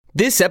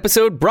This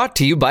episode brought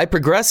to you by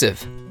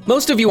Progressive.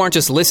 Most of you aren't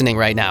just listening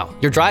right now.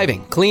 You're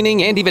driving,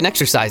 cleaning, and even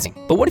exercising.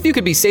 But what if you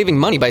could be saving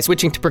money by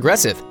switching to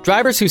Progressive?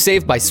 Drivers who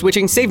save by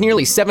switching save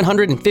nearly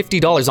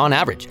 $750 on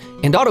average.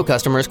 And auto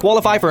customers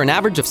qualify for an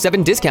average of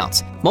 7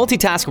 discounts.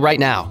 Multitask right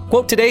now.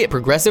 Quote today at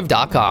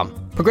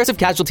Progressive.com. Progressive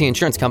Casualty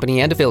Insurance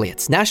Company and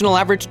Affiliates. National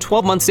average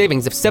 12-month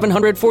savings of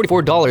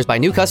 $744 by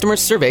new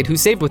customers surveyed who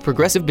saved with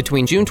Progressive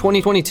between June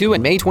 2022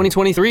 and May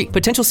 2023.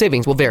 Potential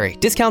savings will vary.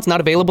 Discounts not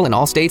available in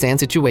all states and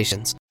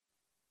situations.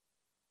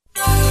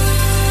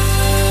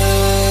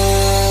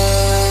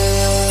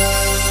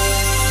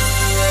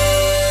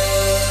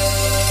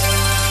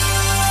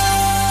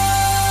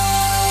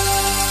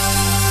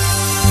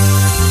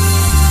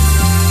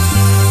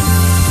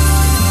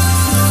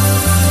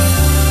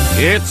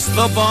 It's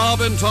the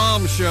Bob and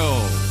Tom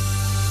Show.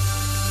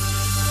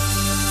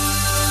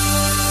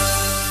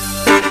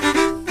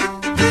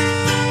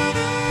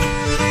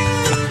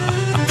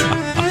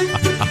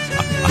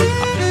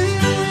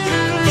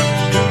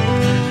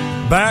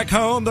 Back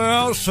home, they're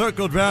all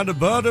circled round a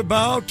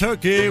butterball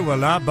turkey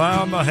while I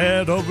bow my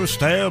head over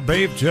stale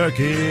beef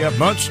jerky. I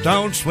munched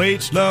on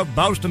sweets, love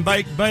Boston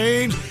baked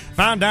beans.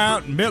 Found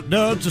out milk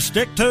duds will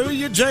stick to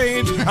your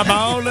jeans. I'm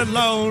all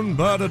alone,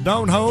 but I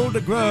don't hold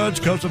a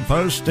grudge, 'cause I'm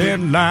first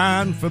in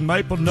line for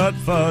maple nut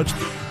fudge.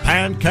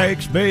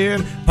 Pancakes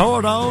being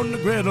poured on the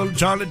griddle.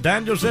 Charlie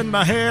Daniels in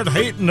my head,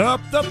 heating up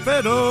the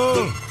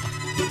fiddle.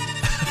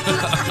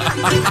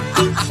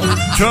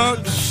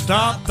 Truck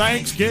stop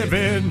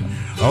Thanksgiving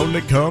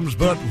only comes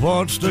but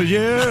once a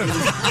year.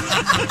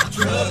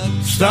 Truck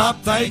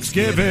stop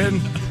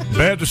Thanksgiving,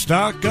 better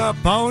stock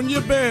up on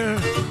your beer.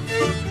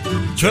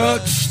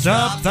 Truck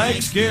stop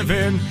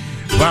Thanksgiving,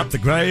 wipe the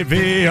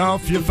gravy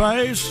off your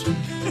face.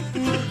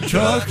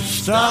 Truck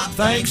stop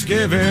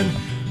Thanksgiving,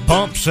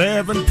 pump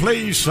 7,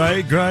 please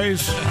say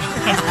grace.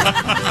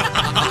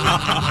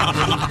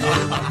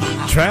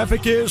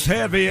 Traffic is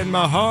heavy and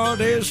my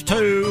heart is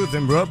too.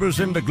 Them rubbers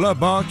in the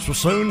glove box will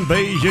soon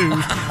be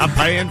used. I'm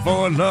paying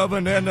for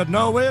loving and I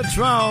know it's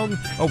wrong.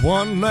 A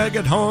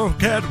one-legged whore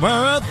can't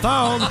wear a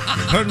thong.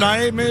 Her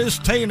name is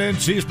Tina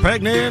and she's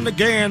pregnant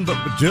again,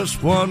 but with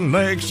just one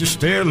leg she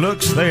still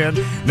looks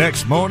thin.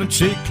 Next morning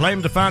she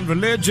claimed to find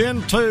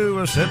religion too.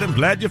 I said, I'm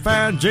glad you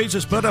found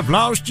Jesus, but I've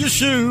lost your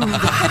shoe.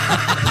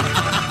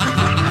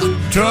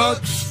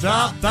 Truck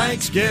stop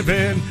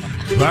Thanksgiving,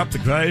 wipe the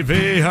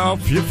gravy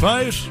off your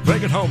face.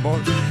 Bring it home, boy.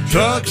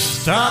 Truck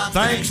stop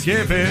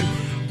Thanksgiving,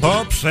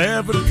 pump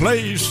 7,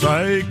 please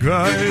say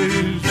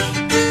grace.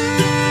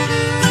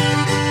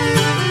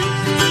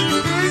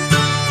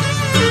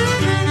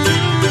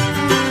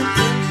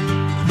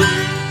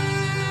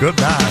 Good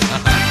night.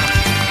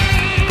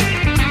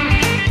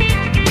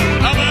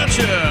 How about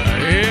you?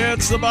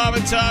 It's the Bob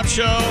and Tom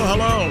Show.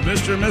 Hello,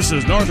 Mr. and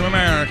Mrs. North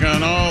America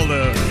and all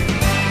the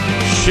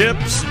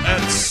ships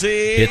at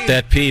sea. Hit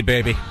that P,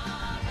 baby.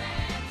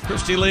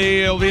 Christy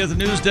Lee will be at the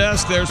news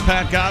desk. There's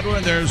Pat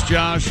Godwin. There's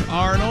Josh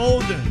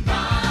Arnold.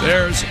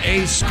 There's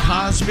Ace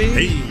Cosby.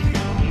 Hey.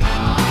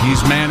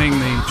 He's manning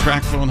the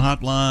track phone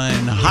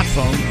hotline, hot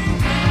phone.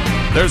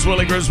 There's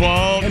Willie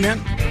Griswold. Hey,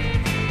 man.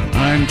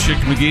 I'm Chick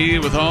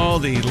McGee with all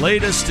the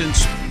latest in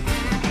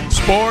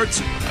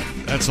sports.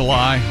 That's a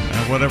lie.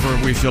 Whatever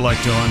we feel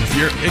like doing.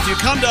 If you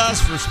come to us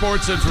for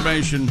sports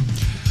information,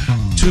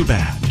 too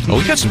bad. Oh,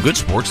 we got some good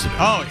sports today.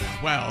 Oh,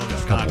 yeah. Well,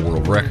 a couple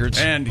world records.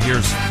 And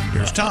here's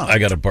Tom. I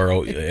got to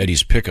borrow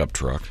Eddie's pickup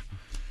truck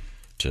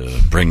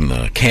to bring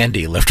the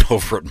candy left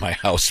over at my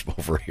house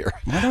over here.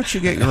 Why don't you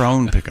get your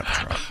own pickup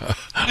truck?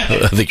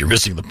 I think you're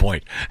missing the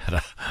point.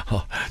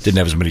 Didn't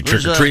have as many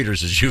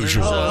trick-or-treaters as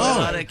usual. There's a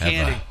lot of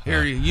candy.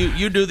 Here,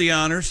 you do the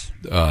honors.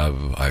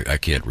 I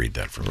can't read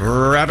that from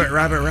Rabbit.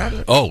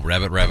 Oh,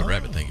 rabbit.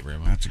 Thank you very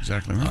much. That's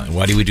exactly right.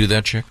 Why do we do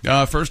that, Chick?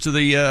 First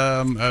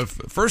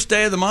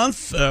day of the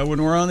month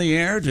when we're on the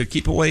air to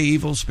keep away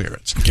evil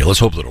spirits. Okay, let's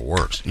hope that it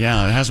works.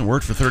 Yeah, it hasn't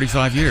worked for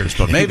 35 years,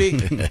 but maybe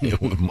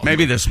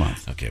this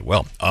month. Okay,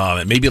 well,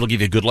 maybe it'll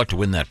give you good luck to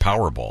win that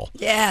Powerball.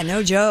 Yeah,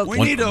 no joke. We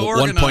need to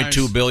organize.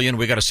 $1.2 billion.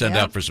 We got to send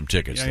out for some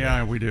tickets.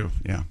 Yeah, we do.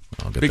 Yeah,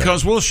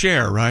 because we'll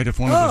share, right? If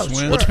one of us wins.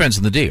 Sure. Well, it depends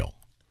on the deal.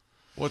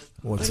 What's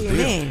the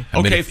deal?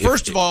 Okay,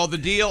 first of all, the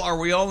deal, are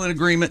we all in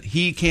agreement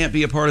he can't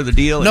be a part of the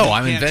deal? No,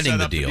 I'm inventing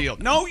the deal.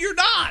 No, you're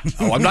not.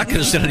 Oh, I'm not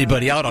going to send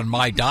anybody out on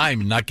my dime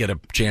and not get a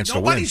chance to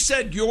win. Nobody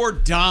said your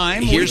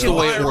dime. Here's the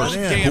way it works.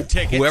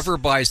 Tickets. Whoever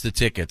buys the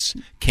tickets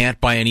can't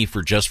buy any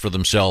just for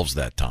themselves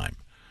that time.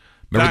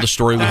 Remember the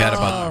story we had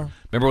about?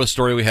 Remember the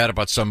story we had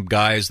about some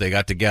guys? They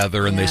got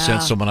together and they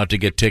sent someone out to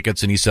get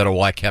tickets, and he said,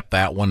 "Oh, I kept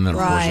that one." And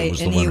of course, it was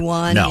the winner. He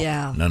won.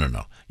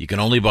 No. You can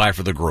only buy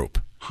for the group,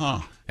 huh?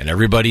 And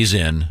everybody's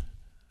in,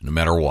 no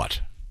matter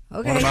what.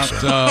 Okay. What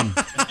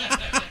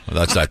about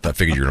Well, I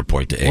figured you were going to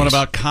point to Ace. What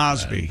about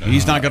Cosby?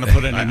 He's not going to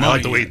put any money. I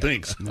like the way he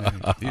thinks.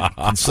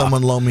 Can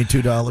someone loan me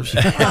 $2?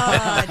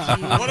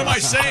 What am I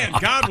saying?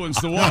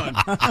 Godwin's the one.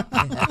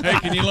 Hey,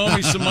 can you loan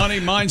me some money?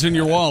 Mine's in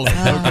your wallet.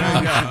 Okay,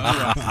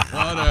 yeah,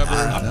 all right.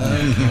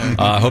 Whatever.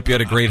 I hope you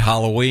had a great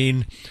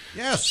Halloween.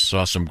 Yes.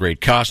 Saw some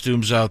great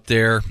costumes out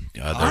there.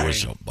 There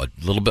was a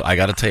little bit, I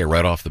got to tell you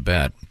right off the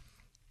bat,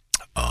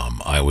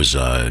 I was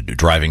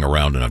driving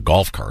around in a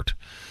golf cart.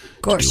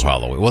 Of course. To do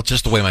Halloween. Well, it's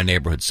just the way my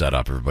neighborhood's set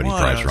up. Everybody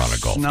drives around a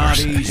golf cart.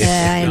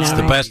 Yeah, I It's know.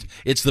 the best.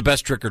 It's the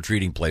best trick or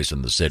treating place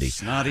in the city.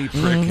 Snotty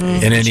prick.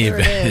 In any Sure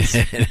event. is.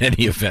 In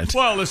any event.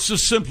 Well, it's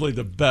just simply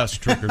the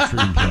best trick or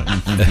treat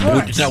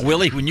place. Now,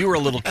 Willie, when you were a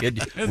little kid,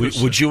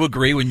 would you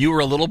agree? When you were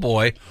a little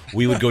boy,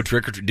 we would go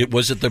trick or treat.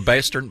 Was it the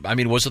best?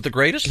 Was it the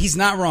greatest? He's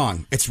not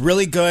wrong. It's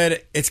really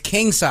good. It's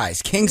king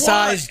size,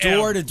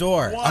 door to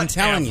door. I'm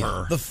telling you,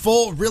 Whatever. the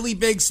full, really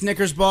big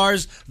Snickers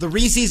bars, the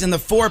Reese's, and the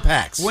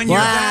 4-packs. When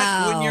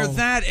you're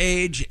that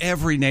age,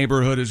 every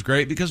neighborhood is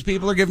great because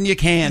people are giving you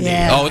candy.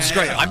 Yeah. Oh, it's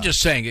great. I'm just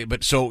saying.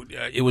 But so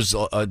it was.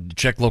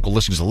 Check local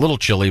listings a little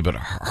chilly, but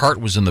Hart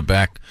was in the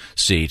back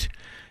seat.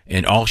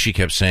 And all she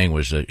kept saying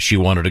was that she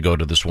wanted to go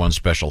to this one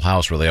special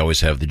house where they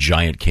always have the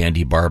giant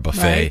candy bar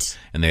buffet, Right.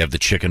 and they have the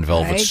chicken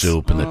velvet Right.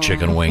 soup and the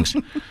chicken wings.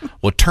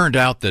 Well, it turned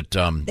out that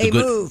They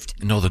moved.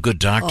 No, the good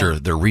doctor,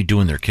 they're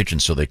redoing their kitchen,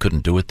 so they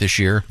couldn't do it this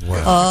year.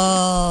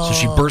 So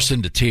she burst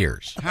into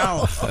tears.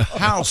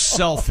 How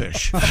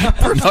selfish.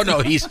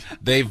 No,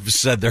 they've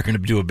said they're going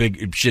to do a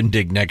big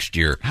shindig next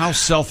year. How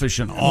selfish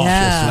and awful.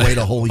 Yeah. Wait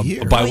a whole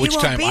year. By Well, which you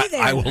won't time be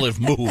there. I will have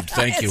moved.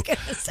 Thank I you. was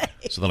gonna say.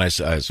 So then I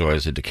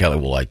said to Kelly,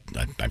 "Well,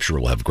 I'm sure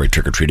we'll have great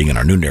trick or treating in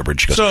our new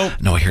neighborhood." She goes, So-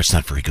 "No, I hear it's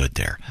not very good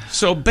there."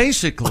 So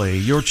basically,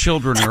 your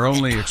children are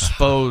only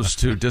exposed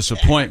to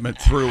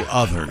disappointment through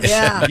others.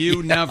 Yeah.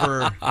 You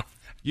never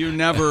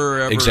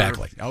ever.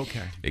 Exactly.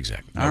 Okay.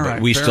 Exactly. All No, but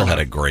right, we fair still had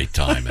a enough. great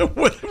time.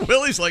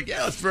 Willie's like,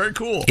 yeah, it's very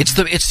cool. It's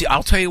the.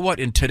 I'll tell you what.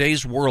 In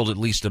today's world, at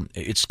least,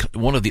 it's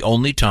one of the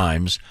only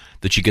times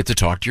that you get to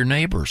talk to your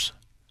neighbors.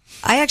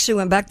 I actually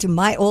went back to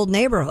my old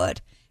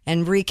neighborhood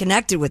and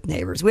reconnected with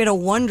neighbors. We had a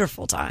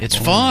wonderful time. It's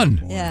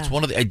fun. Yeah. It's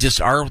one of the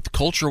our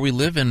culture we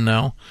live in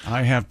now.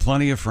 I have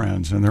plenty of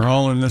friends, and they're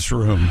all in this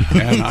room.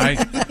 And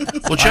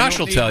Well, Josh I don't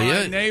will need tell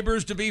my you.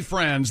 neighbors to be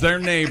friends. They're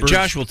neighbors.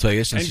 Josh will tell you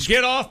and since he's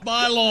get off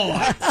my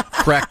lawn.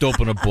 cracked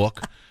open a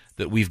book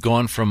that we've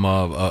gone from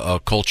a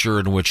culture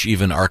in which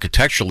even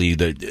architecturally,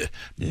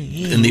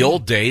 in the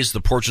old days,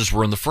 the porches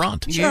were in the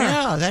front.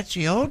 Yeah, that's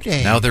the old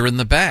days. Now they're in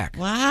the back.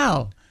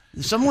 Wow.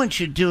 Someone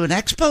should do an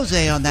expose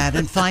on that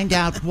and find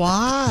out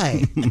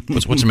why.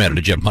 What's the matter?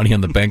 Did you have money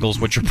on the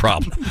Bengals? What's your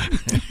problem?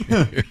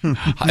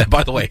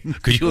 By the way,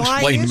 could you Why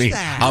explain to is me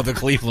that? how the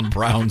Cleveland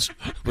Browns,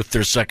 with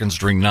their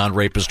second-string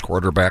non-rapist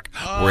quarterback,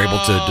 were able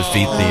to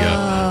defeat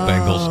the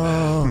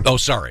Bengals? Oh,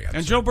 sorry.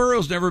 And Joe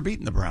Burrow's never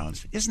beaten the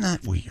Browns. Isn't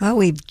that weird? Well,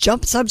 we've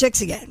jumped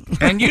subjects again.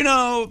 And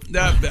no,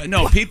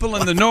 people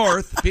in the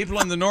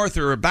north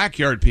are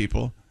backyard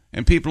people,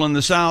 and people in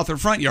the south are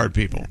front yard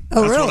people.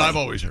 Oh, That's really? what I've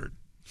always heard.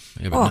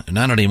 Yeah, but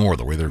not anymore.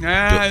 The way they're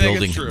I think it's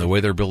building, true. the way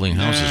they're building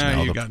houses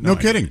now. You got No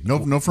idea. kidding. No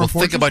front Well,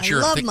 porch. think about I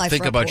your love my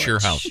think front about your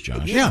porch. house,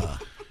 Josh. Yeah.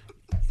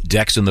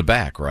 Decks in the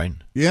back, right?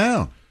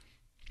 Yeah.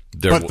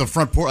 There, But the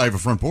front porch. I have a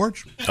front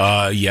porch.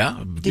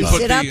 yeah. Do you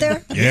sit out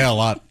there? Yeah, a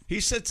lot. He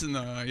sits in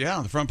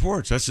the front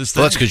porch. That's just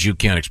Well, that's because you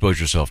can't expose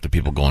yourself to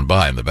people going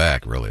by in the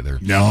back. Really, they're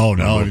No,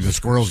 the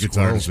squirrels get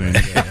tired of seeing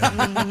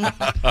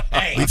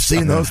it. We've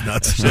seen those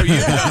nuts. So you,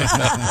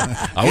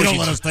 I You don't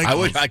let us take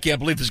those. I can't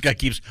believe this guy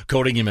keeps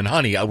coating him in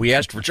honey. We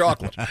asked for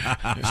chocolate.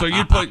 so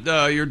you put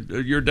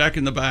your deck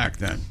in the back.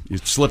 Then you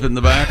slip it in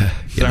the back.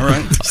 Is that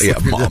right? Yeah,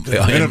 Mom.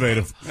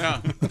 Innovative. Yeah.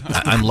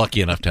 I'm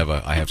lucky enough to have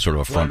I have sort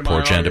of a front Right to my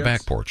porch and a audience.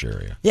 back porch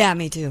area. Yeah,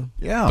 me too.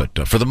 Yeah.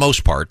 But for the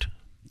most part,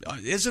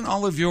 Isn't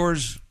all of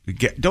yours?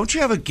 Don't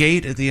you have a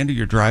gate at the end of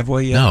your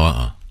driveway yet?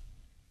 no,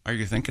 Are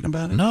you thinking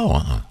about it? no,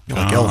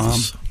 Like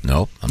Elvis.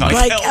 nope. I'm Not not-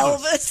 Like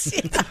Elvis.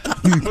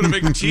 Elvis. Put a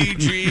big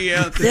TG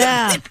out there.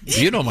 Yeah.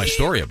 You know my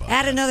story about it.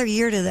 Add another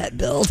year to that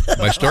build.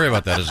 My story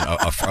about that is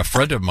a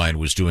friend of mine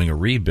was doing a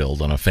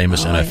rebuild on a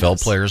famous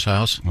NFL player's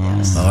house,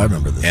 Oh, I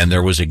remember this. and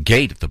there was a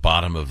gate at the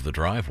bottom of the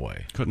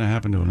driveway, Couldn't have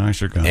happened to a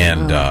nicer guy.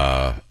 and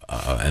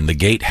the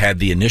gate had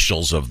the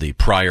initials of the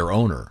prior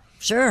owner,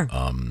 Sure.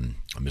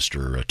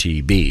 Mr.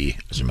 TB,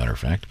 as a matter of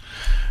fact,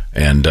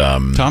 and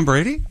Tom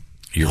Brady?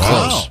 you're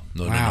close.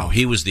 No.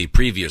 He was the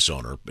previous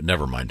owner, but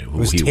never mind who It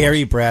was he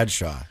Terry was.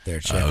 Bradshaw there,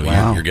 Chick.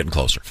 You're getting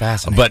closer.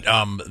 Fascinating.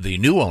 But the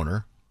new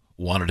owner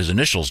wanted his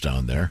initials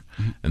down there,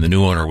 and the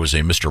new owner was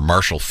a Mr.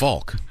 Marshall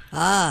Falk.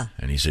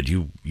 And he said,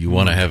 "You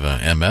want to have a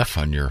MF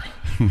on your?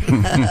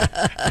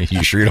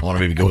 You sure you don't want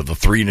to maybe go with the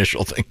 3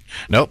 initial thing?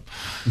 Nope.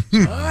 All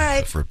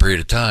right. For a period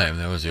of time,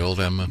 that was the old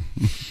MF.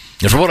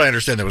 And from what I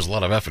understand, there was a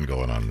lot of effing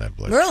going on in that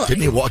place. Really?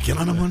 Didn't he walk in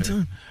on him one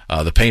time?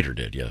 The painter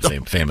did,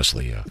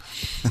 famously.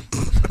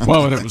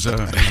 Well, it was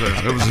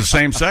a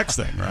same-sex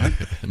thing, right?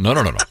 No.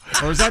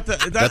 Or is that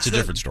That's a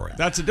different story.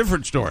 That's a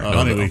different story.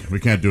 Honey, we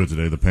can't do it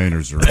today. The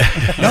painters are.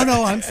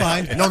 No, I'm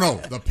fine. No,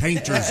 the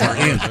painters are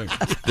in.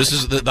 This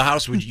is the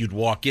house where you'd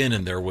walk in,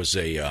 and there was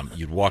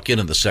you'd walk in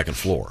on the second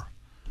floor.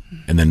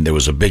 And then there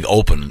was a big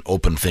open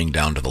thing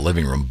down to the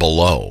living room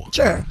below.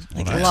 Sure,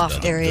 like a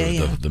loft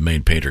area. The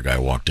main painter guy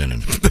walked in,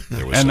 and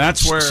there was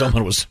that's where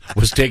someone was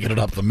taking it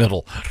up the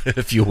middle,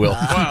 if you will,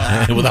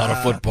 without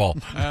a football.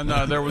 And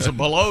there was a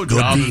below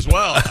job as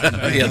well.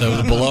 Yeah, there was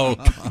a below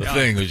the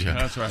thing.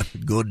 That's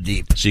right. Good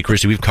deep. See,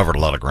 Christy, we've covered a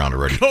lot of ground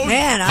already.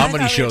 Man, How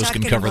many shows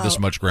can cover this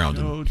much ground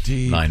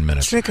in 9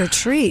 minutes? Trick or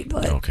treat,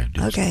 but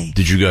okay.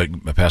 Did you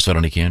pass out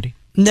any candy?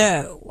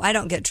 No, I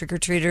don't get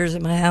trick-or-treaters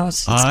at my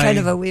house. It's kind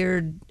of a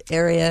weird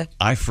area.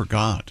 I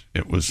forgot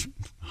it was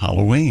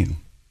Halloween,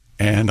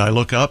 and I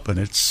look up, and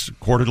it's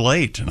quarter to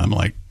 8, and I'm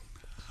like,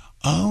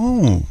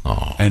 oh.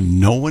 And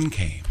no one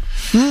came.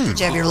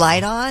 Did you have your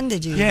light on?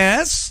 Did you?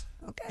 Yes.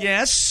 Okay.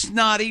 Yes,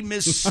 Snotty,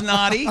 Miss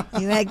Snotty.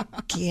 You had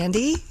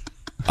candy?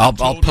 I'll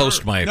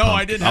post my. No,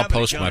 I didn't. I'll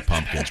post my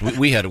pumpkins.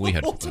 We had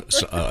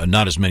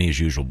not as many as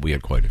usual. But we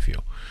had quite a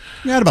few.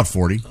 Yeah, about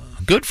 40.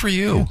 Good for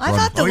you. I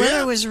thought the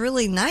weather was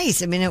really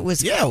nice. I mean, it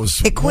was. Yeah, it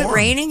was. It quit warm.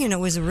 raining, and it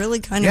was really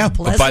kind of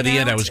pleasant. But by the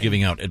end, out. I was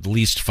giving out at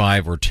least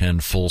 5 or 10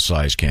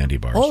 full-size candy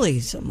bars.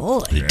 Holy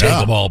moly! Take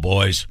them all,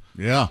 boys.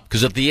 Yeah.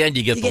 Because at the end,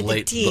 you get the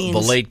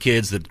late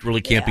kids that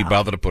really can't be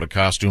bothered to put a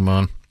costume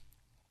on.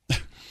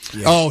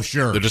 Yeah. Oh,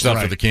 sure. They're just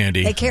after the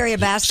candy. They carry a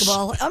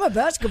basketball. I'm a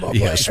basketball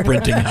player. Yeah,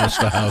 sprinting house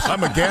to house.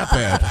 I'm a Gap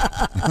ad.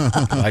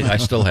 I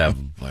still have,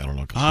 I don't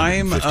know.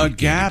 I'm a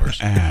Gap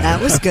ad. That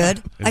was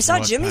good. I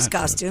saw Jimmy's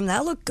costume.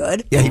 That looked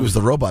good. Yeah, he was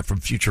the robot from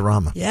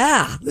Futurama.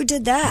 Yeah. Who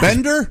did that?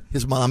 Bender?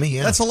 His mommy,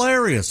 yeah. That's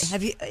hilarious.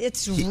 Have you?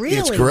 It's really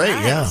It's great,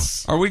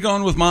 nice. Are we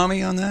going with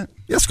Mommy on that?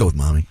 Let's go with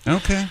mommy.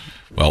 Okay.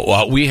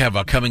 Well, we have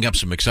coming up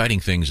some exciting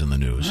things in the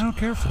news. Oh,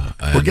 careful.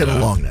 We're getting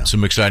along now.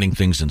 Some exciting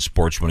things in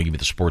sports. You want to give me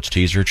the sports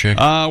teaser, Chick?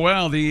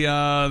 Well,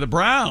 the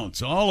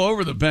Browns all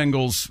over the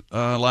Bengals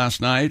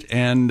last night,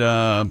 and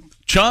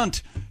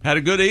Chunt had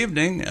a good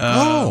evening.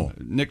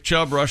 Nick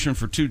Chubb rushing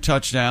for 2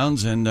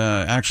 touchdowns, and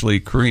actually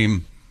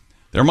Kareem.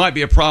 There might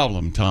be a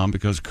problem, Tom,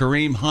 because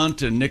Kareem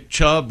Hunt and Nick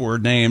Chubb were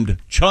named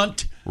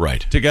Chunt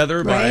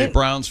together by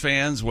Browns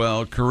fans.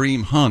 Well,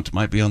 Kareem Hunt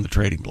might be on the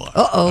trading block.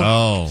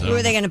 Uh-oh. Who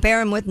are they going to pair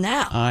him with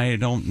now? I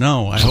don't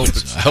know. I hope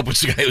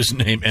it's the guy whose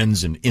name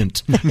ends in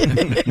int.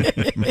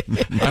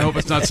 I hope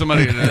it's not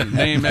somebody that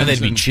name ends and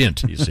they'd be in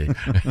chint, you see.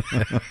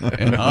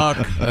 And Huck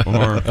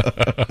or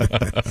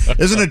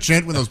isn't it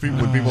chint when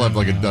people have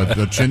like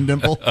a chin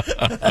dimple?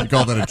 You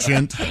call that a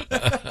chint?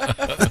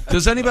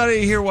 Does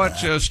anybody here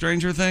watch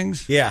Stranger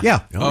Things?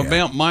 Yeah.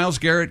 Myles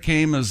Garrett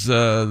came as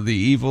the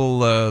evil,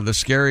 the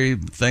scary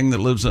thing that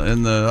lives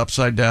in the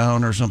Upside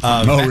Down or something.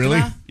 Oh,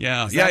 really?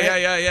 Yeah.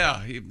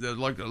 He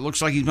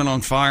looks like he's been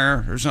on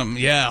fire or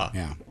something.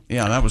 Yeah,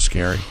 that was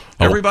scary.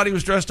 Everybody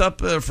was dressed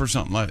up for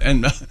something like,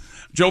 and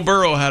Joe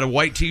Burrow had a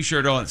white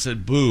T-shirt on that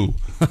said "Boo."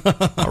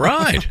 All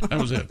right, that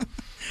was it.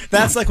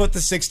 That's like what the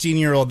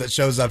 16-year-old that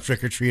shows up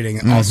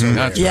trick-or-treating also.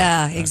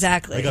 Yeah,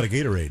 exactly. I got a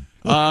Gatorade.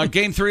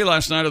 Game 3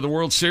 last night of the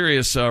World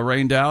Series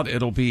rained out.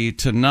 It'll be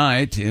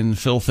tonight in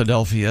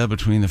Philadelphia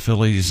between the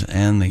Phillies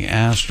and the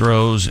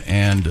Astros.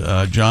 And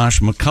Josh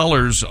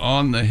McCullers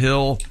on the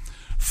hill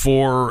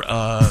for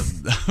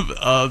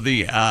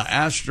the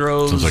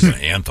Astros. Sounds like an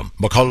anthem.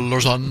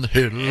 McCullers on the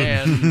hill.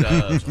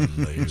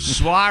 And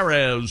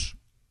Suarez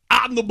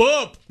on the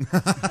bump.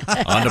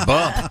 On the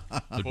bump.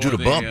 Do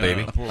the bump,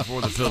 baby. For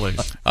the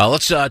Phillies.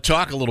 Let's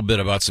talk a little bit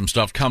about some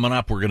stuff coming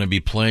up. We're going to be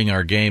playing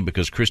our game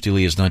because Christy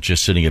Lee is not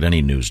just sitting at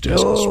any news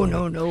desk.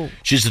 No.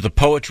 She's at the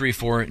Poetry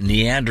for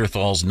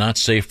Neanderthals Not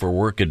Safe for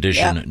Work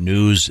edition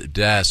news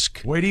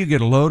desk. Wait till you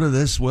get a load of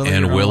this, Willie.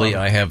 And Willie,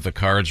 I have the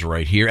cards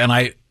right here. And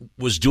I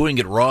was doing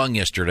it wrong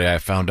yesterday. I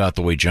found out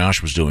the way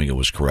Josh was doing it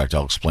was correct.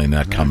 I'll explain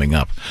that coming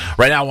up.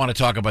 Right now, I want to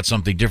talk about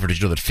something different.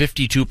 Did you know that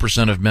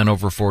 52% of men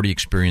over 40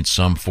 experience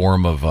some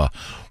form of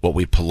what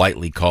we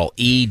politely call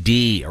ED,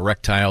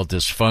 erectile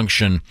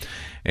dysfunction?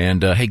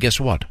 And hey, guess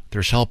what?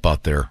 There's help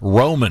out there.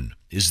 Roman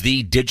is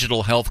the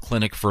digital health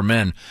clinic for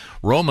men.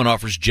 Roman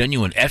offers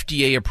genuine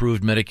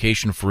FDA-approved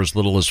medication for as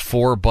little as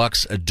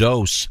 $4 a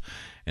dose.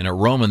 And at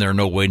Roman, there are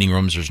no waiting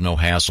rooms, there's no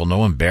hassle,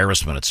 no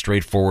embarrassment. It's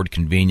straightforward,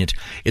 convenient.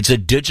 It's a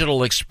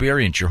digital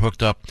experience. You're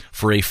hooked up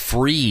for a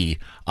free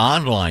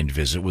online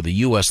visit with a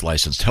U.S.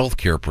 licensed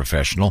healthcare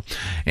professional.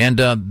 And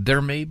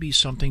there may be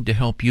something to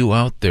help you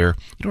out there.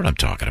 You know what I'm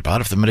talking about.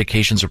 If the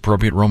medication's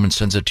appropriate, Roman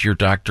sends it to your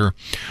doctor.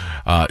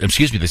 They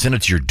send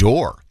it to your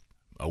door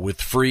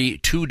with free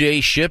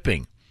 2-day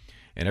shipping.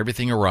 And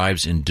everything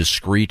arrives in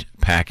discreet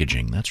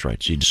packaging. That's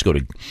right. So you just go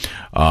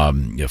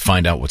to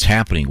find out what's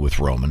happening with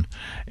Roman.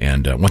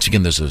 And once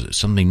again, there's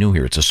something new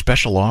here. It's a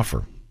special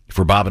offer.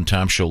 for Bob and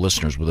Tom Show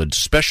listeners with a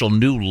special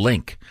new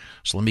link.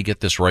 So let me get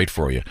this right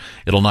for you.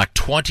 It'll knock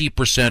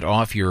 20%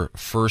 off your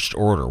first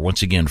order.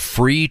 Once again,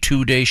 free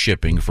 2-day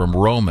shipping from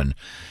Roman.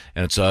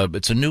 And it's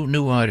a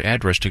new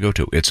address to go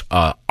to. It's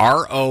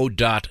ro.co.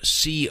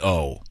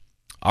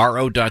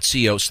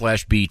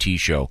 ro.co/BT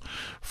show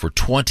for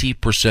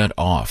 20%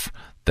 off.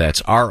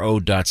 That's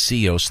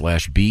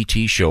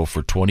ro.co/BT show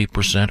for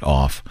 20%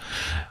 off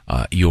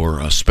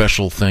your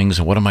special things.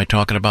 And what am I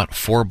talking about?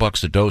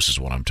 $4 a dose is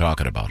what I'm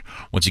talking about.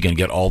 Once again,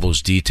 get all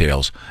those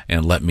details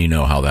and let me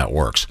know how that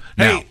works.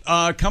 Hey,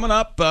 coming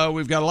up,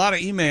 we've got a lot of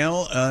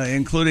email,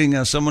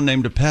 including someone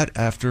named Pet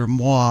after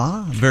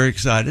moi. I'm very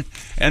excited.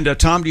 And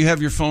Tom, do you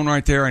have your phone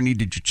right there? I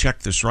needed you to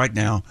check this right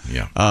now.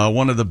 Yeah.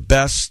 One of the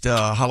best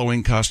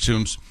Halloween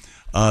costumes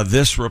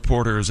this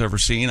reporter has ever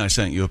seen. I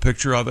sent you a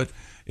picture of it.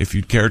 If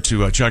you'd care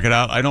to check it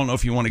out. I don't know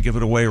if you want to give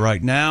it away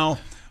right now,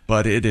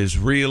 but it is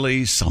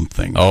really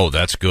something. Oh,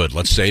 that's good.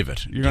 Let's save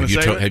it. You're going to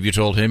save it? Have you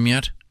told him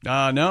yet?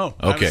 No.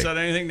 Okay. I haven't said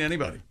anything to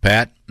anybody.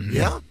 Pat?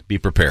 Yeah. Be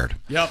prepared.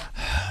 Yep.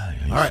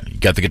 All right. You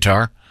got the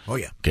guitar? Oh,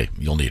 yeah. Okay,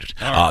 you'll need it.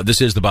 Right.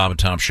 This is the Bob and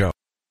Tom Show.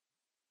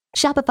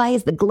 Shopify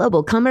is the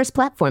global commerce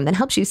platform that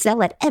helps you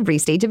sell at every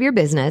stage of your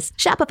business.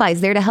 Shopify is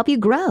there to help you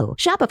grow.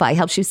 Shopify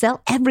helps you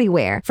sell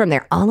everywhere, from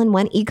their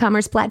all-in-one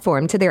e-commerce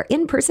platform to their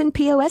in-person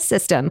POS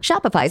system.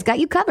 Shopify's got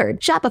you covered.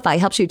 Shopify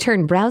helps you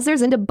turn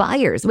browsers into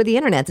buyers with the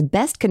internet's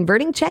best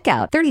converting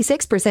checkout,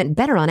 36%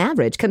 better on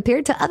average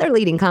compared to other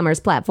leading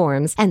commerce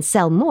platforms, and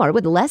sell more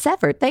with less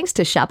effort thanks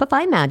to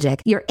Shopify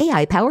Magic, your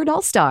AI-powered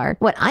all-star.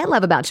 What I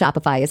love about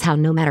Shopify is how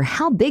no matter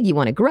how big you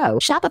want to grow,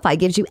 Shopify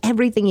gives you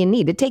everything you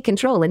need to take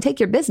control and take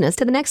your business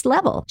to the next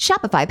level.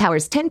 Shopify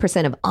powers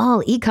 10% of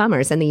all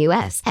e-commerce in the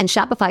U.S., and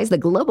Shopify is the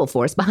global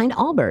force behind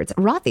Allbirds,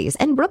 Rothy's,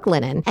 and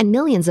Brooklinen, and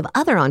millions of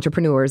other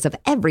entrepreneurs of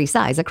every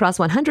size across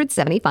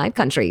 175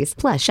 countries.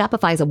 Plus,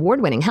 Shopify's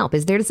award-winning help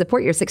is there to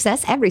support your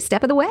success every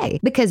step of the way.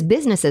 Because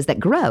businesses that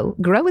grow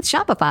with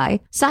Shopify.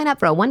 Sign up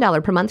for a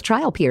 $1 per month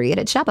trial period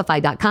at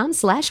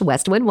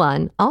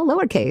shopify.com/Westwood1, all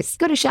lowercase.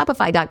 Go to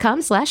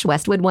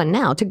shopify.com/Westwood1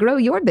 now to grow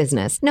your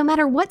business, no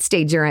matter what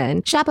stage you're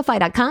in.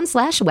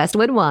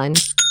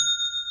 Shopify.com/Westwood1.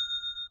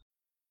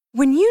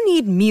 When you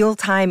need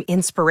mealtime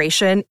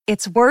inspiration,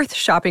 it's worth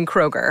shopping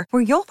Kroger,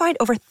 where you'll find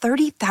over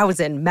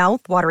 30,000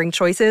 mouth-watering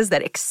choices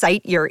that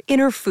excite your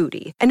inner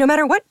foodie. And no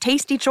matter what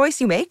tasty choice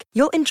you make,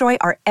 you'll enjoy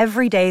our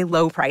everyday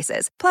low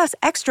prices, plus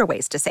extra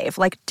ways to save,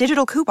 like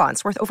digital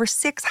coupons worth over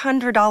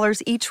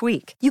 $600 each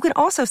week. You can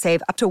also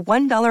save up to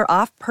 $1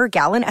 off per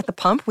gallon at the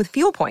pump with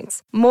fuel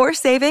points. More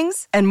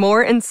savings and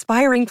more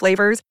inspiring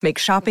flavors make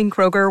shopping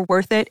Kroger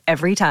worth it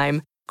every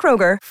time.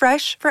 Kroger,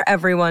 fresh for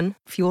everyone.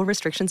 Fuel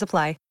restrictions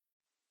apply.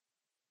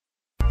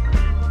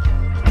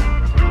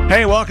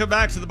 Hey, welcome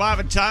back to the Bob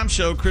and Tom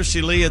Show.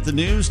 Christy Lee at the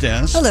news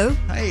desk. Hello.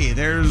 Hey,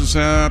 there's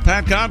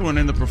Pat Godwin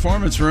in the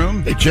performance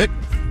room. Hey, chick.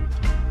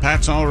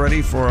 Pat's all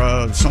ready for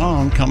a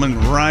song coming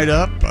right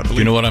up. I believe. Do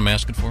you know what I'm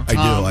asking for?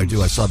 I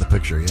do. I saw the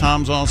picture. Yeah.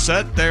 Tom's all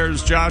set.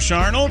 There's Josh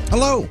Arnold.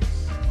 Hello.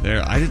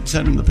 There, I didn't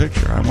send him the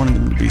picture. I wanted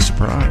him to be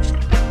surprised.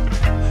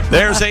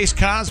 There's Ace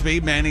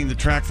Cosby manning the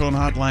track phone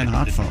hotline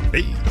hot phone.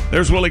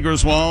 There's Willie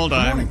Griswold.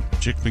 I'm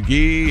Chick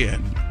McGee,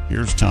 and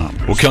here's Tom.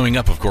 Well, coming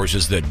up, of course,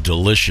 is that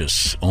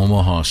delicious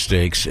Omaha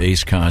Steaks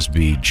Ace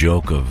Cosby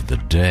joke of the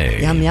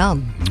day. Yum,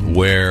 yum.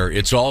 Where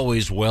it's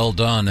always well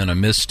done and a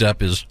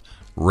misstep is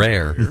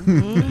rare.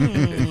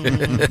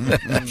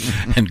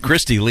 And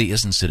Christy Lee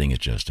isn't sitting at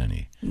just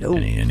any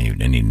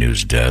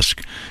news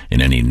desk, in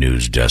any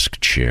news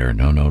desk chair.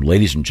 No.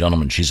 Ladies and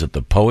gentlemen, she's at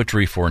the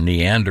Poetry for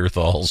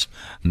Neanderthals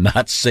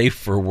Not Safe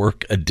for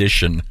Work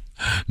edition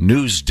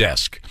news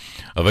desk,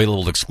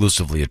 available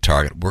exclusively at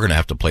Target. We're going to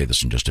have to play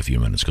this in just a few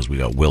minutes because we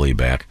got Willie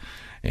back.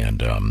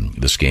 And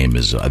this game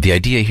is, the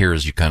idea here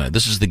is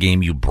this is the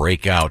game you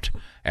break out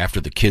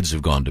after the kids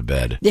have gone to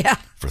bed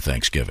for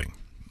Thanksgiving.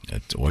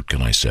 What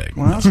can I say?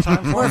 Well, it's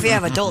time for Or if you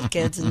have adult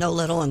kids and no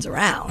little ones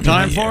around.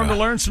 Time for them to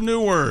learn some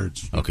new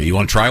words. Okay, you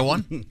want to try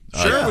one?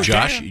 Sure,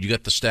 Josh, you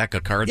got the stack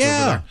of cards over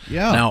there?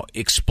 Yeah. Now,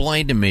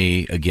 explain to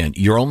me, again,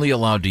 you're only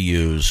allowed to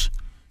use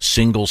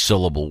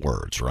single-syllable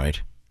words,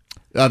 right?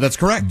 That's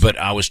correct. But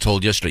I was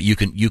told yesterday you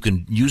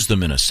can use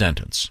them in a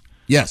sentence.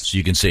 Yes. So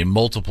you can say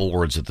multiple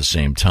words at the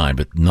same time,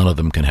 but none of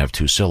them can have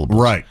two syllables.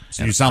 Right.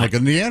 So you sound like a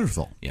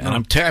Neanderthal. Yeah, and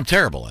I'm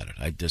terrible at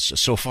it.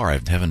 So far,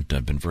 I haven't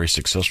been very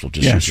successful.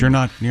 Yes, you're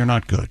not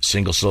good.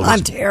 Single syllables.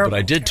 I'm terrible. But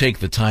I did take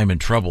the time and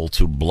trouble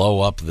to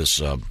blow up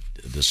this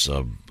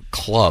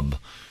club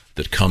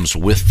that comes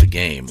with the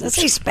game. Does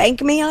it say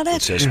spank me on it?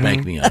 It says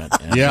spank me on it.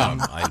 And,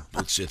 Yeah.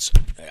 It's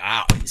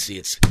ow. See,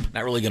 it's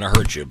not really going to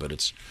hurt you, but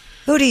it's.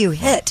 Who do you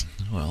hit?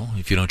 Well,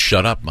 if you don't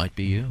shut up, might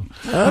be you.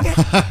 Okay.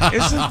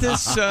 Isn't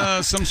this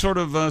some sort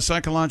of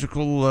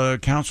psychological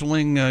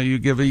counseling? You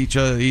give each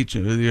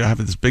you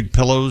have this big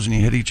pillows and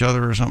you hit each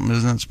other or something,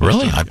 isn't it? Supposed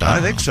Really? to? I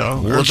think so.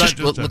 Well, Or is that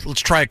just a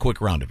let's try a quick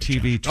round of it.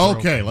 TV trope?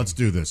 Okay, let's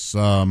do this.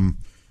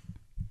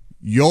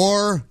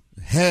 Your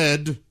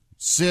head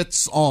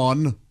sits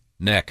on.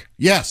 Neck.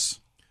 Yes.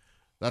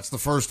 That's the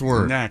first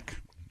word. Neck.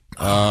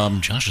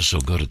 Josh is so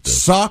good at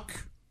this.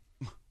 Suck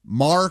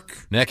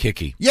Mark. Neck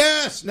Hickey.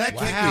 Yes, Neck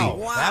Hickey. Wow.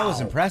 That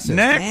was impressive.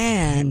 Neck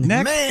Man.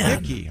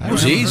 Hickey. That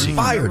was easy.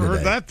 I never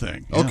heard that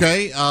thing. Yeah.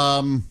 Okay.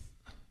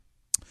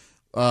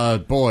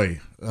 Boy.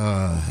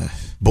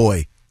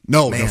 Boy.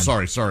 No, Man. no,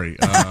 sorry.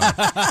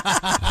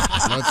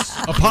 Let's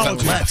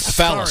Apologize.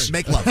 Phallus.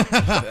 Make love.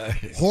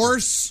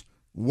 horse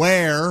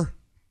wear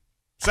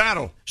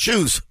Saddle.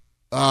 Shoes.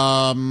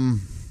 Bridle.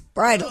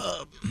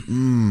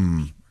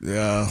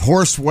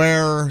 horse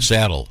wear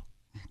Saddle.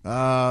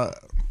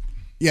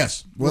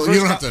 yes. Well, Reverse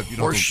you don't have to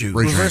horseshoe.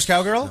 raise your Reverse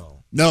hand.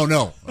 cowgirl?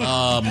 No.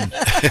 I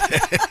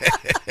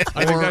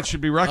think that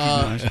should be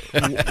recognized.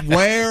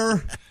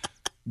 Wear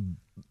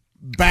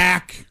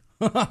back.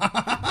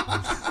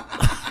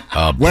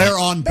 Wear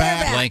on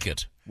back.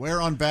 Blanket.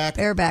 Wear on back.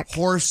 Bareback.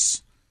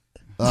 Horse.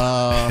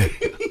 Raw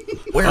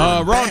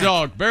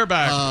dog.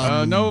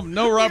 Bareback.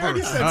 No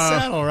rubber.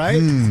 Saddle,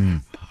 right?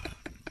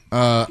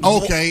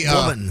 Okay.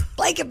 Woman.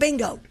 Blanket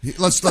bingo.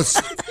 Let's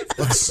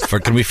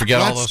Can we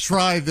forget all let's those?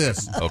 try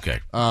this. Okay.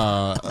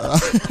 I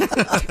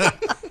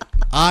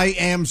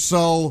am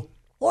so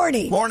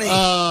Horny.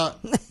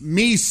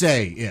 me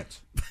say it.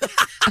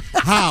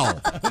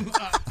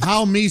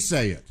 How me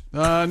say it?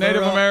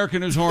 Native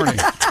American is horny.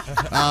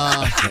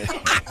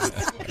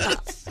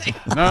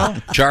 No?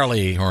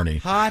 Charlie Horny.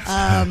 Hot.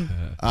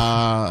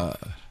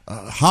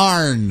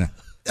 Harn.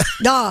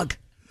 Dog.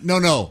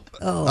 No.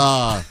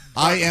 I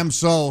am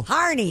so.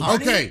 Harney.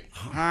 Okay.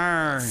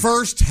 Har.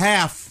 First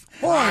half.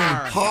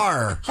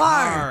 Har.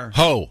 Har.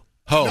 Ho.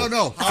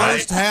 No.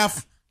 First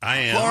half. I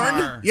am.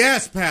 Har.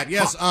 Yes, Pat.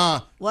 Yes.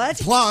 What?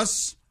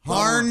 Plus.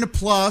 Harn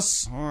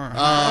plus.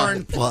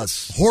 Harn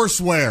plus.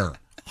 Horsewear.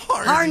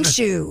 Harn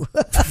shoe.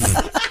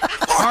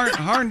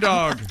 Harn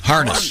dog.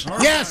 Harness.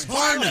 Yes,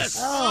 harness.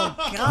 Oh,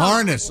 God.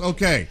 Harness.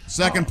 Okay.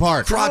 Second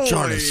part. Crotch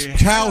harness.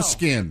 Cow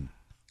skin.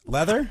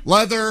 Leather?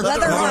 Leather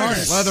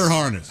harness. Leather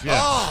harness.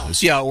 Yeah.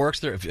 See how it works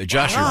there?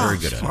 Josh, you're very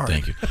good at it.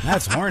 Thank you.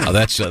 That's horny.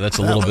 That's a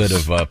little bit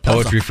of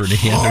poetry for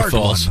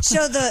Neanderthals.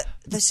 So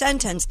the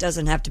sentence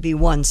doesn't have to be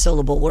one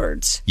syllable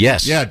words.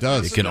 Yes. Yeah, it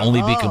does. It can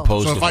only be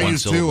composed So of if I one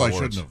used syllable two, I words.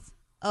 shouldn't have.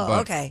 Oh,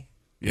 But- okay.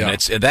 Yeah.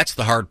 And that's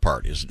the hard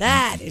part is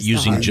That is the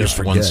using hard just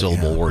part. one Forget,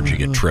 syllable words. You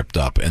get tripped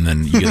up, and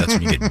then that's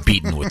when you get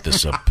beaten with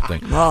this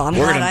thing. Well, I'm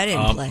We're glad gonna, I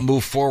didn't play.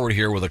 Move forward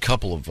here with a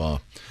couple of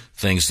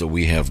things that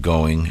we have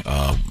going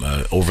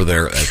over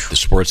there at the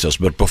sports desk.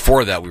 But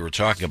before that, we were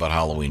talking about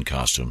Halloween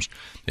costumes.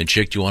 And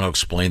Chick, do you want to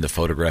explain the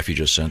photograph you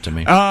just sent to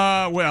me?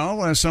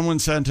 Someone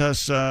sent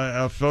us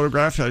a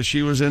photograph.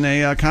 She was in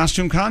a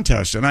costume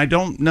contest, and I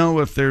don't know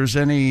if there's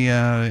any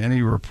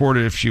report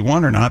if she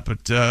won or not,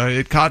 but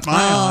it caught my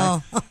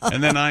eye.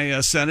 And then I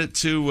sent it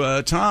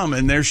to Tom,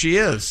 and there she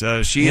is.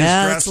 She is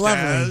dressed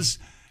as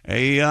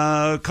a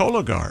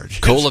Cologuard.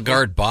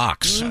 Cologuard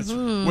box.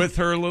 With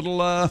her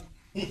little a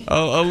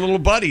little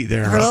buddy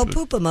there. Her little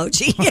poop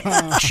emoji.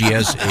 She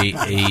has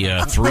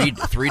a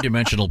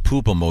three-dimensional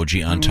poop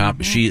emoji on top.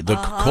 The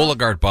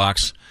Cologuard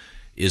box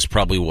is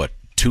probably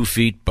 2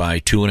 feet by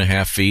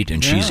 2.5 feet,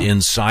 and she's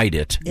inside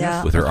it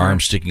with her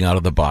arms sticking out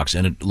of the box,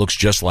 and it looks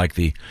just like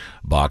the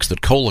box that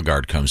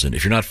Cologuard comes in.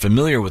 If you're not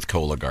familiar with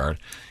Cologuard,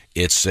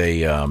 it's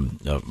a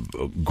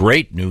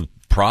great new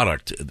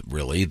product,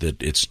 really,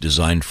 that it's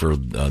designed for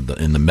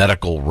in the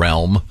medical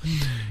realm.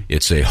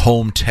 It's a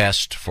home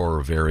test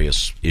for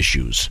various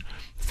issues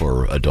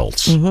for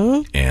adults,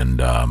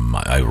 and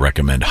I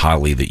recommend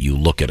highly that you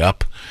look it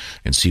up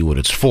and see what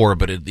it's for.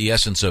 But the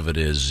essence of it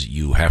is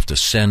you have to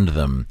send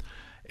them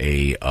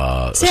a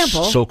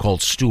sample,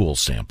 so-called stool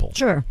sample.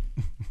 Sure.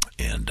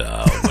 And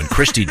when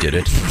Christy did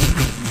it,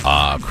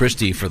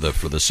 Christy, for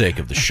the sake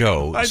of the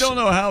show, I don't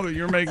know how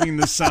you're making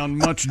this sound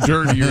much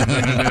dirtier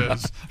than it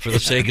is. For the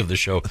sake of the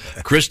show,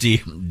 Christy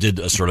did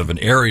a sort of an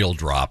aerial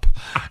drop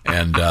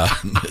and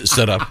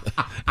set up.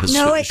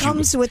 No, it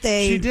comes with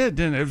a. She did,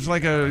 didn't it? It was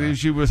like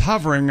she was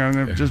hovering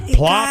and it just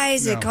plopped.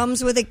 Guys, it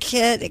comes with a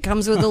kit. It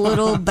comes with a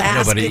little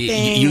basket I know, but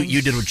thing.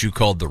 you did what you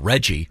called the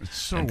Reggie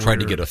and tried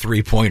to weird. get a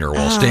 3-pointer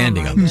while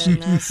standing on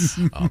this.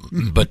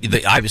 But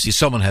obviously,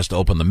 someone has to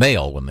open the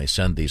mail when they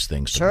send these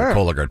things to the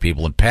Cologuard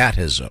people. And Pat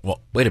has.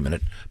 Wait a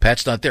minute.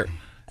 Pat's not there.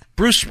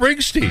 Bruce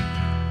Springsteen.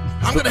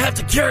 I'm going to have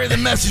to carry the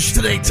message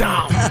today,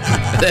 Tom.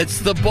 That's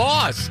the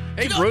boss.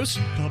 Hey, Bruce.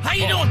 How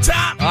you doing,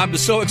 Tom? I'm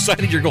so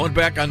excited you're going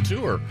back on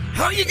tour.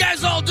 How are you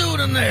guys all doing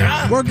in there,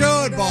 huh? We're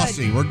good,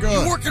 bossy. We're good.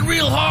 You're working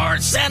real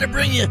hard. Santa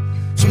bring you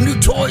some new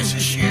toys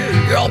this year.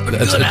 You're all been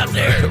good out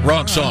there.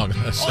 Wrong song.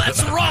 Oh,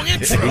 that's the wrong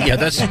intro. Yeah,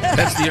 that's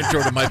the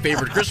intro to my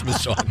favorite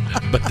Christmas song.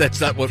 But that's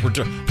not what we're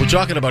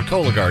talking about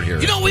Cologuard here.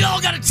 You know, we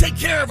all got to take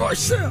care of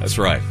ourselves. That's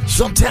right.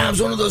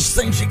 Sometimes one of those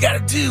things you got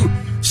to do,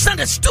 send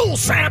a stool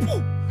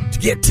sample to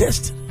get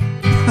tested.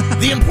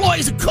 The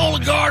employees at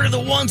Cologuard are the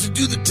ones who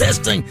do the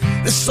testing.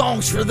 This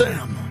song's for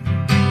them.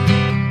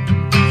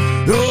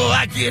 Oh,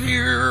 I get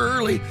here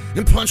early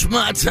and punch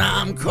my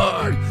time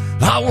card.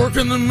 I work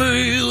in the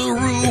mail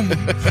room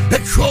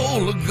at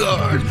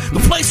Cologuard. The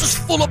place is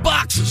full of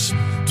boxes,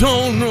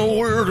 don't know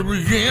where to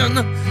begin.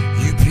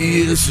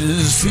 UPS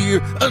is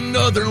here,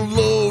 another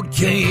load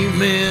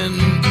came in.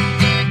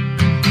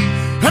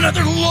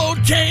 Another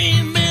load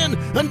came in,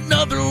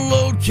 another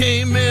load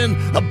came in.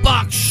 A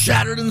box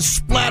shattered and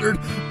splattered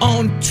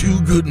on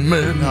two good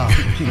men.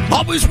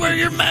 Always wear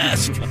your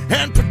mask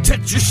and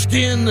protect your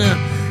skin.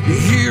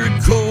 Here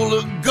at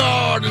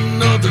Cologuard,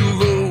 another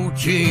load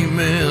came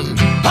in.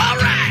 All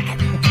right!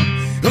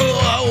 Oh,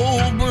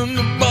 I opened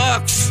the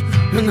box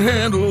and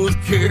handle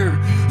with care.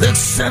 Then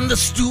send the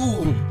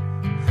stool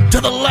to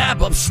the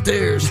lab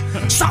upstairs.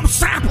 Some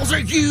samples are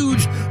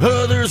huge,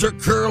 others are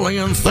curly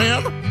and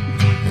thin.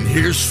 And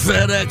here's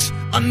FedEx,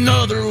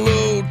 another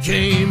load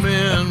came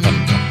in.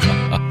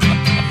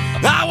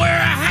 I wear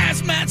a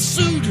hazmat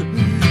suit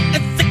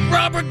and thick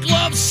rubber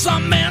gloves.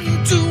 Some men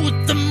do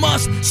what they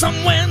must, some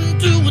men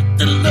do what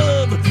they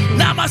love.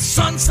 Now my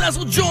son says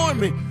he'll join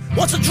me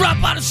once I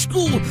drop out of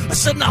school. I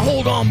said, now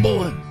hold on,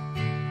 boy.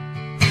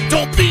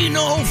 Don't be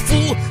no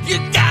fool. You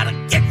gotta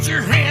get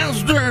your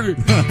hands dirty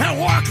and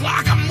work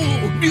like a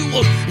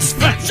mule.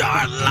 Spend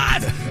your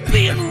life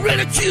being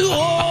ridiculed.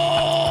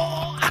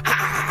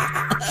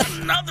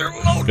 Another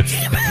load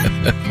came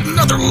in.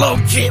 Another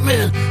load came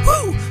in.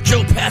 Woo!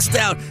 Joe passed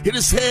out, hit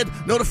his head,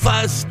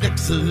 notifies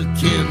next of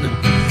kin.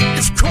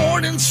 It's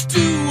corn and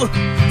stew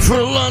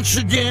for lunch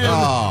again.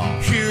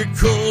 Here at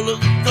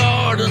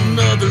Cologuard,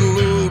 another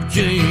load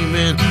came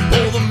in.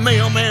 Oh, the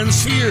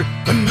mailman's here,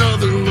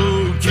 another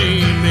load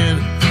came in.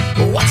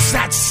 What's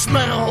that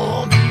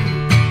smell?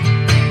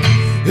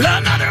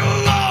 Another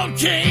load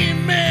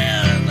came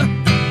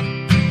in.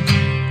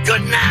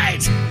 Good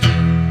night.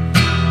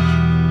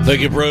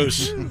 Thank you,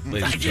 Bruce.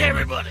 Thank you,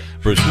 everybody.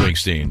 Bruce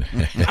Springsteen.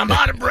 I'm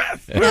out of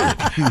breath.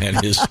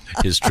 And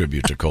his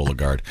tribute to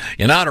Cologuard.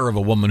 In honor of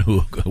a woman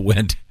who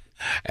went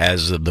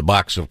as the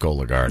box of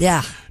Cologuard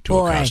to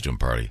a costume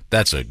party.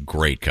 That's a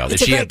great costume.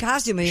 It's a great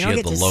costume, and you don't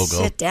get to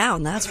sit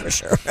down, that's for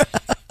sure.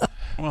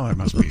 Well, there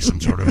must be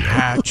some sort of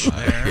patch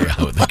there.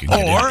 Yeah, they can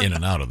get in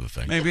and out of the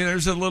thing. Maybe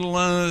there's a little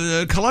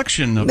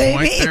collection of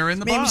points there in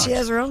the box. Maybe she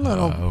has her own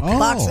little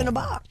box in a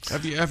box.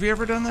 Have you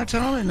ever done that,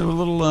 Tom? Into a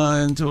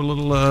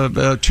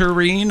little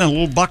tureen, a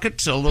little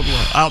bucket, a little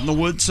out in the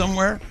woods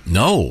somewhere?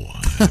 No.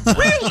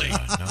 Really?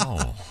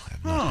 No.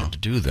 I've not had to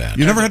do that.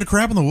 You never had to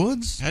crap in the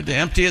woods? Had to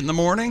empty it in the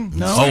morning?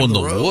 No. Oh, in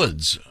the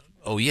woods.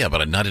 Oh, yeah,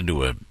 but not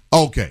into a...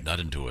 Okay. Not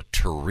into a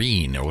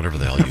tureen or whatever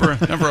the hell you...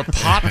 Never a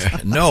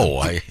pot?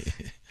 No,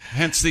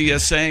 Hence the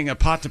saying, a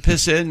pot to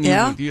piss in.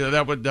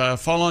 That would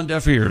fall on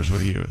deaf ears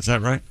with you. Is that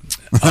right?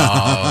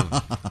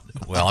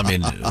 Well, I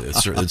mean,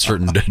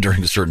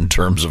 during certain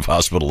terms of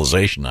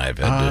hospitalization, I've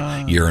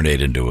had to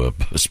urinate into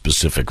a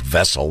specific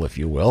vessel, if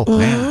you will.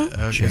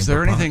 Is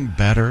there anything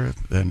better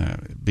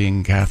than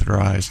being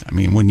catheterized? I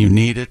mean, when you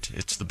need it,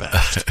 it's the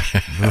best.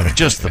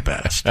 Just the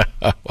best.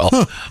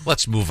 Well,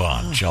 let's move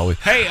on, shall we?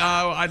 Hey,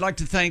 I'd like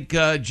to thank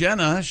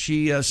Jenna.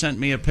 She sent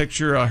me a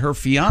picture. Her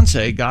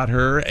fiance got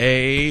her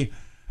a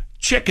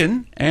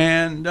chicken,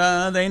 and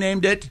they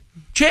named it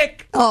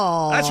Chick.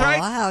 Oh, that's right.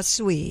 How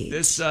sweet.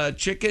 This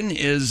chicken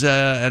is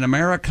an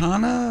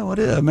Americana. What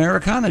is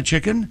Americana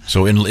chicken?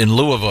 So in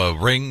lieu of a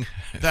ring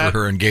for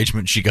her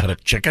engagement, she got a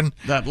chicken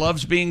that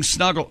loves being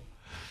snuggled.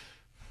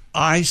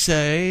 I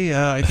say,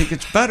 I think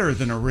it's better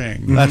than a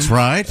ring. That's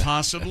right.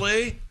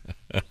 Possibly.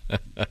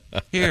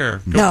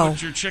 Here, go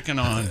put your chicken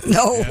on.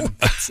 No,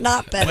 it's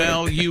not better.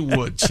 Well, you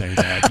would say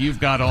that.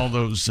 You've got all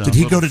those. Did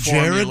he go to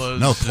Jared?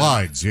 Formulas. No,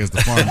 Clyde's. He has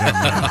the farm down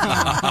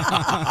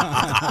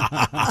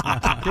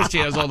there. Christy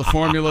has all the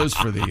formulas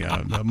for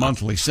the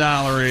monthly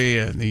salary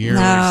and the yearly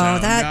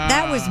salary. No,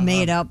 that was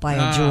made up by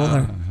a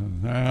jeweler,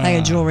 by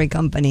a jewelry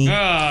company.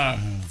 I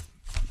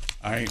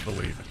ain't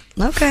believing.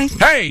 Okay.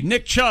 Hey,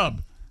 Nick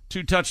Chubb,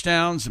 2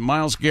 touchdowns.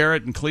 Myles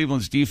Garrett and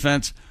Cleveland's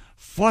defense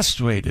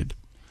frustrated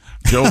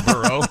Joe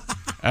Burrow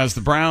as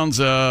the Browns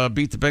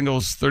beat the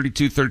Bengals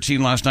 32-13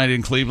 last night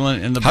in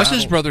Cleveland. In the How's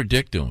his brother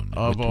Dick doing?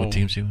 What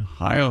team's he with?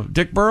 Ohio.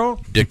 Dick Burrow?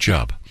 Dick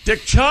Chubb.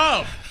 Dick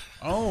Chubb.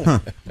 Oh.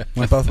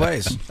 Went both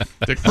ways.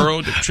 Dick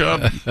Burrow, Dick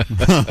Chubb.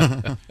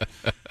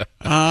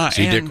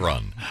 See Dick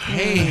run.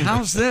 Hey,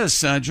 how's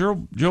this?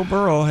 Joe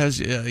Burrow has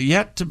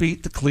yet to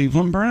beat the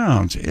Cleveland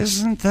Browns.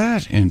 Isn't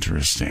that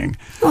interesting?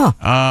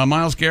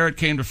 Myles Garrett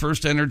came to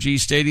First Energy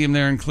Stadium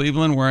there in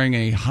Cleveland wearing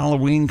a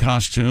Halloween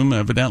costume.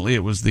 Evidently,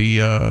 it was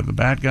the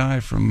bad guy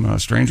from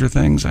Stranger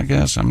Things, I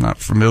guess. I'm not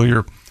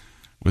familiar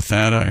with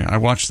that. I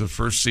watched the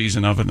first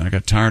season of it, and I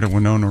got tired of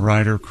Winona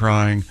Ryder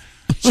crying.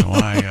 So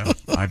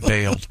I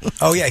bailed.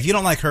 Oh, yeah. If you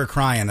don't like her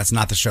crying, that's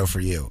not the show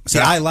for you. See,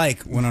 I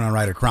like Winona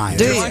Ryder crying.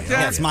 Do you like that?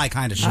 That's my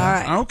kind of show. All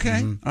right.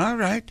 Okay. All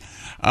right.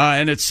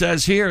 And it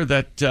says here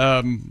that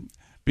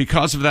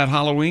because of that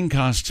Halloween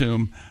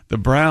costume, the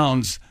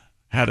Browns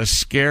had a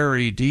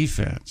scary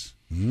defense.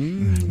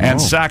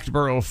 And sacked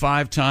Burrow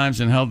 5 times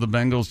and held the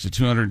Bengals to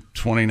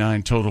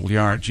 229 total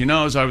yards. You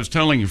know, as I was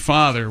telling your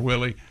father,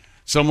 Willie,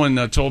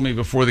 someone told me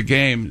before the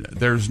game,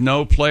 there's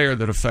no player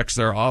that affects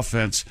their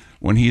offense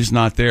when he's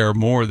not there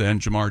more than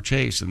Jamar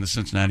Chase and the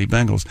Cincinnati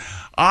Bengals.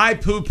 I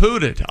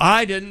poo-pooed it.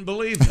 I didn't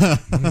believe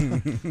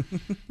it.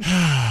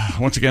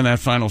 Once again, that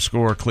final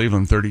score,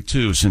 Cleveland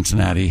 32,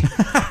 Cincinnati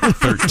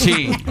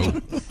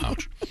 13.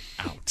 Ouch.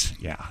 Out.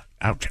 Yeah.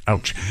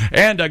 Ouch.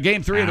 And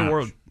Game 3 of the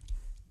World...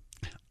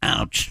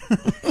 Ouch.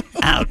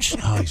 Oh,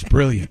 he's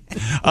brilliant.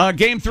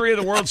 Game 3 of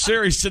the World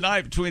Series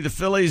tonight between the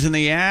Phillies and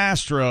the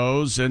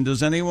Astros. And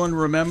does anyone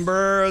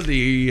remember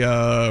the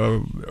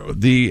Walking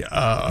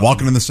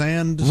in the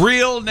Sand?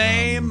 Real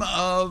name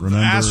of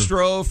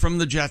Astro from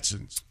the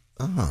Jetsons?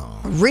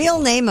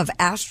 Real name of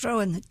Astro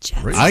and the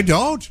Jetsons? I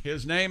don't.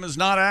 His name is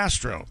not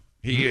Astro.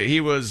 He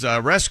was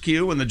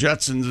rescued when the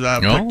Jetsons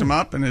picked him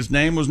up, and his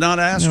name was not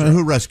Astro.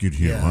 Who rescued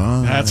you?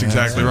 Huh? That's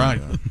exactly right.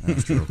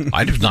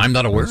 I'm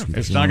not aware.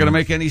 It's not going to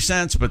make any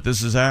sense, but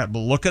this is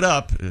look it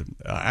up.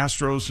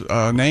 Astro's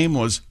name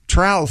was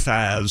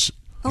Tralfaz.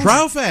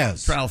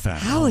 Tralfaz.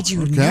 How would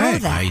you know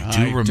that? I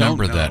do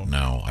remember that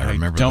now. I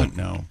remember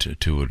that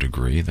to a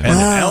degree. And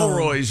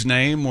Elroy's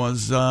name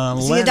was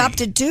Was Lenny. he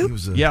adopted too?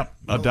 Yep,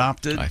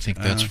 adopted. I think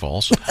that's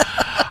false.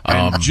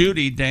 And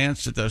Judy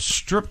danced at the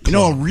strip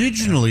club.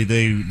 Originally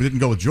they didn't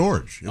go with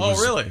George. It was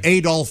really?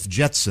 Adolf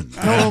Jetson.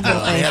 Oh, boy.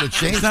 They had to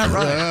change that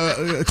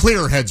right?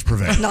 Clearer heads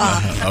prevail.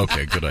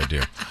 Okay, good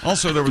idea.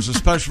 Also, there was a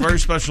very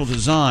special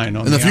design.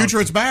 In the future,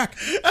 it's back.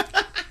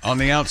 On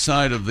the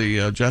outside of the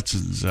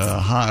Jetsons,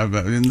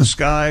 in the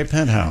sky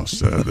penthouse.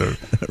 The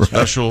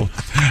special...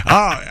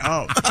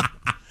 That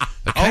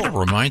kind of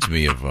reminds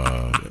me of...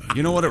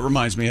 you know what it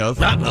reminds me of?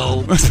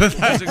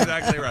 That's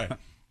exactly right.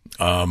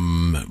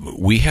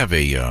 We have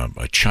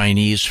a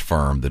Chinese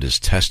firm that is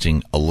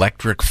testing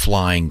electric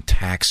flying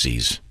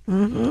taxis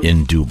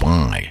in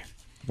Dubai.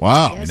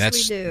 Wow. And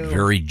that's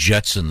very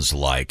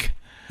Jetsons-like.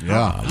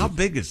 Yeah. How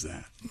big is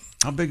that?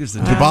 How big is the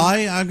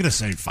Dubai? I'm going to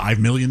say 5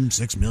 million,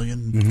 6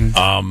 million.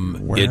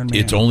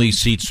 It only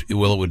seats.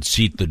 Well, it would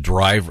seat the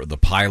driver, the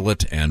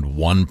pilot, and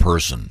one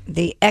person.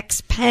 The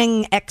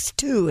Xpeng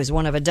X2 is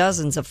one of a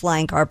dozens of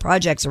flying car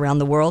projects around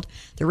the world.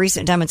 The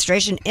recent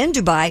demonstration in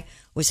Dubai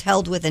was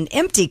held with an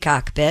empty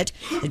cockpit.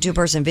 The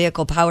two-person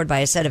vehicle, powered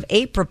by a set of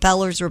 8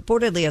 propellers,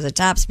 reportedly has a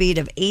top speed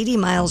of 80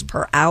 miles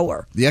per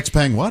hour. The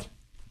Xpeng what?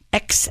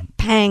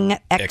 Xpeng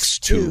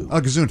X2. Oh,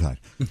 Gesundheit.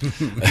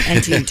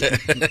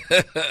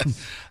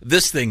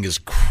 This thing is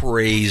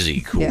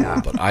crazy cool,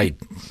 but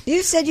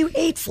You said you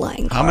hate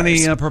flying cars. How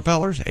many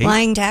propellers? 8?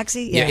 Flying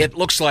taxi? Yeah, it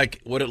looks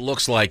like what it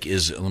looks like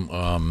is like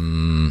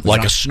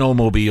a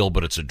snowmobile,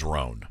 but it's a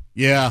drone.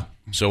 Yeah.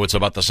 So it's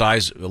about the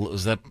size.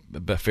 Is that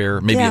fair?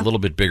 Maybe a little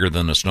bit bigger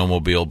than a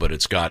snowmobile, but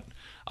it's got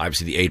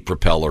obviously the 8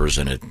 propellers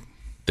in it.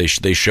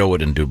 They show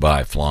it in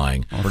Dubai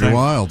flying. Pretty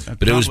wild.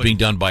 But it was being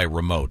done by a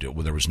remote.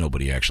 There was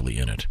nobody actually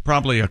in it.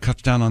 Probably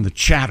cuts down on the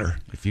chatter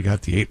if you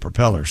got the 8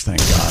 propellers, thank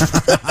God.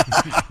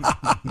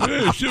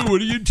 Hey, so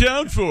what are you in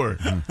town for?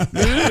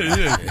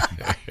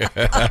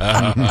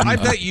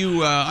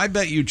 I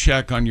bet you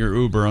check on your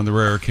Uber on the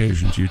rare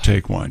occasions you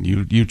take one.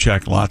 You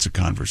check lots of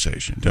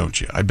conversation,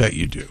 don't you? I bet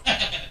you do.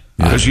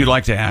 Because you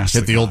like to ask.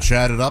 Hit the old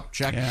chat it up,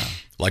 check. Yeah.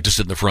 Like to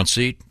sit in the front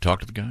seat, talk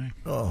to the guy.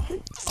 Oh,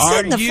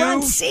 sit in the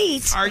front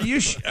seat. Are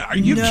you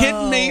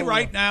kidding me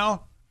right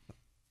now?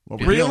 What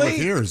we're dealing with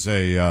here is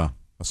a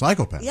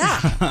psychopath. Yeah,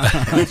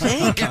 I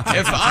think.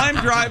 If I'm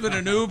driving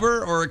an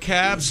Uber or a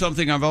cab,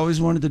 something I've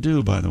always wanted to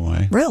do, by the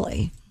way.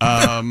 Really?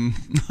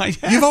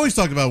 You've always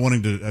talked about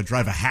wanting to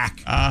drive a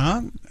hack.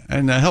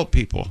 And help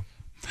people.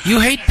 You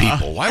hate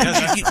people. Why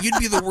would you'd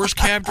be the worst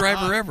cab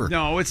driver ever.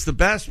 No, it's the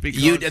best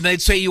because and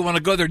they'd say you want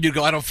to go there, and you'd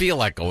go, I don't feel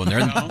like going there,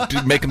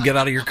 and make them get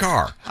out of your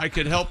car. I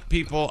could help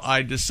people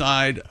I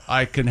decide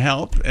I can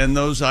help, and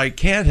those I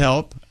can't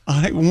help,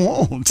 I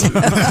won't.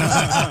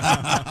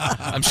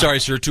 I'm sorry,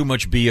 sir. Too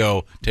much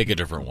BO. Take a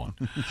different one.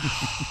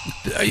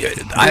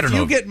 I don't know.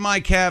 If you get in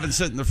my cab and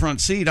sit in the front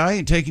seat, I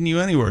ain't taking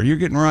you anywhere. You're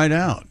getting right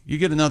out. You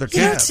get another cab.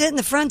 You don't sit in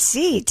the front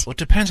seat. Well, it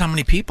depends how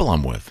many people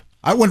I'm with.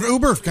 When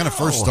Uber kind of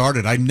first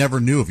started, I never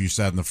knew if you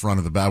sat in the front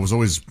of the back. I was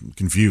always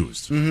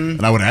confused.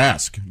 And I would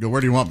ask, go,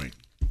 where do you want me?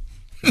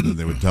 And then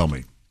they would tell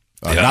me.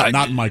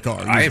 Not in my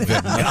car. I have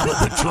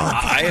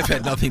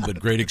had nothing but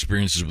great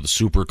experiences with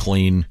Super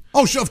Clean.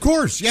 Oh, sure, of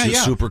course. Yeah.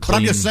 Super Clean. But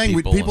I'm just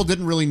saying, people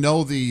didn't really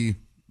know the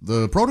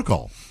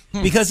protocol.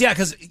 Because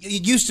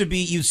it used to be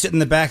you'd sit in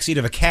the back seat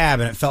of a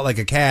cab and it felt like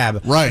a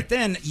cab. Right. But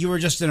then you were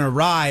just in a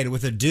ride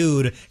with a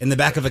dude in the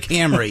back of a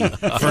Camry.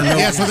 So then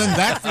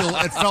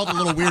it felt a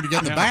little weird to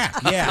get in the back.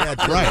 Yeah,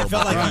 right. It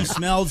felt like you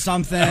smelled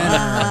something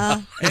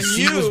or the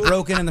seat was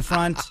broken in the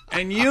front.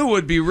 And you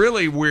would be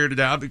really weirded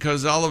out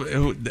because all of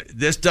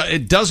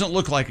it doesn't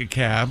look like a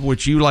cab,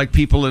 which you like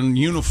people in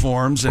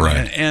uniforms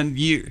and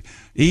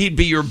he'd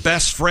be your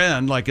best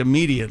friend, like,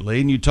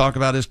 immediately, and you talk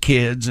about his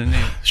kids. And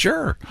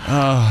sure.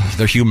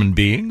 They're human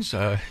beings.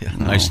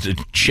 Nice to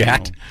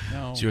chat.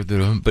 No.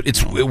 But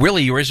it's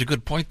really, you raise a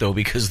good point, though,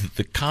 because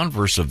the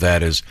converse of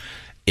that is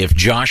if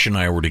Josh and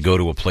I were to go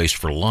to a place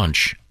for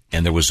lunch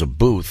and there was a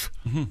booth,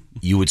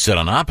 you would sit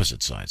on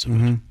opposite sides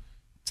of it.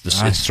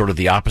 It's sort of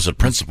the opposite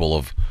principle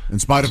of... In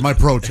spite of my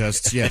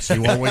protests, yes,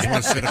 you always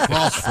want to sit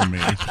across from me.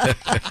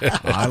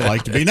 I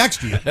like to be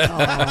next to you. Oh,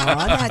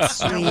 that's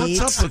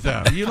sweet. What's up with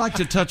that? You like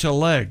to touch a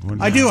leg.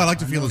 I do. I like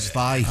to feel his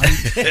thigh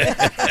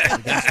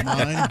against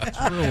mine.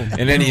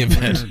 In any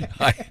event,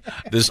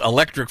 this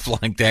electric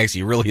flying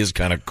taxi really is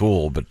kind of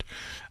cool, but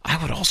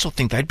I would also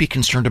think I'd be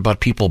concerned about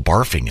people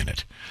barfing in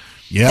it.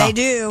 Yeah, they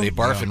do. They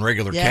barf in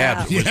regular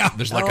cabs.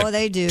 There's like a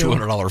they do.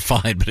 $200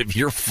 fine. But if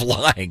you're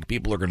flying,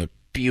 people are going to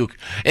puke.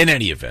 In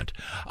any event,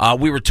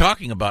 we were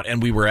talking about,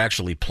 and we were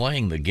actually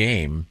playing the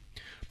game,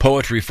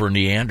 Poetry for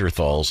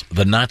Neanderthals,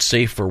 the Not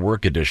Safe for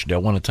Work edition. I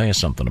want to tell you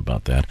something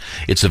about that.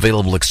 It's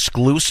available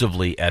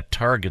exclusively at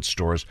Target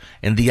stores.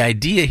 And the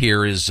idea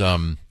here is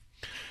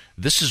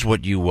this is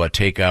what you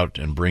take out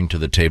and bring to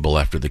the table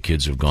after the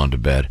kids have gone to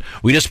bed.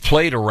 We just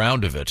played a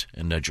round of it,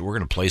 and we're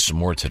going to play some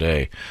more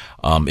today.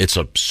 It's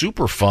a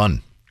super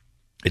fun.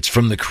 It's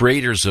from the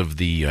creators of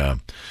the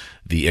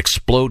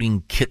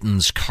Exploding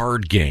Kittens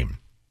card game.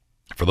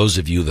 For those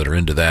of you that are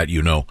into that,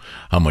 you know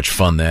how much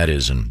fun that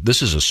is. And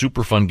this is a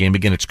super fun game.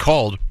 Again, it's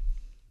called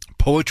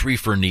Poetry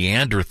for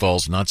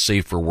Neanderthals, Not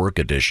Safe for Work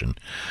edition.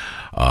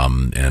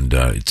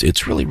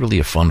 It's really, really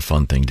a fun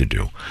thing to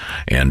do.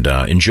 And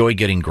enjoy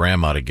getting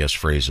grandma to guess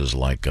phrases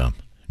like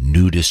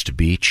nudist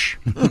beach,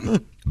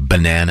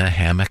 banana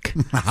hammock,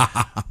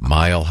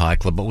 mile high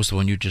club. What was the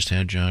one you just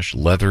had, Josh?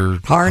 Leather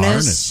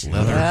harness.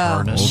 Leather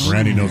harness. Old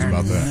Randy knows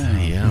about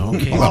that. Yeah,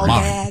 okay. Ball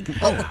gag.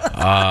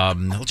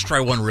 Let's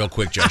try one real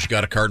quick, Josh. You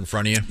got a card in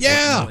front of you?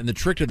 Yeah. And the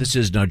trick to this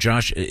is now,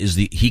 Josh,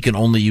 he can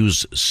only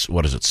use,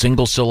 what is it,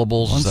 single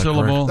syllables? One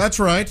syllable. Correct? That's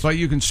right. But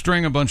you can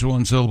string a bunch of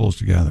one syllables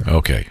together.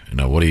 Okay.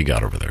 Now, what do you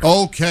got over there?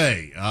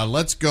 Okay,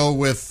 let's go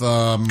with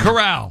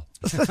Corral.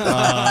 Doki.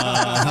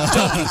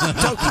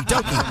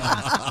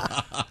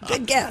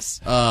 Good guess.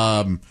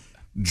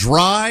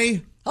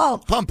 Dry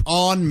Pump.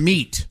 on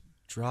meat.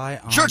 Dry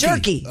on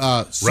Jerky.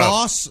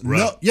 Sauce. Rub.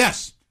 No,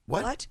 yes.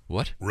 What?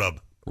 Rub.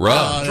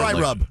 Dry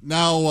rub.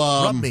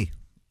 Now, Rub me.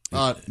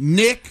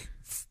 Nick,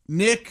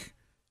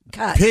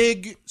 Cut.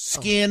 pig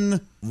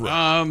skin.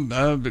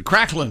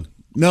 Crackling.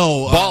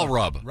 No, Ball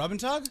rub. Rub and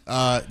tug?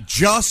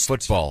 just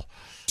Football.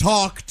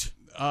 talked.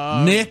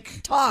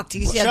 Nick. Talked.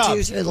 He's got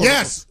two syllables.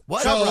 Yes.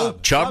 What? So,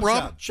 Chub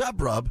rub?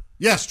 Chub rub.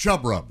 yes,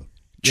 chub rub.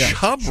 Yes,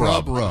 Chub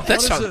rub. rub.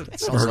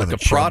 Sounds like a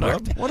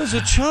product. What is a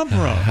chub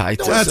rub?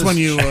 That's when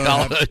you.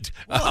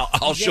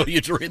 I'll show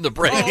you during the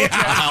break.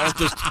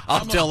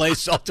 I'll tell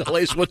Ace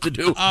what to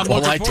do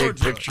while I take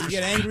pictures. You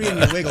get angry and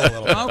you wiggle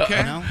a little. Okay.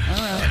 You know?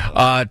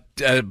 All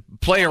right.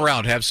 Play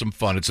around, have some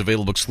fun. It's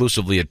available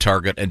exclusively at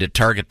Target and at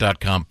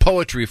Target.com.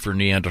 Poetry for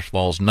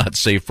Neanderthals, Not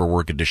Safe for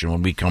Work edition.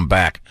 When we come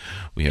back,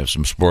 we have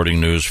some sporting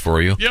news for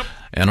you. Yep.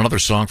 And another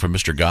song from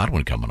Mr.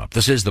 Godwin coming up.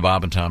 This is the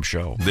Bob and Tom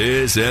Show.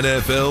 This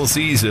NFL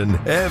season,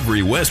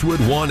 every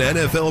Westwood One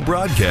NFL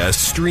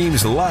broadcast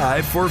streams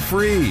live for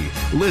free.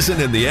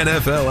 Listen in the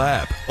NFL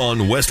app, on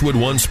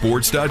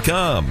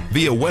WestwoodOneSports.com,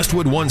 via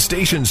Westwood One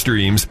station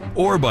streams,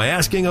 or by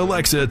asking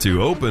Alexa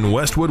to open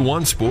Westwood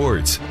One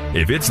Sports.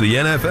 If it's the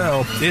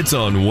NFL, it's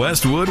on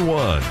Westwood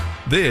One.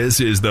 This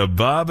is the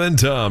Bob and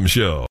Tom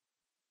Show.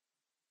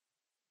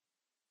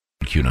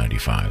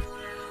 Q95.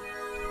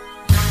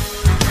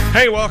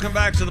 Hey, welcome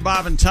back to the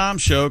Bob and Tom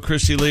Show.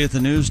 Christy Lee at the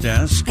news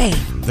desk. Hey.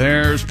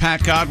 There's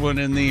Pat Godwin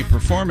in the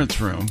performance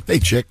room. Hey,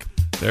 chick.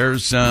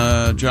 There's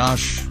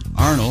Josh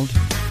Arnold.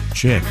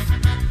 Chick.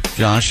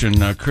 Josh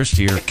and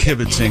Christy are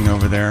kibitzing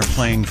over there,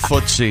 playing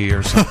footsie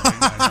or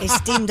something. He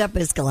steamed up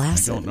his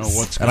glasses. I don't know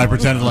what's And going I on.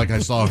 pretended like I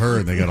saw her,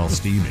 and they got all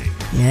steamy.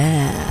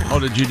 Yeah. Oh,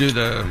 did you do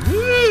the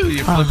woo?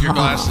 You flip your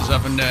glasses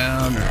up and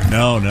down? Or?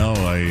 No,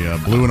 I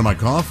blew into my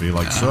coffee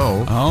like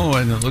so. Oh,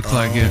 and it looked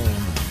like it.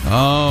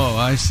 Oh,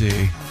 I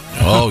see.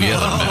 Oh, yeah.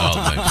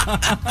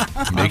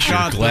 Makes your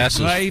God, the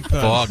glasses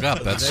vapor. fog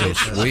up. That's so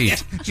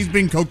sweet. She's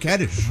being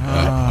coquettish.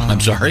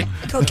 I'm sorry?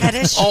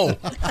 Coquettish. Oh.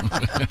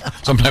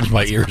 Sometimes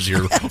my ears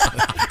hear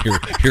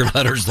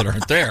letters that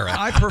aren't there.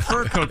 I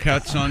prefer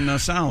coquettes on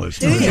salads.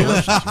 Do you?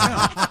 Delicious,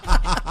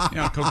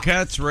 yeah,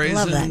 coquettes,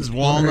 raisins,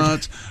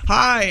 walnuts.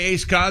 Hi,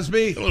 Ace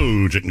Cosby.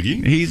 Hello, Chick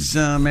McGee. He's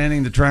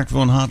manning the track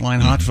phone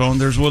hotline, hot phone.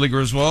 There's Willie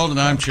Griswold,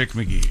 and I'm Chick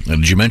McGee.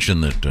 Did you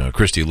mention that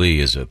Christy Lee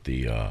is at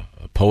the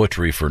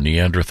Poetry for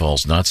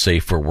Neanderthals, Not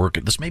Safe for Work?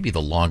 This may be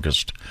the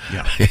longest,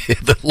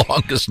 the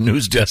longest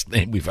news desk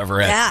name we've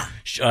ever had.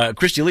 Yeah.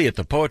 Christy Lee at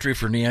the Poetry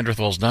for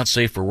Neanderthals, Not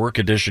Safe for Work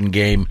edition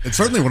game. It's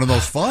certainly one of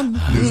those fun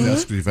news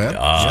desks we've had.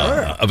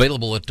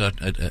 Available at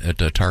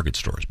Target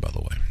stores, by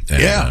the way.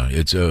 And,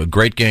 it's a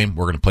great game.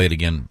 We're going to play it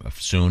again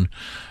soon.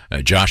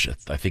 Josh,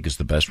 I think, is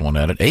the best one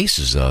at it. Ace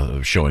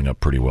is showing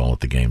up pretty well at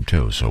the game,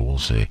 too, so we'll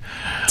see.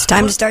 It's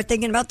time to start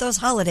thinking about those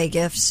holiday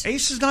gifts.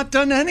 Ace has not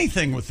done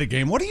anything with the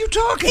game. What are you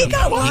talking He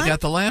got about? one. He got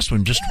the last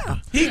one.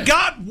 He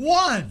got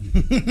one.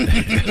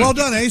 Well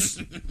done, Ace.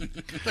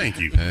 Thank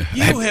you.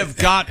 You have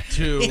got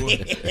to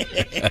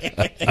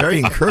Very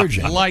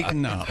encouraging.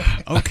 lighten up,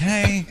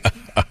 okay?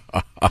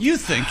 You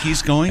think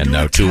he's going And to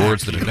now two attack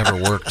words that have never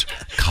worked.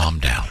 Calm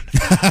down.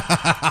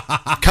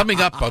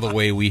 Coming up, by the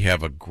way, we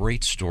have a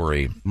great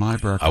story. My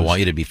breakfast. I want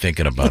you to be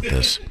thinking about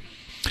this.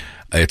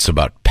 It's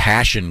about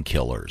passion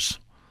killers.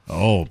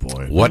 Oh,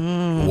 boy.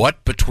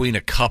 What between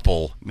a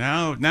couple...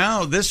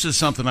 Now this is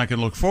something I can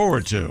look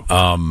forward to.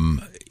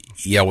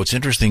 Yeah, what's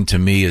interesting to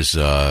me is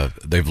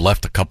they've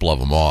left a couple of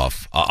them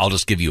off. I'll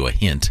just give you a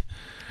hint.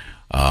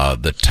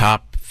 The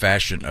top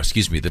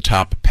the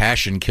top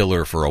passion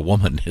killer for a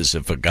woman is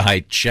if a guy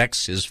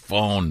checks his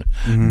phone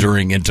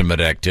during intimate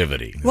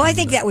activity. Well, I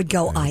think that would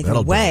go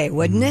either way,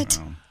 wouldn't it?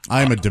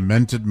 I am a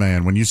demented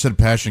man. When you said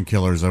passion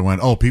killers, I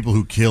went, oh, people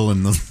who kill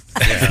in the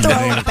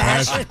name of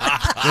passion.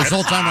 This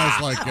whole time I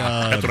was like...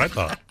 That's what I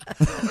thought.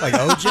 Like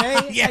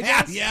OJ?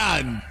 Yeah.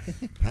 And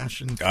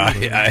passion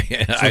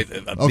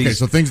okay,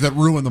 so things that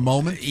ruin the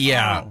moment?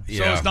 Yeah. So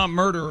it's not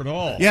murder at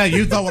all. Yeah,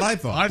 you thought what I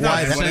thought. I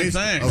thought the same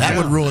thing. That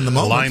would ruin the A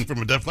moment. line from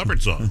a Def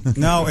Leppard song.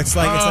 No, it's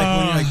like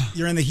when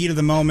you're in the heat of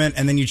the moment,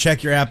 and then you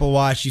check your Apple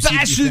Watch, you see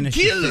you finished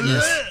your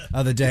fitness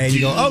of the day, and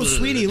you go, "Oh,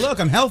 sweetie, look,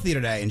 I'm healthy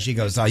today," and she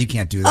goes, "Oh, you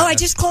can't do that." Oh, I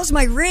just closed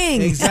my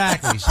ring.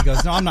 Exactly. She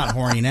goes, "No, I'm not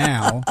horny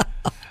now."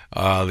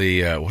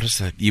 What is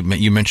that?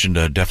 You mentioned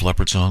a Def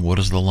Leppard song. What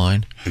is the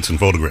line? It's in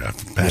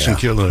Photograph. Passion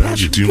killer.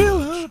 You too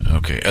much.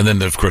 Okay, and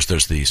then of course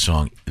there's the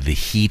song "The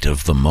Heat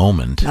of the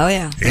Moment." Oh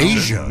yeah,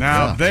 Asia.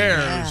 Now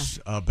there's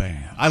a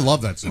band. I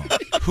love that song.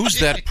 Who's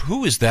that?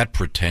 Who is that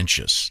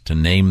pretentious to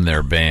name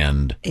their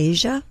band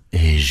Asia?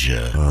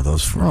 Asia? Oh,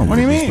 those friends. What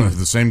do you mean?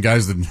 The same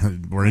guys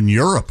that were in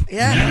Europe.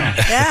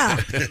 Yeah.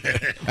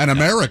 And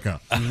America.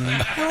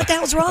 What the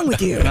hell's wrong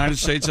with you? United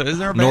States. Is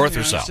there a band North in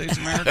or the South? United States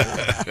of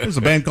America? There's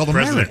a band called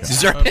America. Is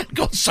there a band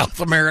called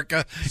South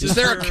America? Is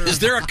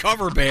there a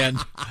cover band?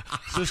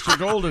 Sister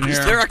Golden here. Is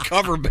there a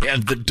cover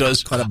band that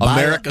does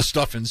America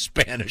stuff in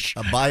Spanish?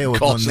 A bio with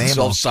calls one name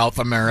itself on. South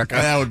America.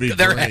 That would be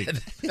great.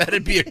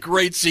 That'd be a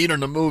great scene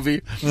in a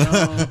movie.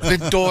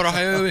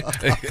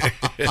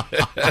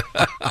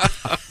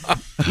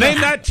 Name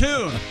that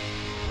tune.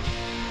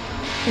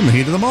 In the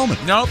heat of the moment.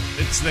 Nope,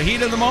 it's the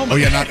heat of the moment. Oh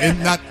yeah, not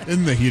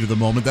in the heat of the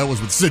moment. That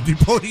was with Sidney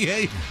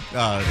Poitier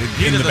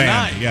in the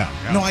band. night. Yeah.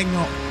 No, I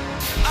know.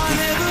 I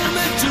never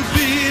meant to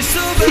be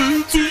so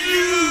bad to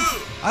you.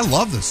 I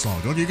love this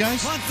song, don't you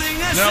guys? One thing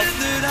I Nope.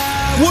 said that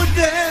I would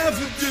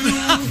never do.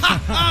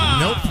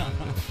 Nope.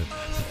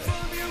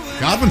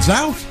 Godwin's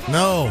out.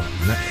 No.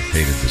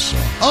 Hated this song.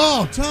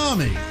 Oh,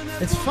 Tommy.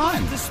 It's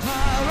fun.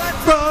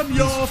 From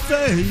your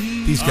face.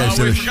 These guys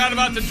We did a forgot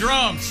about the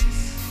drums.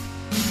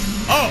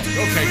 Oh,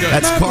 okay, good.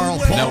 That's Carl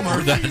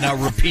Palmer. Now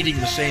repeating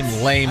the same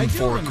lame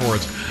four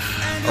chords.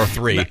 Or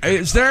three.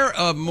 Is there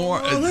a more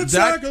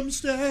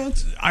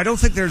circumstance? I don't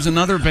think there's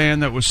another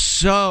band that was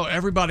so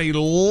everybody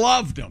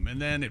loved them,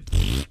 and then it.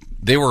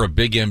 They were a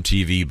big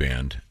MTV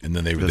band, and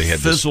then they had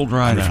fizzled this,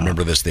 right I don't know if out. you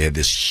remember this? They had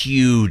this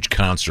huge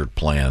concert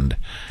planned,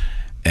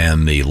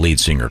 and the lead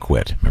singer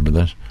quit. Remember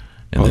this?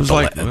 And Well, it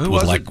was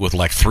then like- with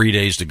 3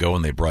 days to go,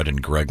 and they brought in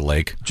Greg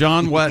Lake.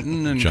 John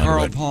Wetton and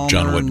Carl Palmer.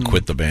 John Wetton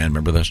quit the band.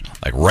 Remember this?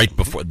 Like right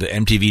before the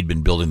MTV had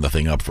been building the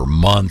thing up for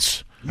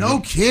months. No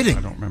kidding.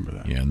 I don't remember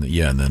that.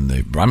 Yeah, and then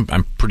they.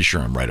 I'm pretty sure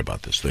I'm right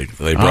about this. They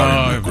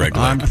brought in Greg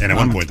Lake. And at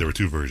one point, there were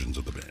two versions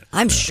of the band.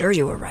 I'm sure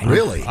you were right.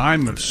 Really?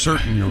 I'm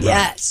certain you're right.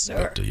 Yes,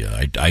 sir. But,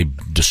 yeah, I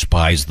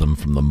despise them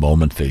from the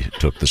moment they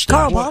took the stage.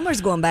 Carl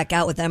Palmer's going back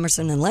out with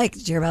Emerson and Lake.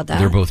 Did you hear about that?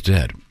 They're both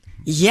dead.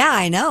 Yeah,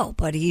 I know,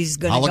 but he's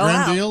going to go Hologram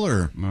out. deal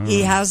or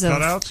He has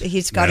Cutouts?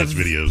 he's got That's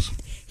videos.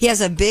 He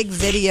has a big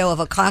video of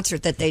a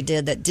concert that they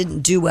did that didn't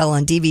do well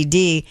on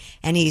DVD,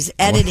 and he's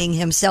editing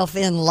himself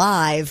in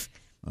live.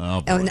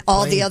 Oh, And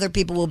all the other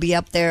people will be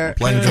up there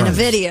Playing in a drums.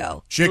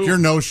 video. Chick, your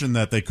notion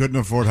that they couldn't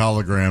afford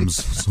holograms,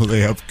 so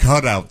they have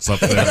cutouts up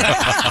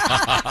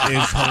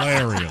there, is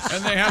hilarious.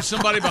 And they have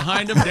somebody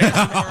behind them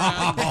dancing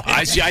around.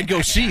 I see. I'd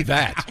go see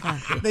that.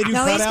 They do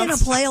No, he's cutouts? going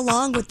to play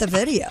along with the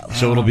video.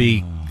 So it'll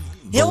be.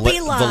 He'll be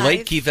The live.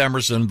 late Keith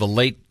Emerson, the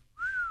late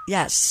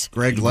Yes,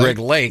 Greg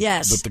Lake.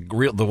 Yes. but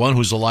the one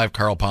who's alive,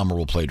 Carl Palmer,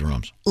 will play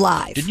drums.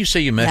 live. Didn't you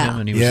say you met Yeah. him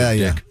and he was Yeah, a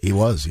yeah. dick? He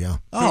was, yeah.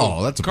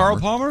 Oh, that's a Carl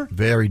bummer. Palmer?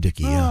 Very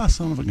dicky, yeah. Ah,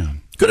 son of a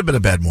gun. Could have been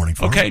a bad morning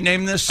for Okay, him.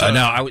 name this.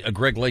 No,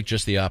 Greg Lake,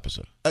 just the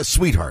opposite. A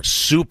sweetheart.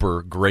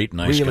 Super great,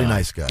 nice Really guy.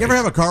 nice guy. You ever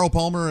have a Carl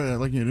Palmer,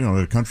 like at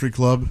a country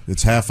club?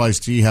 It's half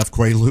iced tea, half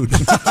Quaalude.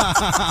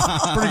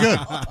 Pretty good.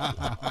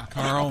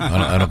 Carl.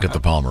 I don't get the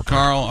Palmer part.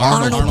 Carl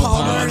Arnold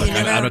Palmer. You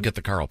never I don't get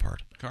the Carl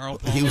part. Carl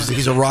Palmer.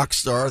 He's a rock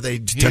star. They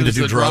tend to was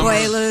do the drugs. drummer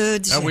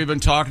Quaaludes. that we've been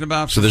talking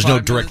about. So for there's no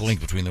 5 direct minutes.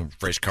 link between the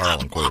phrase Carl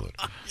and Quaalude.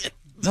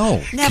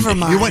 No. Never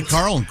mind. You went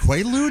Carl and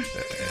Quaalude?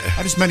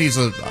 I just meant he's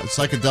a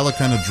psychedelic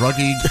kind of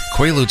druggy.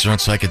 Quaaludes aren't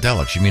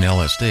psychedelics. You mean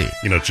LSD?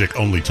 You know, Chick,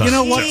 only time. You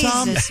know what,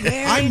 Tom? Jesus,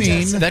 Mary, I mean,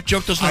 Jesus. That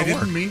joke does I not work.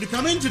 didn't mean to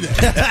come in today.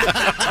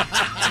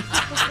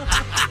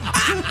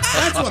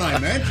 That's what I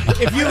meant.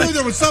 If you knew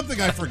there was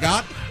something I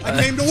forgot, I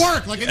came to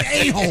work like an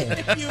a-hole.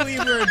 You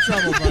were in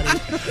trouble,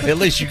 buddy. At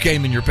least you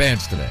came in your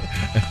pants today.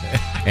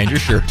 And your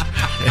shirt.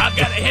 I'm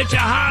gonna hit you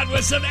hard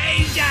with some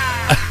Asia.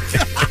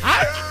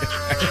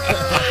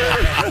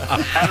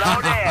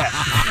 Hello there.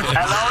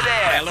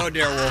 Hello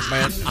there,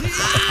 Wolfman.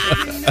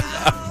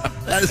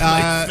 That is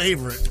my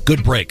favorite.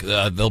 Good break.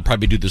 They'll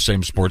probably do the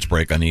same sports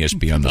break on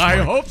ESPN this I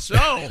morning. hope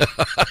so.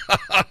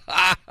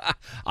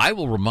 I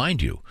will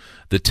remind you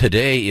that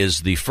today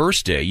is the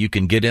first day you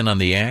can get in on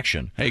the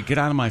action Hey, get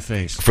out of my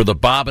face. for the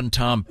Bob and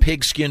Tom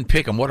Pigskin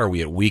Pick'em. What are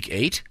we at, week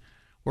 8?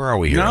 Where are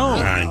we here?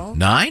 No.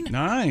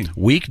 Nine?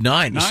 Week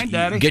 9. Nine,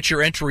 Daddy. Get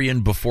your entry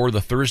in before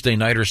the Thursday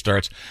Nighter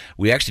starts.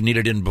 We actually need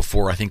it in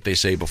before, I think they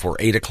say, before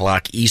 8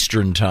 o'clock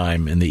Eastern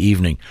time in the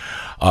evening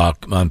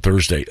on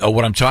Thursday.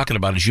 What I'm talking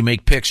about is you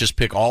make picks. Just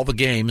pick all the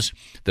games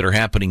that are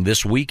happening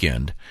this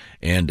weekend,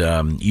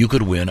 and you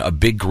could win a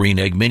Big Green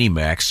Egg Mini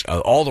Max.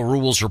 All the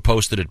rules are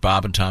posted at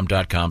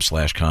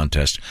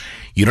bobandtom.com/contest.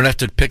 You don't have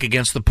to pick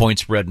against the point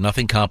spread.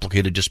 Nothing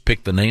complicated. Just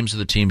pick the names of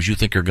the teams you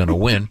think are going to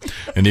win.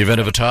 In the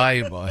event of a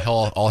tie,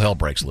 all hell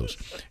breaks loose,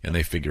 and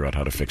they figure out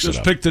how to fix it up.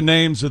 Just pick the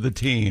names of the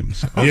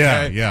teams.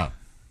 Okay? Yeah.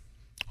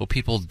 Well,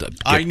 people get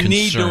I need to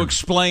concerned.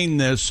 explain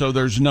this so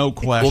there's no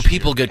question. Well,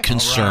 people get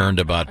concerned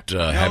about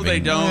having... they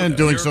don't. And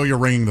doing so, you're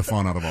wringing the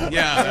fun out of all.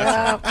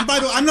 Yeah. And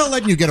by the way, I'm not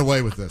letting you get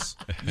away with this.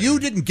 You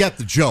didn't get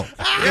the joke.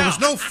 There was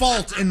no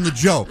fault in the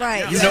joke.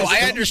 Right.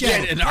 I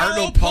understand. And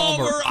Arnold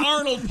Palmer.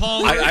 Arnold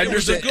Palmer. I It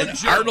was a understand. good And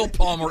joke. Arnold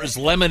Palmer is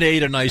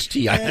lemonade and iced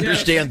tea. I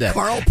understand that.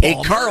 Carl Hey,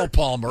 Palmer. Carl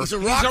Palmer. He's a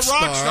He's rock a rock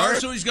star, star.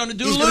 so he's going to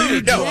do He's gonna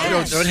lewd. do- No,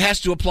 Yes. no, it has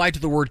to apply to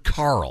the word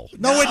Carl.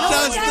 No, it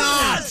does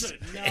not.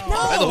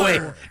 By the way,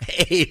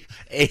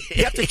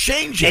 You have to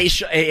change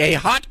it. a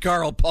hot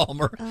Carl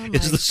Palmer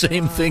is the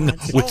same thing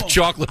with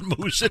chocolate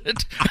mousse in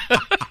it. Oh,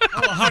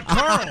 hot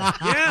Carl.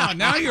 Yeah,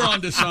 now you're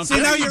onto something.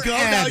 See, now you're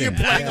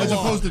playing as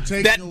opposed to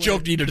taking That away.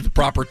 joke needed the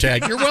proper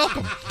tag. You're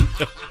welcome.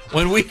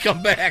 When we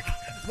come back,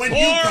 When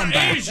you come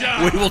back. Asia.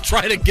 we will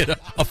try to get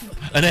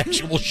an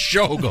actual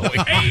show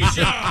going.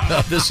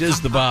 Asia. This is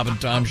the Bob and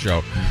Tom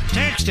Show.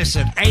 Text us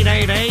at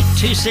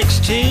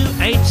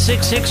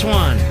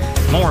 888-262-8661.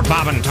 More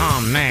Bob and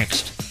Tom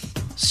next.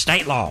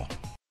 State law.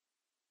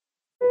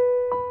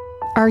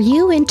 Are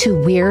you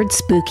into weird,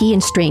 spooky,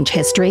 and strange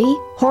history?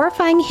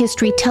 Horrifying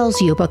History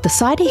tells you about the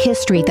side of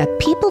history that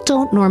people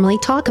don't normally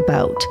talk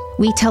about.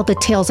 We tell the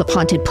tales of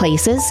haunted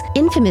places,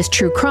 infamous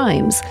true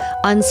crimes,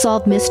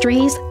 unsolved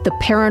mysteries, the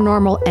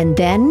paranormal, and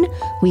then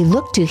we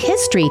look to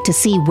history to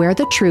see where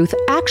the truth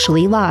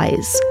actually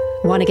lies.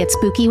 Want to get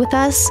spooky with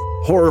us?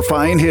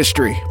 Horrifying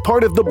History,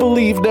 part of the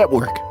Believe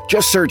Network.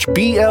 Just search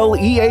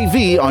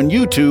BLEAV on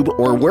YouTube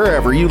or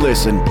wherever you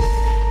listen.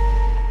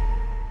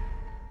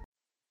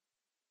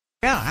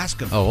 Yeah, ask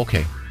him. Oh,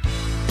 okay.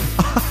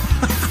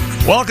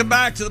 Welcome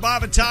back to the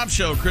Bob and Tom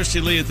Show. Christy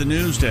Lee at the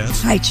news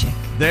desk. Hi, Chick.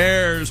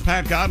 There's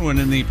Pat Godwin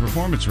in the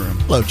performance room.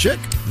 Hello, Chick.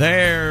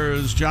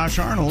 There's Josh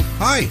Arnold.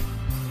 Hi.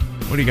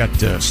 What do you got?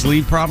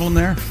 Sleeve problem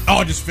there?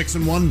 Oh, just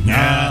fixing one?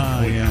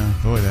 Yeah.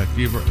 Boy, that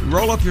you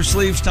roll up your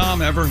sleeves,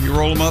 Tom. Ever you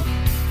roll them up?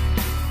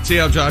 See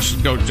how Josh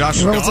go? Josh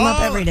He rolls them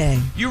up every day.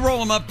 You roll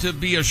them up to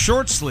be a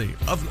short sleeve.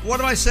 What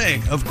am I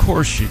saying? Of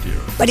course you do.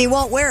 But he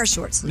won't wear a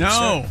short sleeve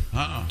No.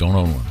 shirt. Don't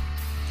own one.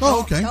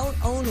 Oh, okay. Don't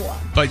own one.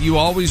 But you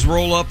always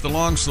roll up the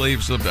long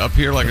sleeves up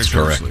here like That's a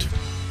short correct. sleeve.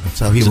 That's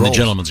how he It's in rolls. the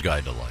Gentleman's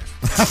Guide to Life.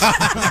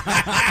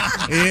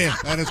 Yeah,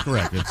 that is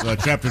correct. It's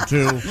chapter 2.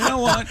 You know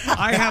what?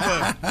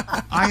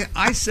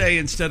 I say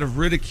instead of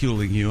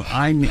ridiculing you,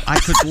 I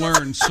could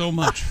learn so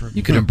much from you.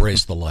 You can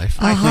embrace the life.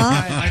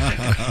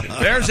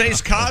 There's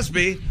Ace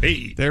Cosby.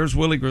 Hey. There's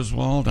Willie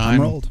Griswold.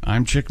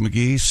 I'm Chick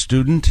McGee,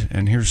 student,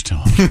 and here's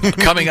Tom.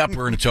 Coming up,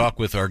 we're going to talk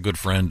with our good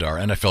friend, our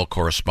NFL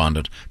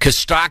correspondent,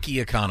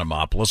 Kostaki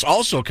Economopoulos.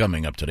 Also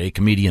coming up today,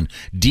 comedian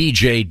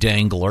DJ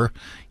Dangler.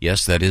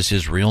 Yes, that is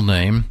his real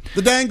name.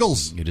 The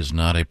Dangles. It is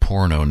not a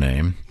porno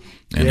name.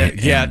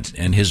 And,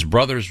 and his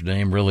brother's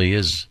name really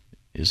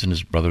isn't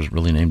his brother's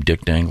really name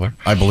Dick Dangler?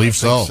 I believe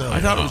so.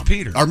 I thought it was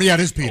Peter. Yeah, it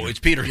is Peter. Oh, it's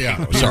Peter.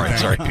 Yeah.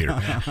 Sorry,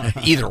 Peter.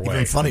 Either way.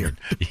 Even funnier.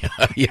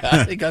 Yeah,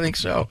 I think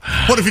so.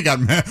 What if he got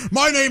mad?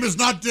 My name is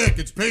not Dick,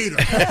 it's Peter.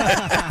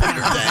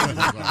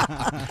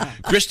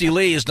 Christy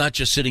Lee is not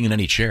just sitting in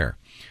any chair.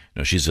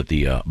 No, she's at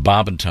the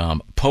Bob and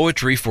Tom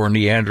Poetry for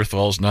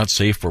Neanderthals Not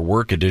Safe for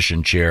Work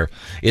edition chair.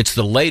 It's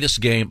the latest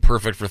game,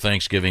 perfect for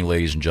Thanksgiving,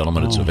 ladies and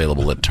gentlemen. It's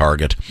available at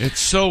Target. It's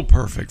so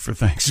perfect for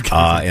Thanksgiving.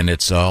 And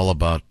it's all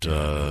about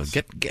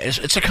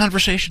it's a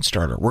conversation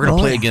starter. We're going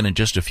to play again in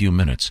just a few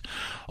minutes.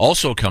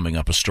 Also coming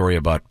up, a story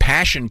about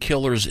passion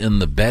killers in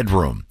the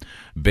bedroom,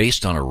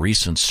 based on a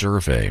recent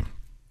survey.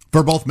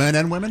 For both men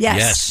and women?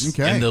 Yes.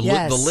 Okay. And the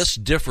lists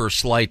differ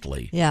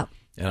slightly. Yeah.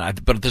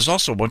 But there's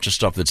also a bunch of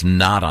stuff that's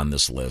not on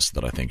this list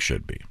that I think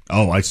should be.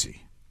 Oh, I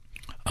see.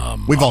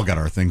 We've all got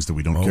our things that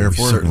we don't care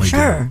for. certainly do.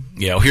 Sure.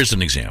 Yeah, well, here's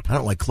an example. I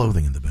don't like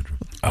clothing in the bedroom.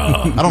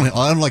 I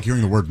don't like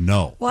hearing the word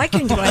no. Well, I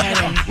can go ahead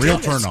and Real tell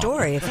the turn on.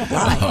 story if you'd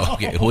like.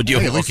 Okay, would you?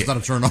 Hey, at least Okay. it's not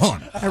a turn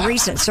on. A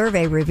recent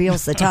survey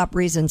reveals the top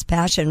reasons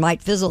passion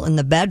might fizzle in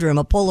the bedroom.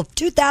 A poll of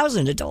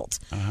 2,000 adults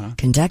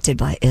conducted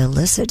by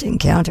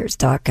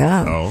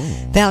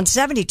illicitencounters.com found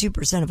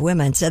 72% of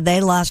women said they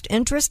lost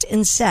interest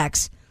in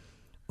sex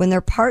when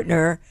their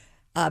partner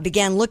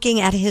began looking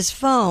at his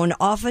phone,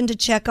 often to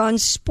check on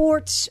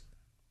sports.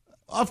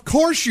 Of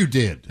course you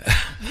did.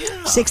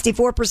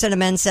 64% of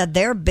men said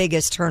their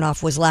biggest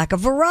turnoff was lack of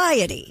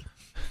variety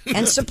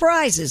and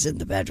surprises in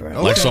the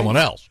bedroom. Like someone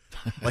else.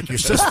 Like your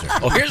sister.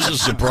 Oh, here's a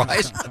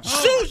surprise.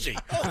 Susie!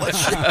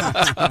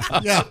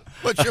 Yeah.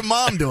 What's your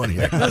mom doing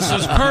here? This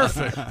is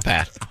perfect.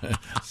 Pat.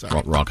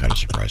 Wrong kind of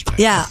surprise, Pat.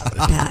 Yeah,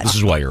 Pat. This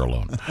is why you're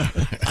alone.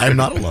 I'm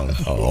not alone.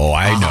 Oh,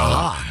 I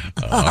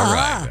know. All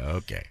right.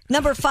 Okay.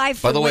 Number 5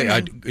 for By the way,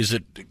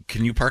 women.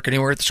 can you park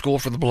anywhere at the school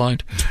for the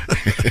blind?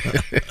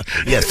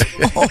 Yes.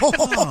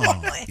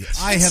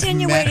 I have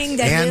Insinuating met,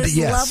 that and his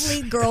yes.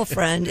 lovely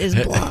girlfriend is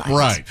blind.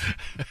 right.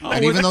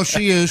 And even though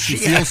she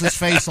feels his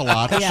face a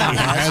lot. Yeah. She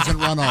hasn't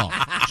run off.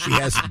 She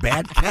has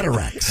bad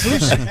cataracts.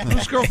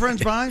 Whose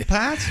girlfriend's blind?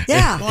 Pat's?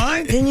 Yeah.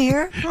 Blind? Didn't you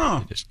hear?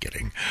 Huh. Just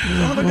kidding.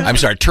 I'm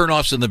sorry.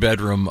 Turnoffs in the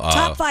bedroom.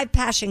 Top 5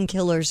 passion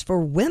killers for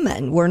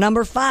women were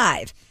number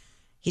 5.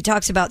 He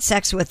talks about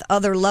sex with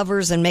other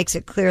lovers and makes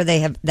it clear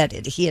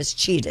that he has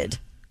cheated.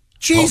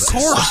 Jesus. Of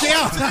course.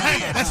 Yeah.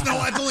 That's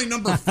only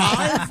number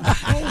 5.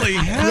 Holy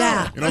hell.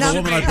 Yeah. You know, the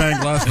woman I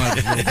banged last night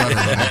was a little better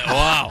than that.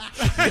 Wow.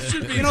 It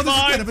should be This is 5,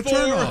 kind of a 4,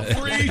 turn-off.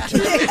 3,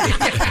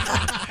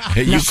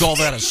 2. You call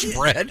that a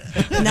spread?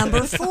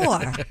 Number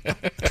 4.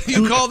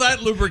 You call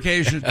that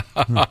lubrication.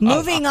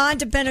 Moving on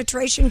to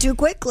penetration too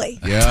quickly.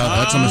 Yeah,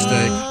 that's a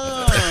mistake.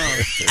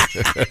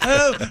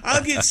 Oh,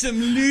 I'll get some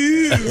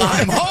lube.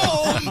 I'm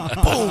home.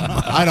 Boom.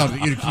 I don't.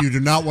 You do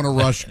not want to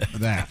rush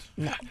that.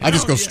 I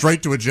just go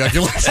straight to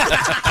ejaculation.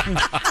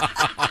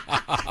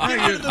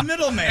 You're the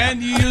middleman.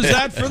 And you use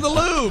that for the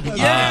lube.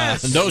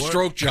 Yes. No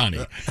stroke,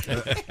 Johnny.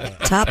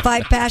 Top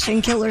 5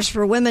 passion killers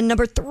for women.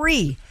 Number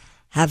 3.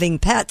 Having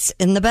pets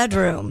in the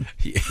bedroom.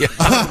 He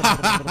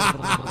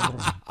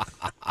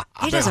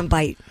doesn't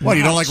bite. What,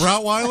 you don't like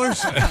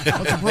Rottweilers?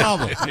 What's the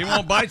problem? He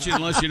won't bite you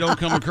unless you don't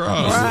come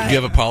across. Right. Do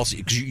you have a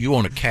policy? 'Cause you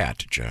own a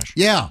cat, Josh.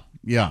 Yeah.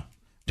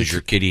 Does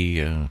your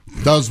kitty...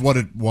 Does what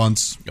it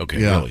wants.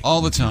 Okay, yeah. really?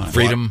 All the time.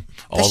 Freedom?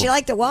 Does she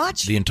like to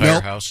watch? The entire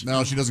Nope. house?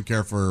 No, she doesn't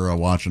care for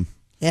watching.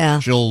 Yeah.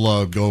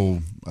 She'll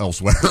go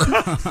elsewhere.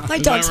 My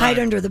dogs hide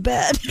under the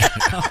bed.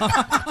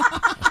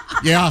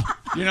 Yeah.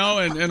 You know,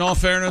 in all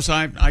fairness,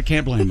 I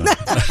can't blame them.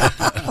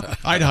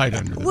 I'd hide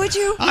under them. Would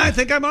you? I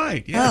think I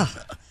might, yeah.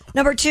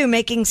 Number 2,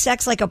 making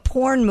sex like a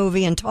porn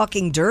movie and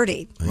talking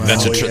dirty.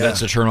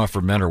 That's a turn-off for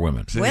men or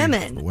women?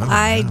 Women.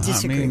 I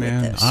disagree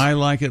with this. I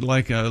like it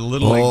like a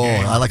little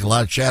game. I like a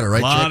lot of chatter, right?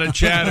 A lot Chick? of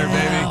chatter,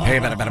 baby. Hey,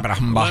 Let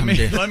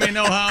me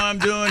know how I'm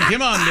doing.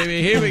 Come on,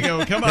 baby. Here we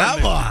go. Come on.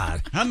 Come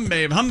on. Hum,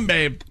 babe. Hum,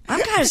 babe.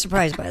 I'm kind of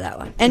surprised by that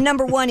one. And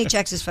number 1, he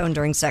checks his phone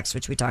during sex,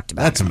 which we talked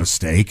about. That's a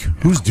mistake.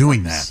 Who's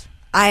doing that?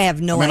 I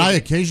have no I mean, I idea.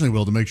 occasionally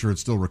will to make sure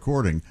it's still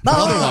recording. But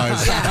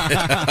otherwise...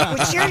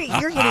 Which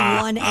you're getting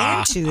 1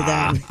 and 2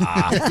 then.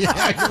 Yeah, you're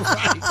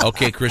right.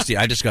 Okay, Christy,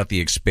 I just got the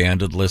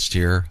expanded list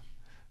here,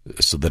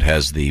 so that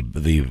has the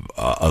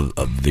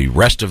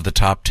rest of the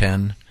top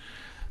 10.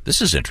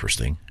 This is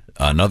interesting.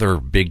 Another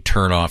big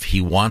turnoff.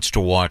 He wants to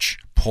watch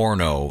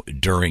porno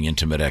during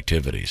intimate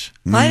activities.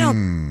 I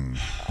don't.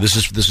 This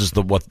is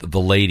what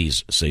the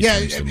ladies say. Yeah,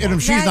 turns them and on.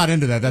 if she's not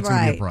into that, that's going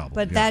to be a Right. problem.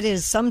 But Yeah. that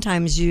is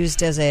sometimes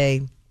used as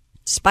a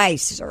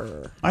spice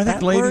or. I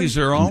think that ladies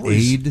word? are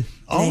always Aid?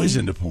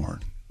 into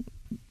porn.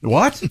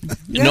 What?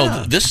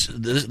 No, this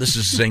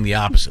is saying the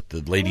opposite.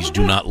 The ladies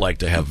do not like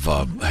to have.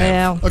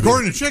 Well,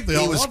 According to Chick, they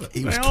all love it.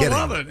 He was They kidding.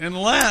 all love it,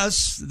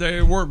 unless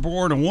they weren't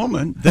born a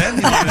woman. Then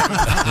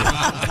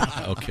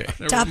Okay.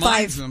 Top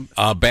 5. them.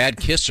 Bad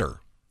kisser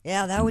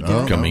Yeah, that would do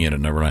it. coming in at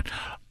number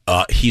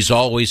 9. He's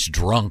always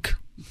drunk.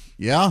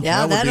 Yeah,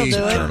 Yeah, that that'll would be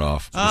do it. Turn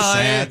off.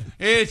 sad.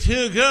 It's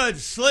too good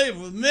to sleep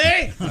with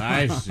me.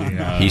 I see.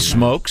 He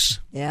smokes.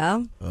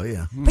 Yeah. Oh,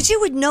 yeah. But you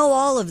would know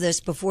all of this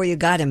before you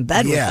got in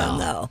bed with Yeah. him,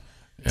 though.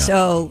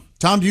 So,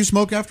 Tom, do you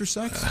smoke after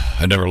sex?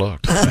 I never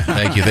looked.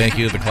 Thank you.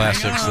 The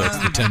classics. That's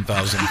the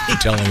 10,000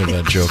 telling of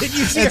that joke.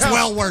 It's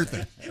well worth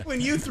it.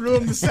 When you threw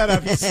him the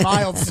setup, he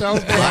smiled so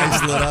big.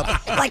 Eyes lit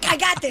up. like, I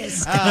got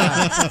this.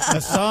 A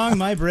song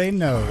my brain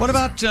knows. What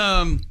about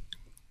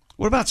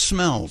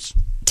smells?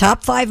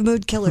 Top 5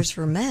 mood killers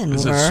for men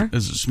were.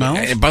 Is it smells?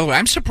 And by the way,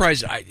 I'm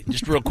surprised.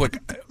 Just real quick,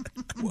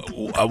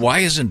 why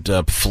isn't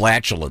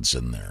flatulence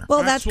in there?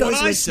 Well, That's that goes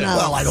what I with said.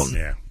 smells. Well, I don't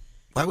know.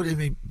 Why would it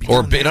be?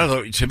 Or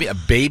to me, a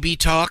baby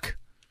talk.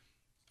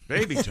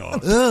 Baby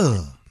talk.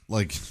 Ugh.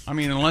 Like, I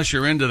mean, unless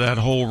you're into that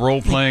whole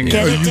role playing.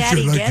 Get it,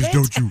 Daddy, like get this, it?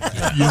 don't you?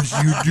 Yes,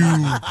 you do.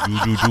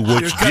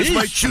 Here comes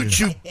my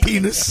choo-choo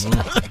penis.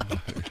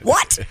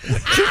 What?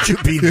 Choo-choo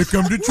Here penis.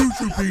 come the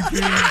choo-choo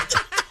pee-pee.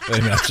 Wait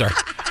a minute, I'm sorry.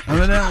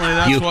 Evidently,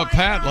 that's what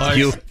Pat likes.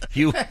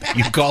 You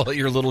call it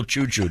your little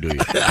choo-choo, do you?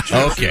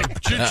 Okay.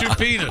 Choo-choo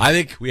penis. I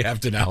think we have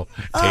to now table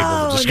the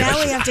Oh, discussion. now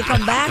we have to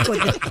come back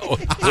with it.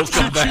 We'll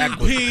come back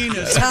with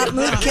Penis. Top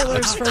mood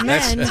killers for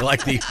that's men.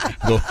 like the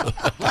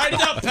Light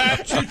it up,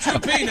 Pat. Choo-choo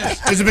penis.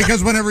 Is it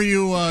because whenever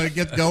you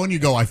get going, you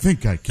go, I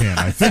think I can.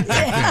 I think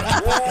I can.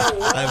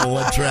 I have a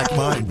one-track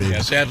mind, baby.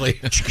 yeah, sadly.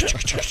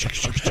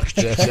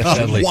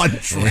 One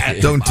track.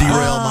 Don't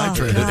derail my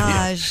train.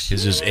 Gosh.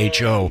 His is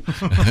HO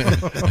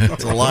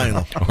It's a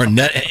Lionel. or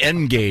net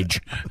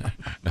N-gauge.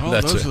 Oh,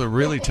 those are the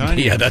really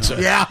tiny. Yeah, that's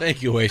a, Yeah.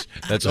 Thank you, Ace.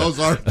 That's Those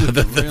are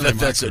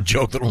that's a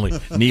joke that only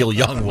Neil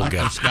Young will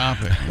get.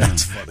 Stop it.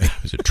 That's funny.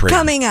 It's a trade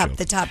Coming up, joke.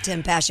 the top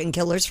 10 passion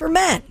killers for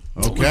men.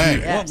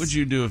 Okay. What would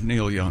you do if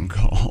Neil Young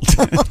called?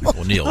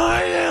 Well, Neil.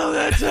 I know,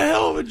 that's a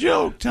hell of a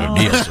joke, Tom.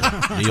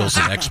 Neil's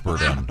an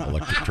expert on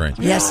electric trains.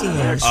 Yes, he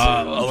is.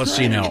 Let's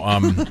see now.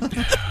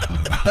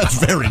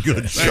 Very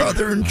good.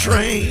 Southern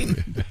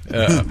train.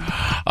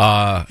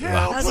 How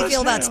does he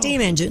feel about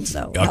steam engines,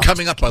 though?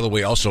 Coming up, by the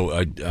way, also,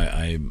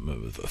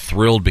 I'm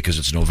thrilled because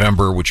it's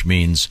November, which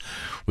means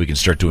we can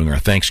start doing our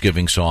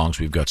Thanksgiving songs.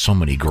 We've got so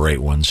many great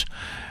ones.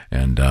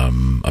 And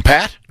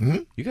Pat,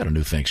 you got a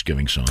new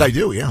Thanksgiving song. I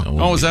do, yeah.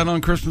 Is that on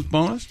Christmas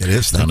bonus? It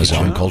is. On a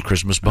song called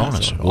Christmas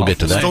Bonus. We'll get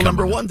to that. Still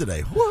number up. 1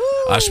 today.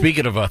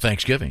 Speaking of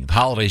Thanksgiving, the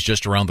holiday's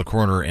just around the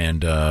corner,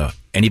 and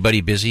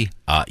anybody busy?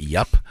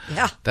 Yep.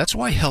 Yeah. That's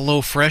why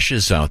HelloFresh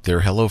is out there.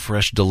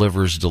 HelloFresh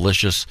delivers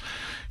delicious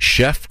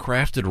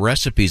chef-crafted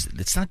recipes.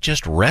 It's not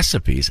just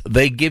recipes.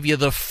 They give you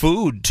the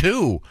food,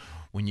 too.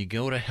 When you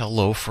go to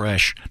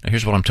HelloFresh, now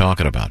here's what I'm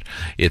talking about.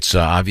 It's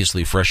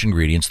obviously fresh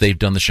ingredients. They've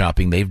done the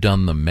shopping. They've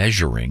done the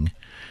measuring.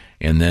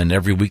 And then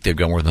every week they've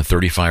got more than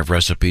 35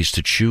 recipes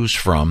to choose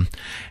from.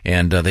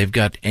 And they've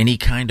got any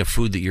kind of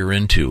food that you're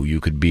into.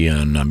 You could be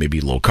on maybe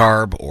low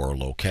carb or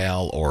low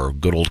cal or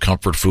good old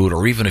comfort food,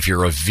 or even if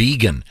you're a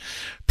vegan.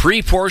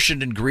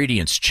 Pre-portioned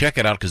ingredients. Check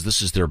it out because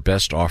this is their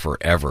best offer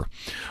ever.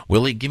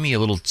 Willie, give me a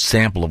little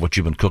sample of what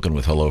you've been cooking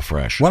with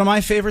HelloFresh. One of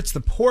my favorites, the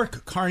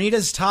pork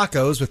carnitas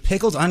tacos with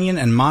pickled onion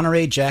and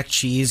Monterey Jack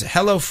cheese.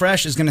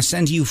 HelloFresh is going to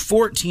send you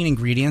 14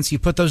 ingredients. You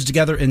put those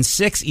together in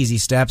 6 easy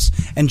steps.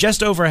 And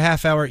just over a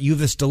half hour, you have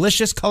this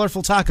delicious,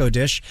 colorful taco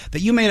dish that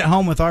you made at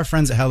home with our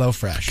friends at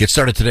HelloFresh. Get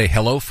started today.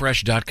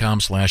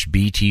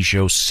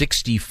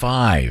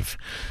 HelloFresh.com/BTShow65.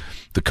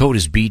 The code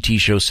is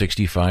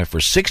BTShow65 for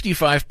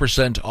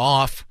 65%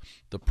 off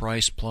the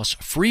price plus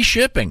free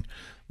shipping.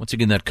 Once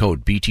again, that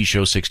code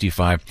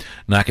BTShow65,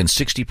 knocking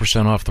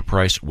 60% off the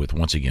price with,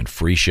 once again,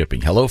 free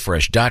shipping.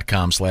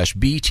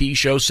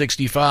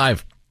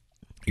 HelloFresh.com/BTShow65.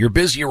 You're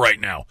busy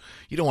right now.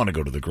 You don't want to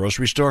go to the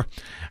grocery store.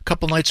 A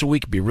couple nights a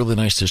week would be really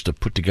nice just to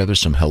put together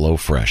some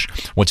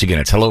HelloFresh. Once again,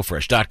 it's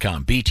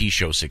HelloFresh.com,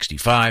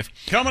 BTShow65.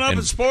 Coming up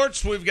in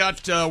sports, we've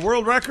got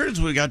world records.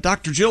 We got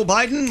Dr. Jill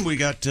Biden. We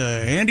got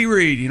Andy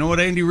Reid. You know what,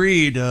 Andy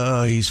Reid?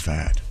 He's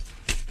fat.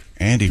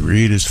 Andy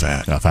Reid is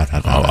fat.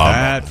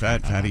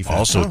 Fatty.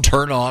 Also,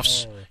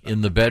 turnoffs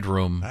in the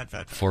bedroom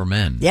for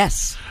men.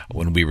 Yes.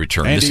 When we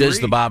return. Andy This is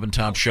Reid. the Bob and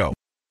Tom Show.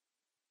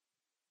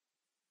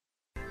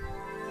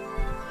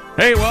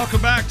 Hey,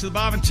 welcome back to the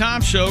Bob and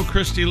Tom Show.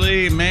 Christy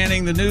Lee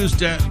manning the news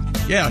desk.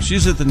 Yeah,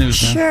 she's at the news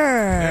desk. Sure.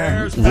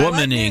 There's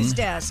News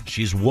desk.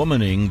 She's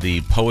womaning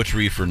the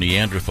Poetry for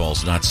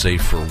Neanderthals Not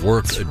Safe for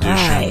Work edition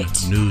right.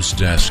 news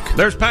desk.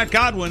 There's Pat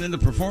Godwin in the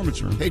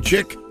performance room. Hey,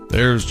 chick.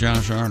 There's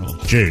Josh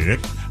Arnold.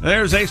 Chick.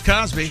 There's Ace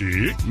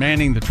Cosby.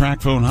 Manning the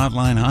track phone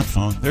hotline hot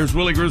phone. There's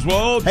Willie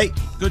Griswold. Hey.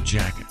 Good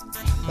jacket.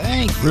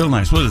 Thanks. Real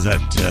nice. What is that?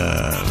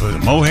 Was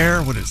it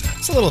mohair? What is that?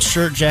 It's a little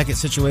shirt jacket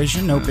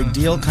situation. No big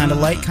deal. Kind of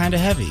light, kind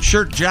of heavy.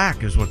 Shirt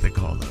jack is what they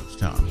call those,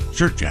 Tom.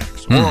 Shirt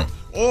jacks.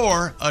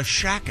 Or a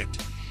shacket.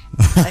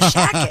 A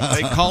shacket.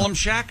 They call them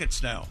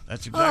shackets now.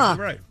 That's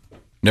exactly right.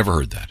 Never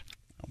heard that.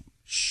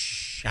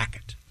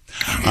 Shacket.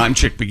 I'm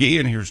Chick McGee,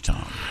 and here's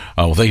Tom.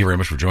 Well, thank you very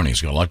much for joining us.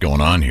 Got a lot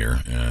going on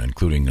here,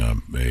 including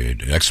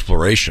an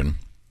exploration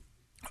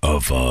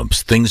of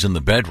things in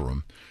the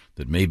bedroom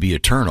that may be a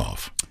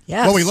turnoff.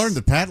 Yes. Well, we learned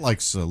that Pat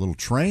likes a little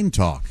train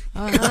talk.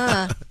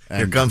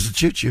 Here comes the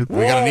choo-choo.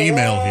 We got an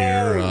email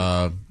here.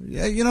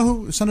 Yeah, you know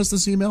who sent us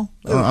this email?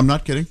 I'm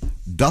not kidding.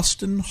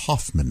 Dustin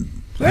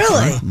Hoffman.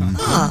 Really?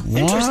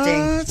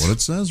 Interesting. That's what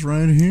it says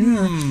right here.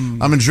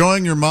 I'm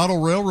enjoying your model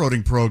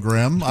railroading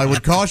program. I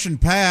would caution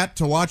Pat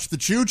to watch the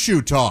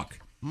choo-choo talk.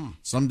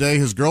 Someday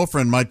his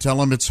girlfriend might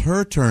tell him it's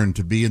her turn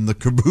to be in the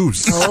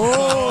caboose.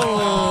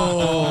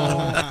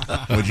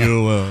 Would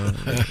you?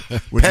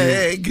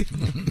 Peg.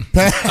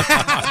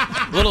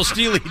 Little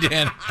Steely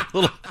Dan,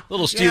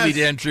 little Steely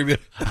Dan tribute.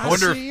 I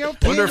wonder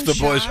if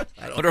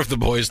the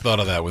boys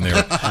thought of that when they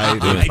were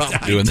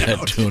doing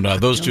that tune.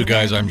 Those two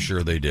guys, I'm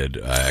sure they did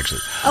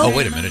actually. Oh,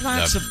 wait a minute.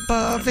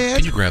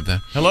 Can you grab that?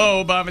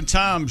 Hello, Bob and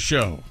Tom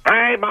Show.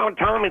 Hey, Bob and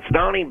Tom, it's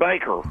Donnie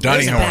Baker.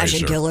 Donnie, how are you,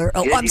 Passion sir? killer.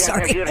 Oh, You I'm guys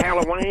sorry. Had a good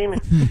Halloween.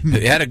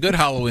 They had a good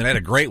Halloween. I had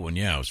a great one.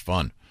 Yeah, it was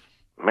fun.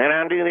 Man,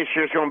 I knew this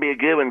year's going to be a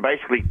good one,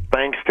 basically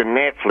thanks to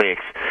Netflix.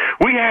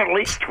 We had at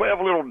least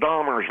 12 little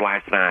Dahmers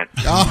last night.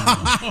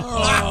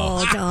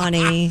 Oh,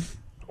 Donnie.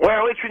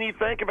 Well, it's when you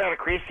think about it,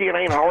 Christy, it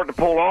ain't hard to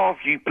pull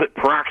off. You put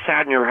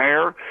peroxide in your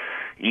hair,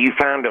 you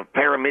find a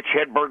pair of Mitch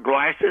Hedberg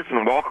glasses,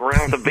 and walk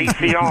around with a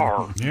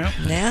VCR. Yeah.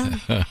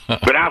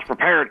 But I was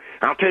prepared.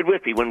 I'll tell you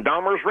with you, when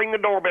Dahmers ring the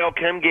doorbell,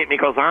 come get me,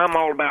 because I'm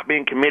all about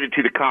being committed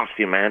to the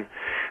costume, man.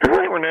 And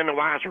they were none the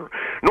wiser.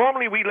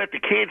 Normally, we let the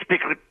kids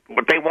pick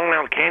what they want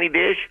out of the candy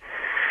dish,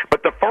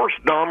 but the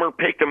first Dahmer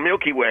picked a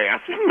Milky Way. I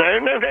said, no,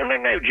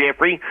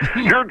 Jeffrey.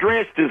 You're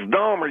dressed as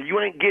Dahmer.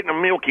 You ain't getting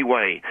a Milky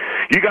Way.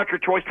 You got your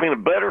choice between a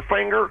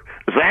Butterfinger,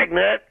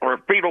 Zagnut, or a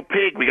fetal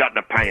pig we got in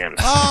the pan.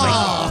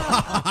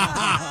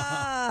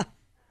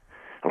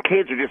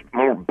 Kids are just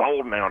more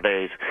bold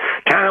nowadays.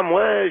 Time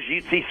was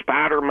you'd see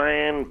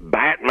Spider-Man,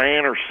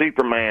 Batman, or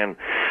Superman.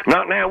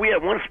 Not now. We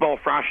had one small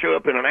fry show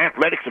up in an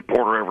athletic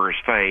supporter over his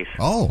face.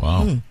 Oh,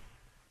 wow.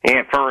 And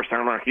at first,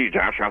 I'm like you,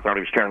 Josh, I thought he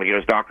was trying to get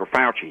us Dr.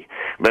 Fauci.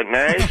 But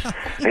no,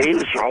 he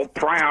was all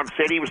proud,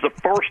 said he was the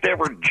first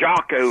ever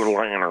Jocko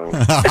Lantern.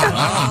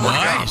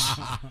 Nice.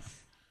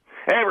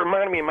 That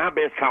reminded me of my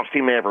best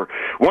costume ever.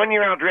 One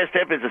year I dressed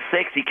up as a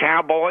sexy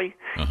cowboy.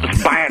 It was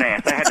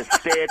badass. I had a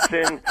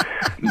Stetson,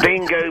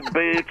 dingo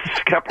boots,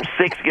 couple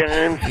 6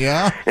 guns.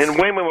 Yeah. And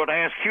women would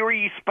ask, who are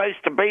you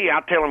supposed to be?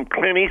 I'd tell them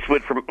Clint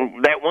Eastwood from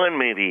that one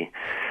movie.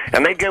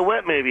 And they'd go,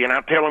 what movie? And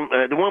I'd tell them,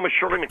 the one with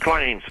Shirley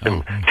MacLaine.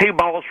 2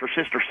 balls for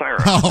Sister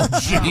Sarah. Oh,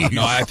 geez.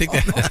 No, I think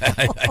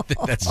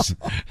that's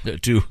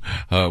too.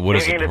 What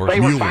is and it? if they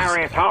were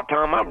fire-ass hot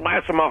Tom, I'd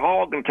lash them a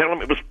hog and tell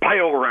them it was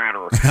Pale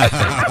Rider.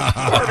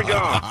 I swear to God.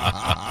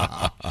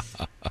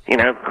 You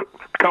know,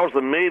 because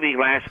the movie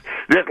last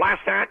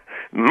night,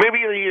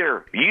 movie of the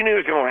year, you knew it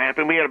was going to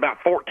happen. We had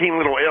about 14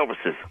 little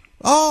Elvises.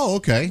 Oh,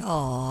 okay.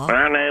 Aww.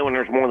 I know when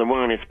there's more than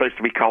one, it's supposed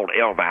to be called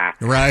Elvi.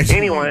 Right.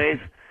 Anyways,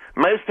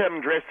 most of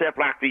them dressed up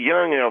like the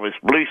young Elvis,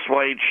 blue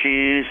suede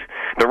shoes.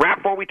 But right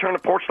before we turn the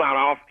porch light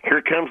off,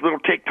 here comes little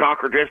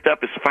TikToker dressed up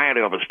as Fat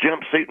Elvis,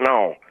 jumpsuit and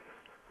all.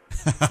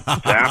 So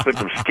I put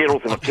some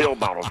Skittles in a pill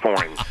bottle for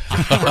him.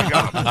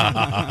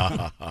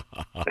 I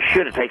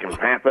should have taken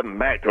half of them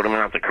back, told him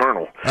I was the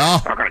Colonel.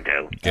 Oh. I gotta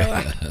go.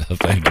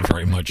 Thank you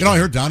very much. You know, I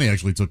heard Donnie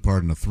actually took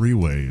part in a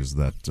 3-ways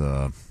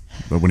that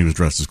when he was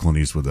dressed as Clint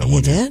Eastwood that one.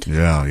 He did?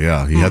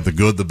 Yeah. He had the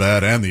good, the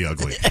bad, and the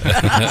ugly.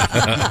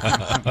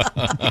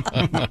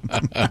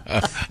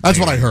 That's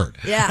what I heard.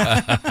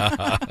 Yeah.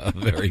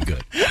 Very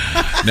good.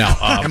 Now,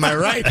 am I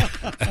right?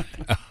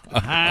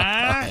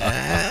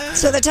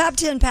 So the top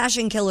 10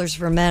 passion killers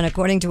for men,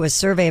 according to a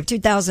survey of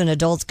 2,000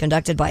 adults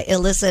conducted by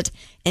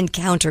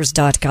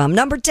illicitencounters.com.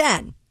 Number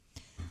 10,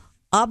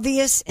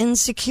 obvious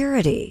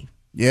insecurity.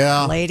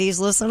 Yeah. Ladies,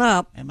 listen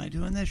up. Am I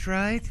doing this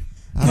right?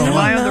 I don't Am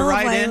I on the know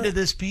right if I- end of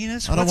this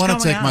penis? I don't What's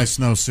want to going take on? my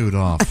snowsuit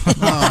off.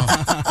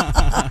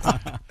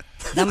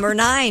 No. Number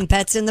 9,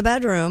 pets in the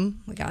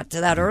bedroom. We got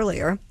to that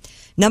earlier.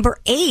 Number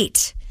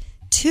 8,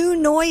 too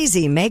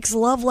noisy, makes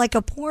love like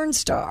a porn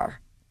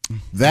star.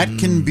 That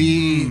can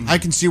be. I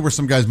can see where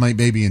some guys might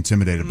be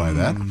intimidated by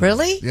that.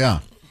 Really? Yeah.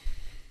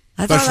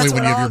 I thought Especially that's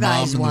when what you have all your mom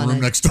guys in the room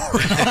wanted. next door.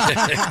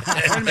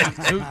 Wait a minute.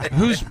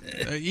 Who's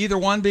either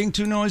one being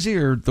too noisy,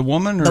 or the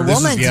woman? Or The this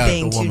is- woman's yeah,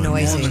 being the too woman.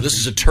 noisy. So this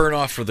is a turn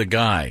off for the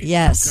guy.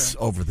 Yes.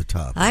 Over the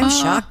top. I'm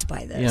shocked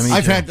by this. Yeah, me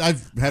I've too.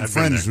 had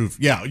friends who've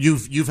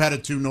you've had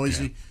it too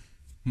noisy.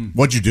 Yeah.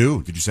 What'd you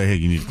do? Did you say, hey,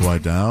 you need to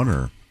quiet down,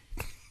 or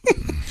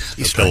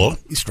He strangled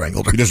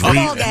her. you just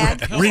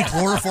Dad.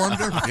 re-chloroformed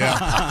her?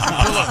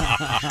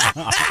 Yeah.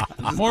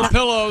 More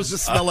pillows.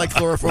 Does it smell like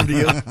chloroform to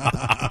you?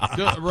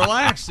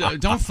 Relax.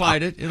 Don't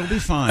fight it. It'll be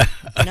fine.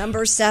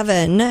 Number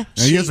 7, Now,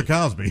 he is a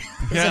Cosby.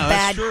 Yeah,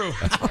 bad-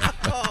 that's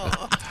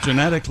true.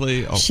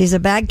 Genetically. Oh. she's a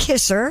bad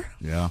kisser.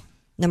 Yeah.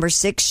 Number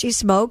 6, she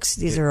smokes.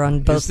 These are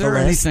on both Is there the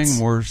lists. anything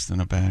worse than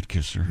a bad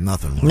kisser?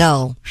 Nothing.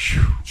 No.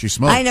 She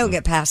smokes. I don't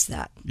get past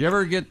that. You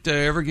ever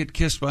get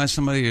kissed by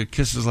somebody who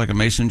kisses like a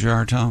mason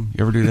jar, Tom?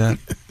 You ever do that?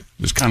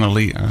 Just kind of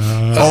leave. Oh,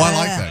 I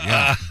like that.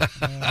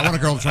 Yeah. I want a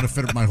girl trying to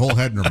fit my whole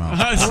head in her mouth.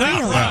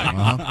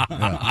 Yeah,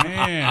 Yeah.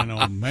 Man,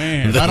 oh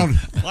man! If I don't,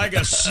 Like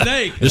a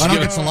snake. if I don't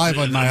get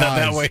saliva in my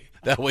eyes.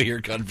 That way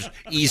you're kind of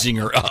easing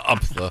her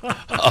up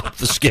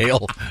the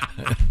scale.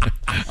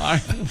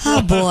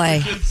 Oh,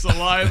 boy. Get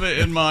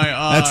saliva in my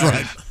eyes. That's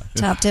right.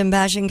 Top 10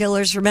 passion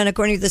killers for men,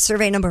 according to the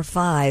survey. Number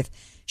 5,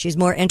 she's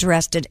more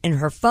interested in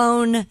her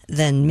phone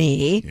than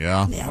me.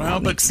 Yeah. Yeah, Well,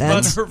 that makes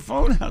but sense. her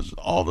phone has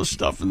all the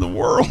stuff in the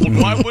world.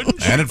 Why wouldn't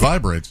she? And it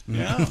vibrates.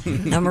 Yeah.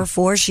 Number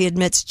 4, she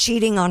admits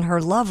cheating on her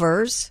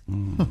lovers.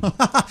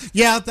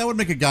 Yeah, that would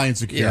make a guy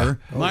insecure.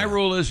 My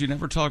rule is you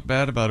never talk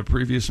bad about a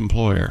previous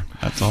employer.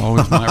 That's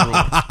always my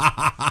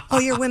rule. Oh,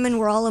 your women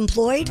were all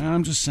employed?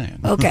 I'm just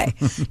saying. Okay.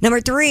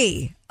 Number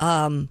 3,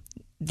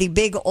 the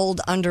big old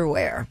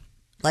underwear.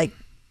 Like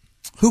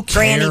Who cares?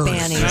 granny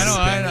panties.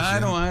 I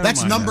don't That's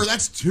mind number. that.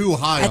 That's too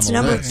high. That's on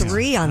the number list.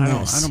 3 on I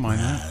this. don't mind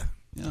that.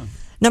 Yeah.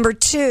 Number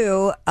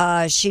 2,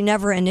 she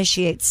never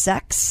initiates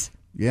sex.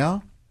 Yeah.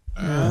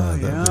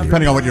 Yeah.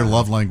 Depending on what your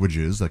love language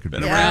is, that could be.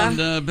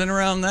 Been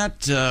around that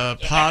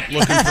pot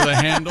looking for the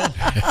handle.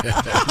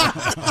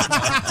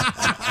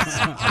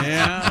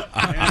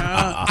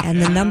 Yeah.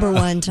 And the number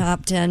 1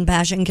 top 10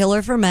 passion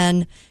killer for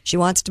men, she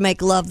wants to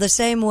make love the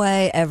same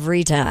way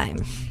every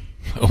time.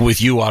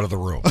 With you out of the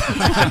room.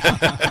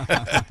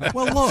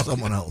 Well, look,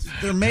 Someone else.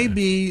 there may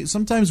be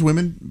sometimes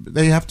women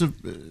they have to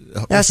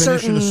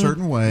finish in a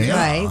certain way,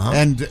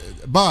 right.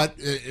 but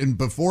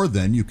before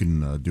then you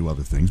can do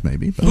other things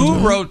maybe. But,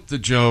 Who wrote the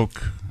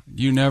joke?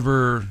 You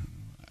never.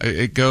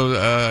 It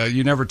goes.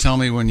 You never tell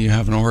me when you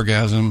have an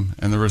orgasm,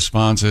 and the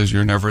response is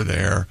you're never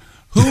there.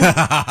 Who wrote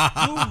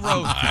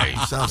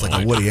that? Sounds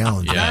like a Woody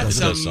Allen joke. That's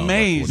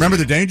amazing. remember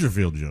the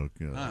Dangerfield joke?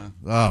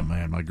 Oh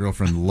man, my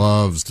girlfriend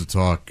loves to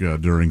talk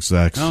during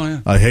sex. Oh,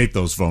 yeah. I hate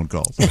those phone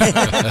calls. Pretty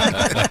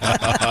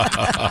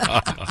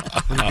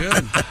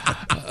good.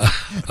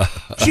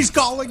 She's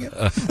calling you.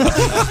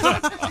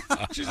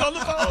 She's on the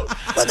phone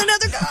with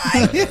another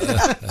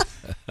guy.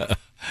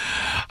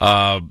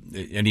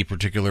 Any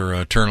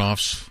particular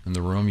turnoffs in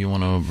the room you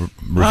want to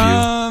review?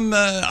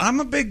 I'm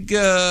a big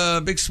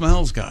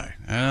smells guy.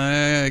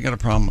 I got a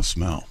problem with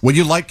smell. Would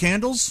you like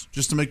candles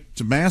just to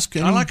mask?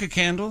 I like a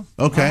candle.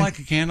 Okay. I like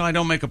a candle. I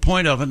don't make a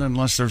point of it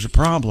unless there's a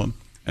problem.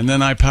 And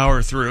then I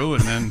power through,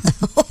 and then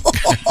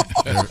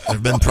there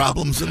have been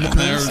problems in the past.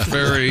 There's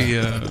very.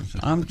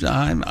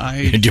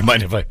 Do you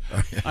mind if I?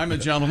 I'm a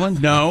gentleman.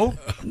 No.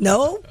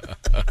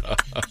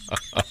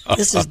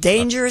 This is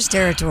dangerous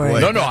territory.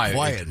 No.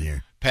 Quiet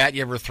here. Pat,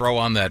 you ever throw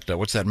on that?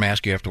 What's that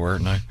mask you have to wear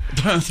at night?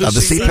 The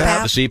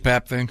CPAP. The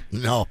CPAP thing.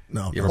 No.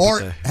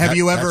 Or have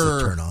you ever?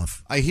 Turn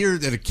off. I hear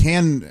that it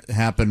can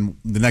happen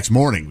the next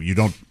morning.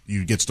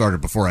 You get started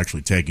before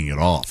actually taking it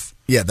off.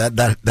 Yeah,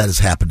 that has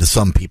happened to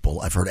some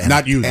people. I've heard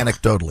not you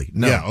anecdotally.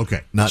 No. Yeah,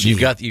 okay. Not so you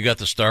got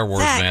the Star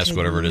Wars mask,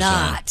 whatever it is.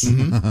 Not.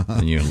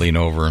 And you lean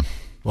over.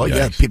 Well,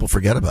 yeah, people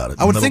forget about it.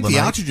 I would think the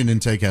oxygen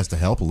intake has to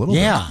help a little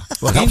bit.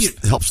 Well, it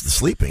helps the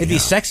sleeping. It'd be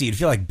sexy. You'd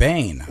feel like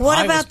Bane.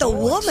 What about the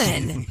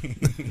woman?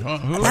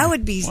 That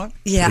would be,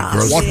 yeah.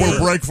 What will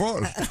break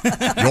first?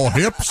 Your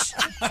hips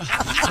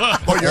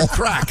or your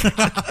crack?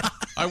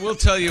 I will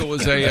tell you,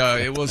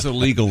 it was a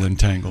legal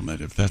entanglement.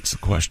 If that's the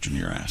question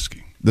you're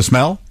asking. The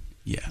smell?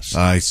 Yes.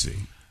 I see.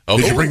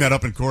 Okay. Did you bring that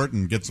up in court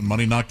and get some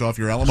money knocked off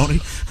your alimony?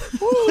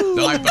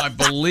 I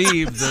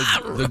believe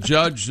the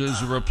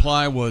judge's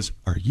reply was,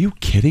 "Are you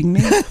kidding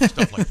me?"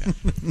 Stuff like that.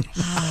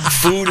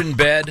 Food in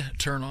bed,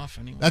 turn off.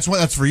 Anyway. That's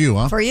for you,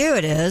 huh? For you,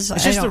 it is.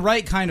 It's just the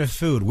right kind of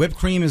food. Whipped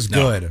cream is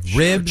good.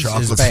 Ribs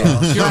is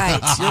bad. Right.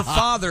 Your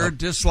father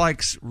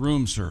dislikes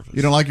room service.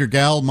 You don't like your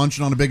gal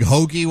munching on a big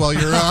hoagie while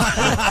you're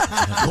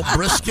little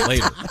brisket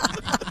later.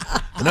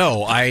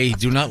 No, I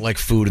do not like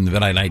food in the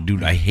bed.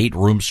 I hate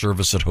room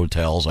service at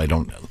hotels. I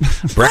don't.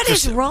 What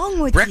is wrong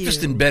with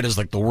breakfast you? in bed is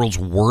like the world's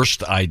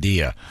worst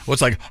idea.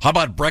 What's like? How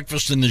about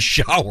breakfast in the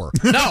shower?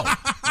 No,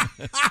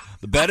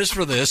 the bed is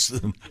for this.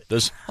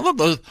 Look,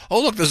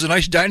 there's a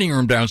nice dining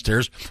room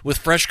downstairs with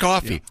fresh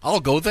coffee. Yeah. I'll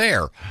go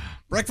there.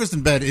 Breakfast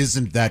in bed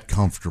isn't that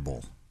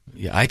comfortable.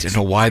 Yeah, I don't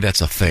know why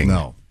that's a thing.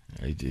 No.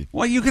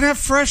 Well, you can have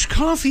fresh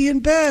coffee in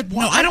bed.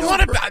 No, I don't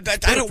want to. I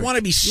don't want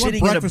to be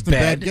sitting in a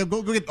bed. Yeah,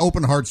 go get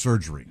open heart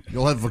surgery.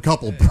 You'll have a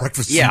couple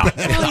breakfasts in bed.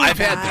 I've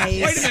had that.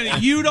 Wait a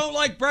minute, you don't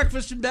like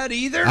breakfast in bed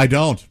either? I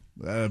don't.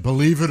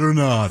 Believe it or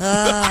not.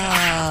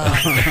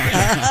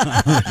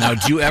 Now,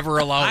 do you ever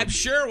allow? I'm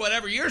sure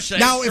whatever you're saying.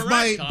 Now,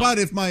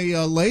 if my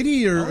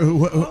lady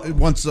who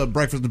wants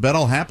breakfast in bed,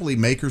 I'll happily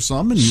make her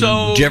some. And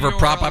so, do you ever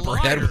prop up her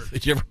head?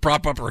 Did you ever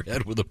prop up her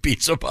head with a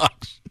pizza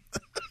box?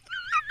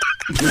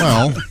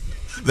 Well.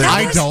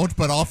 I don't,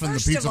 but often the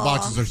pizza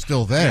boxes are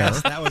still there.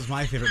 Yes, that was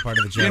my favorite part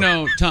of the joke. You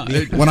know, Tom,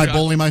 when I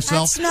bully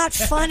myself. That's not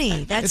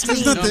funny. That's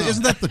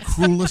isn't that the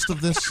cruelest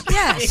of this?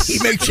 Yes. He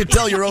makes you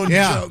tell your own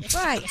jokes.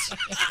 Right.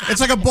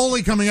 It's like a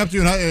bully coming up to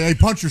you and hey,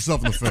 punch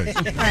yourself in the face.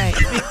 Right.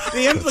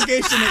 The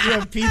implication that you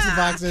have pizza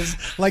boxes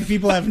like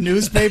people have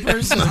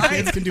newspapers so the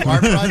kids can do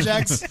art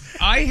projects.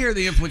 I hear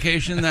the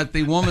implication that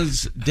the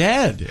woman's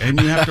dead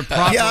and you have to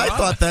prop her I up.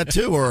 thought that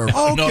too. Or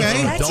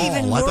okay, that's doll.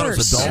 even I thought it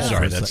was a worse. doll.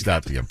 Sorry, that's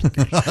not the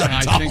implication.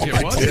 I think it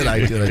was.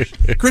 I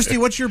did. Christy,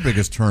 what's your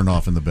biggest turn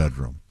off in the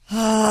bedroom?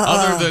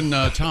 Other than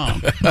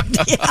Tom. To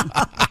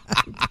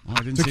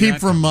keep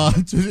from,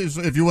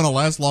 if you want to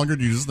last longer,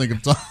 do you just think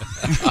of Tom?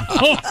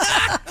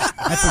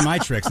 That's been my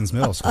trick since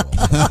middle school.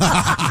 What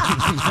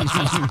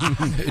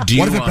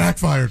if it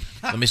backfired?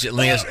 Let me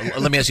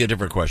ask you a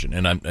different question,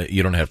 and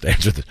you don't have to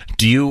answer this.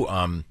 Do you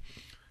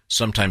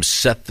sometimes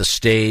set the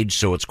stage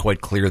so it's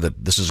quite clear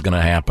that this is going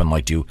to happen?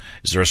 Like, is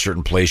there a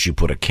certain place you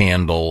put a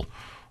candle?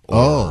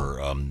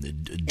 Or I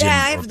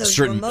have those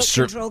remote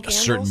control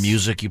candles. Certain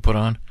music you put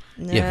on.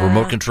 Nah. Yeah,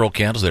 remote control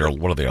candles.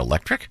 What are they?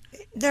 Electric?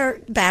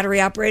 They're battery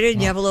operated,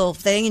 and you have a little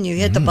thing, and you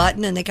hit the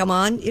button, and they come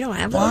on. You don't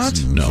have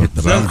those. No.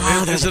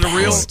 Is it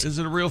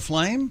a real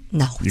flame?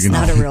 No, it's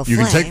not a real flame.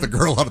 You can take the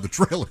girl out of the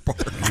trailer park.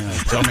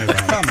 Tell me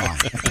about it. Come on.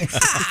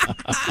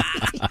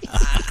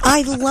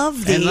 I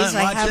love these.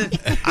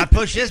 I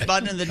push this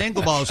button, and the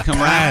dingle balls come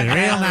right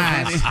real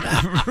nice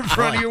in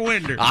front of your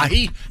window.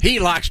 He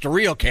likes the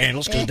real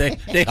candles because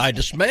they hide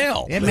the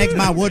smell. It makes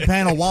my wood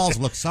panel walls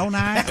look so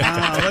nice.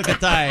 Oh, look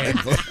at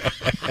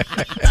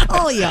that.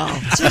 Oh, y'all.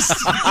 Just.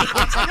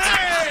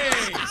 Hey!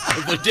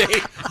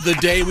 The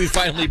day we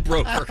finally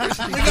broke her.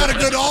 We got a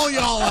good all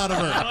y'all out of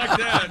her. I like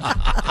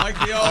that. Like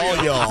the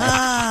all y'all.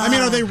 I mean,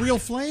 are they real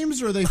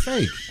flames or are they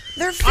fake?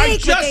 They're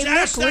fake, but they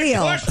asked look that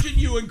real. question,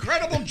 you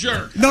incredible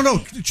jerk. No,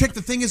 Chick,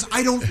 the thing is,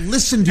 I don't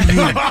listen to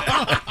you.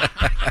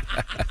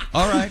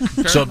 All right.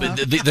 So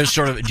there's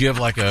sort of, do you have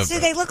like a... See,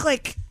 they look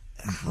like...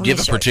 Do you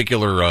have a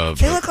particular...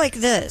 they look like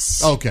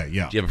this. Okay,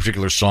 yeah. Do you have a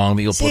particular song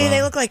that you'll put on? See,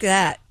 they look like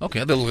that.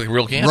 Okay, they look like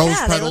real candles. Rose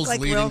Yeah, petals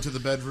like leading real- to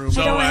the bedroom. We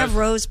don't have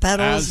rose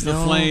petals. As the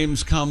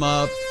flames come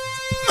up.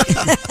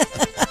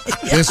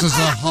 This is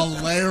a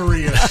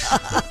hilarious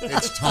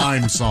It's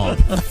Time song.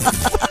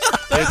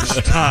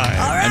 It's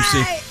time.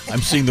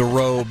 I'm seeing the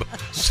robe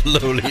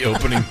slowly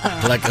opening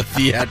like a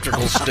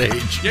theatrical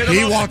stage.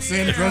 He walks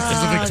in dressed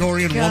as a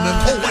Victorian woman.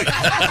 Oh, wait.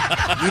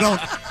 You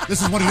don't.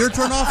 This is one of your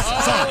turn-offs?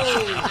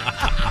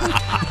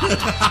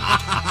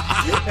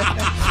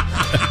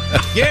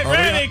 Get Are we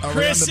ready, on the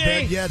Chrissy.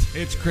 bed yet?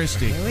 It's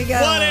Christy. Here we go.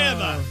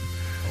 Whatever.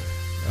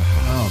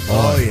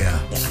 Oh, yeah.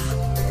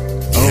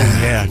 Oh,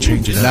 yeah.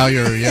 Change it up. Now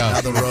you're, Now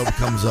the robe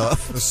comes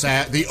off.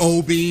 The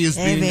OB is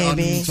Hey, being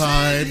baby.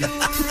 untied.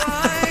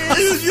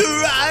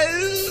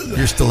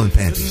 You're still in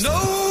panties.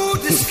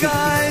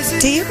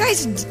 Do you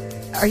guys?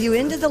 Are you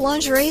into the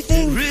lingerie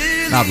thing?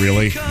 Not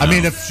really. I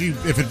mean, if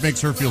it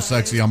makes her feel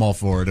sexy, I'm all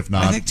for it. If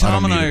not, I think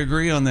Tom and don't I need it.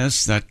 agree on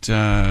this, that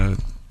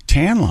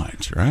tan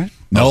lines, right?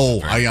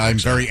 No, I'm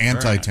very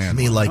anti-tan.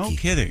 Me like No you.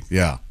 kidding.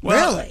 Yeah.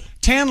 Well, Really?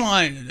 Tan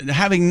line,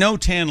 having no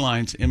tan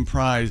lines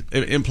implies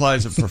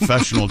a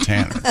professional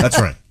tanner. That's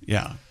right.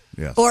 Yeah.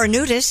 Yes. Or a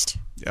nudist?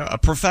 A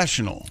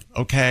professional,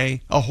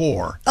 okay? A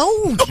whore.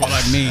 Oh, That's what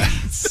I mean.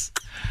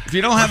 If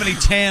you don't have any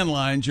tan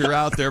lines, you're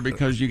out there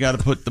because you got to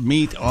put the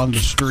meat on the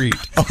street.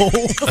 Oh,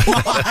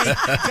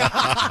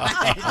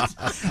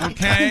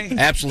 Okay?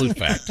 Absolute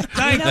fact.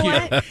 Thank you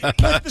know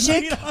what?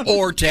 Chick,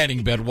 Or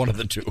tanning bed, one of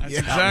the two.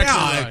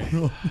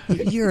 Exactly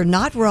right. you're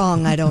not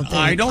wrong. I don't think.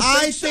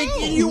 I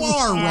think you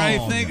are wrong. I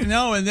think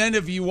no, and then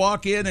if you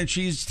walk in and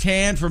she's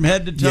tan from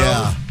head to toe,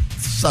 Yeah.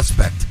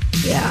 Suspect.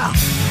 Yeah.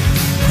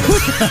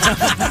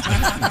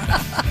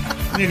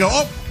 And you go,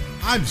 oh,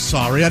 I'm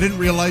sorry. I didn't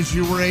realize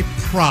you were a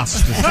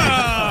prostitute.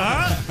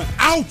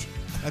 Out!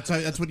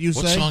 That's what you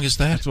What say? song is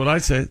that? that's what I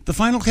say. The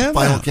final countdown.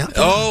 Final count.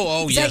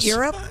 Oh, Is yes. that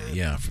Europe?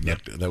 Yeah, from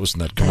that was in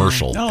that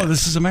commercial. No,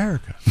 this is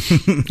America.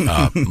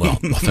 Well,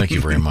 thank you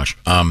very much.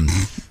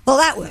 Well,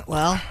 that went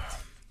well.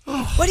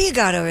 What do you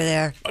got over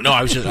there? No,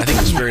 I think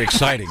it's very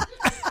exciting.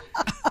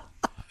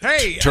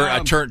 Hey,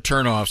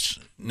 Turn-offs.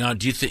 Now,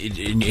 do you think,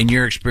 in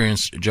your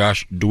experience,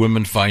 Josh, do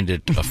women find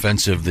it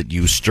offensive that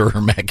you stir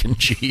mac and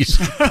cheese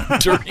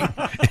during?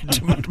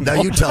 Now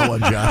you tell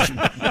one, Josh.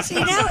 See,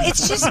 now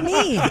it's just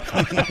me.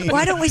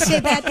 Why don't we say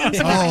bad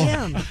things about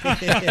him?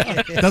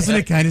 Doesn't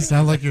it kind of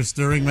sound like you're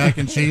stirring mac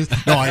and cheese?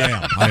 No, I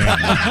am.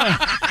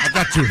 I've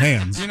got two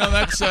hands. you know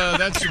that's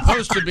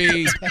supposed to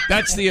be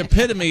that's the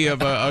epitome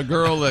of a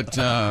girl that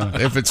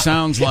if it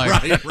sounds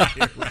like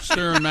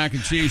stirring mac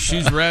and cheese,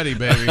 she's ready,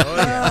 baby.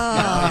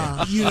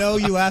 You know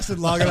you lasted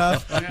long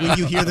enough when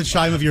you hear the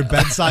chime of your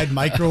bedside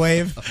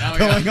microwave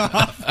going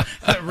off.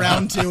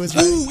 Round two is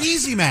Ooh,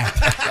 easy Mac.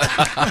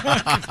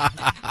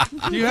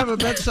 Do you have a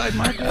bedside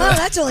microwave? Well,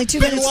 that's only 2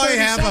 minutes. Do I 30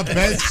 have a seconds.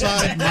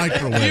 bedside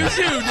microwave?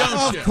 You do,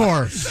 don't you? Of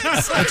course.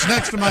 It's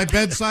next to my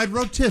bedside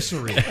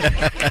rotisserie.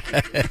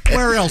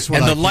 Where else would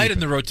And I the light keep in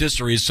the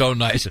rotisserie is so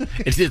nice.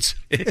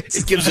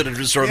 It gives it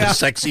a sort of a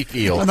sexy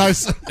feel. A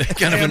nice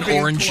kind of an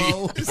ambient orangey.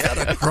 glow. Is that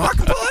a crock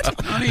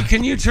pot? Honey,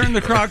 can you turn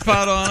the crock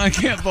pot on? I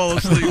can't fall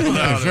asleep Yeah,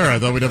 without sure, it. I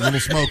thought we'd have little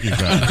smokies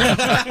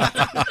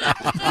out.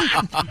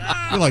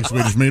 You like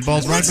Swedish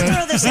meatballs, right, Let's throw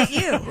Ben? this at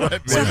you.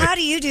 So how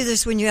do you do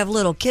this when you have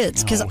little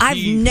kids? Because I've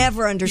he-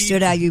 never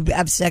understood how you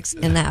have sex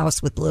in the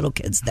house with little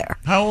kids there.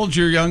 How old's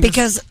your youngest?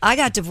 Because I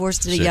got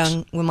divorced at a 6.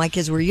 young when my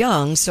kids were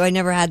young, so I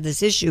never had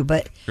this issue.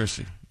 But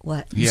Chrissy.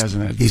 what? He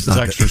hasn't had He's not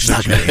sex for he's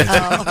not 6 gonna years.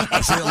 answer.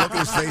 I see the look in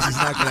his face. He's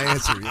not going to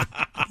answer you.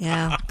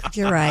 Yeah,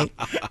 you're right.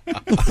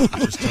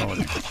 Just telling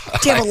you.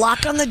 Do you have a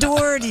lock on the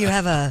door? Do you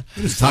have a?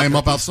 Just tie them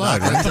up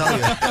outside, right?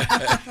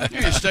 Yeah,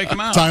 you stake them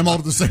out. Tie them all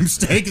to the same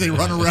stake. They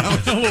run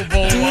around.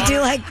 Do you do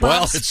like Well,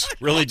 bumps? it's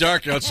really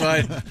dark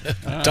outside.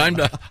 Time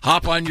to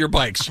hop on your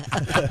bikes.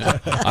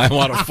 I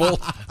want a full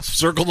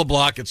circle the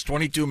block. It's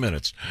 22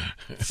 minutes.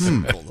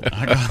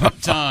 I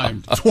got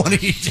time.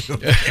 22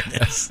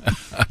 minutes.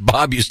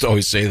 Bob used to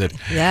always say that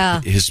Yeah.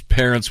 his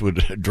parents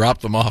would drop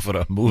them off at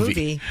a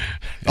movie.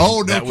 Oh,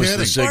 no That was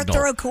the kidding. Or signal.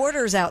 throw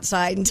quarters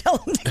outside and tell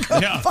them to go.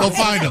 Yeah. Go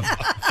find them.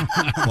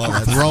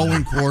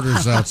 Throwing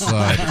quarters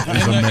outside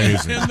is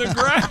amazing. In the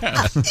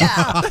grass.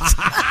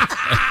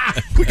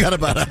 We got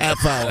about a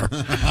half hour.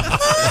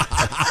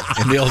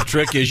 And the old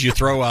trick is you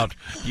throw out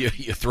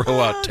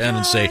 10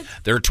 and say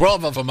there are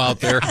 12 of them out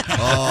there.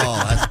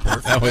 Oh, that's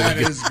perfect. That way, That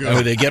they get, is good. that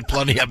way they get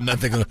plenty of them. Then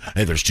they go,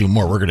 hey, there's 2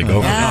 more. We're going to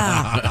go.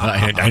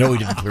 Yeah. I know we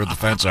didn't clear the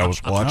fence. I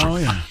was watching. Oh,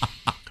 yeah.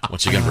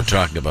 Once again, we're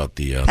talking about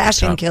the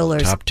Passion top,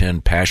 killers. Top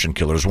 10 passion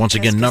killers. Once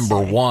again, number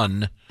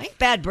 1. I think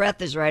bad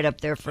breath is right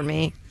up there for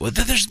me. Well,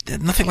 there's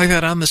nothing like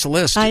that on this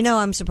list. I know,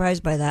 I'm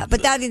surprised by that.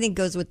 But that, I think,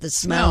 goes with the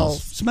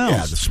smells. Smells.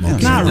 Yeah, the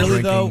smoke. Not really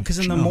Drinking though, because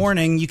in the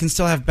morning you can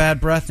still have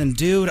bad breath. And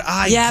dude,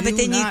 I Yeah, do but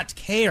then not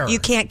care. you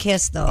can't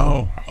kiss,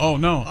 though. Oh,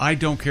 no, I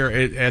don't care.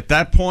 At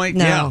that point,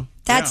 No, yeah.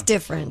 that's Yeah.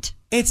 different.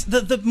 It's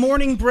the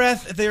morning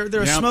breath. They're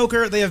a Yep.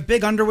 smoker. They have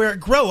big underwear.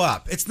 Grow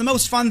up. It's the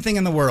most fun thing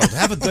in the world.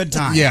 Have a good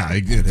time. Yeah,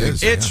 it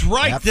is. It's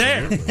right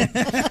Absolutely.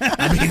 there.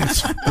 I mean,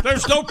 it's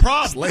There's no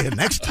problem. laying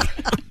next to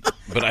you.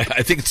 But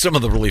I think some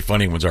of the really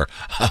funny ones are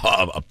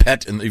a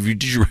pet, and if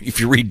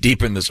you read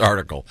deep in this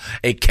article,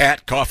 a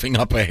cat coughing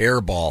up a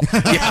hairball.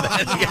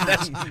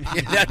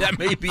 That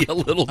may be a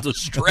little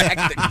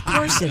distracting. Of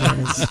course it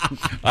is.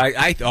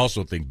 I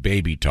also think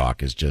baby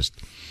talk is just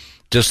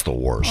Just the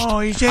worst. Oh,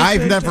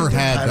 I've never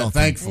had that,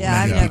 thankfully.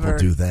 Yeah, I've never. People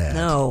do that.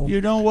 No.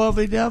 You don't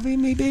lovey-dovey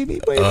me,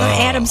 baby.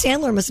 Adam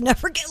Sandler must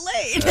never get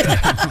laid.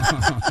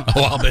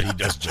 Oh, I'll bet he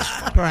does just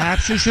fine.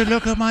 Perhaps you should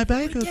look at my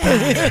bank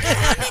account.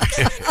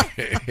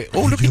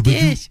 Oh, look at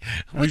this.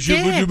 What's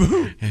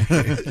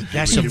that?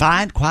 That's some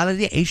fine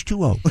quality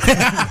H2O.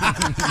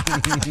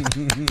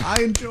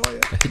 I enjoy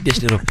it.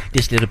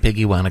 This little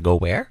piggy want to go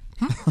where?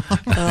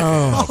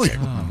 Oh. Okay.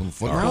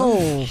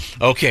 Oh.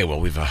 Okay,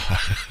 well, we've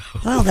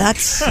Well,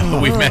 that's...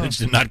 we've managed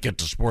to not get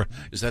to sport.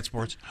 Is that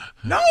sports?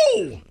 No.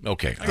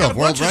 Okay. I got a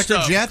world bunch of records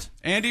stuff. yet?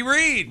 Andy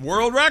Reid,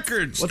 world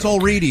records. What's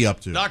old Reedy up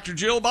to? Dr.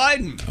 Jill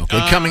Biden.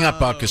 Okay, coming up,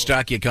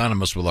 Kostaki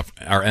Economist with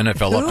our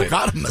NFL update.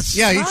 Economist.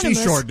 Yeah, he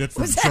shortened it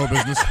from show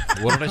business.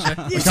 What did I say?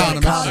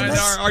 Economist. And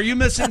are you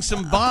missing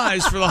some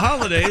buys for the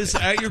holidays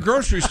at your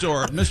grocery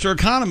store? Mr.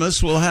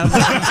 Economist will have...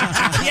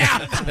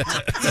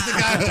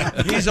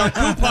 He's our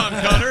coupon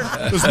cutter.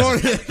 This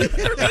morning.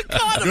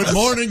 Good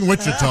morning,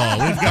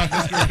 Wichita. We've got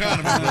Mr.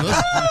 Economist with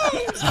us.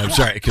 I'm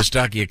sorry,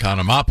 Kostaki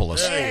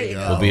Economopoulos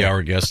will be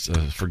our guest.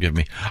 Forgive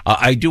me.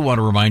 I do want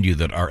to remind you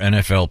that our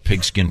NFL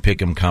Pigskin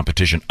Pick'em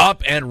competition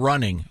up and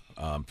running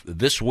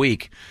this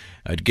week.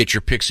 Get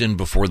your picks in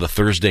before the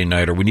Thursday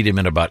nighter. We need them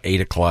in about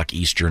 8 o'clock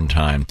Eastern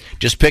time.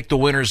 Just pick the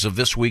winners of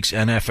this week's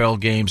NFL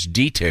games.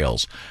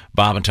 Details,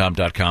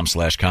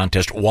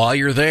 bobandtom.com/contest. While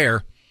you're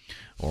there,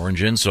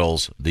 Orange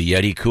Insoles, the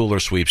Yeti Cooler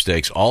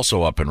Sweepstakes,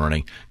 also up and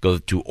running. Go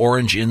to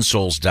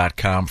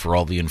orangeinsoles.com for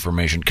all the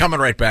information. Coming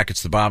right back,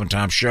 it's the Bob and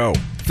Tom Show.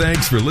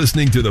 Thanks for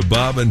listening to the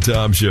Bob and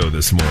Tom Show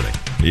this morning.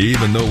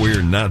 Even though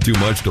we're not too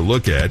much to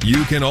look at,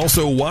 you can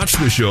also watch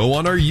the show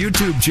on our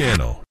YouTube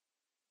channel.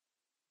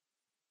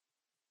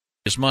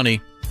 It's money.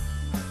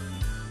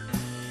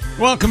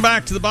 Welcome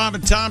back to the Bob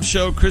and Tom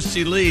Show.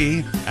 Christy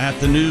Lee at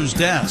the news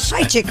desk.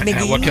 Hi, Chick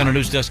McGee. What kind of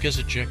news desk is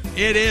it, Chick?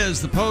 It is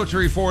the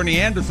Poetry for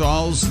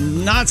Neanderthals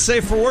Not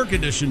Safe for Work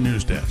edition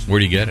news desk. Where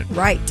do you get it?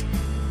 Right.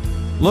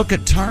 Look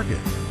at Target.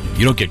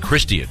 You don't get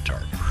Christy at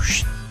Target.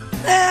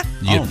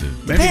 You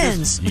get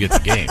Depends. You get the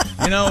game.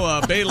 You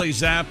know, Bailey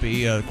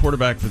Zappi,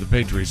 quarterback for the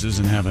Patriots,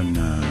 isn't having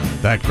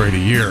that great a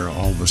year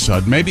all of a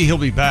sudden. Maybe he'll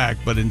be back,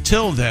 but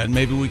until then,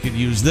 maybe we could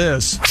use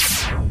this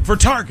for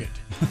Target.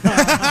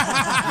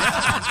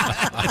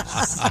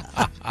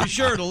 Be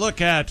sure to look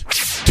at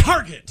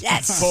Target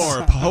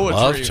for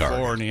Poetry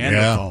for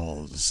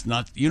Neanderthals.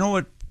 Not, you know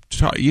what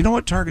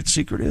Target's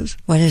secret is?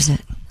 What is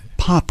it?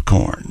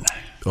 Popcorn.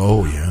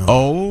 Oh, yeah.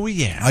 Oh,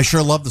 yeah. I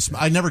sure love the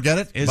smell. I never get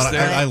it, but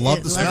I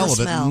love the smell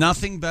of it.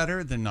 Nothing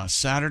better than a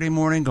Saturday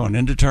morning going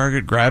into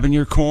Target, grabbing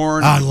your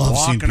corn. I love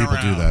seeing people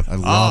around. do that. I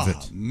love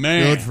it.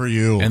 Man. Good for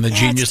you. And the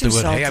genius that too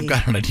went, hey, salty. I've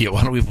got an idea.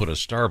 Why don't we put a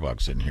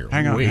Starbucks in here?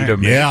 Hang on. Wait a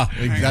minute. Yeah,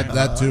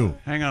 that too.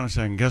 Hang on a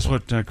second. Guess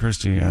what,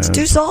 Christy? It's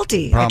too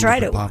salty. I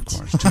tried it once.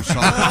 Popcorn. It's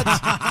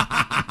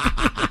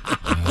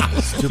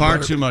too salty. Far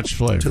too much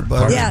flavor.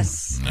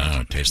 Yes.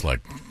 No, it tastes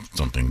like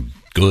something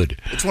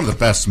good. It's one of the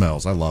best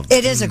smells. I love it.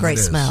 It is a great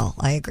smell.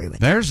 I agree with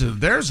you.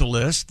 There's a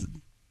list.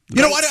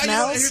 You know what?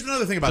 Here's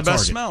another thing about the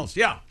best Target. smells.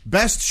 Yeah.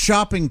 Best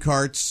shopping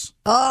carts.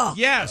 Oh.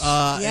 Yes.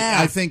 Yeah.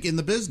 I think in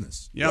the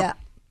business. Yep. Yeah.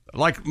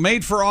 Like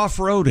made for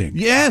off-roading.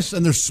 Yes,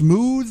 and they're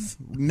smooth,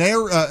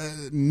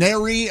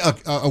 nary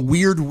a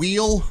weird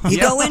wheel. You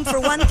go in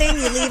for one thing,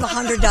 you leave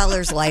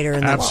 $100 lighter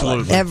in the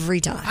wallet every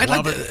time. I'd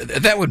like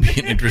that would be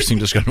an interesting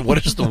discussion.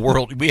 What is the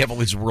world? We have all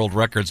these world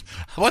records.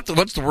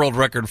 What's the world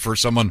record for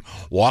someone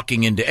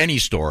walking into any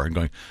store and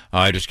going,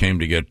 I just came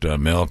to get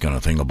milk and a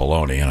thing of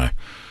bologna, and I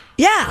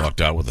walked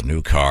out with a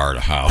new car,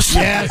 a house.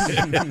 Yes.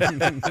 How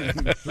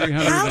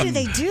do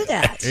they do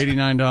that?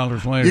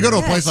 $89 later. You go to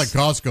a place like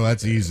Costco,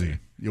 that's easy.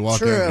 You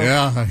walk in.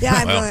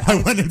 Yeah. I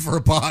went in for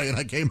a pie and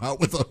I came out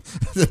with a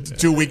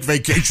 2-week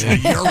vacation in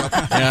Europe.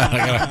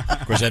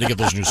 Of course, I had to get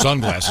those new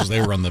sunglasses.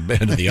 They were on the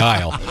end of the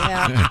aisle.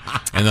 Yeah.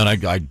 And then I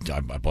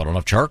bought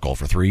enough charcoal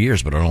for 3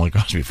 years, but it only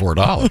cost me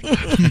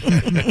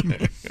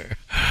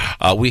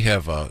 $4. We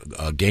have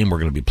a game we're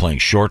going to be playing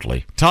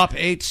shortly. Top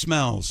 8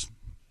 smells.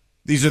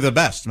 These are the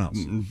best smells.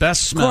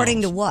 Best smells.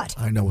 According to what?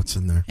 I know what's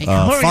in there.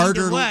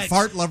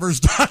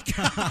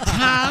 Fartlovers.com.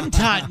 Tom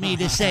taught me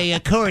to say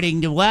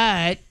according to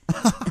what?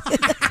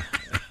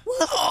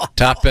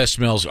 Top best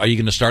smells. Are you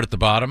going to start at the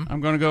bottom? I'm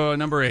going to go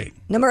number 8.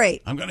 Number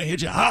 8. I'm going to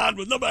hit you hard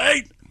with number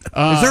 8. Is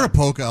there a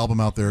polka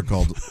album out there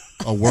called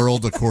A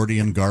World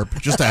Accordion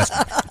Garp? Just ask.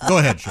 Go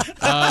ahead.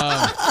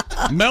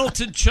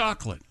 Melted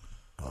chocolate.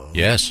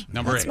 Yes.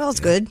 Number 8.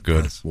 Smells good.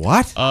 Good.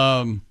 What?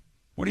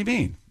 What do you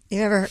mean?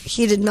 You ever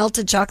heated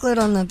melted chocolate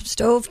on the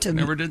stove to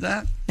Never did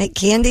that? make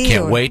candy?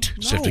 Can't wait.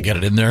 Just have to get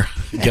it in there.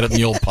 Get it in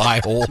the old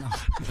pie hole.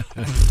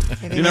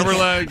 You never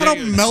I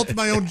don't melt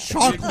my own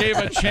chocolate. You gave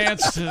a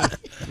chance to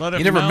let it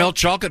You never melt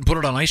chocolate and put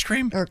it on ice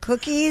cream? Or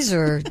cookies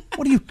or...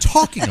 What are you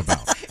talking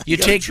about? You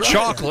take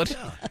chocolate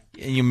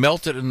and you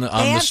melt it on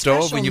the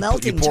stove and you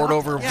pour it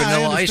over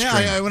vanilla ice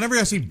cream. Whenever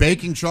I see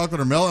baking chocolate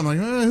or melt, I'm like,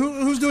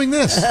 who's doing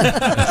this?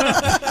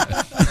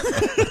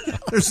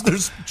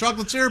 There's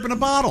chocolate syrup in a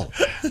bottle.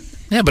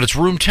 Yeah, but it's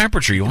room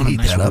temperature. You want it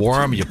nice and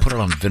warm. You put it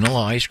on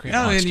vanilla ice cream.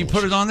 Yeah, and you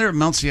put it on there, it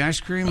melts the ice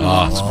cream. Oh,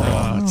 that's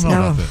I don't know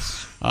about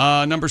this.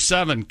 Number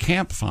 7,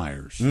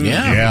 campfires.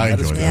 Yeah, I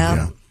enjoy that.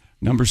 Yeah.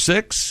 Number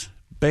 6,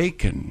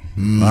 bacon.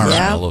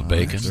 Smell of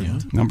bacon. Yeah.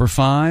 Number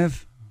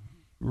 5,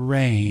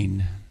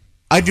 rain.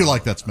 I do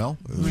like that smell,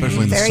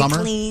 especially in the Very summer.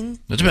 clean.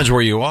 It depends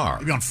where you are.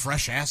 Maybe on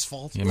fresh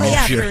asphalt. I mean,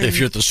 if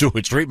you're at the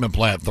sewage treatment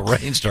plant, the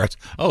rain starts.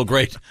 Oh,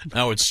 great!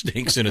 Now it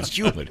stinks and it's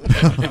humid.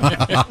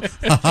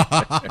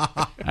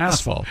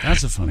 Asphalt.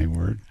 That's a funny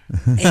word.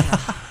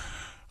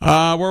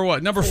 We're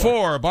what? Number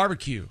 4,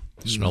 barbecue.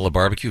 Smell of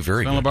barbecue,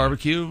 very Smell good. of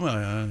barbecue.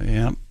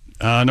 Yeah.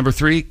 Number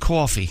 3,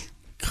 coffee.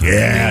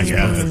 Yeah.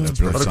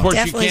 But of course,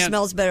 Definitely you can't.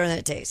 smells better than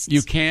it tastes.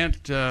 You can't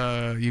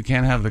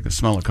have the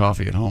smell of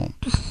coffee at home.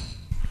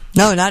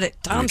 No, not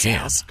at Tom's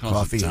can't. house.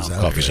 Coffee is out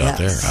Coffee's out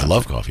there. Yes. I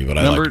love coffee, but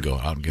I like to go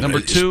out and get Number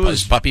it. 2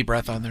 is puppy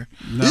breath on there?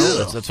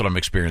 No. That's what I'm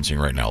experiencing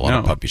right now. A lot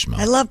of puppy smell.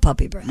 I love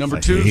puppy breath. Number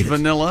 2 is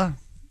vanilla.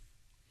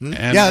 And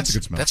Yeah, that's a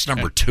good smell. That's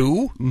number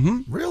 2?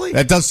 Mm-hmm. Really?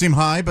 That does seem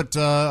high, but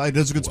it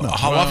is a good smell.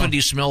 How often do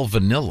you smell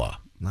vanilla?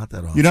 Not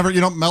that often. You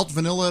don't melt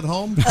vanilla at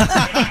home?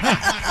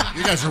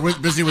 You guys are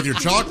busy with your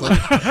chocolate.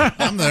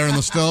 I'm there in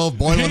the stove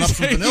boiling up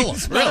some vanilla.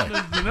 Really?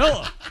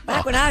 Vanilla.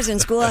 Back when I was in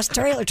school, us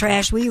trailer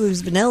trash, we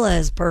used vanilla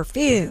as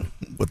perfume.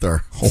 With our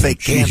fake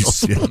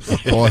candles. Yeah.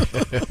 Boy.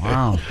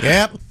 Wow.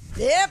 Yep.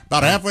 Yep.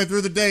 About halfway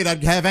through the date,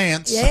 I'd have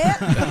ants. Yep.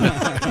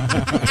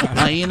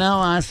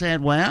 I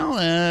said,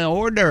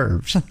 hors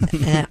d'oeuvres.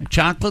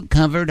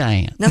 Chocolate-covered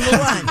ant. Number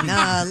 1,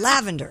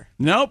 lavender.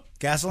 Nope.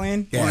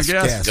 Gasoline? Wanna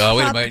guess? Wait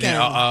a minute.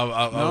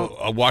 Pumpkin.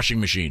 A washing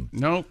machine.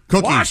 Nope.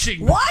 Cookies.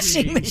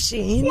 Washing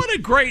machine. What a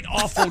great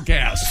awful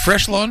guess.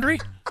 Fresh laundry?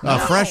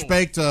 Fresh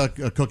baked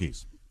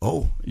cookies.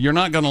 Oh. You're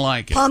not going to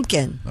like it.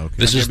 Pumpkin. Okay.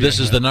 This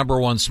is the number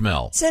 1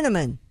 smell.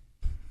 Cinnamon.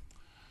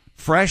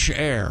 Fresh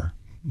air.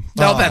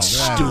 No, that's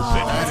stupid.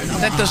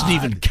 That doesn't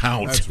even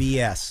count. That's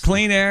BS.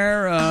 Clean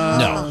air.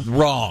 No,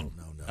 wrong.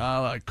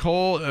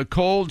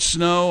 Cold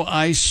snow,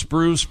 ice,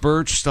 spruce,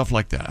 birch, stuff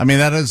like that. I mean,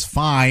 that is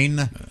fine.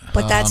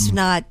 But that's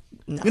not.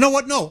 No. You know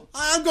what? No,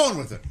 I'm going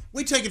with it.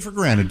 We take it for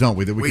granted, don't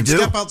we? That we can do.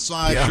 step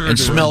outside And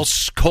smell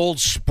cold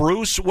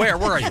spruce. Where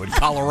are you? In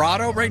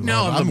Colorado right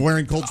now? I'm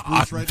wearing cold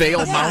spruce right Vail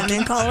now. Yeah, Mountain. I'm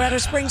in Colorado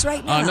Springs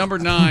right now. Number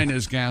 9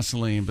 is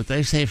gasoline, but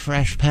they say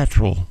fresh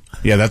petrol.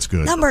 Yeah, that's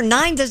good. Number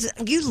 9,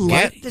 you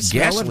like the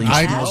smell of gasoline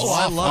gas?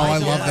 I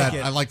love that.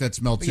 it. I like that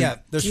smell too. Yeah,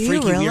 there's Do you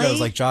freaky really? weirdos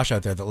like Josh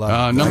out there that love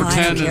it. Number No, I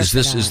 10 don't is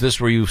care. Is this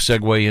where you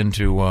segue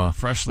into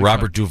Freshly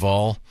Robert cut.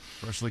 Duvall?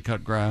 freshly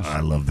cut grass.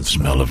 I love the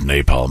Smell of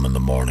napalm in the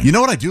morning. You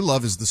know what I do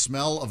love is the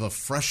smell of a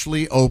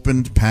freshly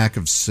opened pack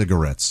of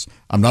cigarettes.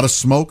 I'm not a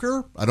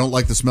smoker. I don't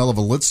like the smell of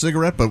a lit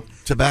cigarette, but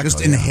Tobacco, just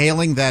yeah.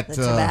 inhaling that. The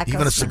tobacco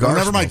Even a cigar.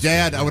 Remember my smells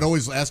dad? good. I would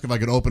always ask if I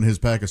could open his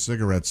pack of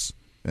cigarettes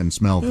and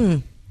smell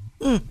them.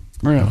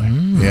 Really?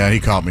 Yeah, he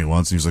caught me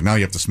once. And he was like, "Now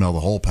you have to smell the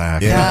whole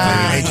pack."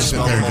 Yeah. You just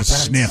sit there and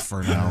just sniff for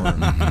an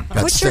hour.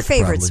 What's your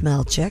favorite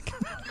smell, Chick?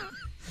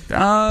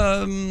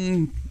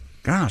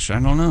 Gosh, I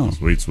don't know.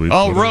 Sweet.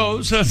 Oh,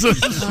 rose.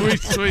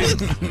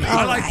 sweet.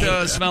 I like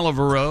the smell of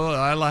a rose.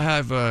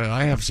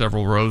 I have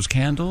several rose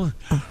candles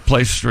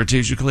placed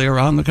strategically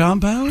around the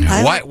compound.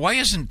 Why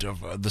isn't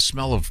the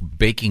smell of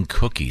baking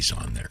cookies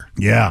on there?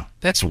 Yeah.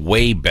 That's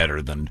way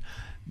better than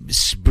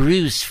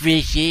spruce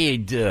fresh air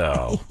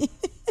dough.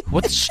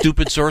 What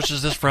stupid source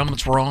is this from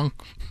that's wrong?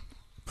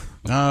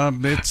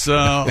 It's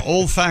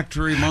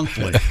Olfactory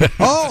Monthly.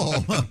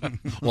 Oh,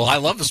 well, I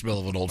love the smell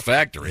of an old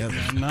factory.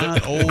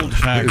 Not old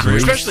factory.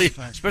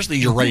 Especially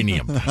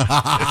uranium.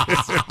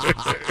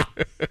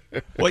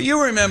 Well,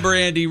 you remember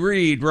Andy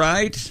Reid,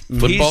 right?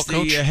 Football He's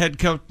coach? the head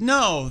coach.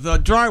 No, the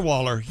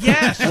drywaller.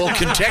 Yes. Well,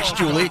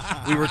 contextually,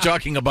 we were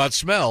talking about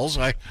smells.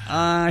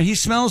 He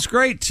smells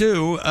great,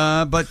 too.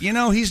 But, you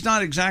know, he's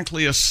not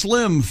exactly a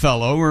slim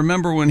fellow.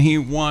 Remember when he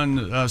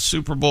won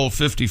Super Bowl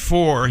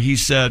 54, he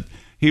said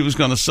he was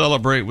going to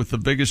celebrate with the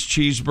biggest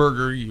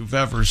cheeseburger you've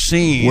ever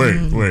seen.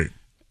 wait.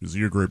 Is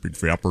he a great big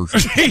fat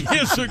person? He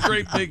is a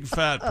great big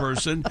fat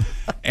person.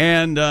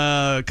 And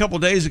a couple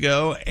days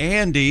ago,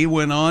 Andy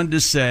went on to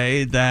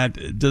say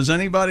that, does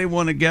anybody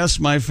want to guess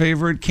my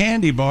favorite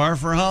candy bar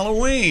for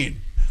Halloween?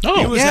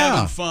 He was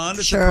having fun at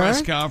the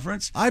press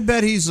conference. I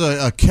bet he's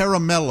a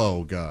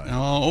caramello guy.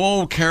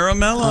 Oh,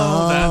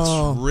 caramello.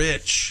 That's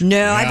rich.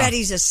 No, I bet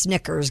he's a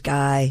Snickers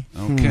guy.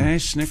 Okay,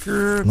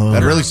 Snicker.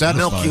 That really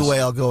satisfies. Milky Way,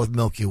 I'll go with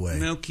Milky Way.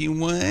 Milky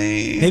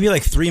Way. Maybe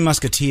like Three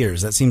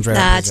Musketeers. That seems right.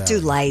 Nah, up it's his too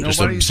alley. light.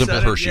 Just a simple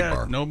Hershey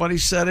bar. Nobody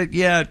said it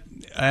yet.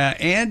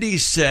 Andy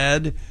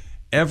said,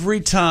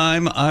 every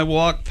time I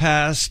walk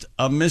past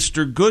a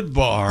Mr.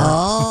 Goodbar,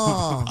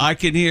 I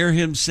can hear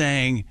him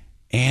saying,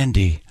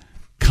 Andy,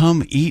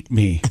 come eat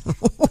me.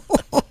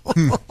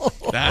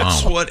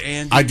 That's what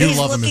Andy. I do He's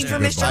love looking him. for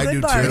Mr. I do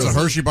Goodbar. too. It's a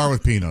Hershey bar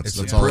with peanuts.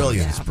 That's all.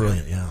 Brilliant. It's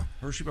brilliant, yeah.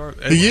 Hershey bar.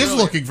 He is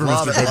looking for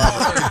Mr.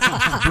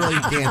 Goodbar.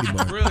 Brilliant candy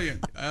bar.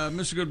 Brilliant.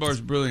 Mr. Goodbar's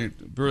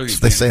brilliant.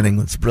 Brilliant. They say in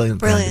England, it's brilliant.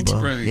 Brilliant. Candy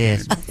bar. Brilliant.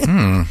 Yes.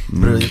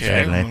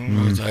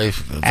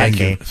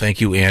 Brilliant.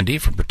 Thank you, Andy,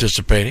 for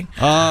participating.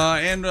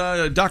 And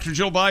Dr.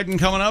 Joe Biden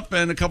coming up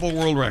and a couple of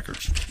world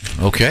records.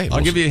 Okay.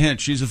 I'll give you a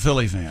hint. She's a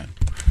Philly fan.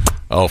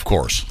 Oh, of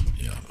course.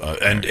 Yeah.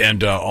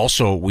 And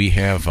also we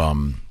have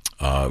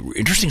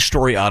Interesting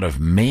story out of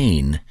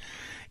Maine,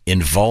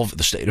 the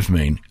state of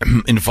Maine,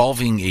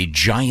 involving a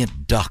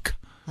giant duck.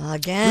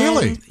 Again.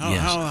 Really? How,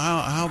 Yes.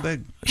 how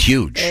big?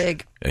 Huge.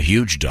 Big. A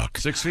huge duck.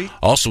 6 feet?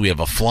 Also, we have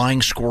a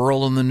flying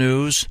squirrel in the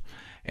news.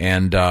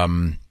 And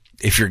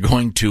if you're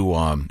going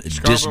to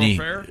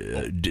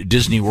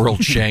Disney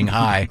World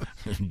Shanghai,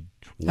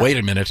 wait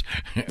a minute.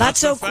 Not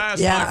so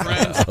fast, yeah. my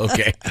friend.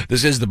 Okay.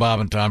 This is the Bob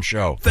and Tom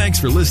Show. Thanks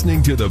for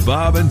listening to the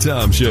Bob and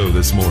Tom Show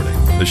this morning.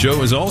 The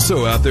show is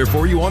also out there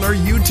for you on our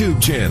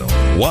YouTube channel.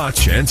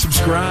 Watch and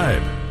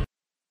subscribe.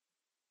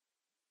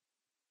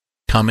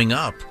 Coming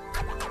up.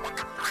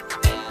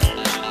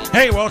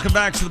 Hey, welcome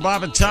back to the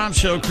Bob and Tom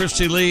Show.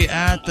 Christy Lee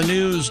at the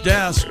news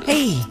desk.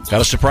 Hey. Got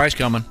a surprise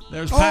coming.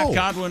 There's Pat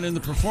Godwin in the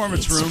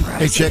performance room.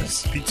 Hey, Chick.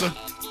 Pizza?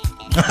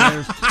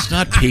 There's It's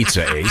not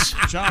pizza, Ace.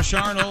 Josh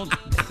Arnold.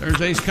 There's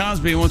Ace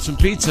Cosby who wants some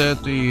pizza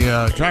at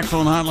the track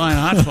phone hotline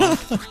hot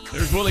phone.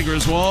 There's Willie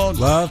Griswold.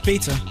 Love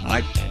pizza.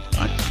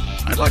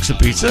 I'd like some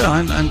pizza.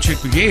 I'm Chick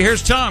McGee.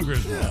 Here's Tom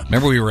Griswold.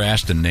 Remember we were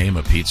asked to name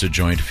a pizza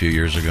joint a few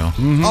years ago?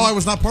 Mm-hmm. Oh, I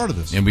was not part of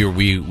this. And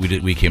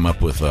we came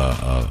up with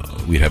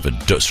we'd have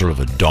sort of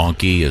a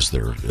donkey as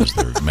their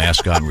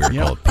mascot, and we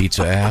were called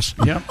Pizza Ass.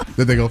 Yep.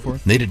 Did they go for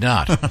it? They did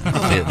not.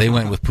 they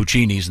went with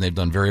Puccini's, and they've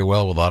done very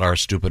well without our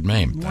stupid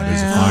name. That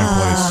is a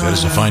fine place. That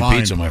is a fine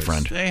pizza, my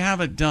friend. They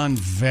haven't done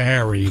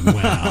very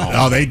well.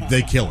 Oh,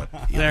 they kill it.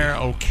 They're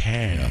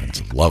okay. Yeah,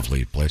 it's a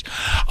lovely place.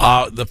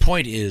 The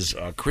point is,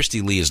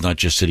 Christy Lee is not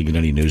just sitting at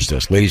any news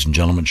desk. Ladies and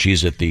gentlemen,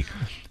 she's at the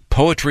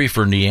Poetry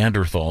for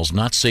Neanderthals,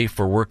 Not Safe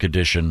for Work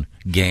edition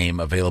game,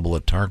 available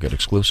at Target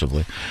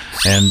exclusively.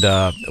 And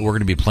we're going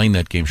to be playing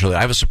that game shortly.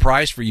 I have a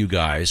surprise for you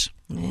guys.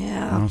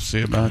 Yeah. I'll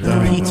see about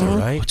that. Pizza,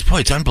 right?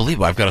 It's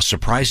unbelievable. I've got a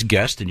surprise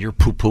guest, and you're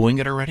poo-pooing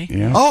it already?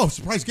 Yeah. Oh,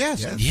 surprise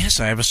guest. Yes,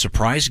 I have a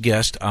surprise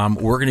guest.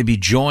 We're going to be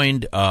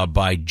joined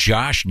by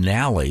Josh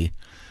Nally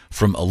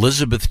from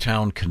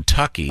Elizabethtown,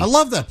 Kentucky. I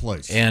love that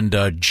place. And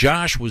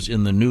Josh was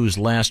in the news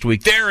last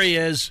week. There he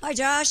is. Hi,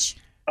 Josh.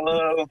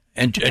 Hello.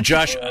 And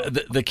Josh,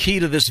 the key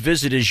to this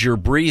visit is your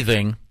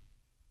breathing.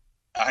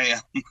 I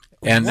am.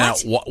 And now,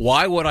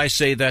 why would I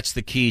say that's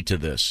the key to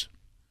this?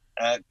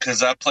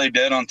 Because I play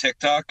dead on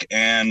TikTok,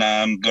 and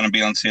I'm going to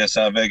be on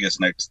CSI Vegas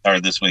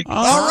this week.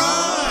 All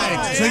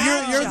right. So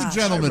you're the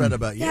gentleman. I read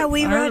about you. Yeah,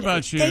 we I heard read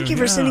about you. Thank you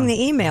for sending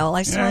the email.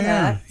 I saw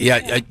that.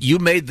 Yeah, you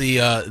made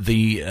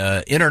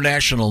the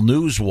international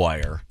news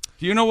wire.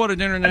 Do you know what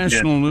an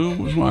international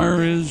news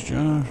wire is,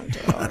 Josh?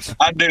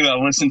 I do. I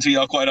listen to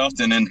y'all quite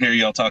often and hear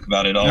y'all talk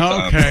about it all the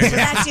time. Okay. So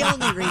that's the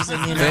only reason,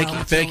 you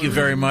know. Thank you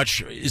very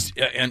much. Is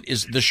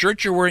the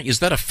shirt you're wearing, is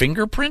that a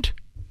fingerprint?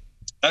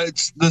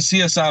 It's the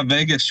CSI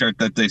Vegas shirt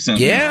that they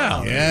sent me.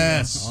 Yeah.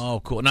 Yes. Oh,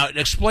 cool. Now,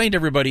 explain to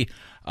everybody,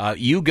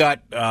 you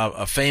got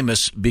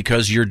famous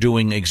because you're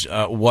doing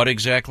what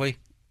exactly?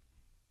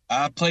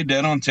 I play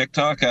dead on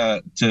TikTok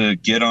to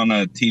get on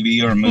a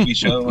TV or a movie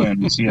show,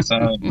 and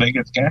CSI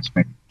Vegas cast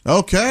me.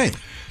 Okay.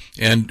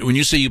 And when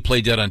you say you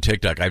play dead on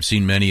TikTok, I've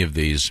seen many of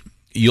these.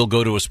 You'll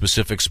go to a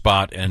specific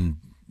spot and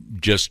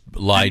just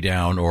lie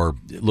down or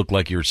look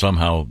like you're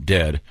somehow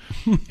dead,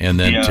 and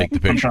then take the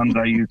picture. Sometimes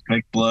I use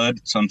fake blood.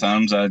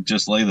 Sometimes I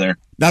just lay there.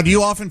 Now, do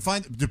you often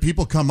do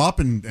people come up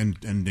and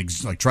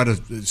like try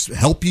to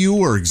help you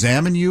or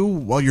examine you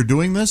while you're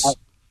doing this?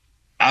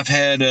 I've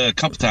had a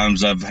couple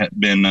times I've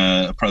been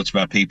approached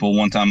by people.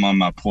 One time on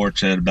my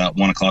porch at about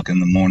 1 o'clock in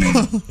the morning,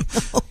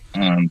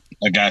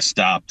 a guy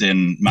stopped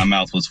and my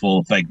mouth was full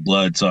of fake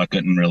blood, so I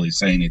couldn't really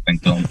say anything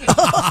to him.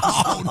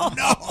 Oh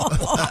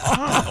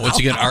no! Once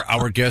again,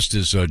 our guest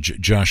is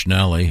Josh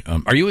Nally.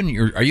 Are you in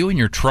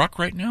your truck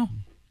right now?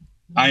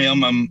 I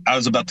am. I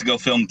was about to go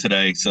film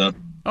today, so.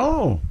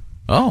 Oh,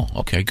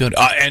 okay, good.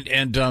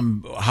 And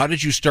how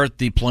did you start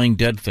the playing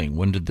dead thing?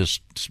 When did this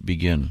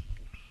begin?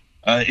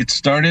 It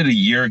started a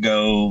year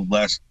ago,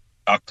 last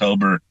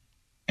October,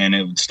 and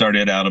it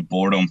started out of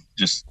boredom,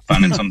 just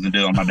finding something to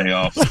do on my day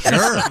off.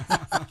 Sure.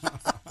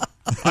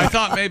 I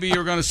thought maybe you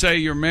were going to say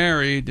you're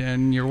married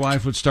and your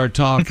wife would start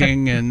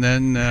talking, and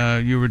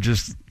then you would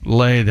just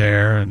lay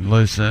there and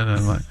listen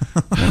and like,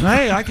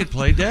 hey, I could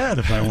play dead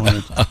if I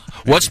wanted to.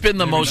 What's been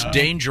the most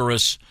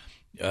dangerous,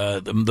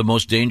 the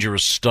most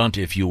dangerous stunt,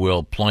 if you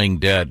will, playing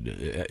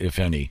dead, if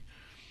any?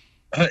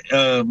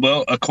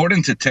 Well,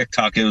 according to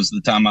TikTok, it was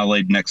the time I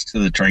laid next to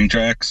the train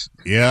tracks.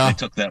 Yeah. They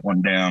took that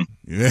one down.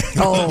 Yeah.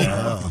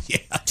 Oh,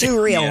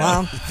 too real,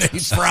 huh? They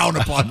frown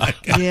upon that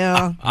guy.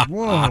 Yeah.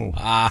 Whoa.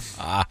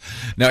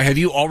 Now, have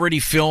you already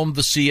filmed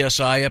the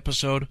CSI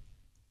episode?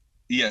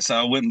 Yes,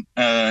 I went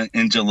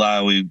in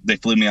July. They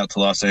flew me out to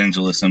Los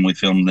Angeles, and we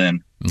filmed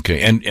then.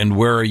 Okay, and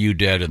where are you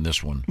dead in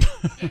this one?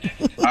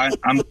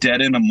 I'm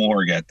dead in a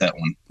morgue at that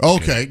one.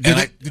 Okay.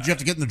 Did you have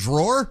to get in the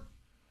drawer?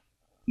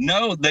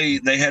 No, they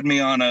had me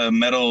on a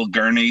metal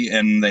gurney,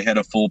 and they had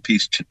a full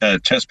piece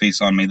chest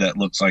piece on me that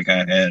looks like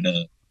I had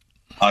a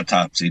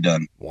autopsy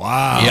done.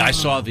 Wow. Yeah, I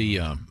saw the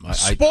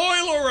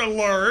Spoiler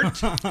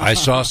alert! I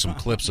saw some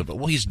clips of it.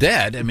 Well, he's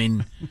dead. I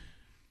mean,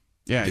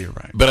 yeah, you're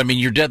right. But I mean,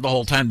 you're dead the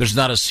whole time. There's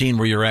not a scene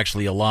where you're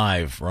actually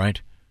alive,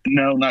 right?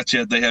 No, not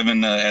yet. They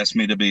haven't asked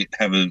me to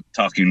have a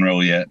talking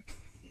role yet.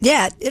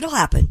 Yeah, it'll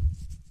happen.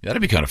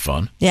 That'd be kind of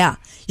fun. Yeah,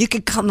 you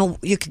could come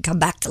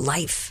back to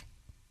life.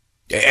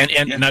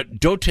 And now,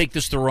 don't take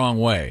this the wrong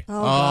way. Oh,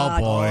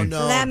 God. boy. Oh, no.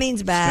 So that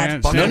means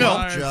bad.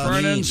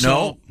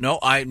 No.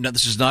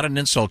 This is not an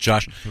insult,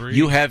 Josh.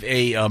 You have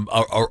a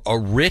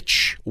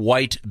rich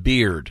white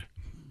beard.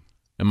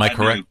 Am I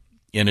correct?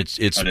 And it's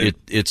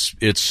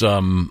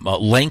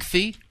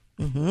lengthy.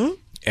 Mm-hmm.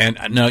 And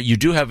now you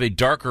do have a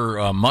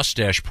darker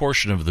mustache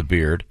portion of the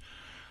beard.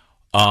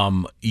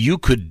 You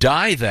could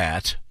dye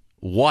that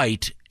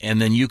white, and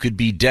then you could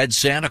be dead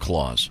Santa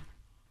Claus.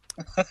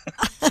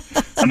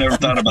 I never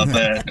thought about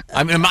that.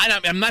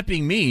 I'm not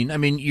being mean. I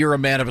mean, you're a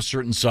man of a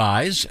certain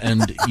size,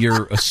 and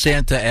you're a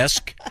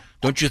Santa-esque,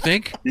 don't you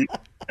think?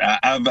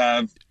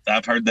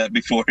 I've heard that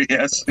before.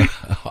 Yes.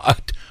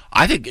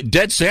 I think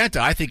dead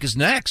Santa. I think is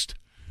next.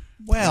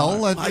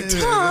 Well, it might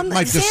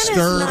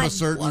disturb a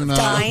certain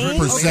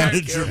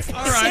percentage. Okay.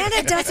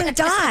 Santa doesn't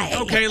die.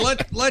 Okay,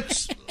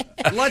 let's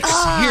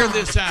hear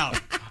this out.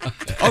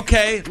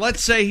 Okay,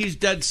 let's say he's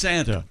dead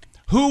Santa.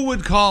 Who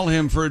would call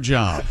him for a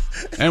job,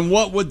 and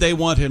what would they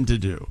want him to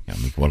do?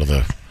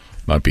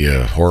 Might be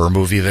a horror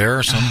movie there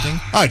or something.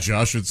 Hi,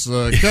 Josh. It's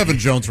Kevin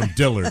Jones from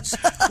Dillard's.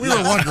 We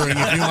were wondering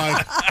if you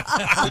might.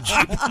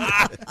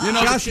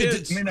 Josh,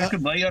 I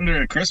could lay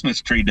under a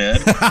Christmas tree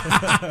dead.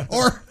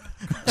 Or.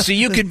 See,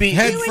 you could be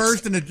head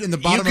first in the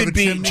bottom of a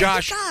chimney.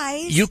 Josh,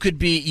 you could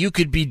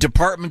be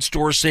department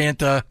store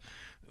Santa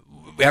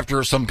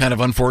after some kind of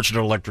unfortunate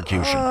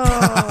electrocution.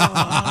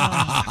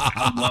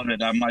 I love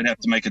it. I might have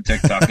to make a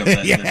TikTok of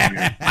that this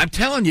year. I'm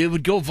telling you, it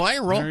would go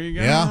viral. There you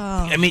go. Yeah.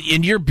 I mean,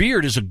 and your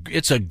beard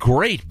it's a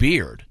great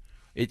beard.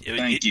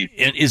 Thank you.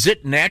 And is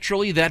it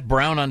naturally that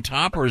brown on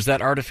top, or is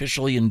that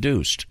artificially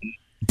induced?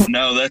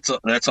 No,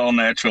 that's all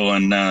natural,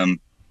 and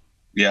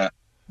yeah.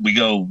 We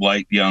go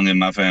white young in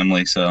my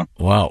family, so.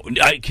 Wow.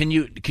 Can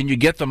you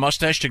get the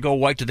mustache to go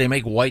white? Do they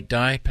make white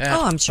dye, Pat?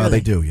 Oh, I'm sure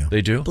they do. Yeah,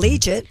 they do.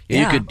 Bleach it.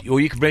 Yeah.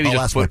 You could maybe I'll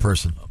just ask my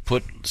person.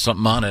 Put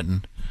something on it,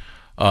 and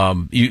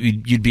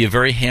you'd be a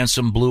very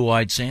handsome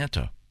blue-eyed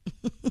Santa.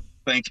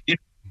 Thank you.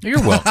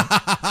 You're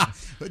welcome.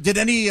 Did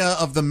any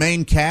of the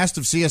main cast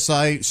of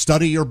CSI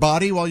study your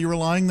body while you were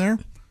lying there?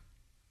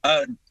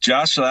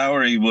 Josh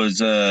Lowry was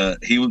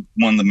he was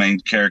one of the main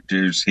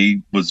characters.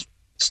 He was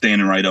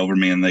standing right over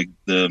me, and they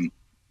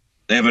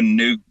have a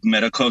new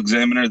medical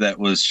examiner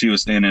she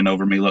was standing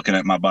over me looking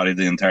at my body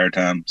the entire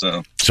time.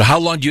 So how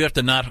long do you have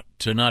to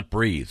not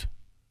breathe?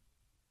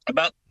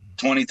 About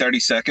 20, 30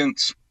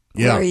 seconds.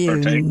 Yeah.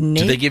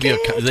 Do they give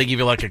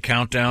you like a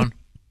countdown?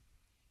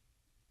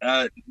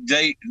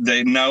 They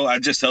no, I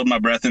just held my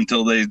breath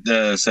until they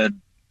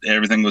said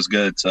everything was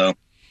good. So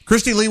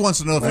Christy Lee wants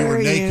to know if you were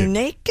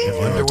naked.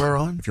 If underwear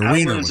on? If your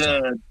wiener was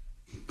on.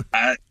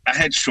 I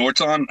had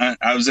shorts on.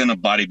 I was in a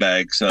body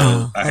bag,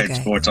 so I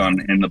had shorts on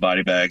in the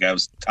body bag. I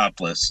was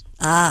topless.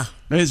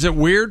 Is it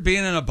weird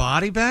being in a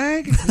body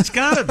bag? It's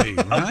got to be,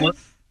 right?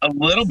 A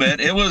little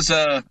bit. It was,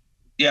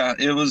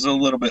 it was a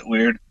little bit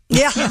weird.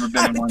 Yeah. Never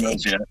been in one of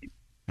those yet.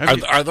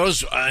 Are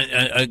those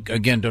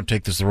again? Don't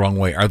take this the wrong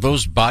way. Are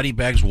those body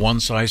bags one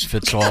size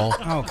fits all?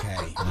 Okay.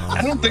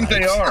 I don't think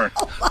they are.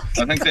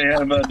 I think they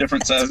have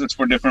different sizes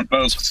for different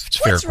folks. It's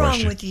a fair What's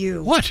question. wrong with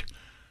you? What?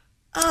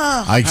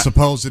 I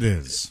suppose it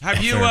is.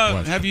 Have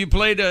you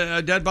played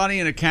a dead body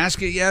in a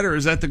casket yet, or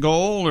is that the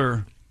goal?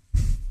 Or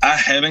I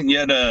haven't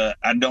yet.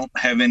 I don't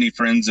have any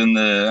friends in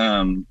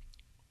the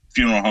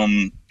funeral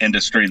home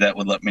industry that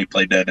would let me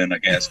play dead in a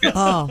casket.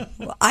 Well,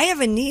 I have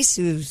a niece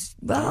who's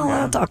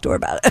I'll talk to her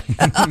about it.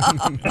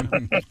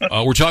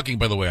 We're talking,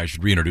 by the way, I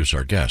should reintroduce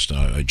our guest.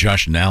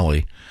 Josh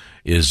Nally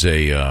is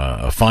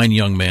a fine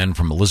young man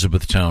from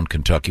Elizabethtown,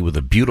 Kentucky, with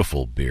a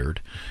beautiful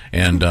beard,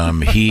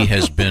 and he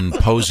has been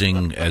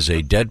posing as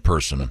a dead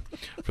person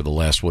for the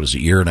last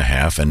year and a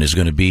half, and is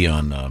going to be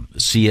on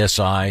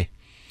CSI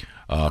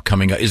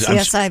coming up.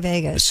 CSI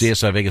Vegas.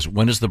 CSI Vegas.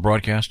 When is the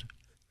broadcast?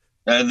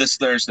 This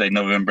Thursday,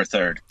 November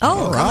 3rd.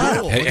 Oh,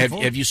 right.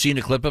 Have you seen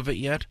a clip of it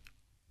yet?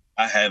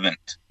 I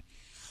haven't.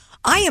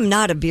 I am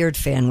not a beard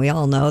fan. We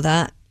all know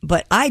that.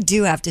 But I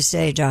do have to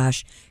say,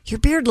 Josh, your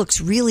beard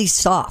looks really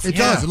soft. It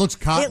does. It looks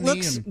cottony. It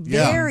looks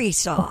very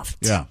soft.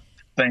 Yeah.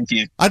 Thank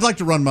you. I'd like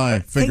to run my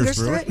fingers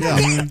through it.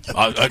 Yeah. Get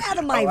out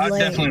of my I'll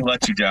lane. definitely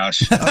let you,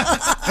 Josh. In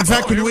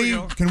fact,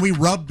 can we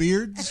rub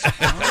beards?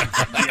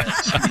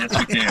 Yes,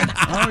 we can.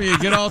 Oh, you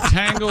get all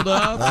tangled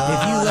up.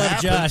 If you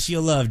love Josh,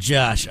 you'll love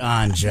Josh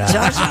on Josh.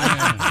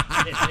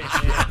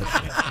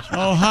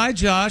 Oh, hi,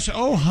 Josh.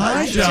 Oh,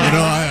 hi, Josh. You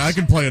know, I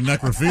can play a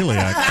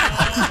necrophiliac.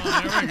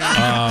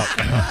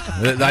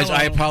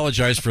 I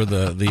apologize for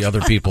the other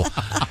people.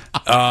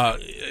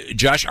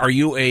 Josh, are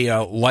you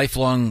a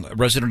lifelong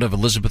resident of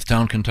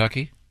Elizabethtown,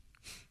 Kentucky?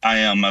 I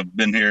am. I've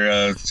been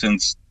here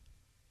since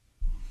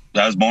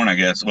I was born, I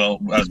guess. Well,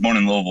 I was born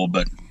in Louisville,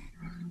 but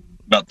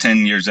about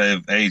 10 years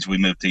of age, we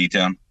moved to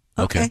E-Town.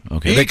 Okay.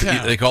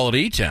 E-Town. They call it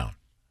E-Town.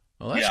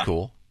 Well, that's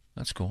cool.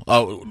 That's cool.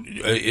 Oh,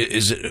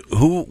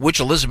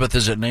 which Elizabeth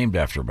is it named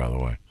after, by the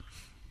way?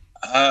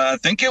 I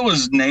think it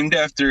was named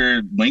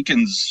after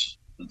Lincoln's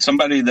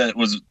somebody that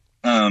was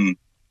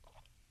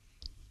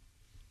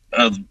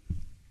a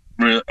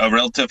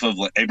relative of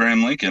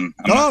Abraham Lincoln.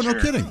 I'm not sure.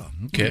 No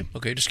kidding.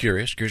 Okay, just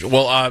curious.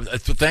 Well,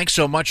 thanks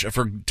so much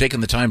for taking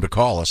the time to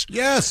call us.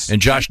 Yes.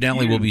 And Josh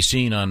Nally will be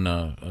seen on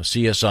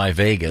CSI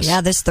Vegas.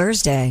 Yeah, this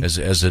Thursday.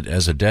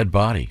 As a dead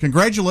body.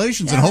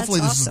 Congratulations, Yeah, and hopefully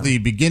that's this awesome. is the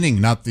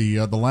beginning, not the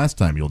last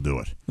time you'll do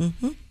it.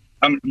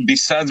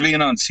 Besides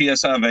being on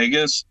CSI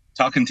Vegas,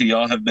 talking to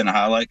y'all have been a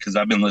highlight because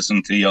I've been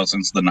listening to y'all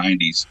since the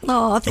 90s.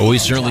 Oh, we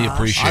certainly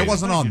appreciate it. I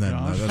wasn't on then.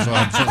 That's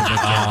why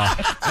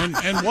I'm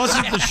saying. And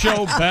wasn't the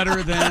show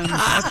better then?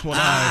 That's what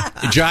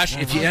Josh,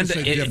 if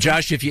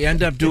you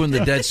end up doing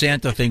the Dead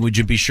Santa thing, would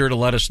you be sure to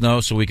let us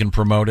know so we can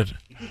promote it?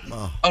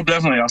 Oh,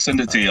 definitely. I'll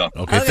send it to y'all.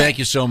 Okay, thank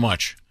you so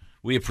much.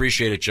 We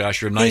appreciate it,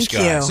 Josh. You're a nice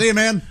Thank guy. you. See you,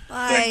 man.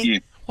 Bye. Thank you.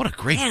 What a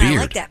great Man, beard. I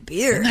like that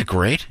beard. Isn't that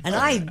great? And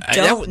I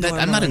don't I'm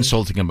not normally.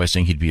 insulting him by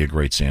saying he'd be a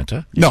great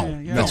Santa.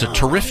 No, That's a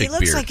terrific He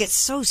looks beard. like it's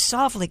so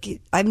soft.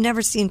 I've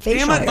never seen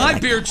facial Damn it, hair my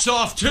like beard's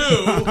soft too.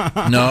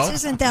 No, This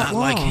isn't that not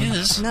long. like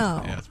his.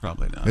 No. Yeah, it's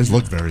probably not. His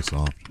look very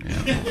soft.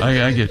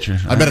 I get you.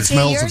 I bet it See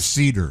smells of yours?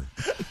 cedar.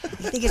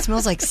 You think it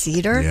smells like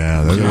cedar?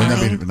 Yeah, wouldn't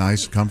that be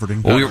nice,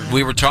 comforting? Well,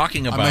 we were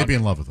talking about. I may be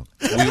in love with him.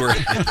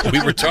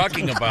 We were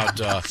talking about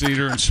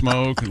cedar and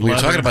smoke. And we were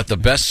leather. talking about the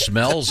best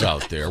smells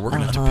out there. We're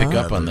going to have to pick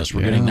up on this.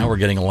 We're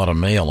getting a lot of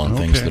mail on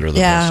things that are the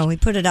Yeah, we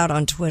put it out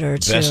on Twitter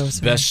too.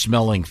 best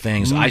smelling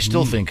things. I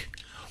still think.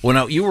 Well,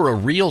 now you were a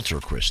realtor,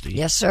 Christy.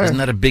 Yes, sir. Isn't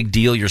that a big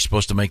deal? You're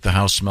supposed to make the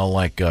house smell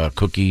like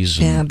cookies.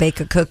 And, Yeah, bake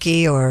a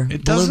cookie or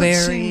It doesn't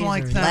blueberries seem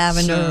like or that's,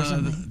 lavender or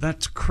something.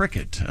 that's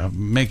cricket,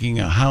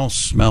 making a house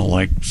smell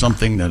like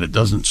something that it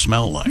doesn't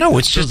smell like. No,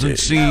 it's just- doesn't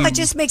seem. No, it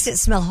just makes it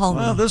smell homey.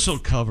 Well, this will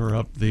cover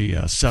up the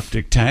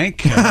septic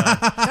tank.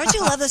 Don't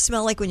you love the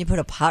smell like when you put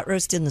a pot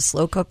roast in the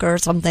slow cooker or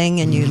something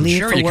and you leave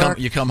sure, for you work?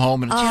 you come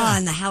home and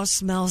and the house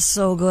smells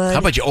so good. how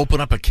about you open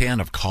up a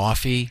can of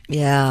coffee?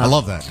 Yeah. I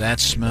love that.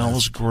 That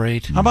smells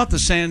great. How about the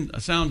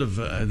sound of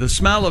the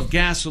smell of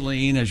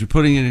gasoline as you're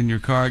putting it in your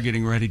car,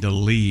 getting ready to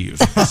leave?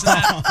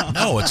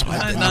 No, it's Isn't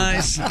that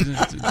nice? I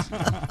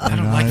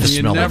don't like the You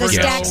smell never of the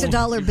know. stacks of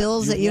dollar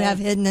bills that you have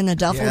hidden in a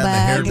duffel Yeah, the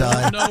bag. hair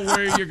dye. You don't know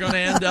where you're going to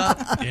end up.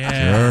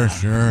 Yeah.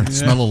 Sure.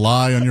 Smell a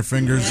lie on your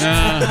fingers.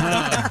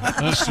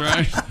 That's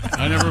right.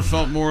 I never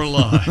felt more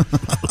alive.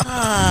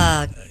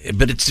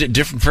 But it's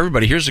different for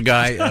everybody. Here's a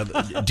guy,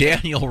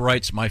 Daniel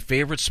writes, my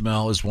favorite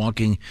smell is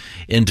walking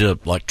into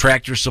like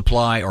Tractor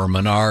Supply or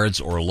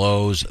Menards or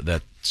Lowe's,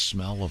 that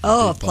smell of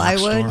Oh, the box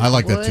plywood. store. I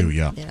like that Wood. too,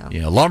 yeah.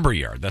 Yeah,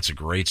 lumberyard. That's a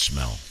great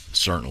smell,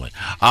 certainly.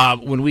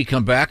 When we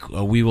come back,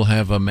 we will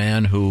have a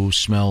man who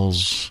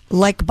smells.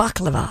 Like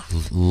baklava.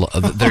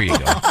 There you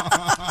go.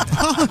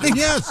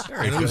 Yes.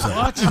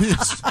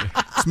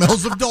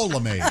 Smells of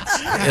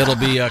Dolomades. It'll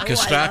be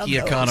Kostaki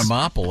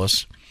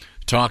Economopoulos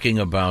talking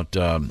about the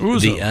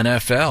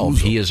NFL.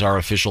 He is our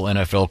official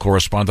NFL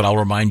correspondent. I'll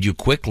remind you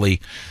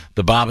quickly,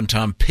 the Bob and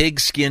Tom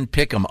Pigskin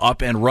Pick'em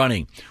up and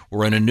running.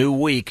 We're in a new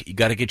week. You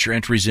got to get your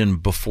entries in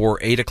before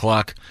 8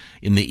 o'clock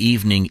in the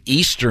evening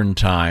Eastern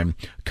time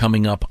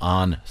coming up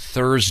on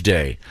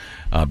Thursday,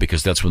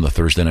 because that's when the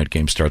Thursday night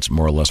game starts,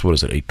 more or less. What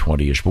is it,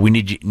 8:20-ish? But we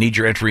need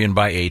your entry in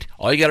by 8.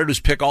 All you got to do is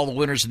pick all the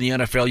winners in the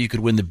NFL. You could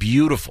win the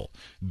beautiful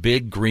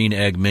Big Green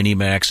Egg Mini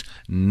Max.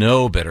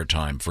 No better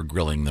time for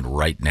grilling than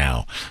right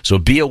now. So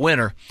be a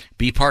winner.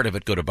 Be part of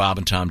it. Go to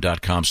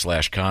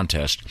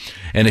bobandtom.com/contest.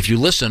 And if you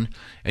listen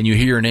and you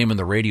hear your name on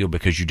the radio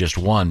because you just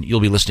won, you'll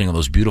be listening on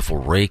those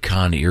beautiful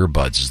Raycon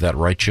earbuds. Is that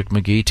right, Chick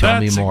McGee? Tell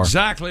me more. That's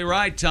exactly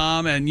right,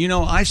 Tom. And,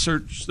 I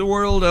searched the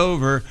world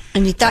over.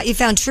 And you thought you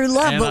found true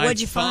love, and but what'd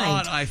you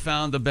find? I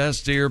found the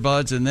best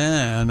earbuds, and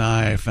then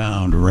I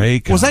found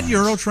Raycon. Was that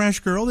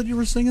Eurotrash Girl that you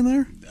were singing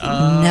there?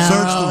 No,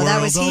 Search the world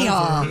that was over.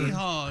 Hee-Haw.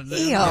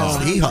 Hee-Haw.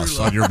 Hee-Haw.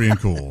 Thought you were being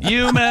cool.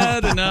 You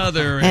met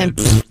another, And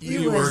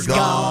you was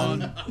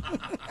gone.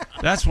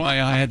 That's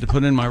why I had to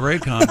put in my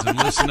Raycons and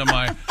listen to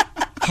my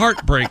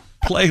heartbreak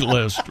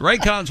playlist.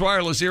 Raycons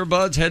wireless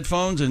earbuds,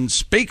 headphones, and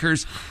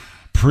speakers.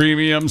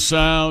 Premium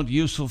sound,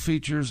 useful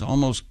features,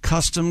 almost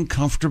custom,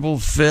 comfortable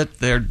fit.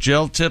 Their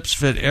gel tips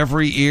fit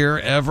every ear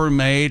ever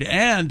made.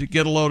 And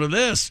get a load of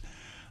this,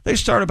 they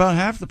start about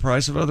half the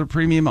price of other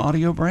premium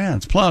audio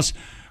brands. Plus,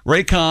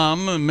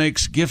 Raycom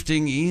makes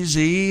gifting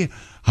easy.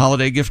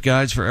 Holiday gift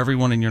guides for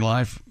everyone in your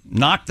life.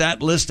 Knock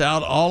that list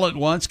out all at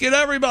once. Get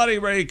everybody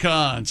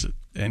Raycons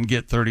and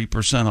get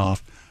 30%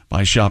 off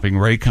by shopping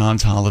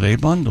Raycon's holiday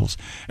bundles.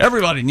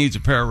 Everybody needs a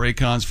pair of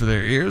Raycons for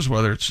their ears,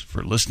 whether it's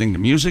for listening to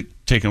music,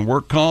 taking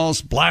work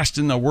calls,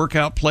 blasting a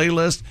workout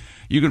playlist.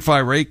 You can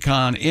find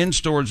Raycon in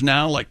stores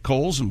now like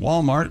Kohl's and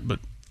Walmart. But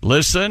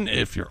listen,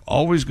 if you're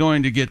always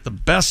going to get the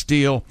best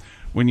deal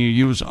when you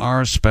use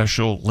our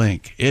special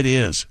link, it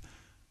is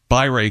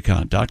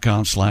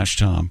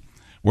buyraycon.com/Tom,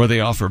 where they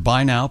offer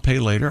buy now, pay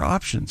later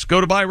options. Go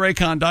to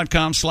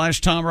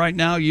buyraycon.com/Tom right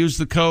now. Use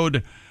the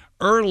code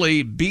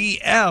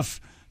EARLYBF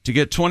to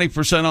get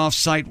 20% off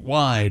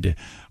site-wide.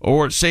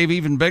 Or save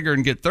even bigger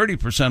and get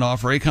 30%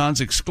 off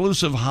Raycon's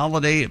exclusive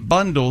holiday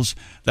bundles.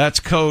 That's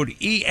code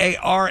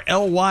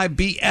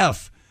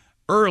EARLYBF,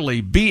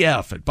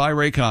 EARLYBF at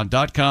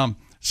buyraycon.com.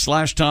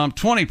 Raycon.com/Tom.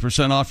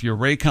 20% off your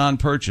Raycon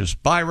purchase.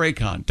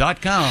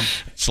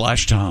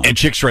 BuyRaycon.com/Tom. And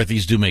Chick's right,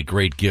 these do make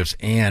great gifts,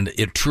 and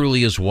it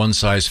truly is one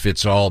size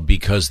fits all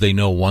because they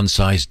know one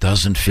size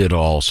doesn't fit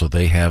all, so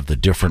they have the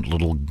different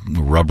little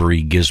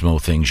rubbery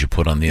gizmo things you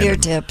put on the end. Ear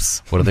of them.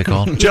 tips. What are they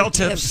called? Gel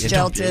tips.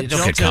 Gel tips.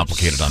 Don't get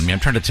complicated on me. I'm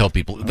trying to tell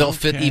people they'll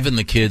fit even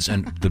the kids,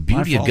 and the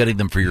beauty of getting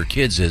them for your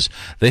kids is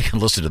they can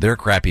listen to their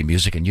crappy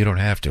music and you don't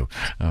have to.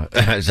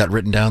 Is that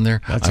written down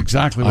there? That's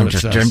exactly what it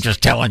says. I'm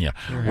just telling you.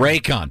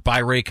 Raycon,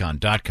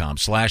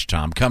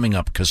 BuyRaycon.com/Tom. Coming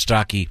up,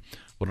 Kostaki,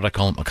 what did I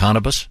call him?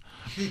 Economist?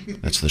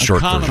 That's the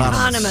short version.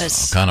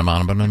 Economist.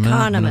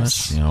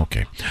 Economist. Yeah,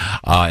 okay.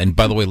 And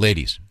by the way,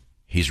 ladies,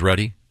 he's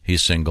ready,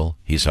 he's single,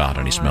 he's hot,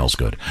 and he smells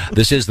good.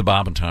 This is the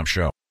Bob and Tom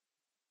Show.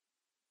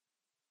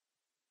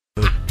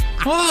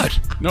 What?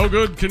 No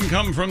good can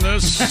come from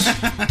this.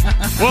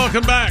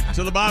 Welcome back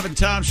to the Bob and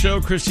Tom Show.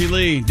 Christy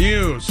Lee,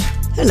 news.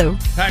 Hello.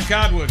 Pat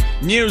Godwin,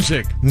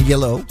 music.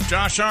 Hello.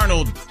 Josh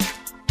Arnold.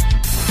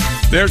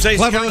 There's Ace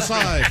Clever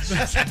Callahan.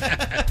 asides.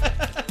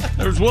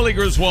 There's Willie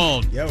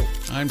Griswold. Yo.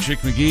 I'm Chick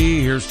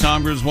McGee. Here's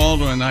Tom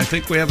Griswold, and I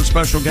think we have a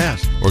special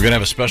guest. We're going to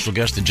have a special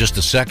guest in just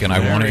a second.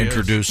 I want to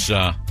introduce...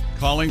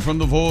 Calling from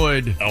the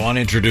void. I want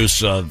to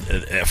introduce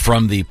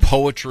from the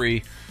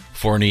Poetry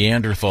for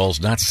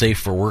Neanderthals, Not Safe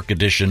for Work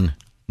edition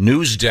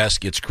news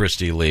desk, it's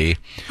Christy Lee.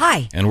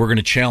 Hi. And we're going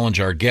to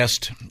challenge our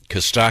guest,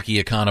 Kostaki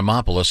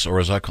Economopoulos,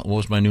 or what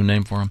was my new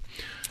name for him?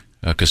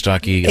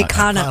 Kostaki...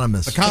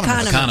 Economist.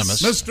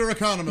 Economist. Mr.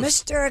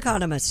 Economist. Mr.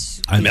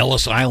 Economist. I'm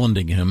Ellis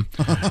Islanding him.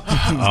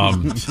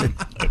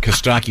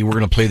 Kostaki, we're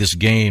going to play this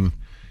game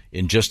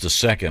in just a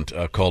second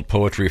called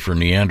Poetry for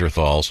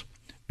Neanderthals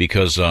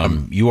because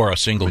you are a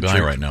single guy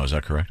right now. Is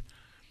that correct?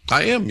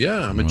 I am,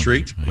 yeah. I'm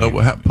intrigued.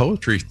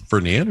 Poetry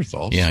for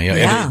Neanderthals. Yeah.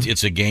 And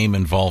it's a game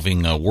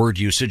involving word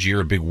usage. You're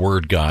a big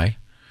word guy.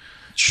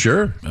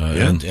 Sure.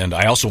 And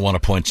I also want to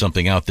point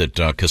something out that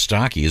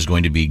Kostaki is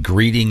going to be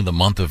greeting the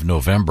month of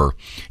November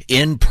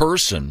in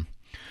person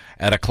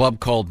at a club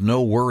called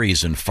No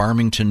Worries in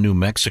Farmington, New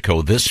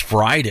Mexico this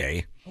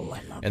Friday. Oh,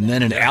 I love and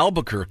then in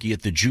Albuquerque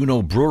at the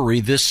Juneau Brewery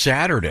this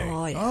Saturday.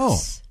 Oh,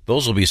 yes.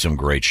 Those will be some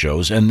great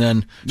shows. And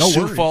then No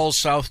Sioux Worries. Falls,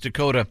 South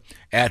Dakota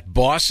at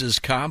Boss's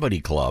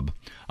Comedy Club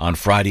on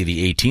Friday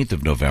the 18th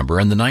of November.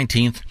 And the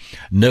 19th,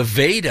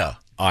 Nevada,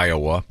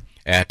 Iowa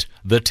at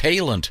the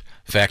Talent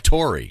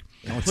Factory.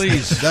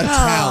 Please. That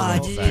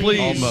talent. Please.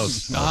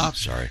 Almost. Stop.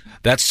 Sorry.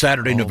 That's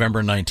Saturday,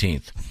 November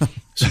 19th.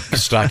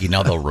 Kostaki,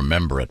 now they'll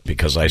remember it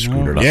because I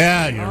screwed it up.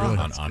 Yeah, you're really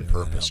on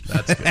purpose.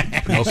 That's good.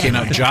 Okay,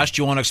 now, Josh,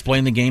 do you want to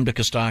explain the game to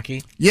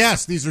Kostaki?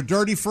 Yes, these are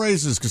dirty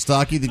phrases,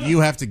 Kostaki, that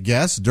you have to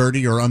guess,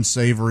 dirty or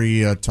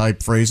unsavory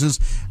type phrases.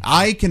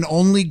 I can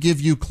only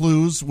give you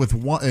clues with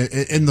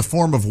in the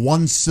form of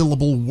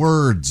one-syllable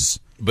words.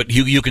 But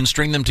you can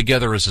string them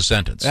together as a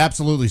sentence.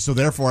 Absolutely. So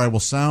therefore, I will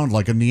sound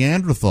like a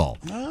Neanderthal.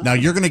 Oh. Now,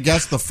 you're going to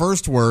guess the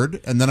first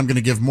word, and then I'm going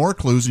to give more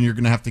clues, and you're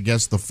going to have to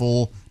guess the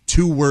full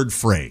two-word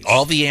phrase.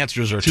 All the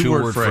answers are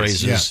two-word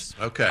phrases. Yes.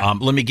 Okay.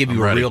 Let me give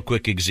you a real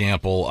quick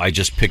example. I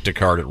just picked a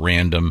card at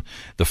random.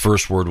 The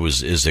first word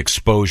is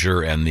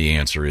exposure, and the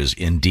answer is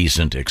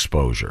indecent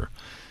exposure.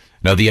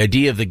 Now, the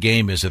idea of the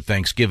game is at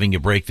Thanksgiving you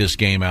break this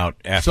game out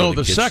after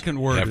the kids,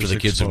 second word after is the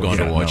kids have gone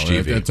exposure. to watch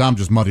TV. Tom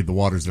just muddied the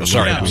waters there.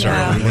 Sorry, I'm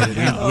sorry.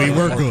 We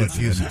were good.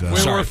 We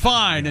were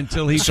fine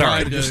until he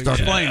tried to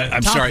explain it.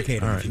 I'm sorry.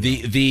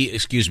 The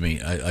excuse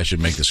me. I should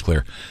make this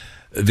clear.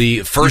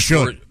 The first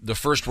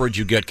word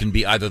you get can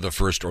be either the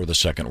first or the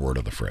second word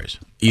of the phrase.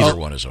 Either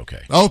one is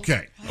okay.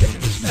 Okay.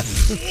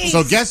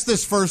 So guess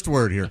this first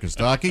word here,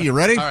 Kostaki. You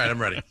ready? All right,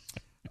 I'm ready.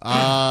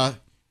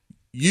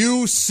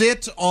 You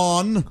sit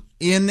on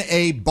in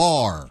a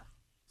bar.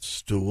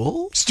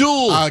 Stool?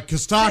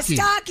 Kostaki.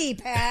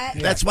 Kostaki, Pat.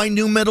 That's my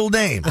new middle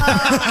name. But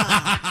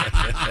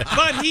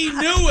he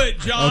knew it,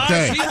 Josh.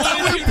 Okay. He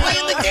was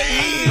playing the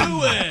game. He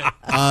knew it.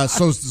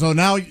 So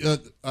now,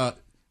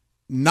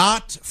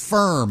 not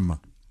firm.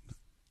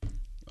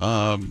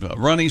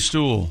 Runny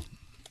stool.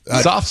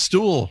 Soft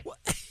stool.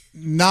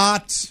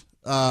 Not.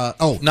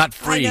 Not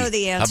free. I know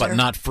the answer. How about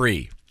not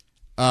free?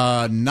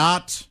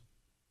 Not.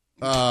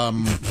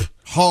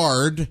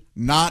 Hard.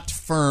 Not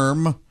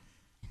firm.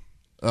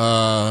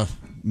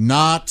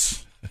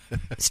 Not.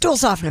 Stool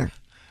softener.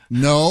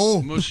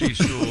 No. Mushy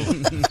stool.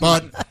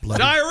 But.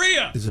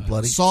 Diarrhea. Is it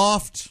bloody?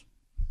 Soft.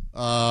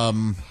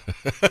 Whole.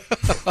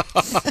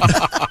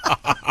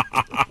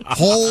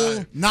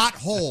 Not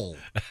whole.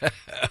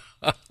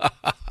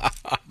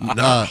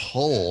 Not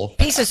whole.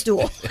 Piece of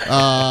stool.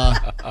 I'm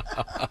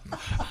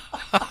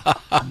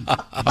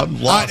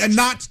lost.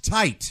 Not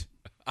tight.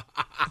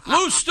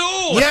 Loose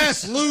stool.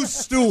 Yes, loose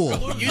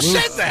stool. You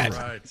said that.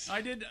 Right.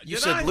 I did. You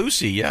said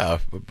Lucy, yeah.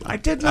 I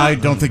did not. I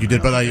don't think you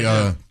did, but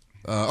I.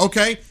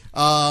 Okay.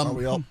 Are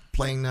we all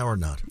playing now or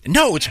not?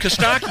 No, it's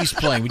Kostaki's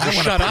playing. Would you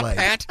shut up,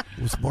 Pat?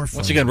 It was more fun.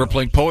 Once again, we're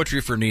playing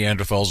Poetry for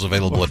Neanderthals,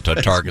 available at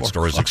Target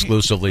stores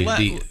exclusively.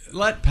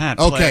 Let Pat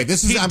play. Okay,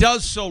 he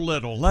does so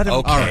little. Let him.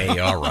 Okay,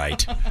 all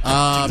right.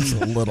 A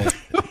little.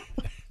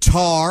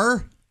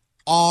 Tar,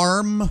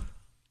 arm,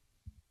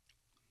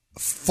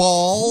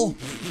 fall,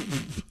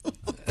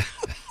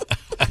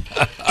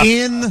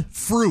 In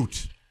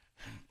fruit.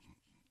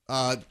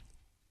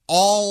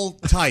 All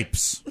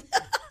types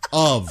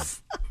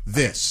of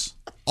this.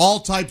 All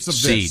types of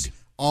this. Seed.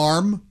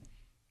 Arm,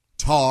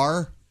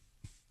 tar,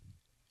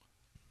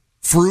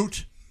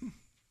 fruit.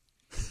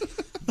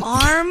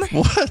 Arm,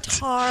 What?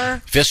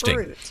 tar, Fisting.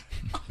 fruit.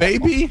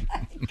 Baby?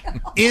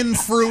 In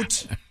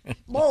fruit.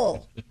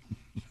 Bull.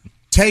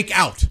 Take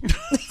out.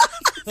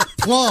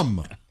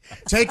 Plum.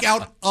 Take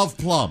out of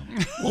plum.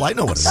 Well, I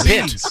know what it is.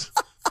 Pit.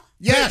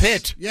 Yes.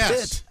 Pit.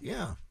 Yes.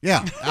 Yeah.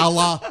 Yeah. A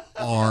la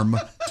arm,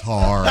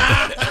 tar.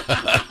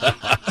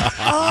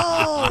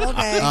 Oh,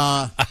 okay.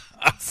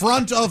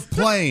 Front of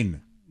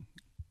plane.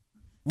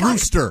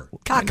 Rooster.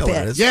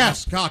 Cockpit.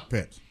 Yes.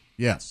 Cockpit.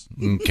 Yes.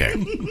 Okay.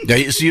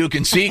 Now, so you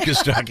can see,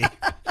 Kostaki,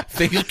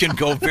 things can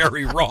go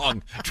very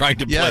wrong trying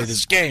to play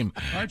this game.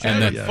 Aren't you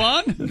having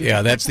fun?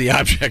 Yeah, that's the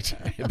object.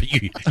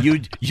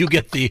 you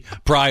get the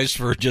prize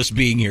for just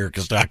being here,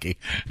 Kostaki.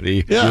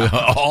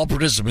 All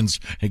participants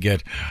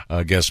get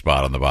a guest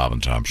spot on the Bob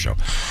and Tom Show.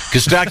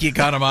 Kostaki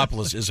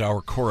Economopoulos is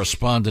our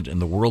correspondent in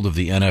the world of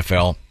the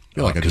NFL.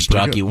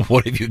 Kostaki,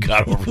 what have you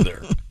got over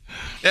there?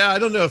 Yeah, I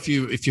don't know if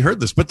you heard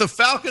this, but the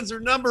Falcons are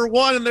number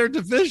 1 in their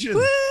division.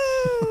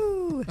 Woo!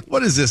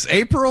 What is this,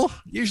 April?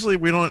 Usually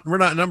we're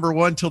not number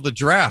 1 till the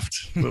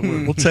draft, but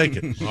we'll take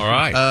it. All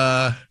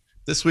right.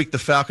 This week the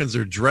Falcons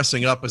are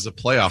dressing up as a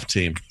playoff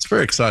team. It's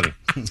very exciting.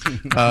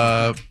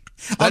 That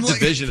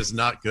division is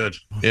not good.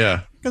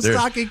 Yeah.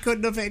 Kostaki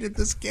couldn't have hated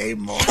this game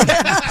more.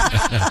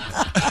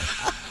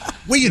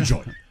 We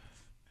enjoyed it.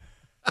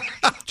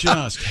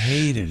 Just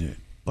hated it.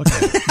 Look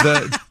at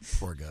it.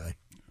 Poor guy.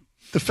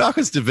 The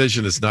Falcons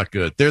division is not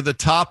good. They're the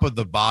top of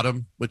the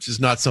bottom, which is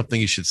not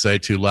something you should say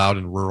too loud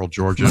in rural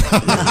Georgia.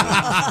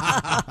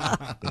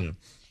 Yeah.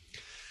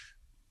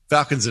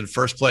 Falcons in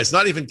first place.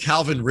 Not even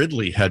Calvin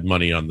Ridley had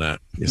money on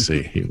that. You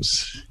see,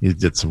 he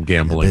did some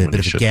gambling. A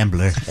bit of a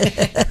gambler.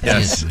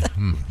 Yes.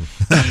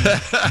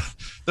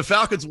 The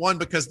Falcons won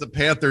because the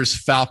Panthers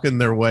falconed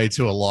their way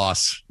to a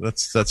loss.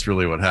 That's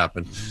really what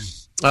happened.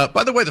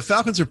 By the way, the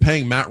Falcons are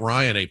paying Matt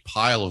Ryan a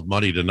pile of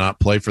money to not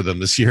play for them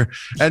this year.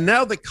 And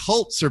now the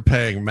Colts are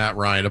paying Matt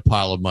Ryan a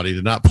pile of money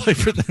to not play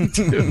for them,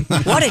 too.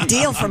 What a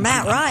deal for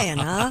Matt Ryan,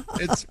 huh?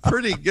 It's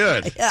pretty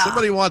good. Yeah.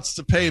 Somebody wants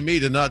to pay me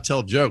to not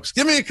tell jokes.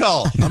 Give me a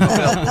call. I'm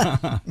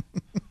available.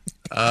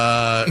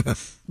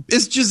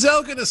 Is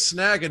Giselle going to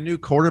snag a new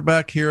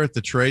quarterback here at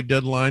the trade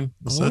deadline?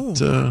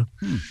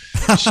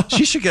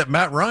 She should get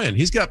Matt Ryan.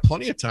 He's got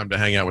plenty of time to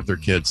hang out with their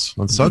kids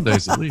on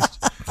Sundays at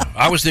least.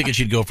 I was thinking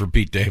she'd go for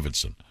Pete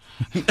Davidson.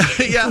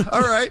 Yeah,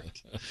 all right.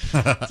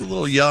 It's a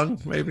little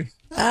young, maybe.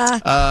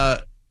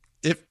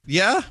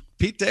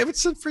 Pete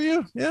Davidson for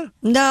you? Yeah.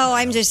 No,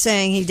 I'm just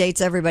saying he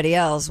dates everybody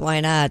else. Why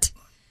not?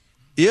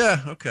 Yeah,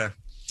 okay.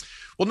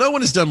 Well, no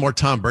one has done more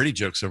Tom Brady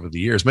jokes over the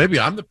years. Maybe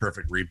I'm the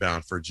perfect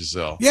rebound for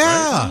Giselle.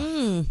 Yeah.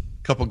 Right?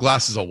 A couple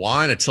glasses of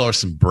wine. I tell her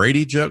some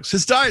Brady jokes.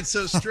 His diet's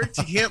so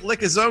strict he can't lick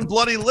his own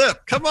bloody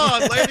lip. Come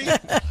on, lady.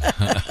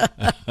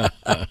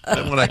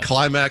 And when I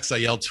climax, I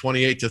yell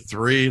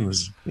 28-3,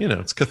 and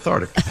it's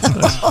cathartic.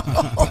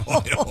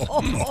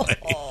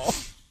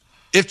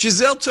 If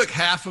Giselle took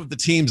half of the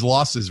team's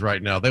losses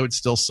right now, they would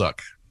still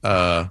suck.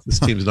 This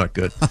team's not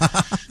good.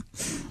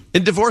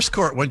 In divorce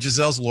court, when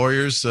Giselle's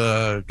lawyers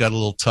got a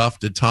little tough,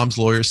 did Tom's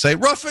lawyers say,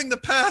 roughing the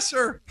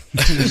passer?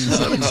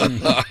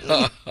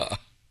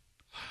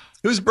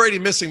 Who's Brady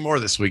missing more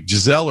this week,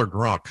 Giselle or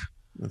Gronk?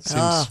 It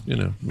seems,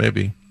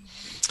 maybe.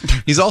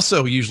 He's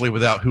also usually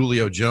without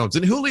Julio Jones.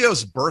 In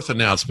Julio's birth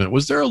announcement,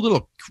 was there a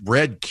little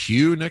red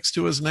Q next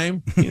to his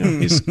name?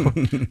 He's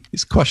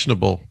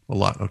questionable a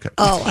lot. Okay.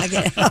 Oh, I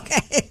get it.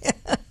 Okay.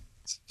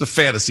 It's a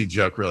fantasy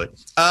joke, really.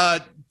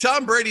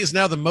 Tom Brady is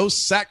now the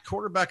most sacked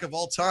quarterback of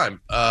all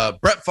time.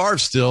 Brett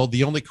Favre's still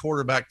the only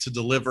quarterback to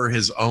deliver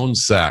his own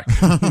sack.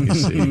 You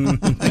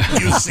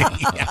see.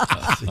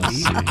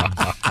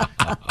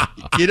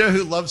 You know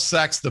who loves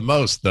sacks the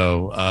most,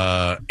 though?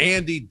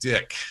 Andy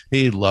Dick.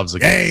 He loves a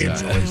good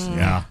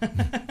sack.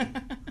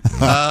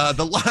 Yeah.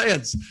 The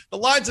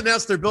Lions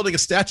announced they're building a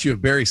statue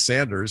of Barry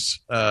Sanders.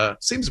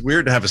 Seems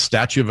weird to have a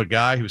statue of a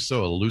guy who's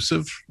so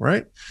elusive,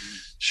 right?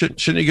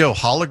 Shouldn't you go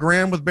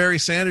hologram with Barry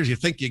Sanders? You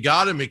think you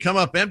got him, you come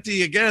up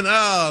empty again.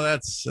 Oh,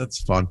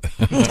 that's fun.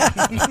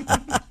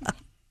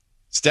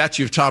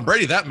 Statue of Tom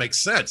Brady, that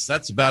makes sense.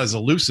 That's about as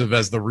elusive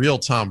as the real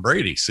Tom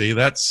Brady. See,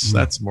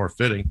 that's more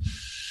fitting.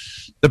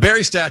 The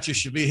Barry statue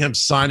should be him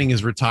signing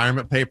his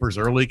retirement papers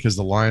early because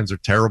the Lions are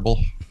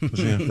terrible.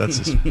 Yeah, that's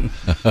his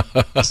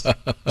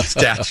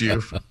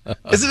statue.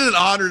 Isn't it an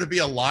honor to be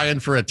a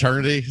Lion for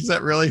eternity? Is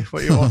that really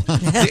what you want?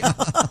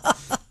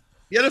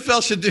 The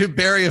NFL should do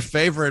Barry a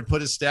favor and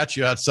put his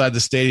statue outside the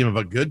stadium of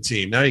a good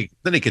team. Then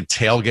he could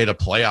tailgate a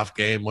playoff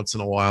game once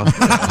in a while.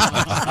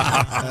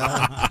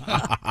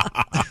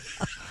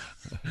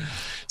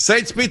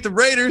 Saints beat the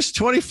Raiders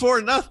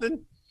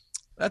 24-0.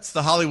 That's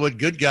the Hollywood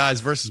good guys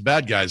versus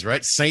bad guys,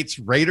 right? Saints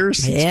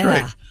Raiders.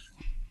 Yeah. It's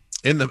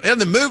great. In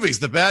the movies,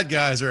 the bad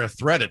guys are a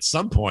threat at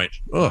some point.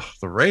 Oh,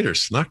 the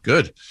Raiders, not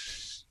good.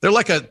 They're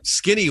like a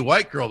skinny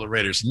white girl, the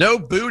Raiders. No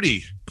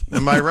booty.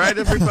 Am I right,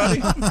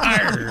 everybody?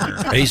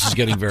 Ace is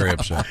getting very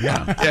upset.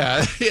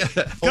 Yeah.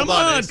 Come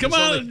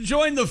on,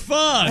 join the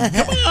fun.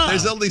 Come on.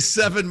 There's only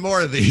 7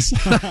 more of these.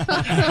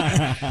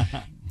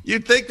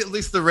 You'd think at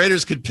least the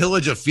Raiders could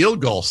pillage a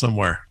field goal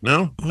somewhere.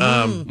 No?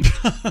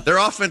 Their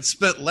offense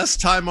spent less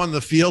time on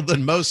the field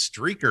than most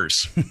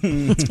streakers.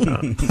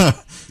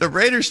 The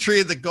Raiders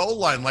treated the goal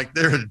line like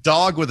they're a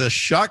dog with a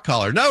shot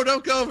collar. No,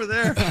 don't go over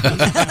there.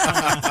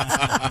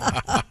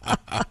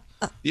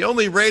 The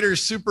only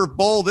Raiders Super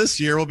Bowl this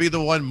year will be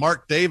the one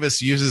Mark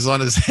Davis uses on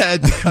his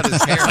head to cut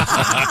his hair.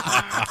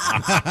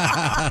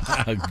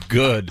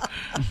 Good.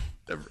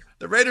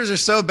 The Raiders are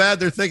so bad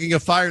they're thinking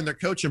of firing their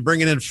coach and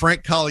bringing in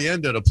Frank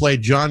Caliendo to play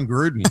John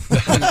Gruden.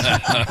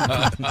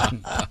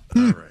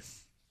 All right.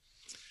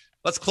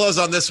 Let's close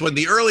on this one.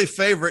 The early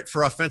favorite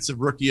for Offensive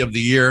Rookie of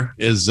the Year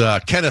is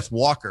Kenneth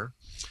Walker.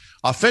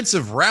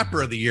 Offensive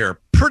Rapper of the Year,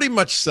 pretty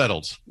much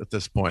settled at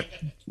this point.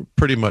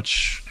 Pretty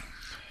much.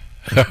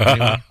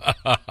 Kanye.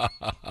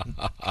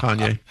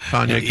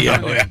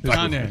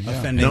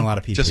 Offending a lot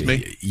of people. Just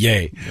me?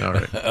 Yay. All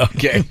right.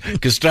 Okay.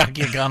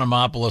 Kostaki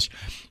Economopoulos,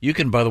 you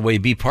can, by the way,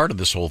 be part of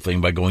this whole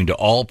thing by going to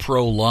All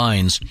Pro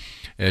Lines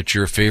at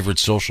your favorite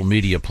social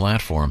media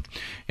platform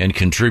and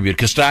contribute.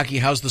 Kostaki,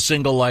 how's the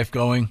single life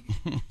going?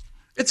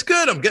 It's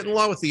good. I'm getting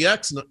along with the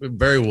ex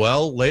very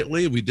well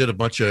lately. We did a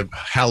bunch of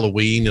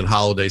Halloween and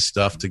holiday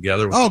stuff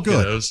together with the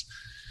kiddos.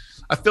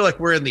 I feel like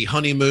we're in the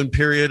honeymoon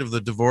period of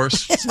the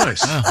divorce. It's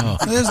nice.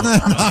 Isn't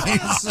that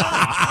nice?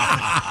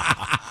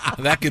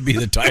 That could be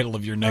the title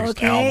of your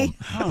next album.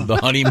 The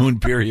honeymoon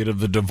period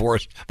of the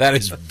divorce. That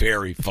is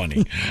very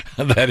funny.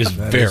 That is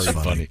very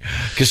funny.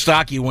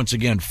 Kostaki, once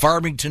again,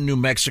 Farmington, New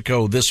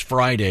Mexico this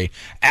Friday,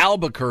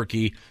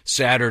 Albuquerque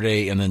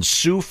Saturday, and then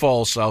Sioux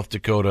Falls, South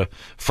Dakota,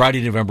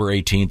 Friday, November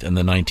 18th and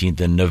the 19th,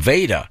 in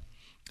Nevada,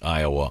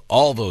 Iowa.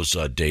 All those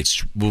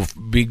dates will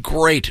be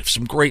great.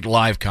 Some great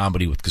live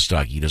comedy with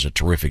Kostaki. He does a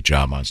terrific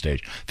job on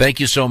stage.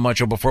 Thank you so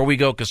much. Oh, before we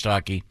go,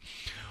 Kostaki,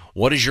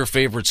 what is your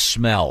favorite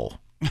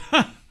smell?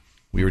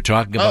 We were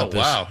talking about this.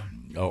 Wow.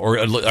 Or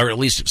at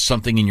least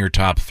something in your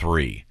top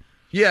 3.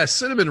 Yeah,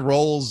 cinnamon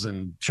rolls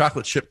and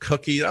chocolate chip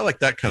cookie. I like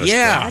that kind of stuff.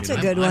 Yeah, that's a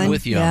good one. I'm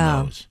with you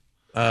on those.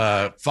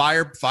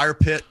 Fire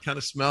pit kind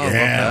of smell.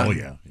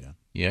 Yeah.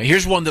 Yeah,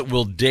 here's one that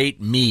will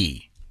date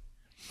me.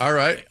 All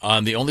right.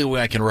 The only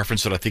way I can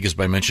reference it, I think, is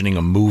by mentioning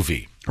a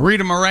movie.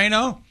 Rita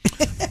Moreno?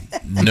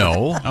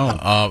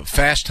 No.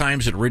 Fast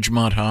Times at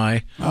Ridgemont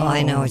High. Oh,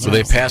 I know. So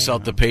they pass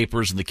out the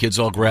papers, and the kids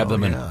all grab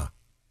them and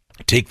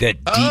take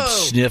that deep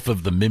sniff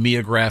of the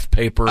mimeograph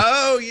paper.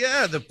 Oh,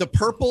 yeah. The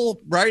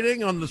purple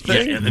writing on the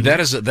thing. Yeah, and that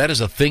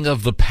is a thing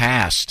of the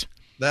past.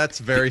 That's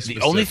very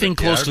specific. The only thing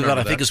close to that,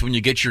 I think, is when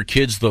you get your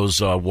kids those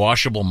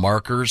washable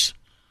markers,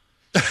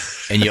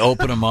 and you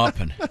open them up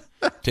and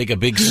take a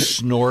big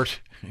snort.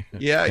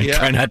 Yeah.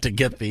 Try not to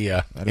get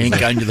the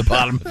ink onto the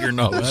bottom of your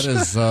nose. That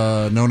is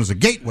known as a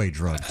gateway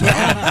drug.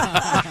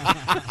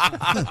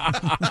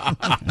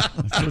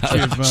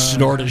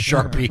 Snort a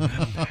Sharpie.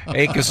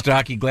 Hey,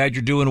 Kostaki, glad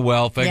you're doing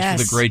well. Thanks for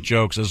the great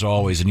jokes, as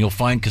always. And you'll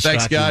find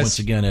Kostaki once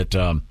again at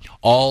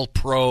All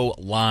Pro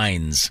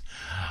Lines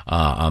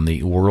on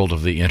the world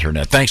of the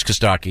Internet. Thanks,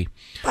 Kostaki.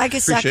 Bye,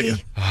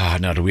 Kostaki.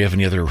 Now, do we have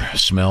any other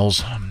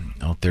smells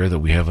out there that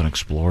we haven't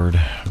explored?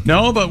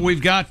 No, but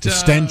we've got the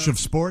stench of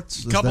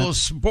sports. A couple of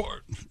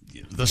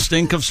the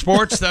stink of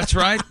sports. That's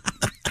right.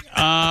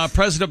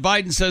 President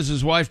Biden says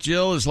his wife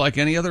Jill is like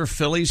any other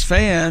Phillies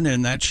fan,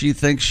 and that she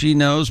thinks she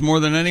knows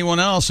more than anyone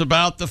else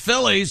about the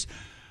Phillies.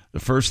 The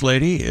First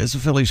Lady is a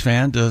Phillies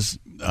fan.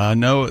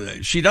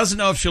 She doesn't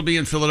know if she'll be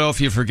in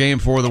Philadelphia for Game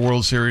 4 of the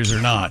World Series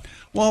or not.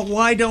 Well,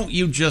 why don't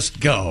you just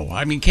go?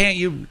 I mean, can't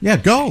you? Yeah,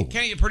 go.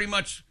 Can't you pretty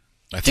much?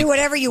 Do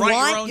whatever you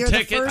want. You're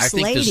the First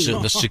Lady.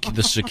 I think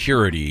the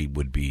security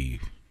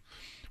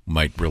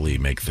might really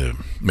make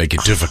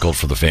it difficult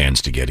for the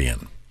fans to get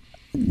in.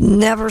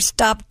 Never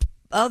stopped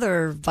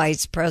other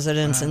vice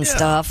presidents and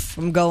stuff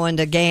from going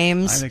to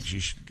games. I think she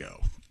should go.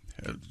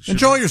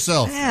 Enjoy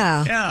yourself.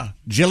 Yeah.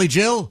 Jilly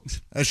Jill,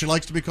 as she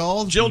likes to be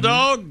called. Jill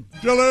Dog.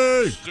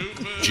 Jilly.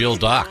 Jill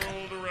Doc.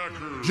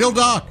 Jill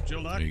Doc.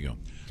 There you go.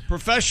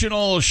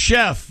 Professional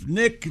chef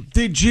Nick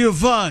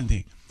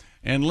DiGiovanni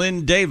and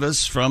Lynn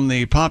Davis from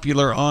the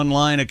popular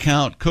online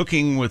account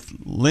Cooking with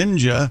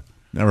Linja.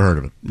 Never heard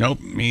of it. Nope,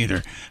 me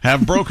either.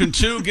 Have broken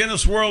 2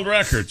 Guinness World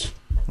Records.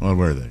 Well,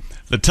 where are they?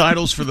 The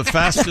titles for the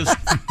fastest.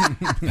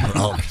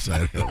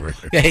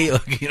 Hey,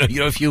 look,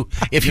 if you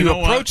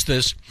approach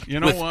this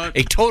with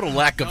a total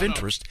lack of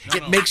interest,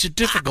 it makes it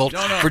difficult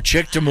for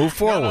Chick to move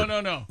forward.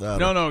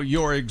 No,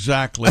 you're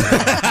exactly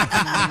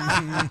right.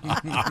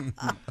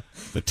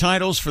 The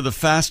titles for the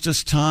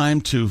fastest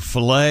time to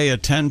fillet a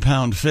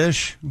 10-pound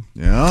fish.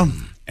 Yeah.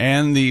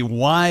 And the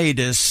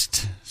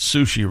widest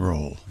sushi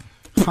roll.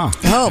 Huh.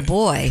 Oh,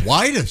 boy.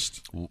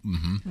 Widest.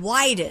 Mm-hmm.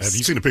 Widest. Have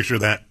you seen a picture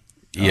of that?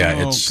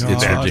 Yeah, it's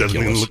ridiculous.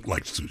 Doesn't even look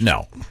like sushi.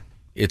 No.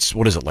 It's,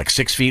 what is it, like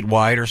 6 feet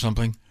wide or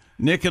something?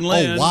 Nick and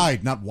Lynn. Oh,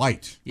 wide, not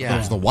white. Yeah. That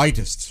was the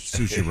whitest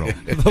sushi roll.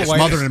 The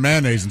Smothered in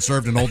mayonnaise and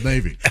served in Old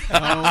Navy.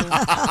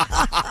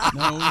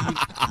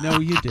 No,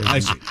 you didn't. I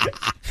see.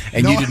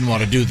 And you didn't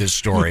want to do this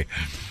story.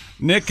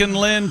 Nick and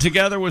Lynn,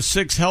 together with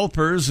 6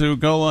 helpers who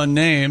go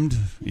unnamed,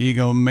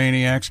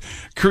 egomaniacs,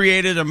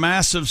 created a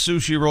massive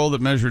sushi roll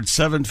that measured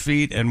 7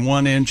 feet and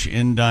 1 inch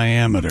in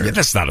diameter. Yeah,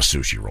 that's not a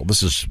sushi roll.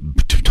 This is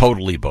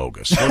totally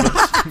bogus.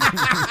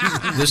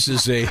 This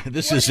is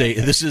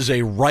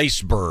a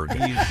riceberg.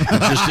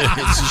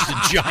 It's just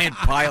a giant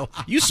pile.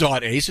 You saw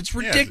it, Ace. It's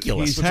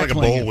ridiculous. Looks like a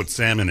bowl with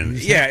salmon in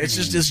it. Yeah, it's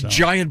just this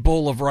giant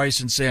bowl of rice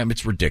and Sam.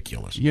 It's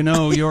ridiculous. You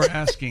know, you're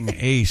asking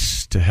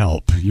Ace to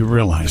help. You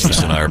realize Ace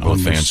that. and I are both on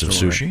this fans of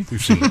story.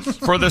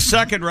 sushi. For the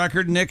second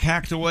record, Nick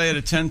hacked away at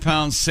a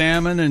 10-pound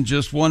salmon in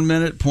just 1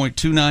 minute,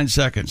 0.29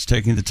 seconds,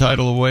 taking the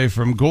title away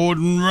from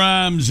Gordon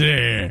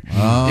Ramsay.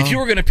 If you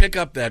were going to pick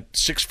up that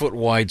 6-foot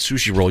wide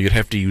sushi roll, you'd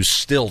have to use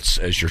stilts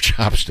as your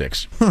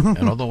chopsticks.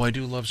 And although I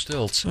do love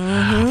stilts,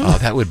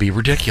 that would be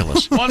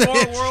ridiculous. One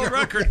more world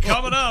record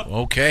coming up.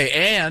 Okay,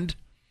 and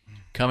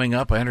coming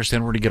up, I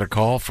understand we're going to get a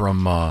call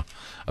from a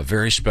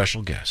very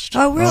special guest.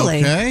 Oh, really?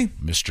 Okay.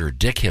 Mr.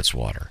 Dick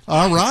Hitswater.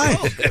 All right.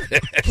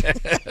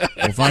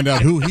 We'll find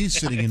out who he's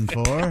sitting in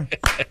for.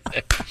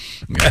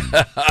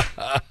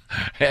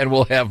 And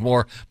we'll have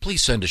more.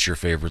 Please send us your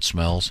favorite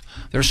smells.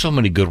 There's so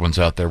many good ones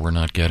out there we're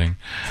not getting.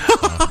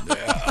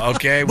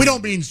 Okay. We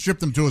don't mean ship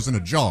them to us in a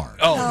jar.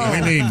 Oh.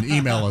 We mean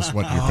email us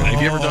what you're paying.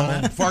 Have you ever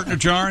done that? Fart in a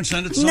jar and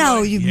send it to somebody?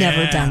 No, you've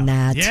never done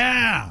that.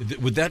 Yeah.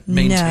 Would that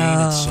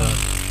maintain its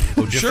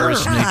Sure.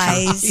 odoriferous nature?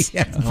 Guys.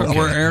 Okay.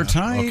 We're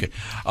airtight. Okay.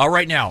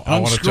 Right now, I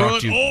want to Unscrew talk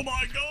it. to you. Oh,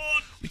 my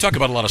God. We talk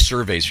about a lot of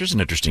surveys. Here's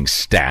an interesting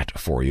stat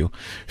for you.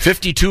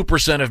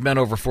 52% of men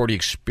over 40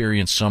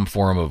 experience some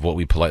form of what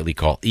we politely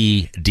call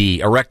ED,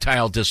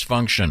 erectile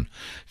dysfunction.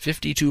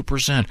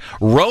 52%.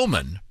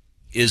 Roman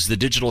is the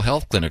digital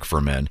health clinic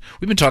for men.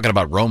 We've been talking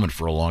about Roman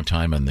for a long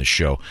time on this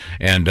show,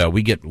 and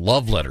we get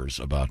love letters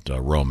about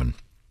Roman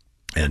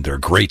and their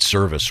great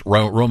service.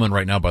 Roman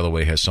right now, by the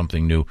way, has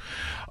something new.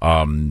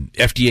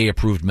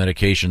 FDA-approved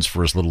medications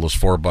for as little as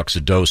 $4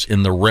 a dose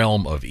in the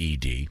realm of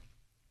ED.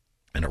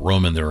 And at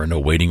Roman, there are no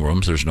waiting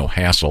rooms. There's no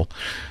hassle.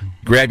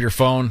 Grab your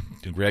phone,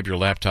 grab your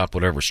laptop,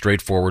 whatever,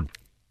 straightforward.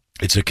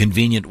 It's a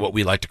convenient, what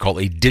we like to call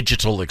a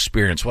digital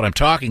experience. What I'm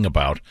talking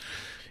about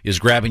is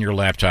grabbing your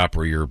laptop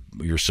or your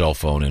cell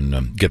phone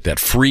and get that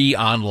free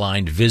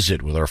online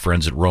visit with our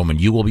friends at Roman.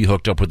 You will be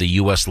hooked up with a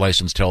U.S.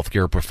 licensed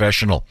healthcare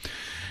professional.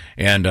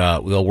 And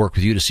we'll work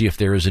with you to see if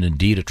there is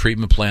indeed a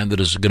treatment plan that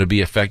is going to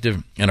be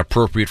effective and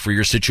appropriate for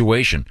your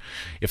situation.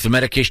 If the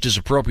medication is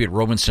appropriate,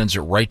 Roman sends it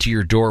right to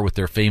your door with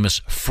their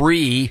famous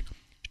free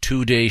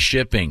 2-day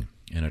shipping.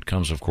 And it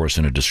comes, of course,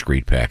 in a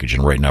discreet package.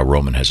 And right now,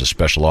 Roman has a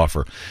special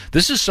offer.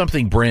 This is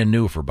something brand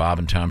new for Bob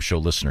and Tom Show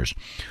listeners.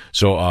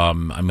 So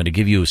I'm going to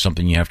give you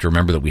something you have to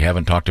remember that we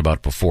haven't talked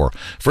about before.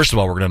 First of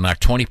all, we're going to knock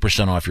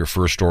 20% off your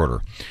first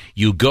order.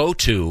 You go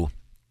to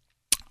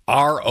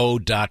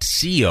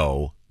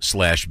ro.co/BT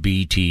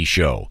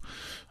show.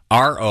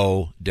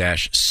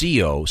 ro-co/BT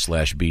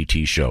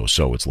show.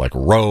 So it's like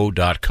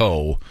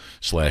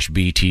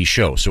ro.co/BT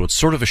show. So it's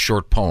sort of a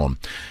short poem.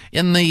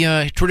 In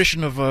the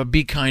tradition of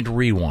Be Kind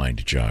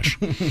Rewind, Josh,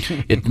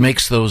 it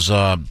makes those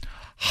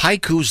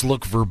haikus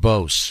look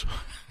verbose.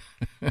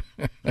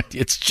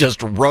 It's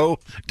just ro.co/BT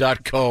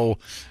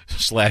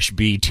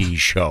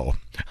show.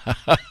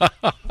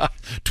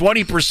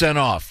 20%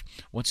 off.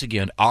 Once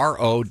again,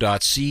 ro.co/BT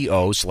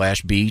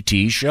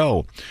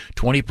show.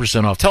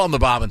 20% off. Tell them the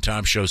Bob and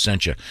Tom Show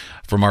sent you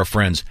from our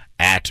friends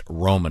at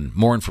Roman.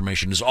 More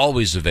information is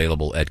always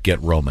available at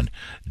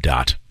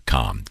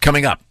GetRoman.com.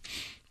 Coming up,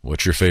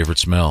 what's your favorite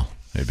smell?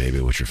 Hey, baby,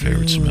 what's your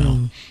favorite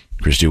smell?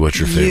 Christy, what's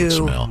your favorite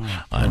smell?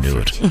 I knew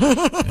it.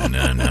 And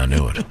I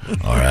knew it.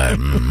 All right.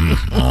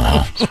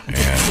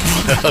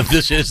 Yeah.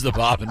 This is the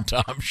Bob and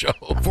Tom Show.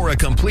 For a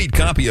complete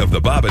copy of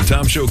the Bob and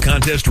Tom Show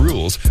contest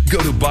rules, go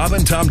to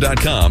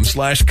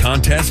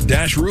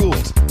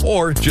bobandtom.com/contest-rules.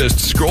 Or just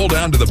scroll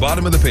down to the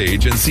bottom of the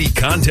page and see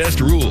contest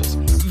rules.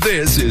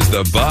 This is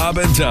the Bob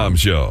and Tom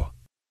Show.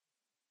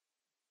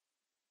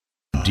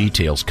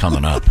 Details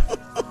coming up.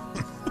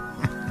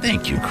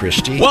 Thank you,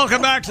 Christy.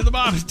 Welcome back to the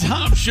Bob and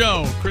Tom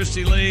Show.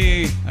 Christy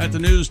Lee at the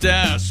news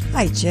desk.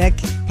 Hi, Chick.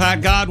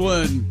 Pat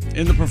Godwin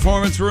in the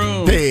performance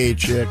room. Hey,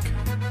 Chick.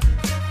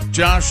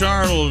 Josh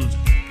Arnold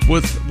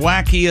with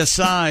wacky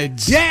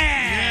asides.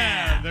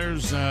 Yeah!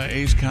 There's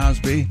Ace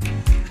Cosby.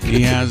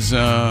 He has...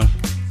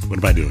 what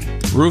am I doing?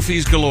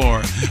 Roofies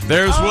galore.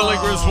 There's Willie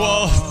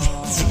Griswold.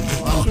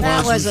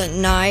 That wasn't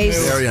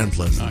nice. Very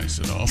unpleasant. Nice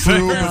at all.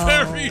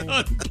 Very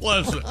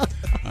unpleasant.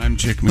 I'm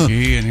Chick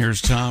McGee, and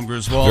here's Tom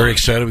Griswold. Very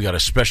excited. We got a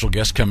special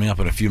guest coming up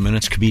in a few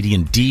minutes.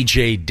 Comedian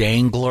DJ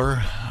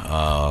Dangler.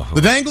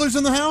 The Dangler's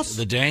in the house?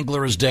 The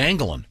Dangler is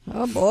dangling.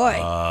 Oh, boy.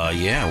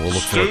 Yeah, we'll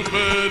look for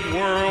Stupid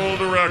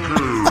world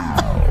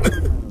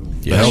record.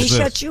 Yeah, He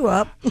shut you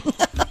up.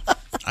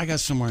 I got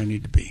somewhere I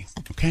need to be.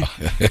 Okay?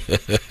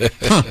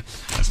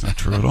 That's not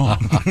true at all.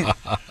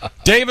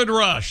 David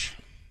Rush.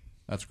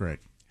 That's great.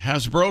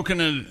 has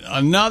broken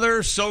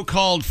another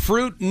so-called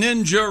fruit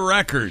ninja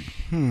record.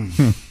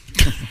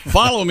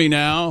 Follow me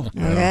now.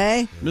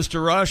 Okay.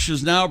 Mr. Rush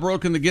has now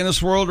broken the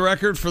Guinness World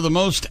Record for the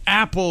most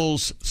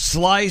apples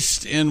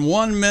sliced in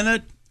 1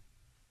 minute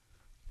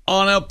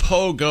on a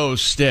pogo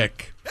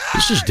stick.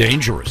 This is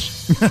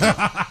dangerous.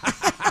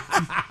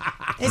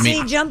 Is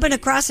he jumping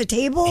across a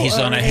table? He's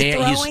or on a are they he's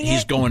throwing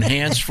it? going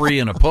hands free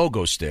in a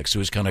pogo stick, so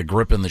he's kind of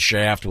gripping the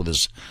shaft with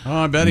his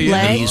I bet he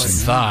knees is.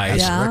 and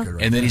thighs, Yeah.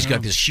 and then he's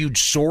got this huge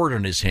sword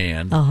in his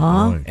hand.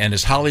 Uh-huh. And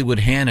as Hollywood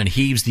Hannon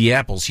heaves the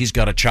apples, he's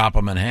got to chop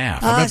them in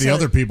half. I bet the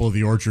other people of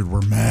the orchard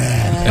were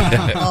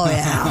mad. Oh,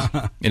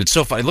 yeah. And it's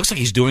so funny. It looks like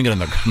he's doing it in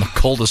the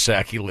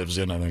cul-de-sac he lives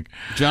in, I think.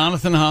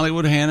 Jonathan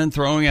Hollywood Hannon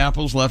throwing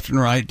apples left and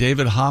right.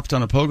 David hopped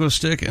on a pogo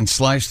stick and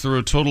sliced through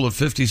a total of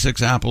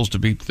 56 apples to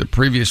beat the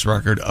previous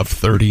record of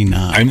 39.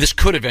 I mean, this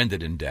could have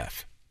ended in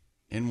death.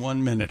 In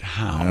 1 minute,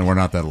 how? And we're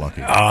not that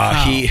lucky.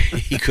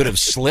 He could have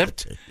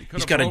slipped.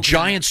 He's got a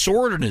giant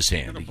sword in his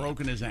hand. He could have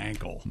broken his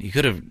ankle. He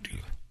could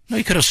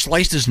have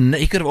sliced his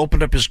neck. He could have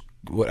opened up his,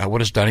 what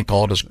does Donnie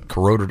call it, his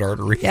carotid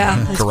artery?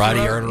 Yeah.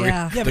 Karate artery?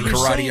 Yeah, The but you're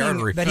karate saying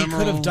artery. that he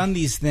could have done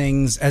these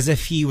things as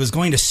if he was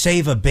going to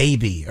save a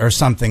baby or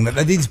something.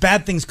 That these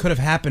bad things could have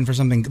happened for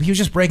something. He was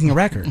just breaking a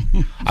record.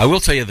 I will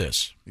tell you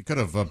this. He could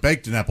have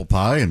baked an apple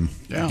pie and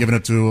given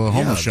it to a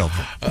homeless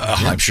shelter.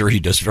 I'm sure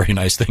he does very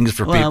nice things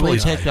for Well, people. we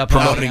He's picked up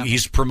promoting. all-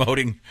 He's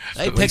promoting.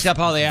 They picked up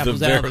all the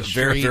apples out of the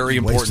very, street. very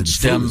important Wasted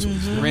STEM.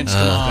 food. Rinsed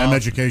them off. STEM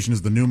education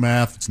is the new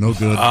math. It's no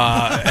good.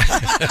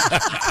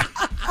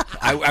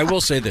 I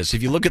will say this.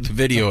 If you look at the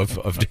video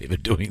of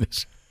David doing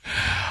this,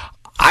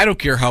 I don't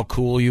care how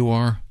cool you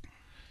are.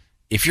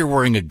 If you're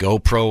wearing a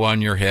GoPro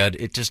on your head,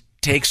 it just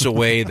takes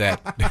away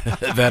that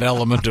that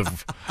element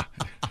of...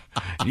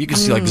 You can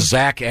see like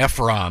Zac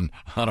Efron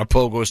on a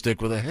pogo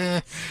stick with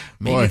a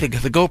maybe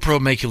the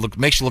GoPro makes you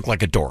look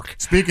like a dork.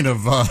 Speaking of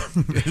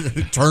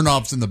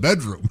turnoffs in the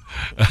bedroom,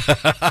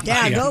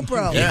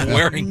 GoPro. Yeah,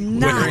 wearing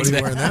Nice.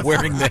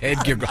 wearing the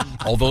headgear.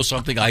 Although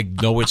something I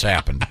know it's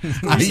happened.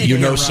 think You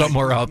know, you're right.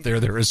 somewhere out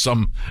there is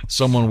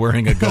someone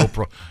wearing a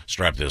GoPro.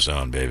 Strap this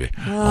on, baby.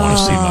 I want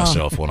to see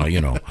myself when I.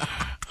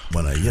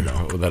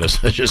 That is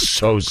just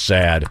so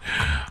sad.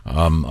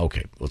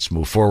 Okay, let's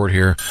move forward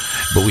here.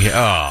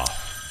 But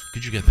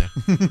could you get that?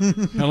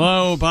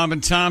 Hello, Bob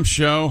and Tom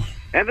Show.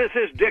 And this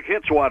is Dick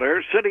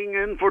Hitzwater sitting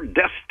in for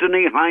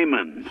Destiny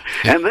Hyman.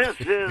 And this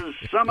is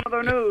Some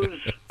Other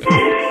News.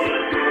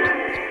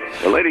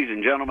 Well, ladies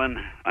and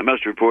gentlemen, I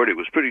must report it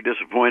was pretty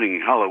disappointing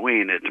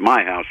Halloween at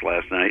my house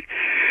last night.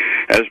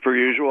 As per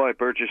usual, I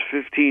purchased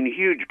 15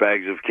 huge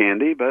bags of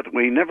candy, but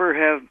we never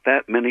have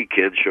that many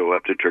kids show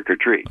up to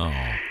trick-or-treat.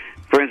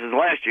 For instance,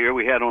 last year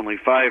we had only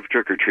 5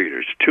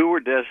 trick-or-treaters. 2 were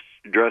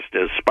dressed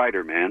as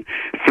Spider-Man.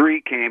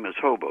 3 came as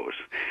hobos.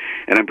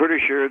 And I'm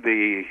pretty sure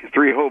the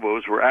 3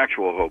 hobos were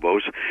actual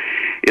hobos.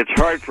 It's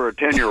hard for a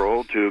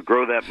 10-year-old to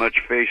grow that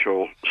much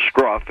facial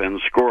scruff and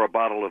score a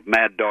bottle of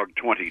Mad Dog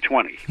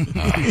 2020.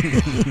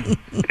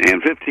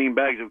 And 15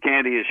 bags of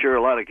candy is sure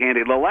a lot of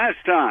candy. The last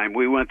time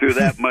we went through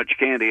that much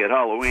candy at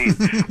Halloween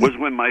was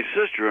when my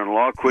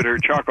sister-in-law quit her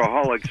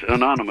Chocoholics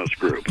Anonymous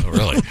group. Oh,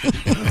 really?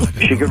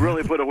 She could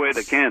really put away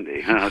the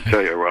candy. I'll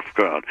tell you, a rough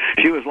crowd.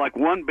 She was like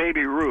one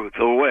baby Ruth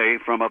away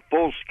from a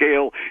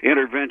full-scale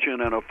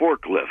intervention and a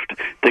forklift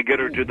to get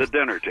her to the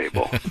dinner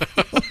table.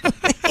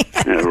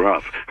 Yeah,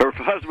 rough. Her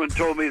husband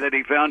told me that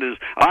he found his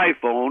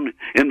iPhone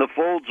in the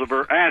folds of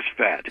her ass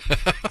fat.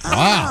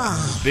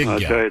 Wow. Big I'll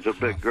guy. tell you, it's a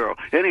big girl.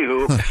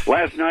 Anywho,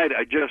 last night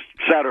I just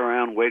sat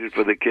around, waited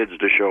for the kids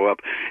to show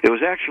up. It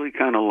was actually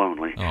kind of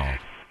lonely. Oh.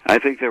 I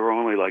think there were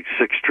only like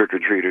 6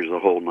 trick-or-treaters the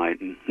whole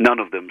night, and none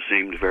of them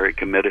seemed very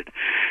committed.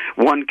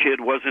 One kid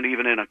wasn't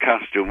even in a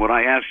costume. When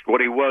I asked what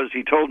he was,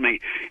 he told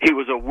me he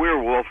was a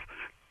werewolf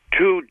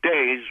 2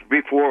 days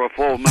before a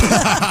full moon.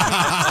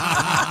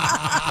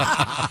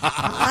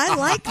 I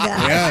like that.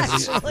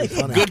 Yes. Actually.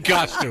 Good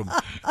costume.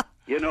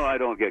 You know, I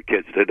don't get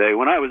kids today.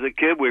 When I was a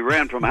kid, we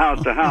ran from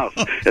house to house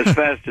as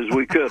fast as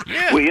we could.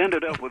 We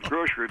ended up with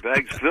grocery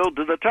bags filled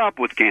to the top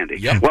with candy.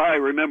 Yep. Well, I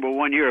remember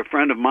one year a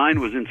friend of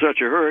mine was in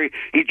such a hurry,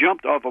 he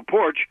jumped off a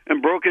porch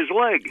and broke his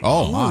leg.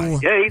 Oh, my.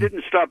 Yeah, he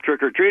didn't stop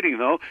trick-or-treating,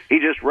 though. He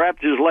just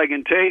wrapped his leg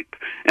in tape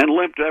and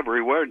limped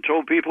everywhere and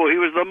told people he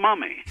was the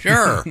mummy.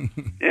 Sure.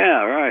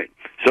 Yeah, right.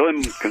 So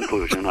in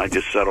conclusion, I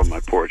just sat on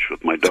my porch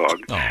with my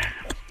dog.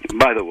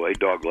 By the way,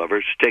 dog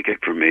lovers, take it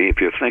from me. If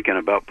you're thinking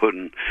about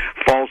putting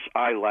false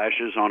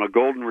eyelashes on a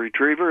golden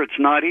retriever, it's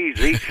not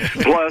easy.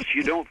 Plus,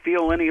 you don't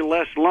feel any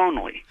less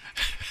lonely.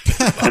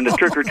 And the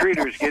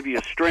trick-or-treaters give you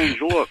strange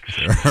looks.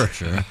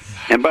 Sure.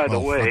 And by the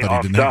Well, I way, thought he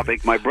off didn't have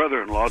topic, my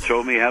brother-in-law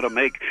told me how to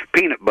make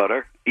peanut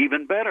butter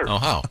even better. Oh,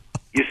 how?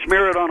 You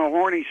smear it on a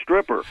horny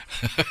stripper.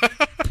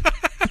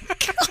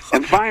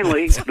 And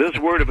finally, this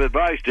word of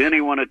advice to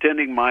anyone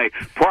attending my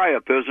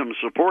priapism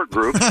support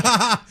group.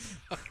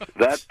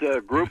 That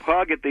group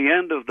hug at the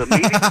end of the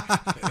meeting,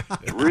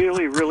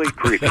 really, really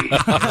creepy.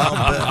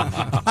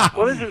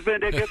 Well, this has been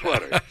Dick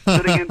Hitzwater,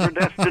 sitting in for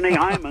Destiny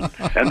Hyman,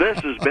 and this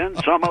has been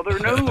Some Other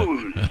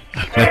News.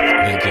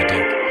 Thank you,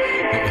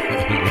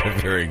 Dick.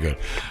 Very good.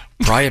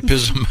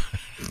 Priapism.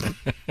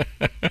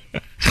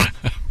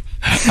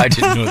 I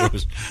didn't know there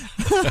was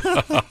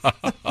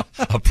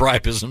a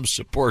priapism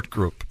support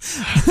group.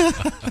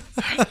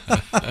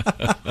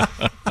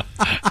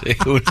 You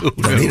don't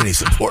need any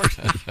support.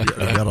 You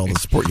got all the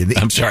support you need.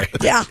 I'm sorry.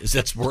 Yeah. Is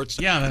that sports?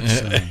 Yeah,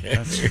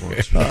 that's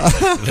sports.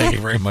 Thank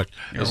you very much.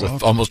 It was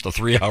welcome. almost a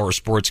 3-hour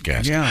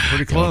sportscast. Yeah,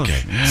 pretty close.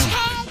 Okay.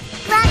 Yeah.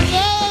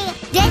 Rocky,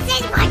 this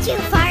is what you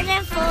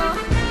farted for.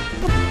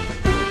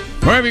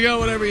 Wherever you go,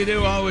 whatever you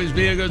do, always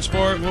be a good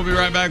sport. We'll be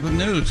right back with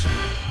news.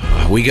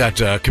 We got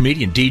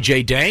comedian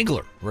DJ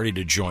Dangler ready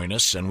to join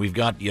us, and we've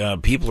got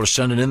people are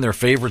sending in their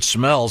favorite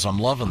smells. I'm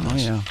loving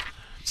this. Oh, yeah.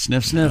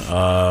 Sniff, sniff.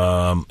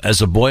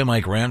 As a boy,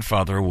 my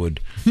grandfather would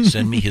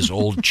send me his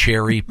old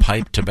cherry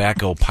pipe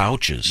tobacco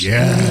pouches.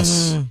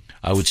 Yes.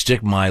 I would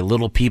stick my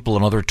little people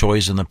and other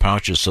toys in the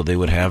pouches so they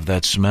would have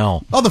that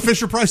smell. Oh, the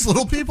Fisher Price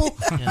little people?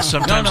 Yeah,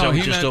 sometimes I would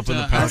he just meant, open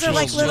the pouches. Those are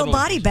like little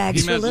body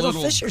bags he for meant little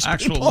Fisher's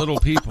actual people. little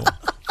people.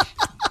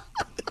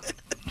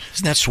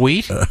 Isn't that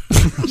sweet?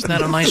 Isn't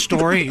that a nice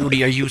story? Are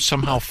you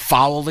somehow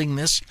fouling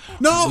this?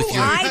 No,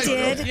 I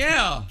did.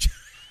 Yeah.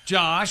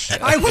 Josh.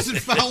 I wasn't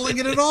fouling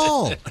it at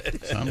all.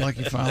 Sound like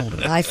you fouled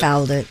it. I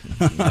fouled it.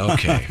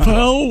 Okay.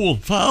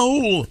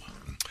 Foul.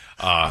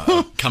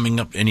 Coming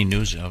up, any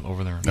news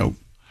over there? Nope.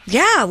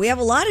 Yeah, we have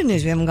a lot of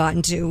news we haven't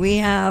gotten to. We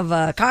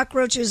have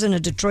cockroaches in a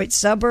Detroit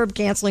suburb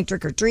canceling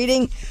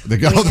trick-or-treating. The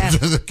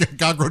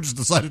cockroaches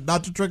decided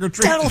not to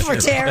trick-or-treat. Tunnel for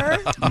Terror.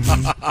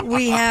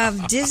 We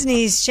have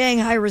Disney's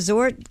Shanghai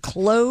Resort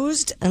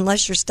closed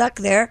unless you're stuck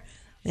there.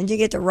 Then you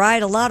get to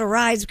ride a lot of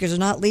rides because you're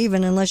not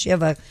leaving unless you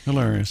have a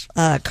hilarious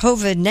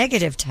COVID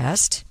negative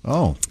test.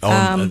 Oh.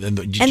 And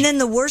then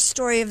the worst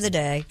story of the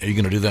day. Are you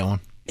going to do that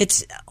one?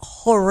 It's a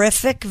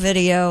horrific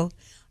video.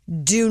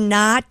 Do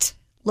not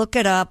look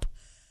it up.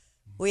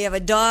 We have a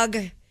dog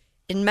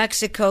in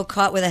Mexico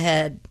caught with a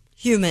head.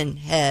 Human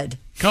head.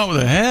 Caught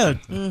with a head?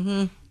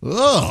 Mm-hmm.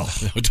 Oh,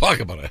 talk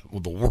about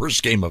the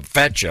worst game of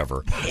fetch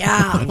ever.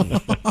 Yeah.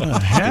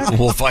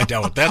 We'll find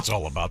out what that's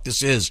all about.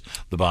 This is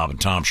the Bob and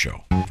Tom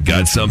Show.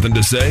 Got something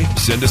to say?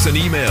 Send us an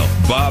email,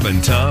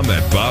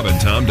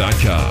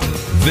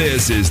 bobandtom@bobandtom.com.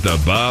 This is the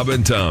Bob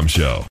and Tom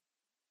Show.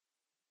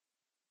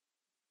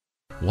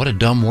 What a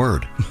dumb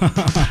word.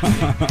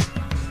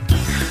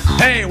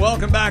 Hey,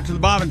 welcome back to the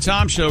Bob and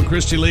Tom Show.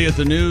 Christy Lee at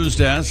the news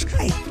desk.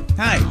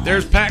 Hi.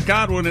 There's Pat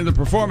Godwin in the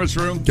performance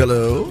room.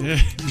 Hello.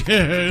 Yes,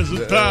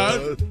 it's Pat.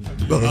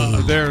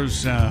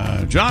 There's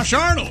Josh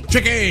Arnold.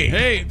 Chicky.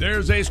 Hey,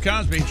 there's Ace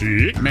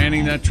Cosby.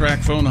 Manning that track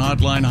phone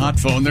hotline, hot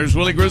phone. There's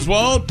Willie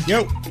Griswold.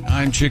 Yo.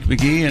 I'm Chick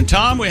McGee. And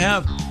Tom, we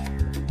have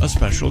a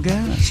special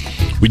guest.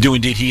 We do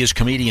indeed. He is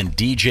comedian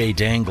DJ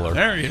Dangler.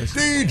 There he is.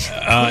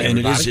 And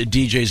it is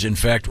DJ's, in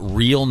fact,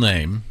 real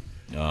name.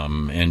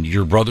 And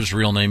your brother's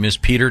real name is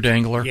Peter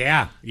Dangler.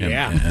 Yeah.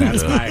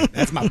 And,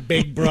 that's my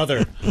big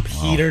brother,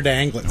 Peter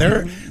Dangler.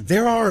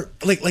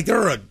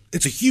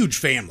 It's a huge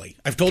family.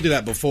 I've told you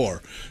that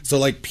before. So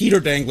like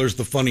Peter Dangler's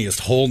the funniest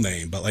whole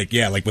name, but like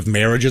with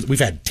marriages, we've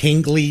had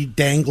Tingley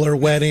Dangler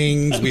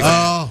weddings. We've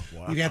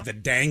had the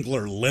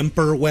Dangler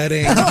Limper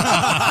wedding.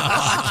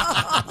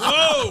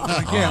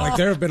 Whoa!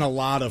 There have been a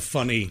lot of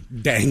funny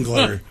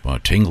Dangler. Well,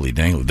 Tingley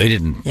Dangler. They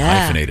didn't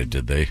hyphenate it,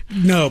 did they?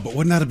 No, but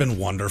wouldn't that have been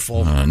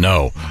wonderful?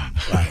 No.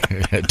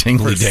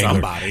 Tingley For Dangler.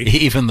 somebody.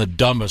 Even the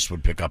dumbest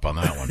would pick up on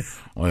that one.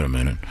 Wait a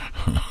minute.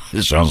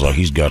 This sounds like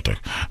he's got the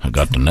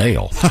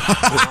nail.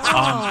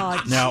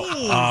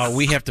 Now,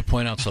 we have to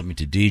point out something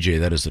to DJ.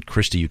 That is that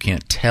Christy, you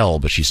can't tell,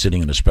 but she's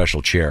sitting in a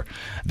special chair.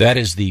 That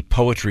is the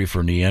Poetry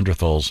for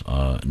Neanderthals,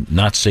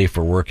 Not Safe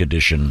for Work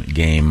edition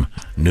game,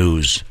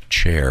 news,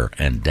 chair,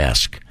 and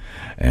desk.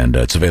 And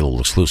it's available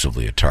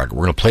exclusively at Target.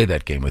 We're going to play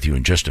that game with you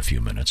in just a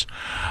few minutes.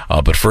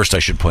 But first, I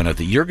should point out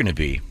that you're going to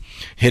be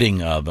hitting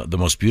the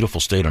most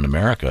beautiful state in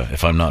America,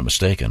 if I'm not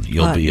mistaken.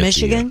 You'll be at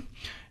Michigan?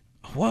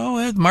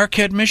 Well,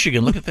 Marquette,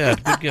 Michigan. Look at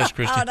that. Good guess,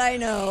 Christy. How'd I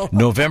know?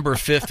 November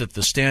 5th at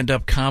the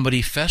Stand-Up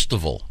Comedy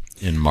Festival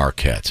in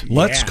Marquette.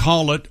 Let's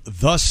call it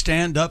the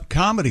Stand-Up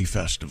Comedy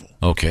Festival.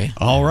 Okay.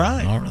 All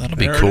right. That'll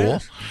be There it cool.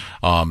 is.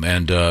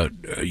 And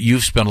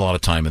you've spent a lot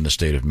of time in the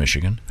state of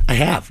Michigan. I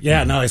have.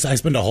 Yeah, no, I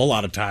spend a whole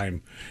lot of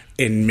time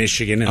in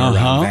Michigan and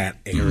around that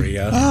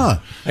area.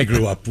 I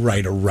grew up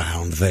right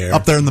around there.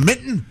 Up there in the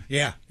mitten?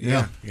 Yeah.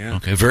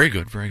 Okay, very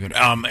good, very good.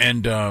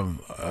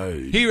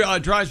 He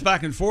drives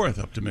back and forth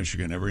up to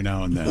Michigan every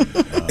now and then.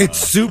 It's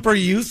super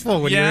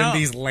useful when you're Yeah. in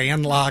these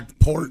landlocked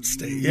port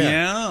states.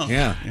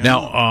 Yeah.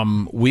 Now,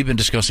 we've been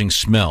discussing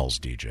smells,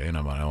 DJ, and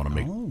I want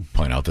to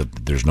point out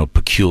that there's no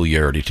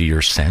peculiarity to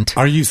your scent.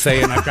 Are you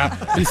saying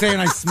you saying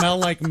I smell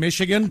like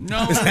Michigan?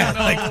 No,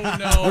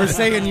 no. We're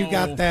saying you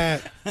got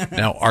that.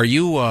 Now, are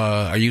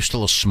you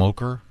still a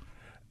smoker?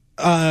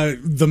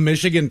 The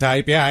Michigan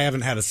type. Yeah, I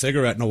haven't had a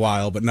cigarette in a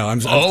while, but no, I'm.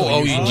 Do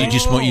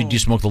you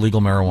smoke the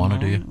legal marijuana?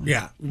 Do you?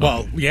 Yeah.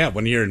 Well, yeah.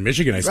 When you're in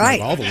Michigan, I smoke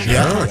Right. all the legal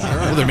Yeah.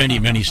 marijuana. Well, there are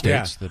many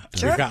states that.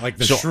 We've got like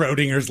the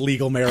Schrodinger's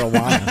legal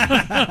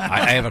marijuana.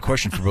 I have a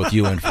question for both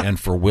you and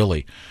for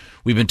Willie.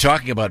 We've been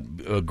talking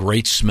about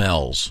great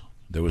smells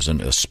There was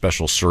a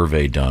special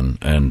survey done,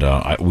 and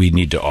we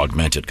need to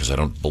augment it because I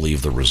don't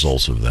believe the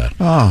results of that.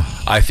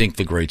 Oh. I think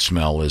the great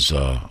smell is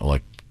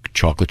like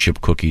chocolate chip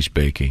cookies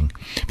baking.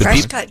 But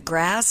Fresh cut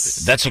grass.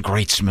 That's a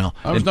great smell.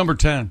 That was number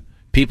 10.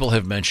 People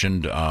have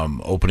mentioned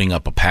opening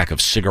up a pack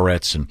of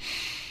cigarettes and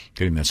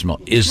getting that smell.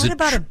 What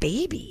about a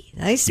baby?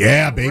 They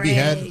smell baby great.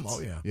 head. Oh,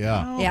 yeah.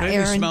 Yeah, babies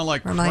Aaron, smell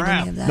like reminded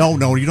crap. me of that.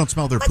 No, you don't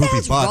smell their poopy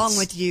What's butts. wrong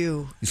with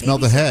you? You smell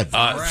the head.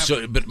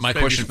 But my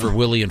question for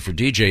Willie and for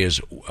DJ is,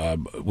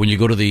 when you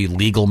go to the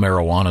legal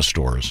marijuana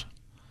stores,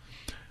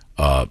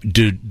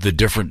 do the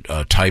different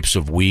types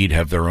of weed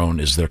have their own?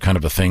 Is there kind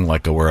of a thing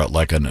like where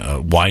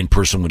a wine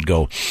person would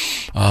go?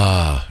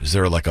 Is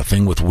there like a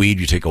thing with weed?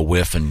 You take a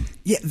whiff and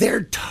Yeah,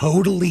 there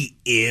totally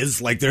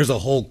is. Like, there's a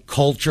whole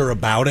culture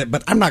about it,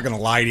 but I'm not going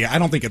to lie to you. I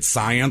don't think it's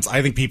science.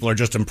 I think people are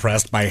just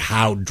impressed by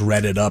how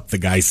dreaded up the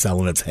guy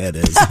selling its head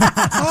is.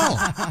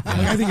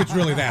 I think it's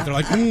really that. They're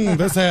like,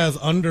 this has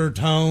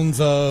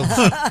undertones of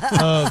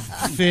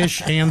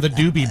Fish and the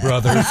Doobie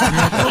Brothers. And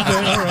you're like,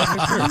 okay, all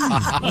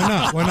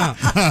right, sure. Why not?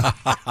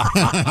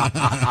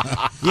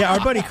 Yeah, our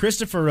buddy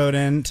Christopher wrote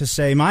in to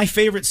say, my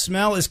favorite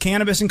smell is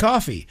cannabis and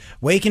coffee.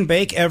 Wake and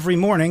bake every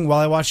morning while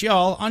I watch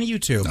y'all on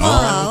YouTube.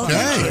 Oh,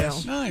 okay.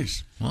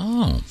 Nice.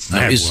 Oh, I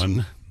have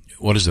one.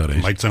 What is that?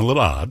 It might sound a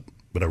little odd,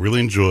 but I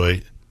really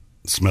enjoy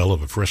the smell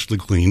of a freshly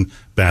clean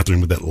bathroom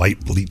with that light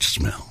bleach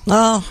smell.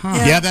 Oh,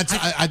 yeah.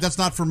 That's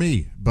not for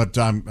me, but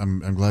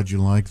I'm glad you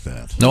like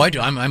that. No, I do.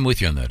 I'm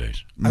with you on that,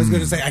 Ace. I was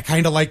going to say, I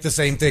kind of like the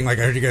same thing. Like,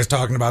 I heard you guys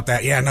talking about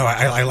that. Yeah, no,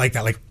 I like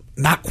that. Like,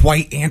 not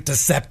quite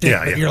antiseptic,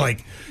 but you're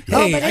like,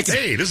 hey,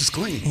 hey, this is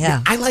clean.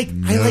 Yeah. I like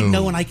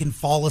knowing I can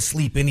fall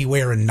asleep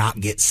anywhere and not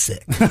get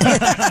sick. Good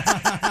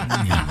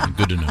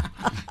to know.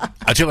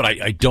 I tell you what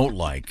I don't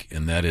like,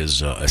 and that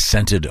is a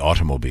scented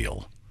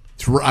automobile.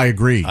 I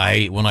agree.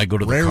 When I go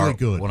to the Rarely car,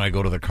 good. when I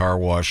go to the car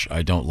wash,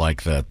 I don't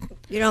like that.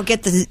 You don't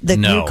get the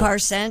new car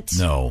scent?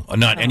 No,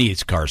 not any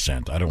car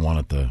scent. I don't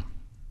want it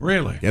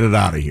Really? Get it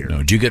out of here.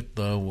 No, do you get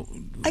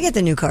I get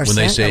the new car when scent.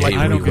 they say, hey,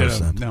 I don't get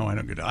scent? No, I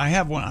don't get it. I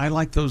have one. I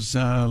like those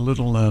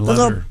little little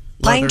leather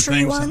pine tree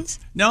things. ones?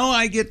 No,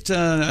 I get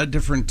a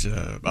different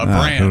Who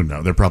brand.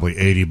 knows? They're probably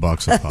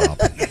 $80 a pop.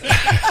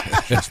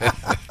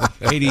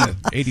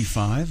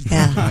 85.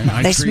 Yeah.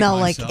 I They treat smell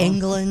myself. like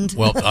England.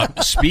 Well,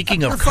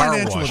 speaking of They're car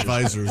financial washes,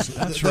 advisors.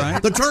 That's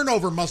right. The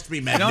turnover must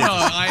be No,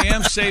 magnificent. I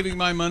am saving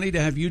my money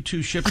to have you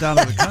two shipped out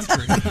of the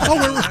country.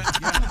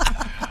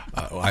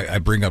 I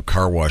bring up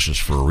car washes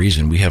for a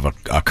reason. We have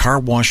a car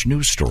wash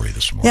news story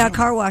this morning. Yeah, a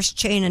car wash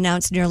chain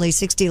announced nearly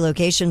 60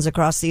 locations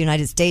across the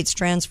United States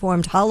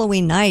transformed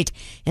Halloween night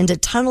into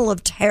Tunnel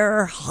of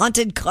Terror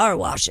haunted car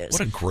washes.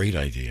 What a great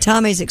idea.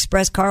 Tommy's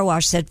Express Car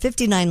Wash said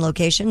 59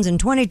 locations in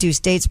 22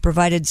 states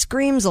provided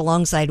screams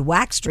alongside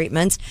wax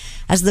treatments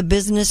as the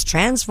business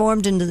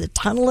transformed into the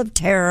Tunnel of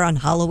Terror on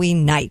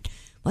Halloween night.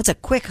 What's a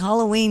quick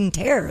Halloween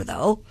terror,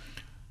 though?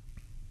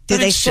 Do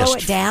they slow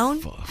it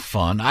down?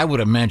 Fun. I would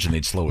imagine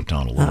they'd slow it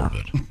down a little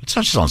bit. It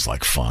sounds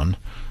like fun.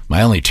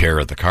 My only terror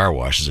at the car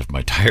wash is if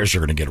my tires are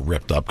going to get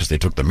ripped up because they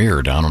took the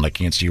mirror down and I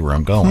can't see where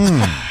I'm going.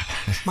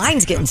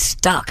 Mine's getting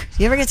stuck.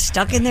 You ever get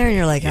stuck in there and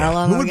you're like, how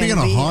long Who am I would be in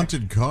going to a be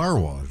haunted car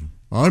wash?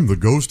 I'm the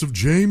ghost of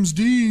James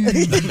Dean.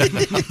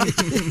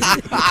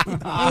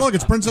 Oh, look,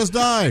 it's Princess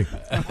Di.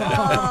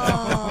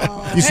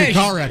 You see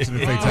car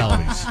accident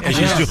fatalities. And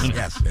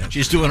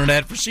she's doing an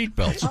ad for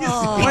seatbelts.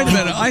 Wait a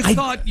minute. I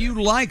thought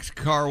you liked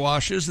car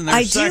washes, and they're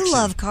I sexy. do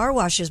love car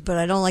washes, but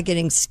I don't like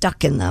getting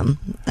stuck in them.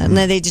 And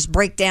then they just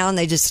break down.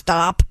 They just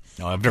stop.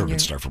 No, I've never been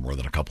stuck for more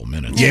than a couple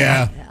minutes.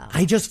 Yeah.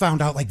 I just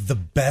found out like the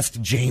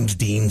best James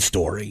Dean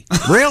story.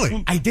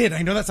 Really? I did.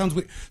 I know that sounds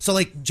weird. So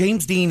like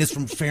James Dean is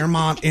from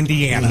Fairmont,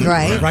 Indiana.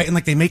 Right. And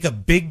like they make a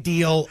big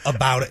deal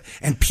about it.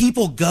 And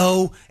people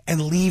go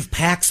and leave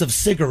packs of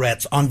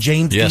cigarettes on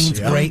James Dean's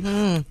grate.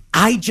 Mm-hmm.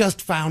 I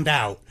just found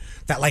out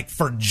that like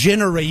for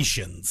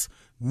generations,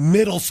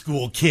 middle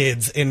school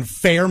kids in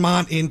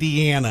Fairmont,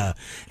 Indiana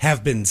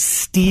have been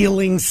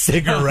stealing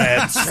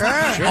cigarettes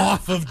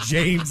off of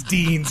James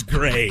Dean's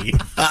grave.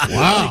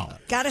 Wow.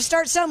 Got to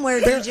start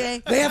somewhere,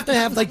 DJ. They have to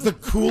have like the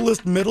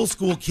coolest middle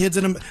school kids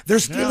in them. They're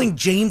stealing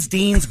James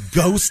Dean's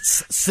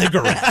Ghosts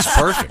cigarettes. That's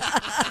perfect.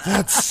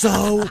 That's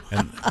so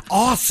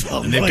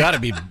awesome. And they've Like, got to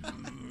be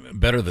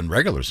better than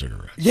regular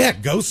cigarettes. yeah,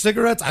 Ghost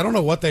cigarettes. I don't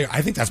know what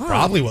I think that's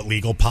probably what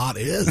legal pot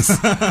is.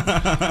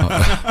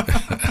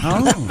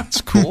 Oh,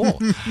 that's cool.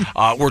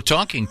 We're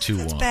talking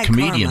to bad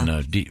comedian.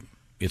 karma.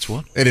 It's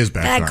what? It is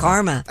bad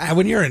karma.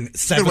 When you're in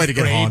seventh way to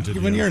get grade,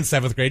 haunted, when yeah. you're in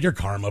seventh grade, you're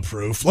karma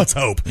proof. Let's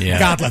hope. Yeah.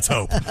 God, let's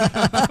hope.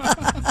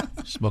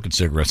 Smoking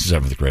cigarettes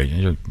in 7th grade.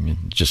 You're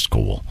just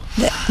cool.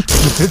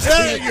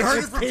 Hey, you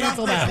heard it from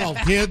canceled Top out. Golf,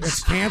 kids.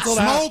 It's canceled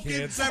out. Smoke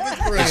in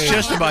 7th grade. It's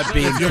just about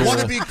being You cool. want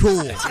to be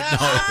cool. No,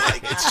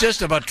 it's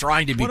just about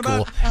trying to be What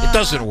cool. about- It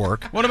doesn't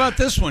work. What about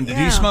this one? Did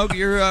you smoke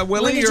your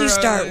Willie? When did you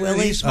start,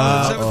 Willie? He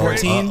smoked in 7th grade?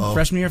 14,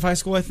 freshman year of high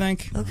school, I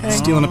think. Okay.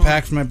 Stealing a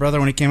pack from my brother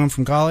when he came home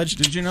from college.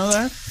 Did you know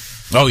that?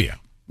 Oh, yeah.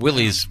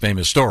 Willie's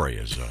famous story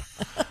is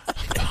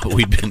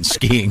we'd been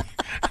skiing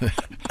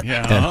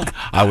Yeah. And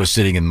I was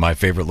sitting in my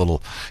favorite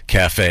little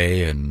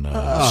cafe in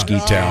Ski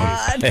Town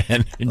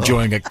and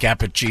enjoying a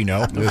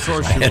cappuccino. Of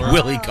course you And were.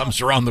 Willie comes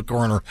around the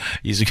corner.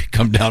 He's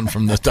come down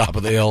from the top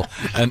of the hill,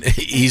 and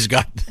he's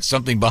got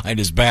something behind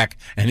his back,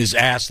 and his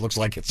ass looks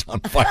like it's on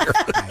fire.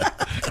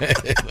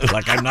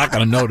 Like I'm not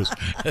going to notice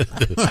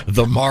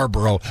the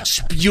Marlboro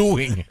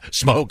spewing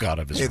smoke out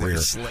of his rear.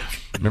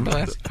 Remember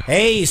that?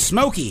 Hey,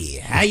 Smokey,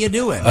 how you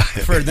doing?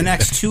 For the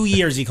next 2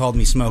 years, he called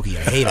me Smokey.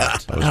 I hate it.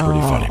 That was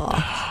pretty funny.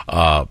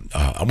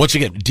 Once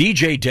again,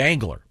 DJ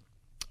Dangler,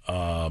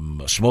 a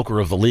smoker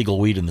of the legal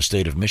weed in the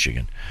state of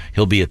Michigan.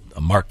 He'll be at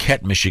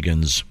Marquette,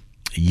 Michigan's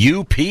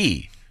UP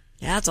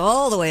That's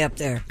all the way up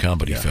there.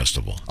 Comedy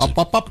Festival. It's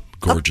Up.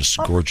 gorgeous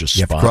You have to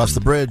spot cross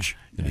the bridge.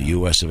 in the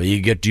U.S. Do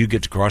you get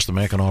to cross the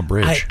Mackinac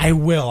Bridge? I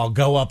will. I'll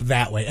go up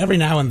that way. Every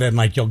now and then,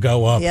 like, you'll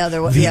go up the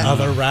other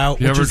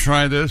route. You ever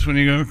try this when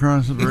you go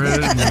across the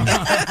bridge?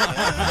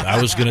 I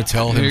was going to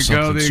tell him you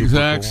something go the super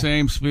exact cool.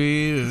 same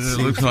speed. It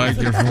looks like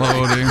you're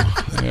floating.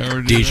 You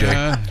ever do DJ,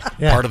 that?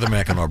 part of the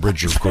Mackinac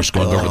Bridge, you're of course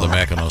going over the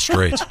Mackinac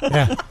Straits.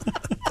 Yeah.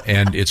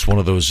 And it's one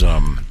of those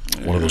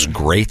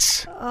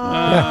grates,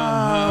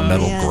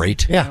 metal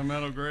grate. Yeah.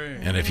 Metal grate.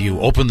 And if you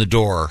open the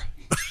door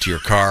to your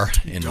car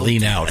and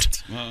lean out,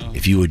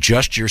 if you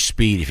adjust your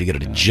speed, if you get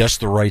it just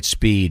the right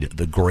speed,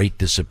 the grate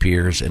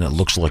disappears and it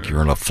looks like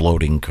you're in a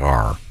floating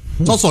car.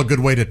 It's also a good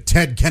way to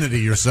Ted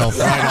Kennedy yourself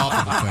right off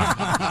of the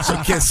thing. So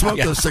you can't smoke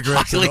those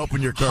cigarettes and open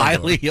your car door.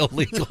 Highly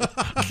illegal,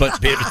 but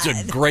it's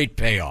a great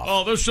payoff.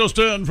 Oh, this just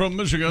in from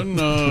Michigan.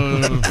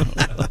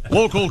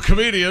 Local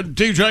comedian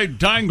DJ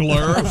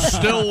Dangler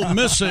still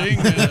missing.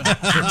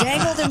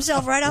 Dangled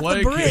himself right off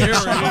Lake the bridge.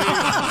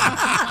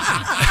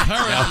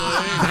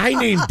 Guy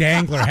named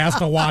Dangler has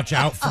to watch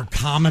out for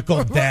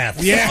comical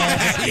deaths.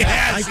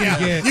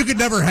 Yes. You could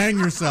never hang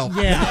yourself.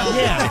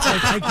 Yeah. It's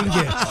like I can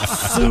get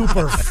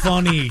super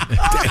funny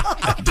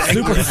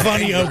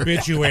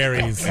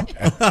obituaries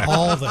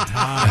all the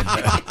time.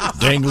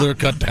 Dangler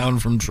cut down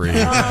from tree.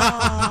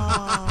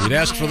 He'd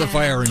asked for the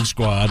firing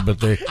squad, but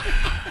they...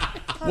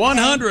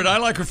 100. I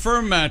like a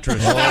firm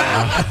mattress.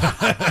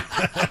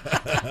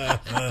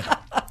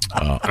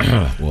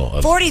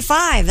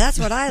 45. That's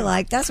what I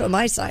like. That's what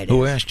my side is.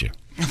 Who asked you?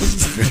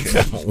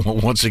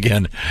 Once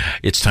again,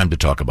 it's time to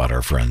talk about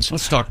our friends.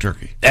 Let's talk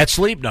turkey. At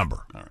Sleep Number.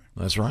 All right.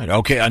 That's right.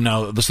 Okay,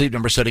 now the Sleep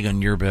Number setting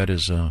on your bed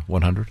is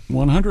 100?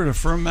 100, a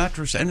firm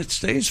mattress, and it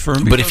stays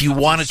firm. But if you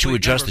wanted to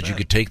adjust it, you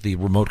could take the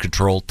remote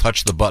control,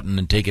 touch the button,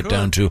 and take it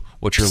down to,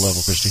 what's your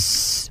level,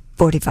 Christy?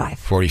 45.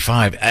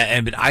 45.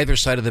 And either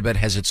side of the bed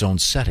has its own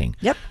setting.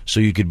 Yep. So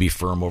you could be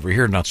firm over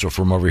here, not so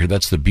firm over here.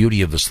 That's the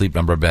beauty of the Sleep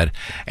Number bed.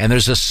 And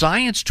there's a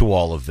science to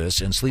all of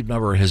this, and Sleep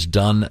Number has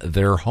done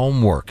their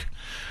homework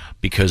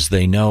because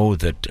they know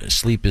that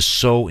sleep is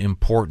so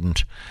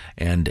important,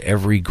 and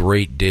every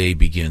great day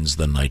begins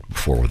the night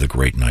before with a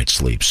great night's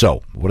sleep.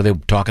 So, what are they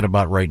talking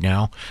about right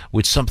now?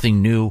 With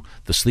something new,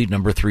 the Sleep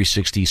Number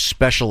 360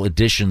 Special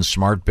Edition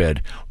Smart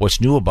Bed.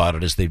 What's new about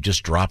it is they've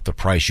just dropped the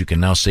price. You can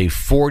now save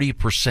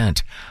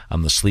 40%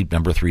 on the Sleep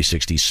Number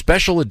 360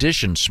 Special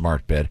Edition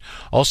Smart Bed.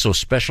 Also,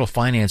 special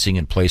financing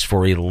in place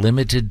for a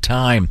limited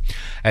time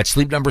at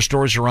Sleep Number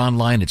stores or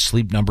online at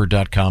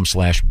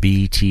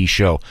sleepnumber.com/BT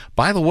show.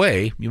 By the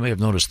way, you may have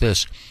noticed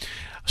this.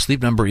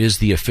 Sleep Number is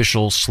the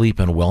official sleep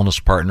and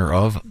wellness partner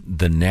of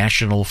the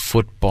National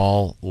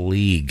Football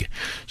League.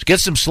 So get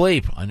some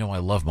sleep. I know I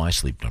love my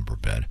Sleep Number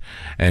bed,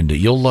 and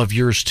you'll love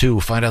yours too.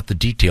 Find out the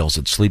details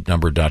at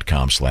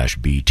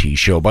sleepnumber.com/BT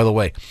show. By the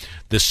way,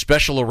 this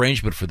special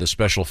arrangement for the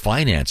special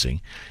financing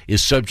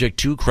is subject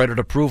to credit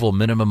approval.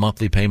 Minimum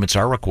monthly payments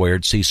are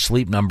required. See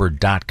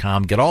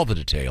sleepnumber.com. Get all the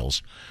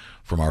details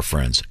from our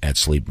friends at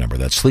Sleep Number.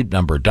 That's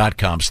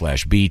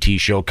sleepnumber.com/BT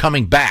show.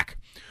 Coming back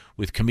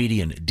with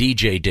comedian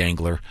DJ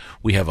Dangler.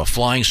 We have a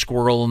flying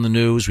squirrel in the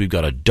news. We've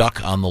got a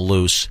duck on the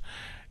loose.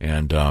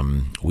 And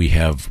we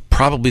have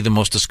probably the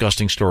most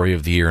disgusting story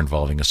of the year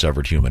involving a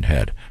severed human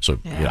head. So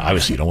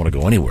obviously you don't want to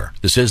go anywhere.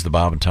 This is the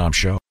Bob and Tom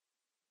Show.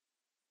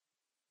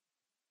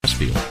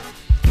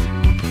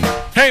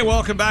 Hey,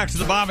 welcome back to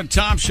the Bob and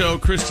Tom Show.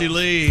 Christy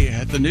Lee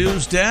at the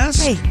news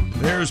desk. Hey.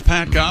 There's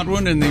Pat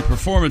Godwin in the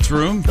performance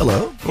room.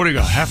 Hello. What do you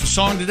got? Half a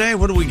song today?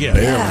 What do we get?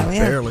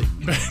 Barely.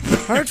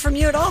 Heard from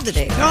you at all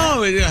today. No,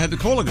 we had the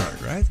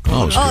Cologuard, right?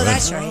 Oh,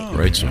 that's right.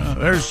 Great song.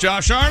 There's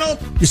Josh Arnold.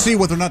 You see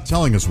what they're not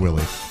telling us,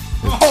 Willie.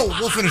 Oh,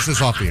 we'll finish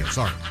this off the air.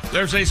 Sorry.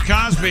 There's Ace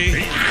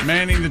Cosby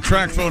manning the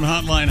track phone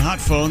hotline hot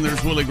phone.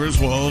 There's Willie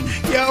Griswold.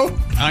 Yo.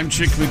 I'm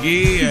Chick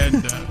McGee.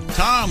 And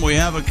Tom, we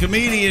have a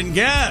comedian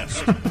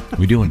guest.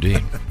 We do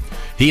indeed.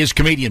 He is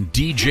comedian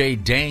DJ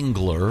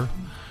Dangler.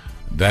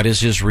 That is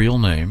his real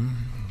name.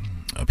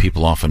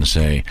 People often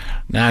say,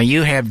 now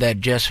you have that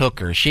Jess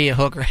Hooker. Is she a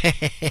hooker?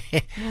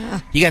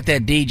 You got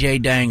that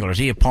DJ Dangler. Is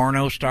he a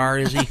porno star,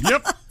 is he?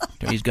 Yep.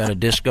 He's got a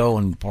disco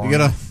and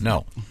porno.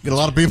 No. Get a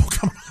lot of people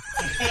coming.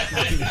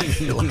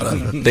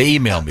 They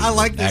email me. I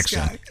like this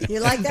accent. guy. You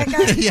like that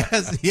guy?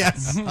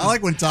 Yes. I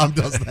like when Tom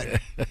does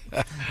that.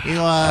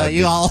 You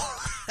all.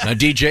 Now,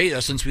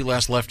 DJ, since we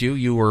last left you,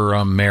 you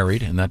were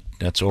married, and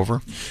that's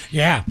over?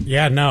 Yeah,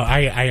 no,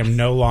 I am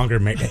no longer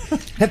married.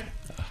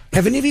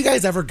 Have any of you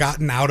guys ever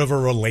gotten out of a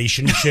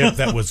relationship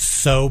that was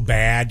so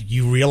bad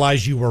you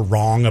realize you were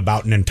wrong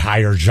about an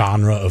entire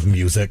genre of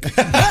music?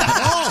 Like,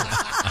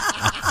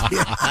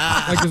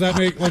 does that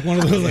make like one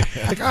of those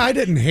like I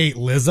didn't hate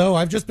Lizzo,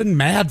 I've just been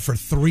mad for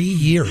 3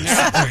 years.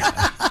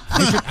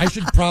 I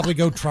should probably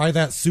go try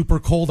that super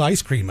cold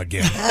ice cream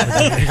again.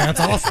 Like, that's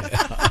awesome.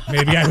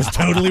 Maybe I was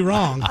totally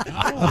wrong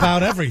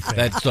about everything.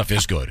 That stuff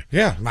is good.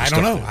 Yeah, I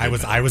don't know.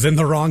 I was in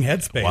the wrong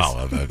headspace.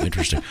 Wow,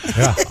 interesting.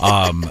 Yeah.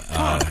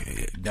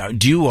 Now,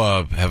 do you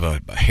have a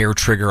hair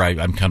trigger?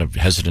 I'm kind of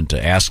hesitant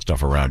to ask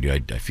stuff around you. I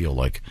feel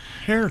like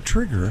hair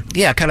trigger.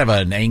 Yeah, kind of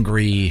an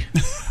angry.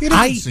 It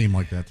doesn't seem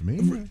like that to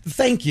me.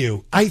 Thank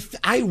you.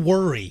 I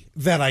worry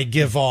that I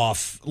give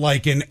off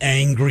like an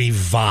angry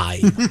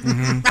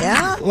vibe.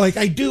 Yeah, like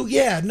I do.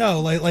 Yeah,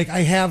 no, like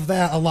I have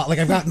that a lot. Like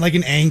I've gotten like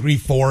an angry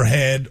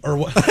forehead or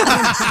what.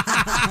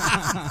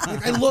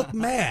 Like I look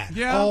mad.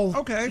 Yeah.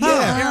 Okay.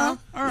 Yeah.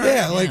 All right.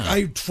 Yeah. Like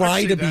I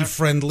try to be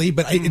friendly,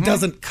 but it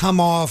doesn't come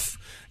off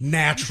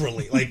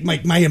naturally.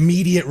 Like my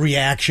immediate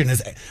reaction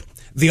is.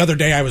 The other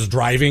day I was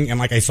driving and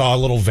like I saw a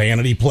little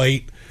vanity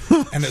plate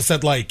and it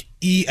said like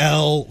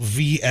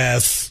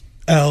ELVS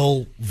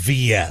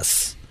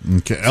LVS.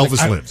 Okay,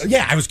 Elvis Lives.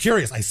 Yeah, I was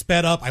curious. I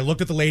sped up. I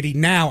looked at the lady.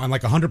 Now I'm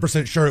like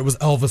 100% sure it was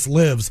Elvis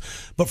Lives.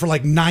 But for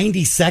like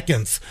 90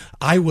 seconds,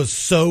 I was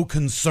so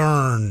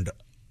concerned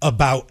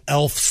about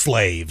elf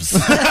slaves.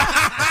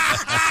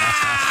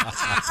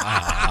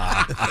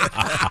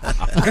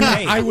 And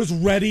I was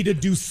ready to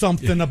do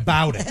something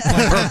about it.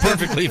 Like,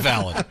 perfectly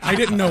valid. I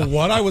didn't know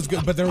what I was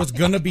going to, but there was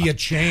going to be a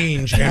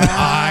change, and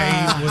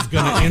I was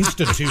going to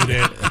institute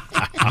it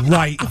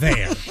right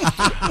there.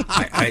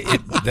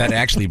 That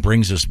actually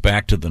brings us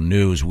back to the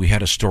news. We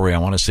had a story, I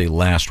want to say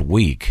last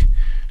week,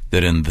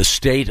 that in the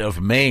state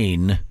of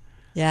Maine,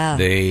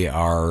 they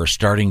are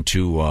starting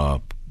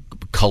to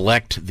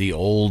collect the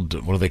old,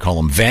 what do they call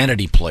them,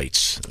 vanity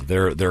plates.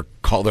 They're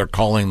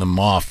calling them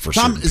off for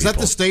Tom, certain is that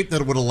people. the state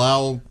that would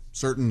allow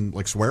certain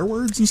like swear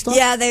words and stuff?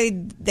 Yeah,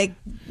 they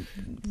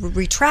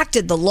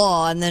retracted the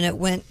law, and then it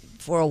went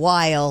for a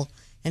while,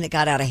 and it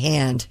got out of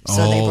hand.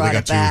 So they brought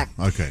it back.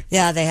 Okay.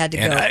 Yeah, they had to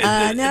go.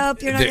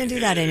 Nope, you're not going to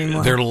do that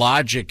anymore. Their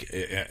logic,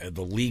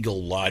 the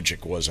legal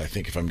logic was, I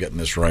think if I'm getting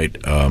this right,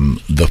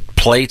 the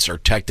plates are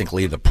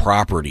technically the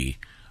property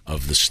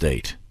of the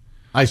state.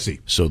 I see.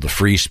 So the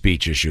free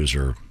speech issues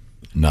are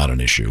not an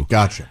issue.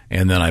 Gotcha.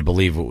 And then I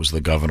believe it was the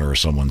governor or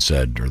someone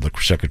said, or the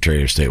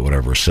Secretary of State,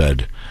 whatever,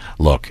 said,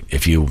 look,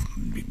 if you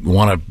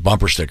want a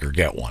bumper sticker,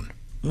 get one.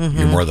 Mm-hmm.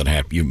 You're more than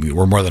happy.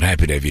 We're more than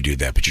happy to have you do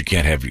that, but you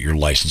can't have your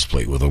license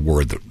plate with a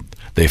word that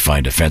they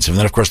find offensive. And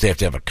then, of course, they have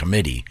to have a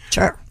committee.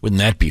 Sure. Wouldn't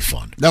that be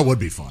fun? That would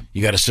be fun.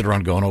 You got to sit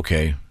around going,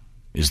 okay,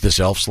 is this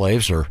Elf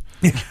Slaves or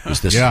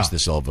is this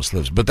Elvis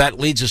Lives? But that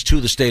leads us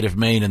to the state of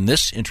Maine and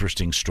this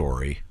interesting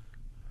story,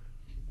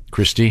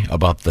 Christy,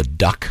 about the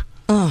duck.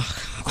 Oh,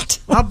 God.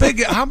 How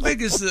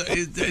big is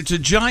it's a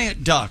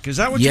giant duck? Is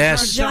that what you're trying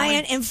to tell me?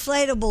 Giant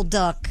inflatable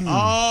duck.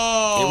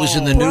 Oh. It was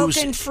in the news.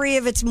 Broken free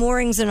of its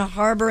moorings in a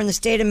harbor in the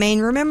state of Maine.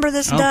 Remember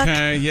this duck?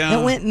 Okay, yeah.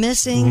 It went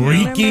missing.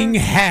 Wreaking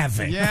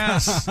havoc.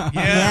 Yes.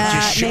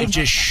 It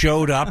just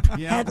showed up.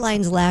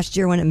 Headlines last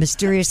year when it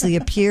mysteriously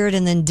appeared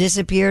and then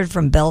disappeared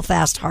from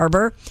Belfast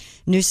Harbor.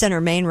 News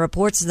Center Maine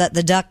reports that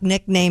the duck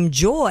nicknamed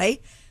Joy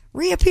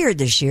reappeared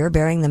this year,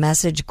 bearing the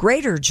message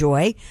Greater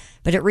Joy,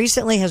 but it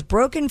recently has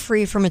broken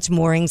free from its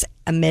moorings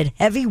amid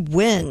heavy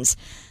winds.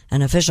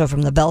 An official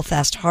from the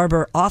Belfast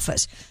Harbor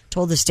office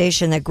told the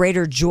station that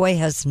Greater Joy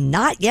has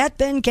not yet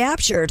been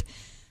captured.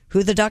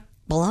 Who the duck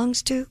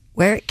belongs to,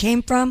 where it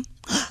came from,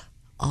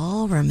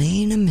 all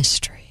remain a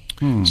mystery.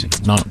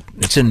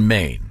 It's in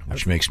Maine,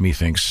 which makes me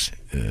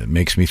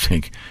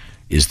think,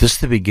 is this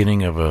the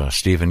beginning of a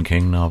Stephen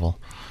King novel?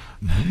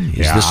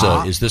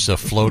 Is this a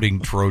floating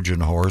Trojan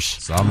horse?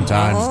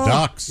 Sometimes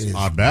ducks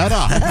are better.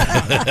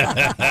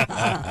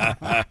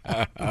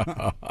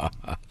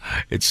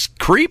 It's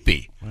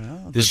creepy.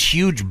 This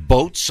huge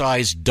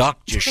boat-sized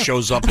duck just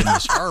shows up in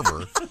this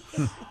harbor.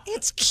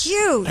 It's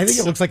cute. I think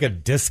it looks like a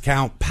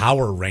discount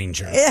Power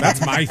Ranger.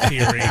 That's my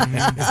theory.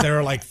 Is there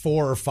are like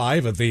 4 or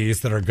 5 of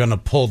these that are going to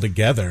pull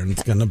together, and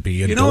it's going to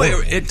be adorable. You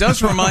know, it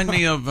does remind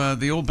me of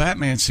the old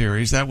Batman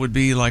series. That would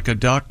be like a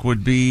duck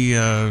would be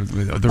the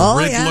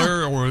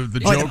Riddler or the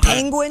Joker. Or the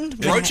Penguin.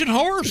 Trojan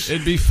horse.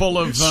 It'd be full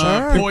of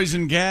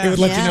poison gas. It would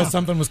let you know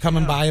something was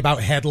coming by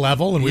about head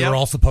level, and we were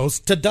all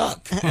supposed to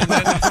duck. It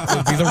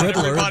would be the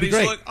Riddler. It'd be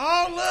great. Like,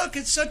 oh, look,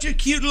 it's such a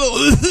cute little...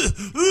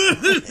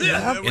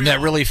 In that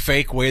really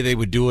fake way they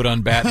would do it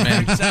on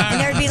Batman. And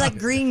there'd be like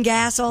green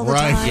gas all the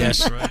time.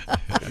 Yes. Right.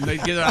 And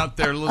they'd get out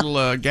their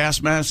little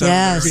gas mask.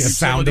 Yes. Be a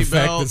sound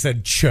effect that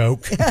said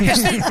choke.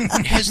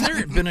 Has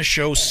there been a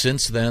show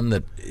since then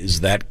that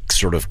is that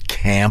sort of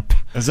camp?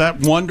 Is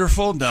that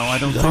wonderful? No, I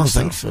don't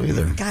think so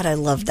either. God, I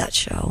love that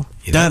show.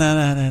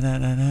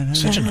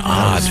 Such an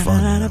odd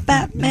fun.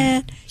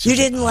 Batman. You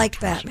didn't like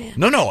Batman.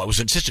 No, it was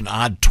such an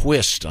odd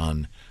twist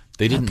on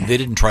They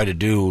didn't try to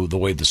do the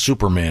way the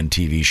Superman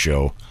TV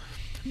show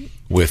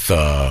with.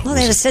 Well,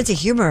 they had a sense of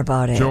humor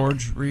about it.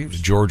 George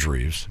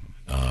Reeves.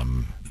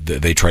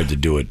 They tried to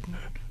do it,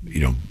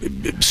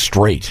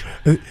 straight.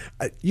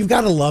 You've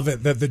got to love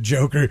it that the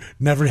Joker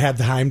never had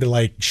time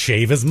to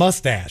shave his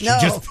mustache. No.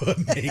 He just put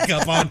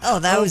makeup on.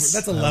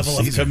 That's a level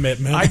of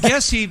commitment. I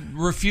guess he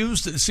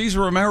refused.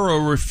 Cesar Romero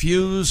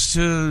refused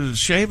to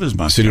shave his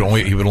mustache. So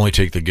he would only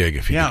take the gig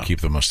if he could keep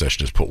the mustache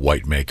and just put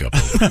white makeup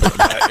over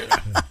it.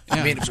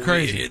 I mean, it's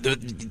crazy. But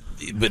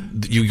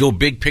you go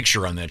big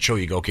picture on that show.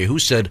 You go, okay, who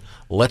said,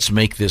 let's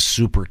make this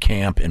super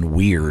camp and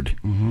weird?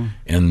 Mm-hmm.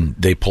 And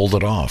they pulled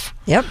it off.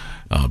 Yep.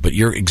 But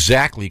you're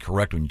exactly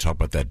correct when you talk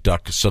about that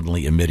duck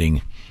suddenly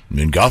emitting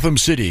in Gotham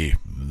City.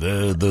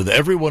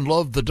 Everyone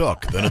loved the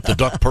duck. Then at the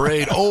duck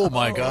parade, oh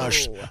my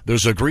gosh,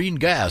 there's a green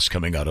gas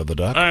coming out of the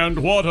duck.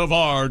 And what of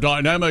our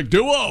dynamic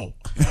duo?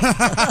 The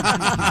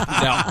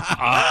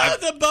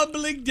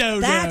bubbling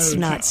dodo. That's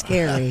not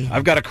scary.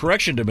 I've got a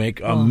correction to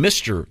make.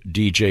 Mr.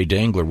 DJ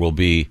Dangler will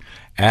be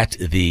at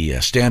the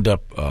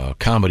stand-up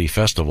comedy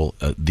festival,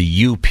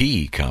 the UP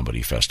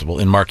Comedy Festival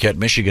in Marquette,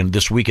 Michigan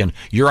this weekend.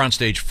 You're on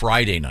stage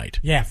Friday night.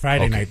 Yeah,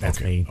 Friday night, that's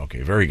me.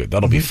 Okay, very good.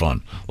 That'll be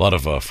fun. A lot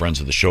of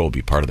friends of the show will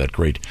be part of that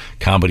great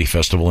comedy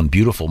festival in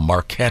beautiful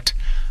Marquette,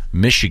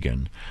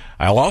 Michigan.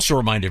 I'll also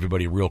remind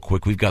everybody real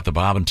quick, we've got the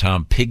Bob and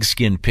Tom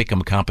Pigskin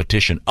Pick'em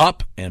competition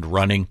up and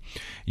running.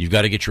 You've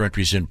got to get your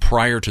entries in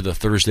prior to the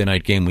Thursday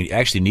night game. We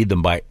actually need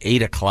them by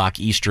 8 o'clock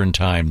Eastern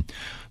Time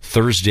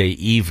Thursday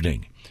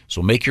evening.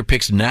 So make your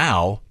picks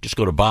now. Just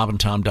go to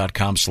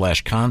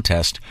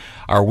bobandtom.com/contest.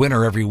 Our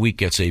winner every week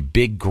gets a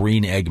big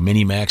green egg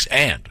Minimax,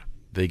 and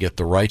they get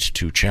the right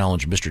to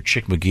challenge Mr.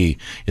 Chick McGee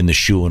in the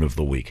shoe-in of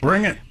the week.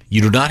 Bring it.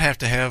 You do not have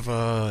to have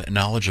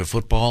knowledge of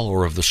football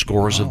or of the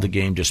scores of the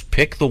game. Just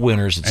pick the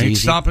winners. It's Ain't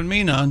easy. stopping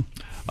me none.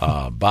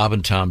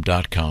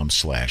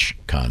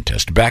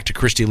 bobandtom.com/contest. Back to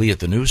Christy Lee at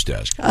the news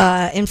desk.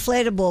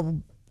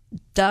 Inflatable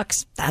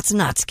ducks, that's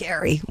not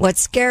scary. What's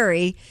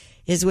scary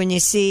is when you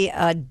see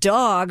a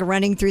dog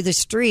running through the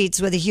streets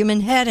with a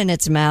human head in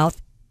its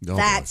mouth.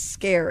 That's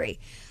scary.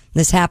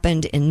 This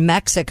happened in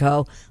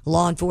Mexico.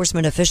 Law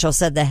enforcement officials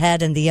said the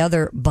head and the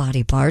other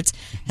body parts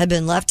had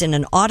been left in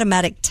an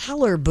automatic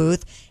teller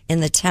booth in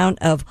the town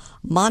of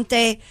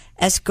Monte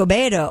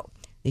Escobedo.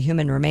 The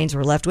human remains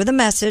were left with a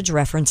message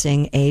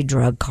referencing a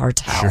drug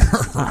cartel.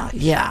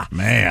 Yeah.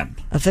 Man.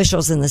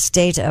 Officials in the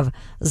state of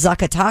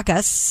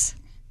Zacatecas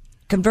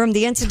confirmed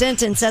the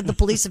incident and said the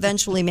police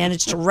eventually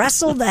managed to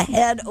wrestle the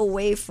head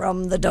away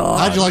from the dog.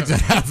 How'd you like to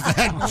have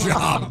that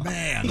job,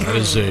 man? That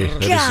is a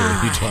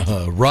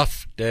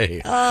rough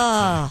day.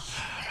 Oh.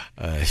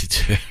 A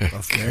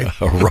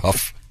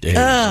rough day.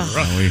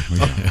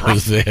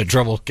 They had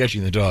trouble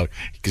catching the dog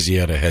because he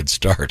had a head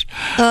start.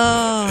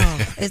 Oh,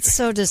 it's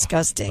so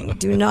disgusting.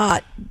 Do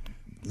not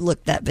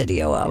look that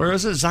video up. Where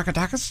is it?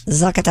 Zacatecas?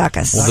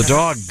 Zacatecas. Well, the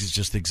dog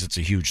just thinks it's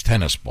a huge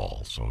tennis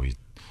ball, so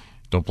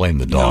don't blame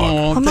the dog.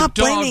 No, I'm not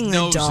the dog blaming the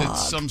knows dog.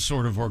 it's some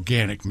sort of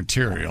organic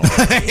material.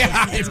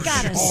 It's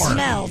got a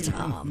smell,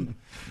 Tom.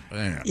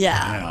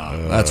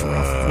 Yeah. That's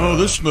rough. Oh,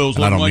 this smells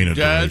And I like don't my mean it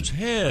to dad's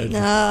head.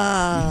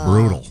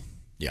 Brutal.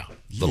 Yeah, a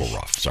little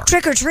rough. Sorry.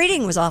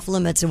 Trick-or-treating was off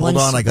limits in Hold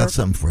one on, I got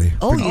something for you.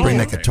 Oh, Bring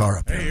yeah. that guitar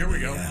up here. Hey, here we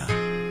go.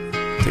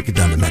 Take it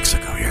down to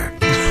Mexico here.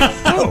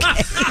 Oh,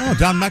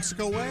 down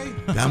Mexico way?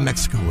 Down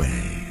Mexico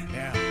way.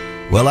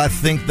 Well, I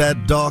think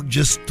that dog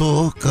just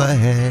took a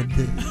head.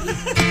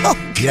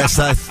 Yes,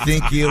 I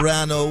think he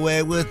ran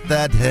away with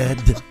that head.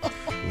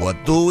 What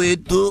do we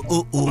do?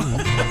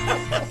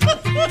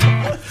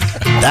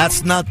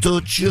 That's not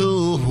to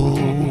chew.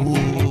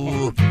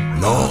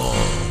 No,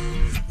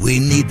 we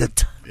need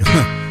it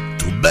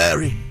to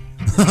bury,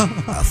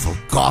 a full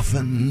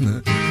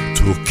coffin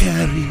to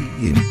carry.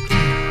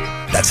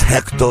 That's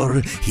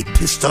Hector, he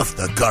pissed off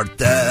the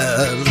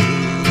cartel.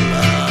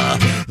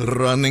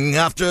 Running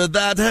after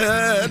that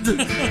head,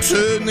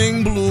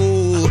 turning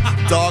blue.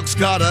 Dog's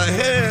got a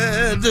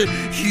head,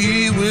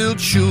 he will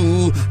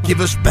chew. Give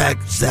us back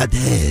that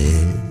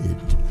head.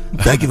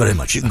 Thank you very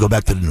much. You can go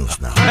back to the news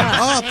now.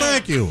 Oh,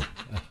 thank you.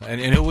 And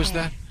who was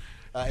that?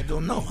 I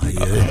don't know.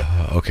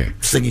 Okay.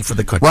 Singing for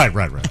the country. Right.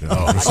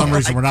 For some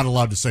reason, we're not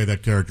allowed to say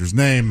that character's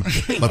name,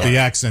 but the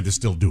accent is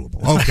still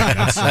doable. Okay.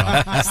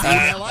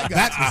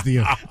 That was the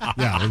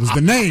it was the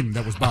name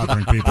that was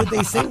bothering people. Did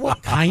they say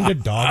what kind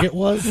of dog it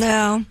was?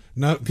 No.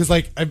 No, because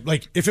like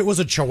if it was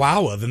a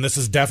Chihuahua, then this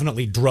is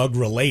definitely drug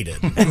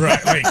related,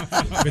 right? Like,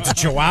 if it's a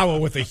Chihuahua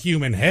with a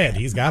human head,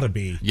 he's got to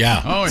be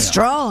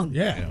strong.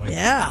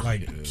 Yeah,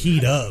 like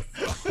keyed up,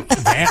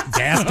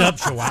 gassed up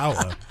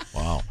Chihuahua.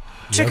 Wow.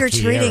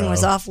 Trick-or-treating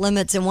was off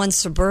limits in one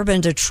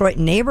suburban Detroit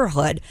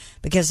neighborhood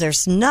because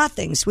there's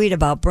nothing sweet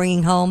about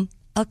bringing home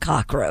a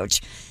cockroach.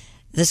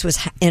 This was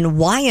in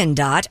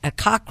Wyandotte. A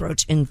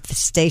cockroach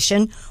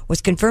infestation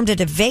was confirmed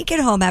at a vacant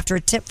home after a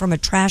tip from a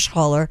trash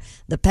hauler.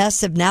 The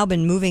pests have now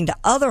been moving to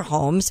other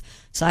homes.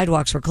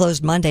 Sidewalks were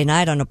closed Monday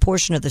night on a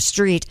portion of the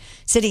street.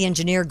 City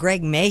engineer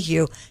Greg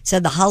Mayhew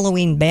said the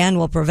Halloween ban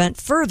will prevent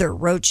further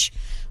roach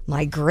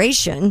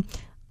migration.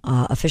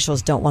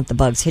 Officials don't want the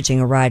bugs hitching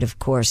a ride, of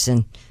course,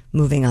 and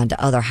moving on to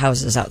other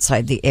houses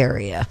outside the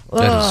area.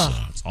 That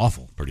is it's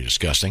awful. Pretty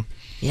disgusting.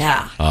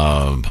 Yeah.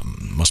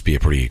 Must be a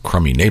pretty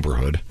crummy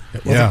neighborhood.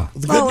 Yeah.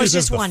 The good news it's is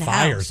just the one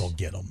fires house. will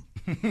get them.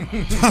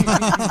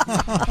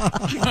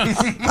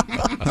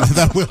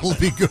 That will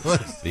be good.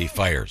 The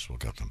fires will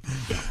get them.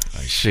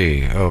 I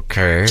see.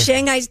 Okay.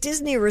 Shanghai's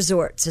Disney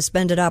Resort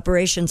suspended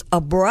operations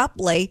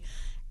abruptly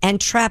and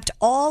trapped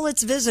all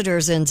its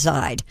visitors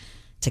inside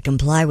to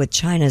comply with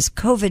China's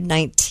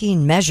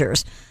COVID-19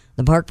 measures.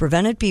 The park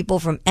prevented people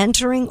from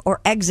entering or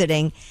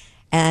exiting,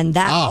 and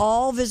that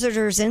all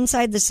visitors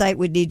inside the site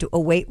would need to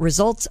await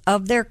results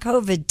of their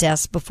COVID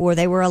tests before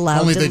they were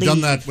allowed Only to they've leave.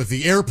 done that with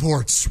the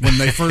airports when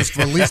they first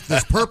released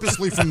this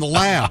purposely from the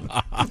lab.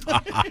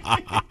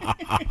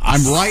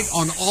 I'm right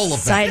on all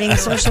of that. Citing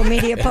social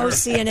media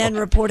posts, CNN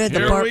reported the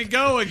Here park we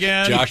go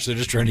again. Josh, they're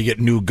just trying to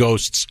get new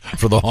ghosts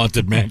for the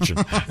haunted mansion.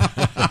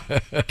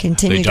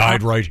 continued They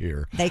died to right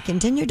here. They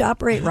continued to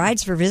operate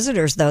rides for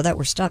visitors, though, that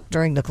were stuck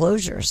during the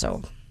closure.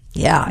 So,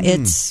 yeah,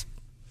 it's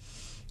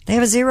they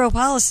have a zero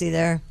policy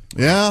there.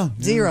 Yeah.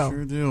 Zero.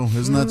 Sure do.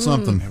 Isn't that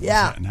something?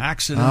 Yeah. An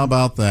accident. How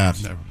about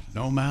that?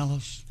 No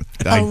malice.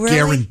 I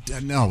really?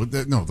 guarantee. No,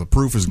 the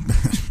proof is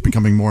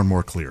becoming more and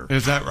more clear.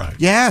 Is that right?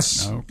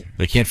 Yes. Okay.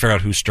 They can't figure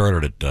out who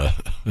started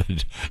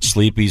it.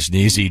 Sleepy,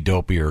 sneezy,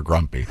 dopey, or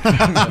grumpy.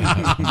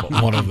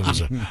 one of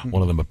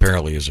them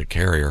apparently is a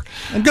carrier.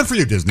 And good for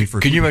you, Disney.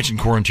 Can you imagine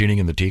quarantining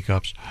in the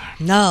teacups?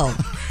 No.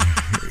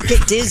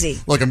 Get dizzy.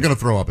 Look, I'm going to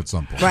throw up at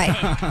some point.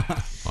 Right.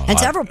 And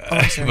several.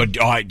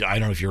 But I don't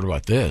know if you heard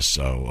about this.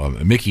 So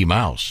Mickey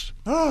Mouse,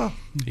 Oh.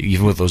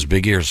 even with those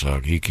big ears,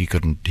 he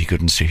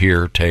couldn't see,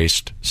 hear,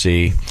 taste,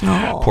 see.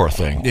 Oh. Poor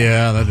thing.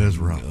 Yeah, that is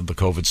rough. The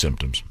COVID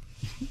symptoms.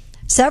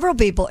 Several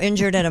people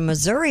injured at a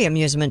Missouri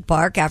amusement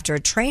park after a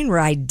train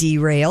ride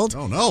derailed.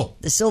 Oh, no.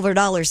 The Silver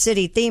Dollar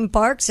City theme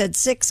park said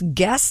 6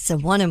 guests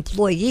and 1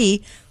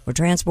 employee were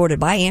transported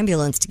by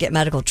ambulance to get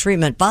medical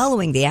treatment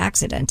following the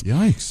accident.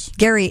 Yikes.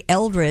 Gary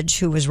Eldridge,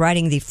 who was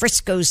riding the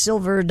Frisco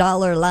Silver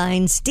Dollar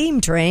Line steam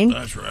train,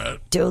 That's right.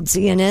 told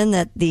CNN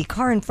that the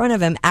car in front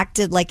of him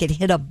acted like it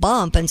hit a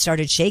bump and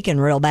started shaking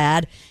real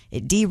bad.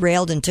 It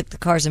derailed and took the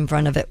cars in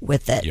front of it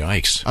with it.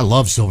 Yikes. I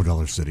love Silver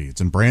Dollar City. It's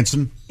in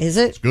Branson. Is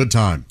it? It's a good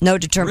time. No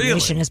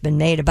determination has been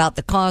made about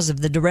the cause of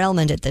the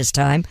derailment at this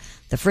time.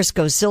 The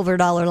Frisco Silver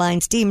Dollar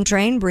Line steam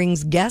train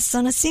brings guests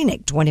on a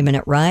scenic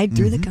 20-minute ride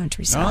through the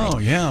countryside. Oh,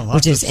 yeah. Lots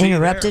Which to is see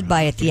interrupted there.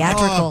 by a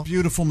theatrical Oh,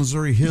 beautiful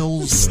Missouri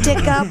hills.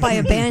 stick up by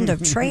a band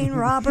of train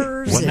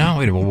robbers. What and- now?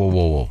 Wait a minute.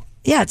 Whoa.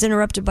 Yeah, it's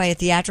interrupted by a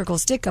theatrical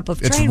stick up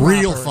of It's train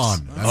real robbers.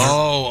 fun.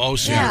 Oh,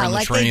 so Yeah, you're on the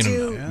like they train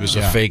do- and it was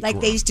a fake. Like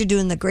they used to do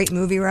in the Great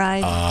Movie Ride.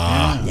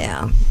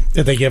 Yeah.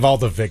 Did they give all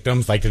the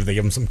victims, like, did they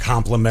give them some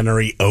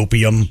complimentary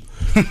opium?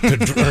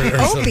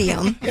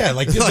 Opium? Yeah,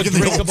 like, Like in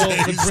the old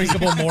the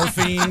drinkable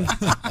morphine.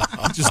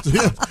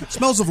 Just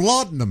smells of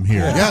laudanum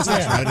here. Yes,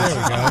 that's right.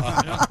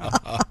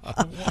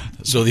 There we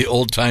go. So the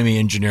old-timey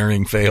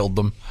engineering failed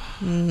them.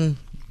 Mhm.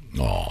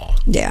 Oh.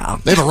 Yeah.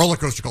 They have a roller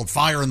coaster called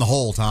Fire in the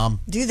Hole, Tom.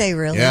 Do they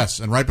really? Yes,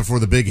 and right before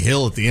the big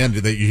hill at the end,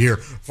 that you hear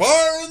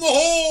 "Fire in the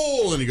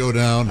Hole," and you go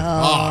down.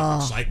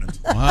 Excitement!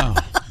 Wow.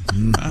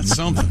 That's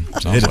something.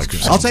 Sounds like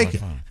I'll take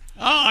it. Oh,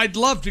 I'd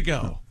love to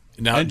go.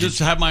 Now, and just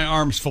have my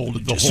arms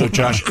folded the whole So,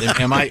 Josh,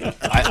 time.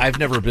 I've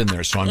never been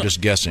there, so I'm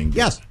just guessing.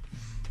 Yes.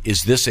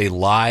 Is this a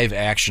live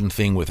action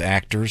thing with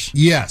actors?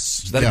 Yes.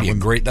 So that'd be a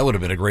great. That would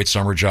have been a great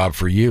summer job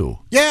for you.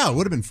 Yeah, it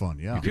would have been fun.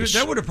 Yeah, Dude,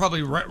 that would have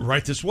probably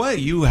right this way.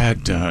 You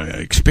had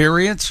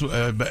experience.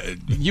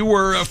 You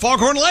were a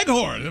Foghorn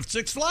Leghorn of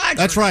Six Flags.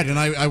 That's right, and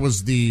I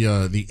was the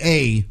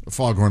A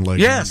Foghorn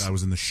Leghorn. Yes. I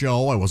was in the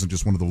show. I wasn't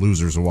just one of the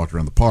losers who walked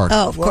around the park.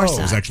 Oh, of course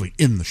I was not. actually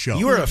in the show.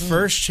 You were a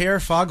first chair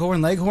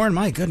Foghorn Leghorn?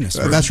 My goodness.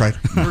 That's right.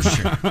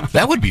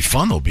 That would be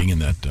fun though, being in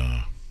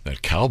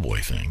that cowboy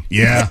thing.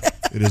 Yeah,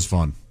 it is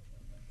fun.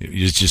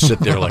 You just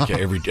sit there like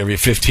every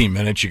 15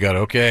 minutes. You got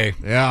okay.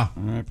 Yeah.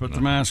 All right, put the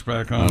mask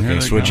back on. Here Okay,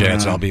 they switch go.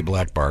 hats. I'll be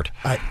Black Bart.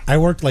 I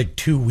worked like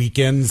 2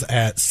 weekends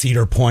at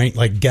Cedar Point,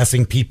 like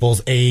guessing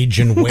people's age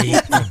and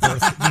weight. And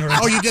birth,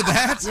 Oh, you did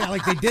that? Yeah,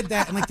 like they did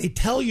that, and like they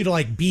tell you to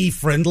like be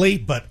friendly,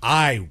 but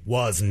I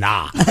was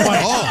not.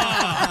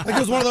 Like it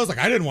was one of those like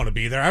I didn't want to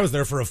be there. I was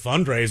there for a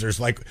fundraiser.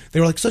 So like they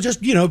were like, so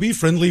just be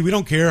friendly. We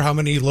don't care how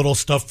many little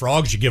stuffed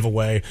frogs you give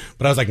away.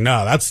 But I was like,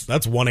 no, that's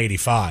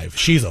 185.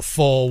 She's a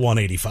full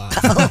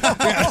 185. Yeah,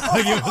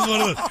 like it was one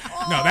of those.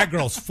 No, that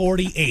girl's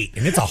 48,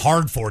 and it's a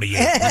hard 48.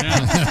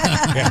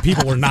 Yeah,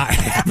 people were not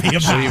happy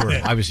about So you were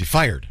it. obviously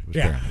fired.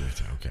 Yeah.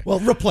 Okay. Well,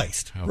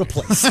 replaced.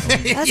 Replaced.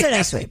 That's a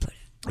nice way to put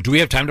it. Do we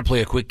have time to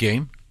play a quick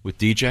game with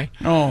DJ?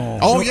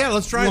 Oh yeah,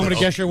 let's try You it. want me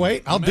to guess your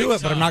weight? I'll do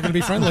it, but I'm not going to be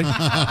friendly.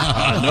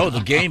 No,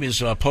 the game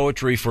is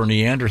Poetry for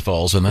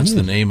Neanderthals, and that's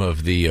the name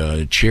of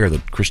the chair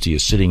that Christy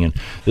is sitting in.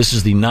 This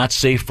is the Not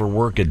Safe for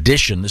Work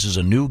edition. This is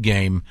a new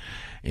game,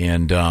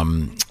 and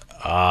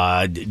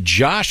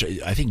Josh,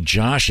 I think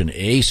Josh and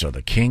Ace are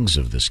the kings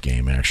of this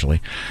game, actually.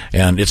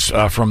 And it's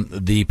from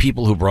the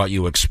people who brought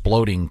you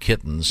Exploding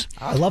Kittens.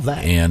 I love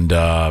that. And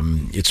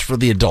it's for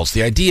the adults.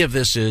 The idea of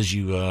this is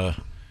you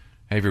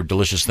have your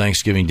delicious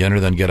Thanksgiving dinner,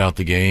 then get out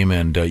the game,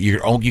 and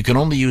you can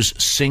only use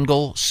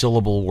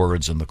single-syllable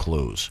words in the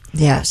clues.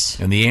 Yes.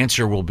 And the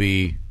answer will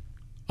be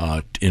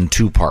in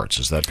 2 parts.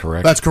 Is that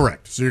correct? That's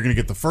correct. So you're going to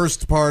get the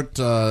first part,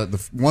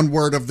 the one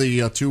word of the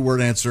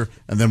 2-word answer,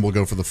 and then we'll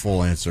go for the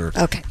full answer.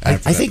 Okay. I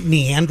think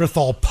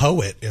Neanderthal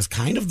poet is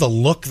kind of the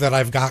look that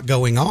I've got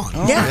going on.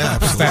 Oh, yeah.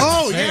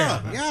 Absolutely.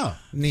 Yeah.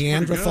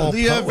 Neanderthal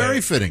poet.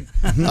 Very fitting.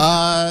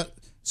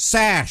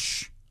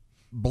 Sash,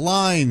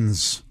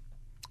 blinds,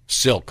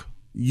 silk.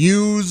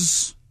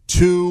 Use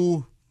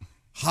to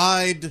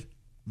hide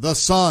the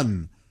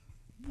sun.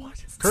 What?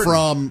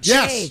 From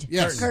Shade.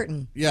 Yes.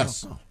 Curtain.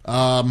 Yes.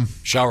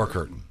 Shower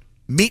curtain.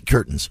 Meat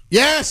curtains.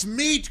 Yes,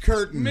 meat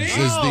curtains is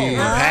the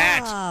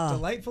Pat.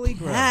 Delightfully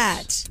gross.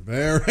 Pat.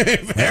 Very,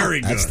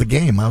 very good. That's the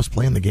game. I was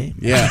playing the game.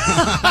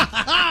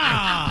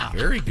 Yeah.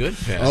 Very good,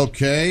 Pat.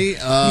 Okay.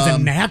 He's a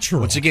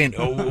natural. Once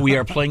again, we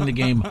are playing the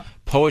game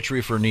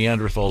Poetry for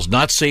Neanderthals,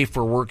 Not Safe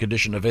for Work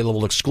edition,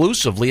 available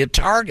exclusively at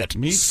Target.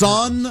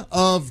 Son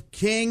of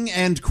King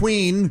and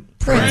Queen.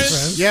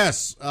 Prince.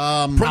 Yes.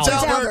 Prince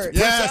Albert.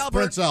 Yes,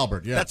 Prince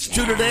Albert. Yes. That's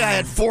 2 today. I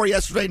had 4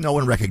 yesterday. No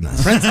one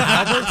recognized. Prince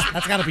Albert?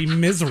 That's got to be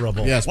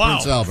miserable. Yes, Wow.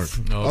 Prince Albert.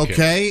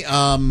 Okay.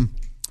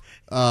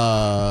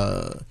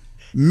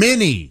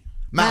 Minnie.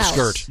 Mouse.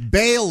 Skirt.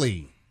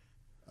 Bailey.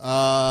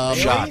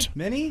 Shot.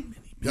 Minnie?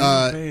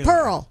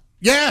 Pearl.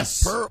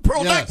 Yes. Pearl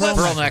Yes. necklace.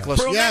 Pearl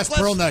necklace. Yes,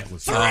 pearl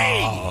necklace.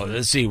 Oh,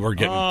 let's see. We're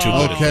getting too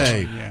good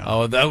Okay.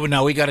 at this.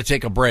 Now we got to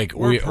take a break.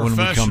 When we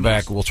come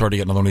back, we'll try to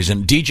get another one of these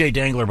in. DJ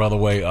Dangler, by the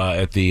way,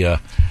 at the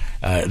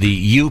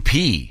UP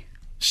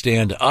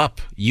Stand Up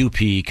UP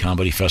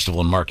Comedy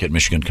Festival in Marquette,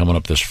 Michigan, coming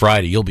up this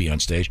Friday. You'll be on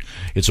stage.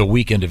 It's a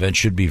weekend event.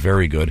 Should be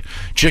very good.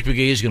 Chick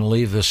McGee is going to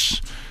leave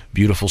this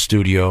beautiful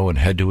studio and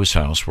head to his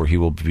house, where he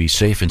will be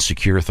safe and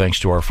secure thanks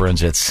to our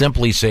friends at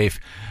Simply Safe.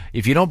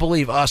 If you don't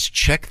believe us,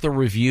 check the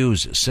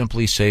reviews.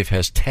 Simply Safe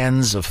has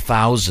tens of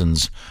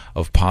thousands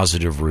of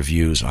positive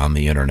reviews on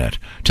the internet.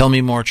 Tell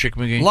me more, Chick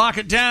McGee. Lock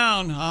it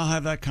down. I'll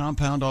have that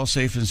compound all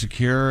safe and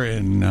secure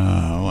in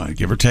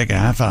give or take a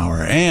half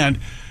hour. And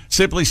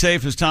Simply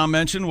Safe, as Tom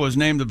mentioned, was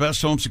named the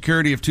best home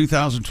security of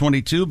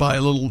 2022 by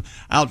a little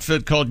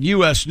outfit called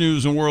U.S.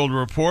 News and World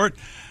Report.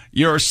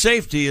 Your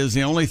safety is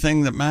the only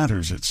thing that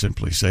matters at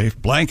Simply Safe.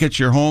 Blankets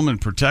your home in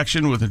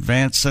protection with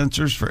advanced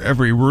sensors for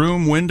every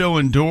room, window,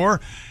 and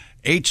door.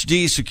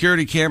 HD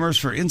security cameras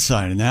for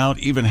inside and out,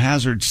 even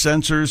hazard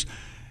sensors,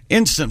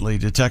 instantly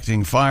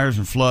detecting fires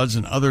and floods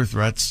and other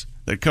threats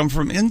that come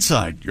from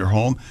inside your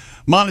home.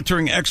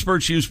 Monitoring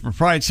experts use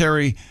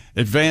proprietary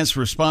advanced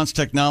response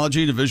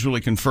technology to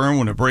visually confirm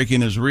when a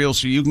break-in is real,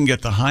 so you can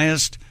get the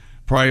highest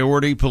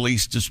priority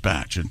police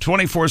dispatch. And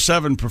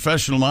 24/7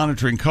 professional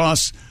monitoring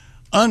costs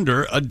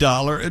under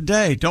 $1 a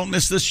day. Don't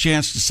miss this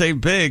chance to save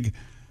big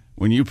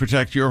when you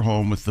protect your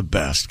home with the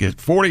best.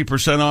 Get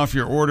 40% off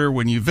your order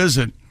when you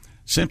visit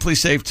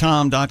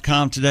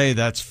simplysafetom.com today.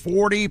 That's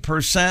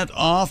 40%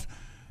 off.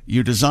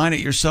 You design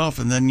it yourself,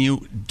 and then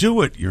you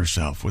do it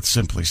yourself with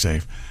Simply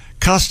Safe.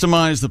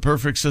 Customize the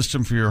perfect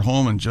system for your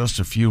home in just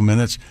a few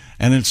minutes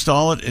and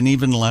install it in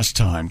even less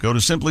time. Go to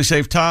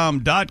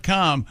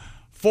simplysafetom.com,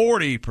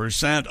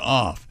 40%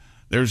 off.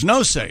 There's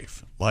no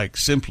safe like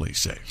Simply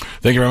Safe.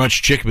 Thank you very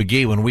much, Chick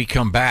McGee. When we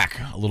come back,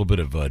 a little bit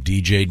of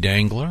DJ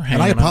Dangler.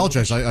 And I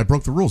apologize. I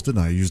broke the rules,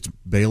 didn't I? I used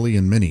Bailey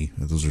and Minnie.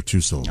 Those are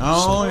 2 syllables.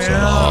 Oh,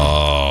 yeah.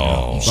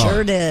 Oh.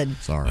 Sure did.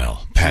 Sorry.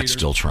 Well, Pat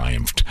still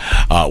triumphed.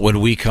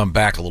 When we come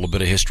back, a little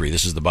bit of history.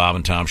 This is the Bob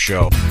and Tom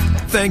Show.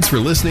 Thanks for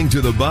listening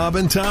to the Bob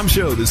and Tom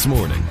Show this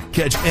morning.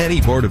 Catch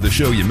any part of the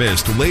show you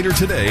missed later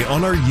today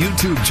on our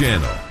YouTube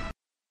channel.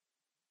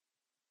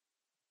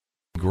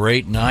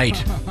 Great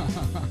night.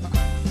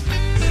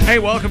 Hey,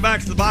 welcome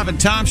back to the Bob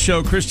and Tom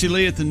Show. Christy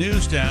Lee at the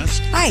news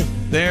desk. Hi.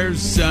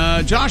 There's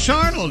Josh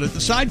Arnold at the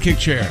sidekick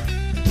chair.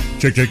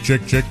 Check.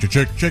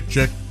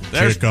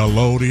 There's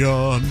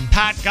Chickalodion.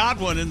 Pat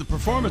Godwin in the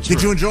performance room.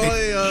 Did you enjoy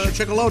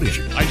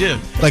Chickalodion? I did.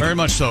 Very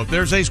much so.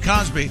 There's Ace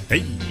Cosby.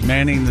 Hey.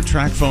 Manning the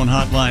track phone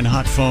hotline,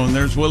 hot phone.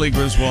 There's Willie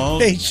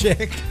Griswold. Hey,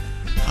 Chick.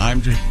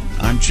 I'm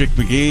Chick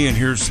McGee, and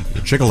here's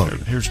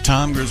Chickalodion. Here's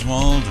Tom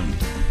Griswold, and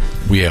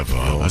we have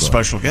a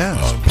special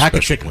guest. Pack of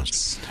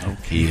chicklets. Okay.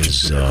 He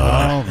is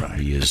All right.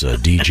 he is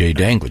DJ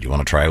Dangler. Do you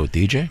want to try it with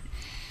DJ?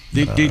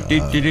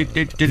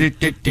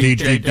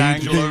 DJ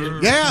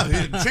Dangler. Yeah,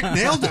 Chick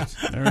nailed it.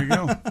 There you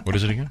go. What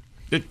is it again?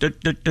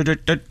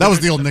 That was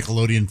the old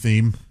Nickelodeon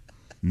theme.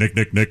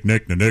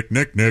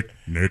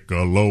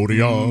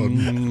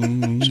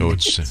 Nickelodeon. So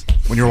it's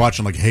when you're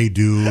watching like Hey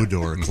Dude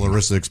or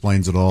Clarissa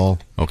Explains It All.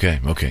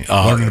 Okay.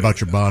 Learning about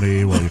your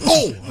body.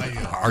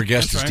 Our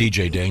guest is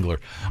DJ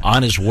Dangler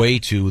on his way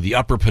to the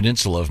Upper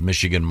Peninsula of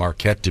Michigan,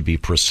 Marquette to be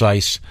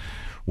precise,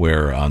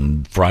 where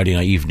on Friday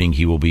night evening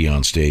he will be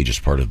on stage as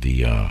part of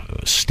the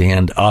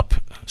Stand Up,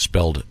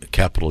 spelled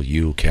capital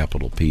U,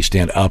 capital P,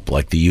 Stand Up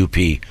like the UP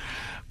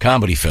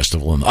Comedy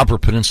Festival in the Upper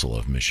Peninsula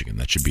of Michigan.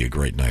 That should be a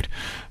great night.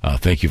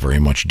 Thank you very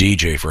much,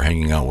 DJ, for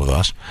hanging out with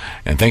us.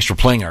 And thanks for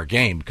playing our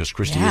game, because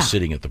Christy is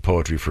sitting at the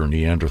Poetry for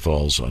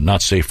Neanderthals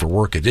Not Safe for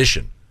Work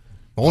edition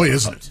Boy,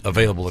 isn't it?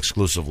 Available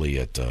exclusively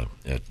at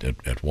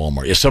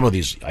Walmart. Yeah, some of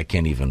these I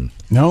can't even.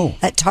 No.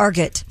 At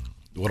Target.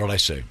 What did I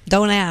say?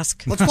 Don't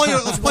ask. Let's play.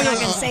 I'm not going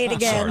to say it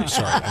again. I'm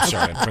sorry. I'm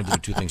trying to do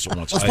two things at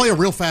once. Let's play a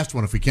real fast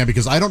one if we can,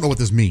 because I don't know what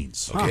this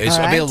means. Okay, it's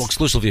available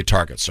exclusively at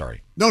Target.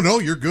 Sorry. No,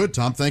 you're good,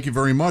 Tom. Thank you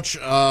very much.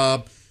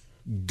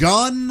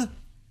 Gun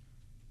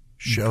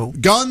show.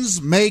 Guns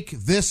make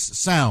this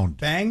sound.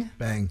 Bang.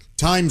 Bang.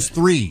 Times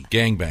 3.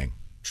 Gang bang.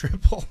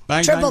 Triple.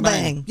 Bang, Triple bang,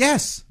 bang. bang.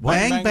 Yes. What?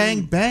 Bang,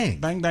 bang, bang.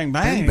 Bang, bang,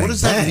 bang. What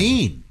does that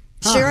mean?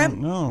 Shrimp?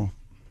 No.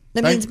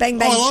 That means bang,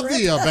 bang, Oh, I love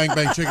shrimp. the bang,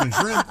 bang, chicken and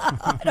shrimp.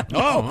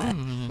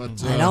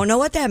 But, I don't know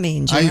what that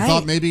means. You're I right.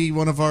 thought maybe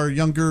one of our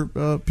younger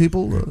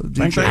people.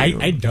 DJ,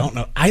 I don't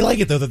know. I like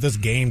it though that this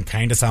game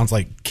kind of sounds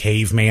like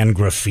caveman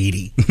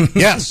graffiti.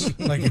 Yes,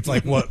 like it's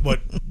like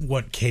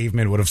what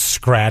caveman would have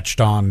scratched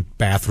on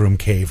bathroom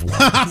cave walls.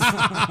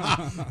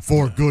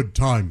 For good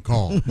time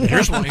call.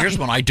 Here's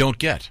one I don't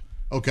get.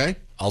 Okay,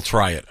 I'll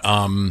try it.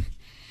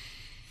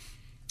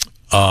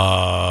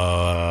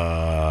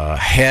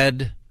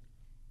 Head,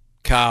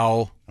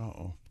 cow.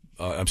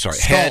 I'm sorry.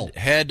 Skull.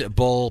 Head,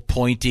 bull,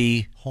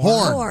 pointy,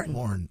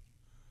 horn.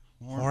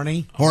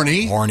 Horny.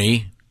 horny.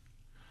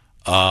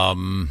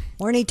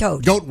 Horny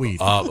toad. Goatweed.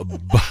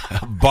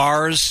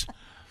 Bars.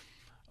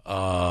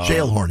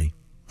 Jail horny.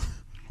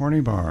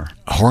 Horny bar.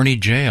 Horny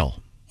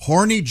jail.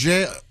 Horny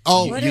jail.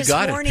 Oh, What you is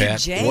got horny it, Pat.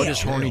 jail? What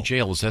is horny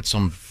jail? Is that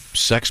some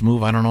sex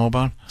move I don't know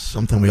about?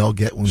 Something we all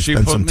get when we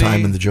spend some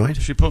time in the joint.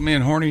 She put me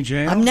in horny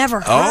jail. I've never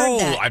heard Oh,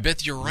 that. I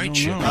bet you're right,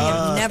 Chip. I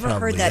have never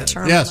heard that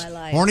term yes. in my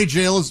life. Horny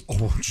jail is.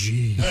 Oh,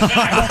 gee.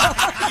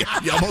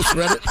 You almost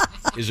read it.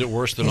 Is it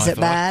worse than Is I it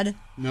thought? bad?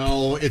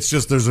 No, it's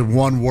just there's a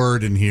one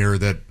word in here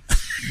that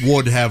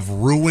would have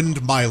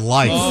ruined my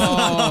life.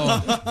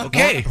 Oh,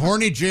 okay.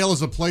 Horny jail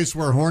is a place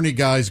where horny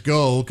guys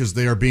go because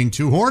they are being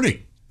too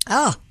horny.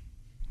 Oh.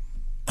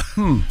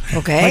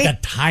 Okay. Like a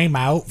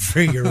timeout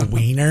for your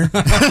wiener.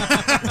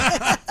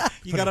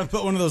 You got to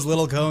put one of those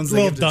little cones.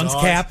 Little they give to dunce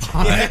dogs. cap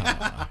on it.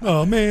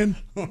 Oh man.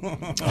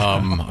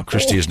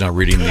 Christy is now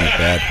reading the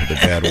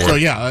bad word. So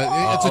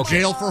yeah, it's a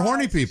jail for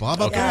horny people. How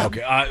about that?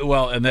 Okay.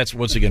 Well, and that's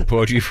once again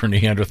poetry for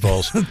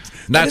Neanderthals.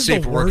 Not is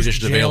safe the for work worst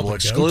conditions jail available to go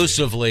to.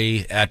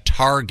 exclusively at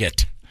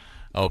Target.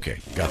 Okay,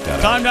 got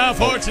that. Time now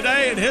for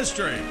Today in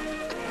History.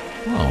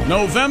 Oh.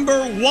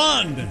 November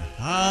 1.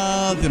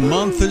 The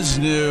month is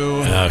new.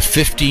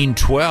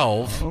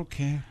 1512.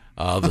 Okay.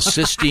 The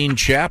Sistine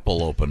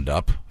Chapel opened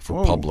up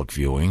for public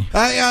viewing.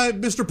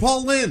 Mr.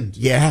 Paul Lind.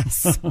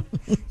 Yes. Go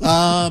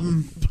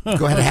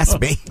ahead and ask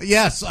me.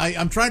 Yes,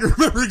 I'm trying to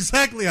remember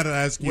exactly how to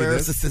ask you Where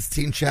this. is the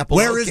Sistine Chapel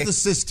Where located? is the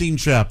Sistine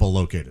Chapel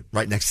located?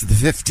 Right next to the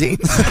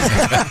 15th.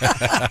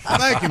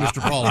 Thank you,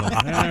 Mr. Paul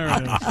Lind. There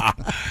it is.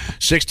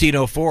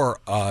 1604,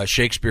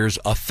 Shakespeare's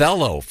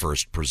Othello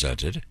first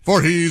presented.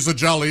 For he's a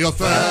jolly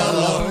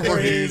Othello. For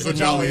he's a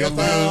jolly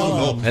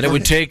Othello. And it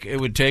would take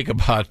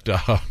about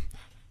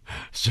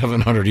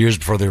 700 years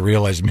before they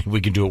realized maybe we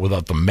can do it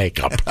without the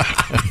makeup.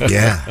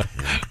 Yeah.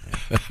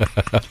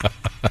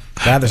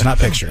 Glad there's not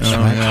pictures.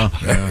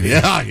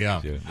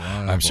 Yeah.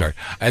 I'm sorry.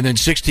 And then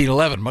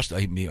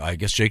 1611 I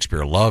guess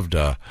Shakespeare loved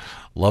the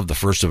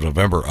 1st of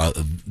November.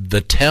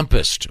 The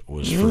Tempest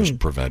was first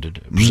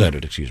presented.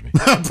 Excuse me.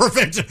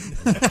 Prevented.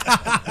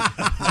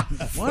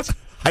 What?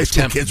 High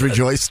school kids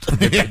rejoiced.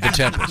 The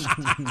Tempest.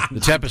 The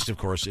Tempest, of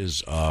course,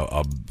 is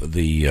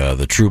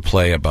the true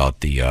play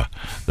about the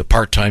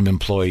part-time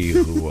employee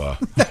who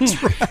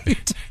That's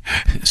right.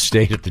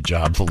 stayed at the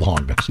job the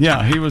longest.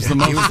 Yeah, he was the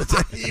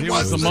most. He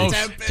was the most.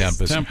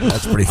 Tempest.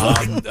 That's pretty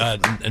funny.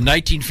 In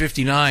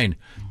 1959,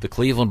 the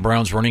Cleveland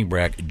Browns running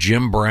back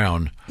Jim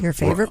Brown, Your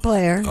favorite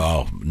player.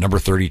 number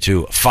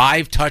 32,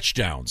 5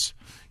 touchdowns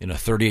in a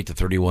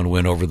 38-31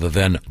 win over the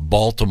then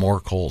Baltimore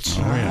Colts.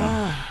 Oh,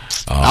 yeah.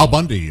 Al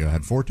Bundy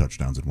had 4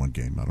 touchdowns in one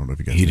game. I don't know if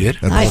you guys He did?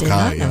 At I did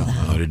Buckeye, not know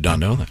that. I did not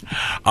know that.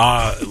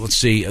 Let's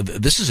see.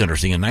 This is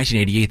interesting. In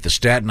 1988, the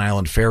Staten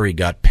Island Ferry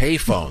got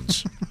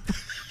payphones.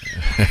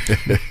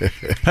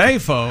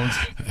 Payphones?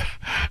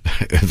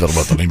 Is that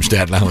about the name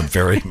Staten Island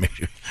Ferry?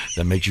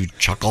 That makes you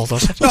chuckle,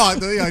 does it? No,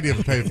 the idea of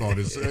a payphone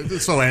is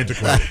it's so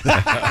antiquated.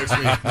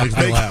 makes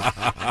me laugh.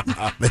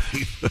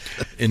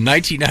 In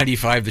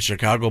 1995, the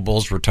Chicago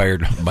Bulls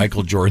retired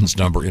Michael Jordan's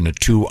number in a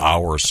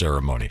 2-hour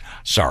ceremony.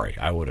 Sorry,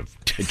 I would have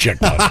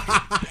checked out.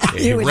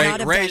 You would not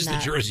have raise done the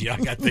that. jersey. I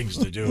got things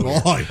to do.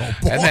 Boy, oh, boy.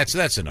 And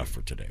that's enough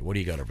for today. What do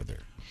you got over there?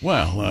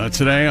 Well,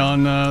 today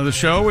on the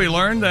show, we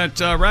learned that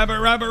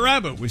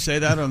rabbit. We say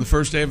that on the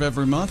first day of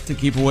every month to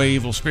keep away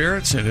evil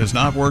spirits. It has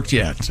not worked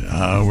yet.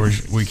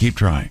 We keep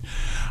trying.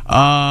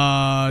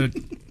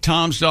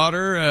 Tom's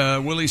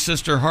daughter, Willie's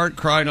sister Hart,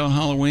 cried on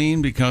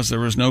Halloween because there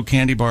was no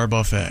candy bar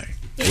buffet.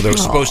 Well, there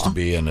was supposed to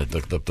be, and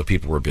the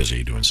people were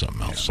busy doing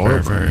something else.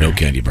 Very, no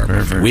candy bar.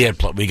 very.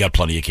 We got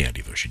plenty of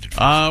candy though. She did.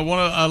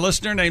 A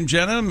listener named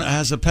Jenna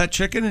has a pet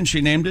chicken, and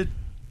she named it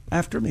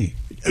after me.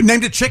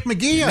 Named it Chick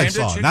McGee, I Named it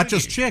saw. Chick Not McGee.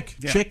 just Chick.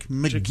 Yeah. Chick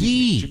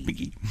McGee.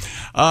 Chick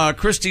McGee.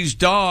 Christy's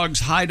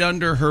dogs hide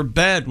under her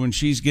bed when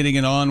she's getting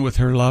it on with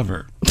her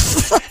lover.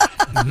 Let's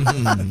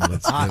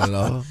get it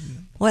off.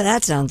 Boy,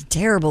 that sounds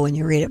terrible when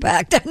you read it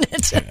back, doesn't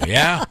it?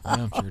 Yeah,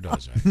 it sure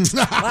does.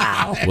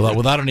 Wow.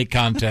 Without any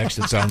context,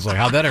 it sounds like,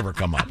 how'd that ever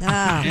come up?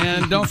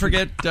 And don't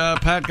forget,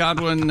 Pat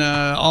Godwin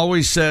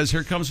always says,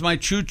 "Here comes my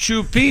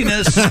choo-choo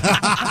penis."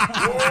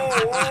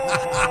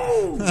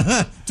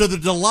 To the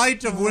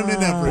delight of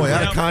women everywhere. Boy,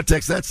 out of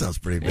context, that sounds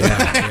pretty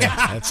bad. Yeah,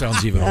 that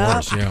sounds even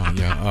worse.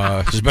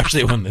 Yeah.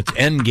 Especially when it's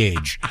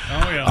N-gauge.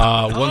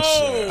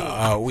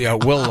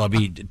 We'll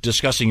be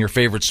discussing your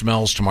favorite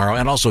smells tomorrow,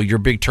 and also your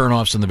big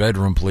turnoffs in the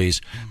bedroom,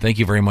 please. Thank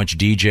you very much,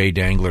 DJ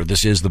Dangler.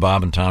 This is the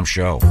Bob and Tom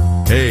Show.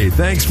 Hey,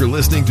 thanks for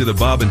listening to the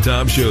Bob and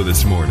Tom Show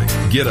this morning.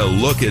 Get a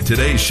look at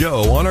today's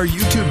show on our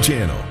YouTube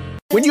channel.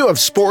 When you have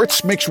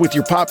sports mixed with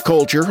your pop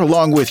culture,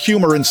 along with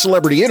humor and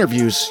celebrity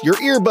interviews, your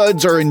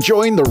earbuds are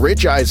enjoying The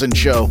Rich Eisen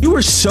Show. You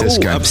are so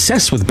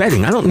obsessed with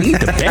betting. I don't need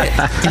to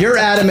bet. You're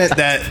adamant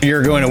that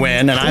you're going to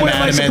win, and I'm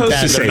adamant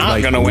that they're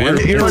not going to win.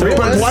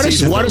 But why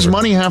does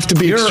money have to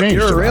be exchanged?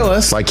 You're a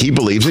realist. Like, he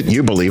believes it,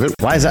 you believe it.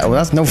 Why is that? Well,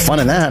 that's no fun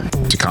in that.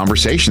 It's a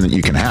conversation that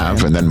you can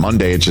have, and then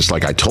Monday it's just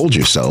like, I told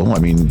you so. I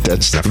mean,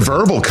 that's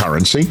verbal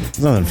currency. There's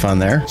nothing fun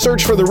there.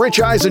 Search for The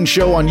Rich Eisen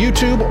Show on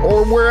YouTube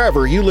or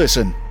wherever you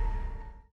listen.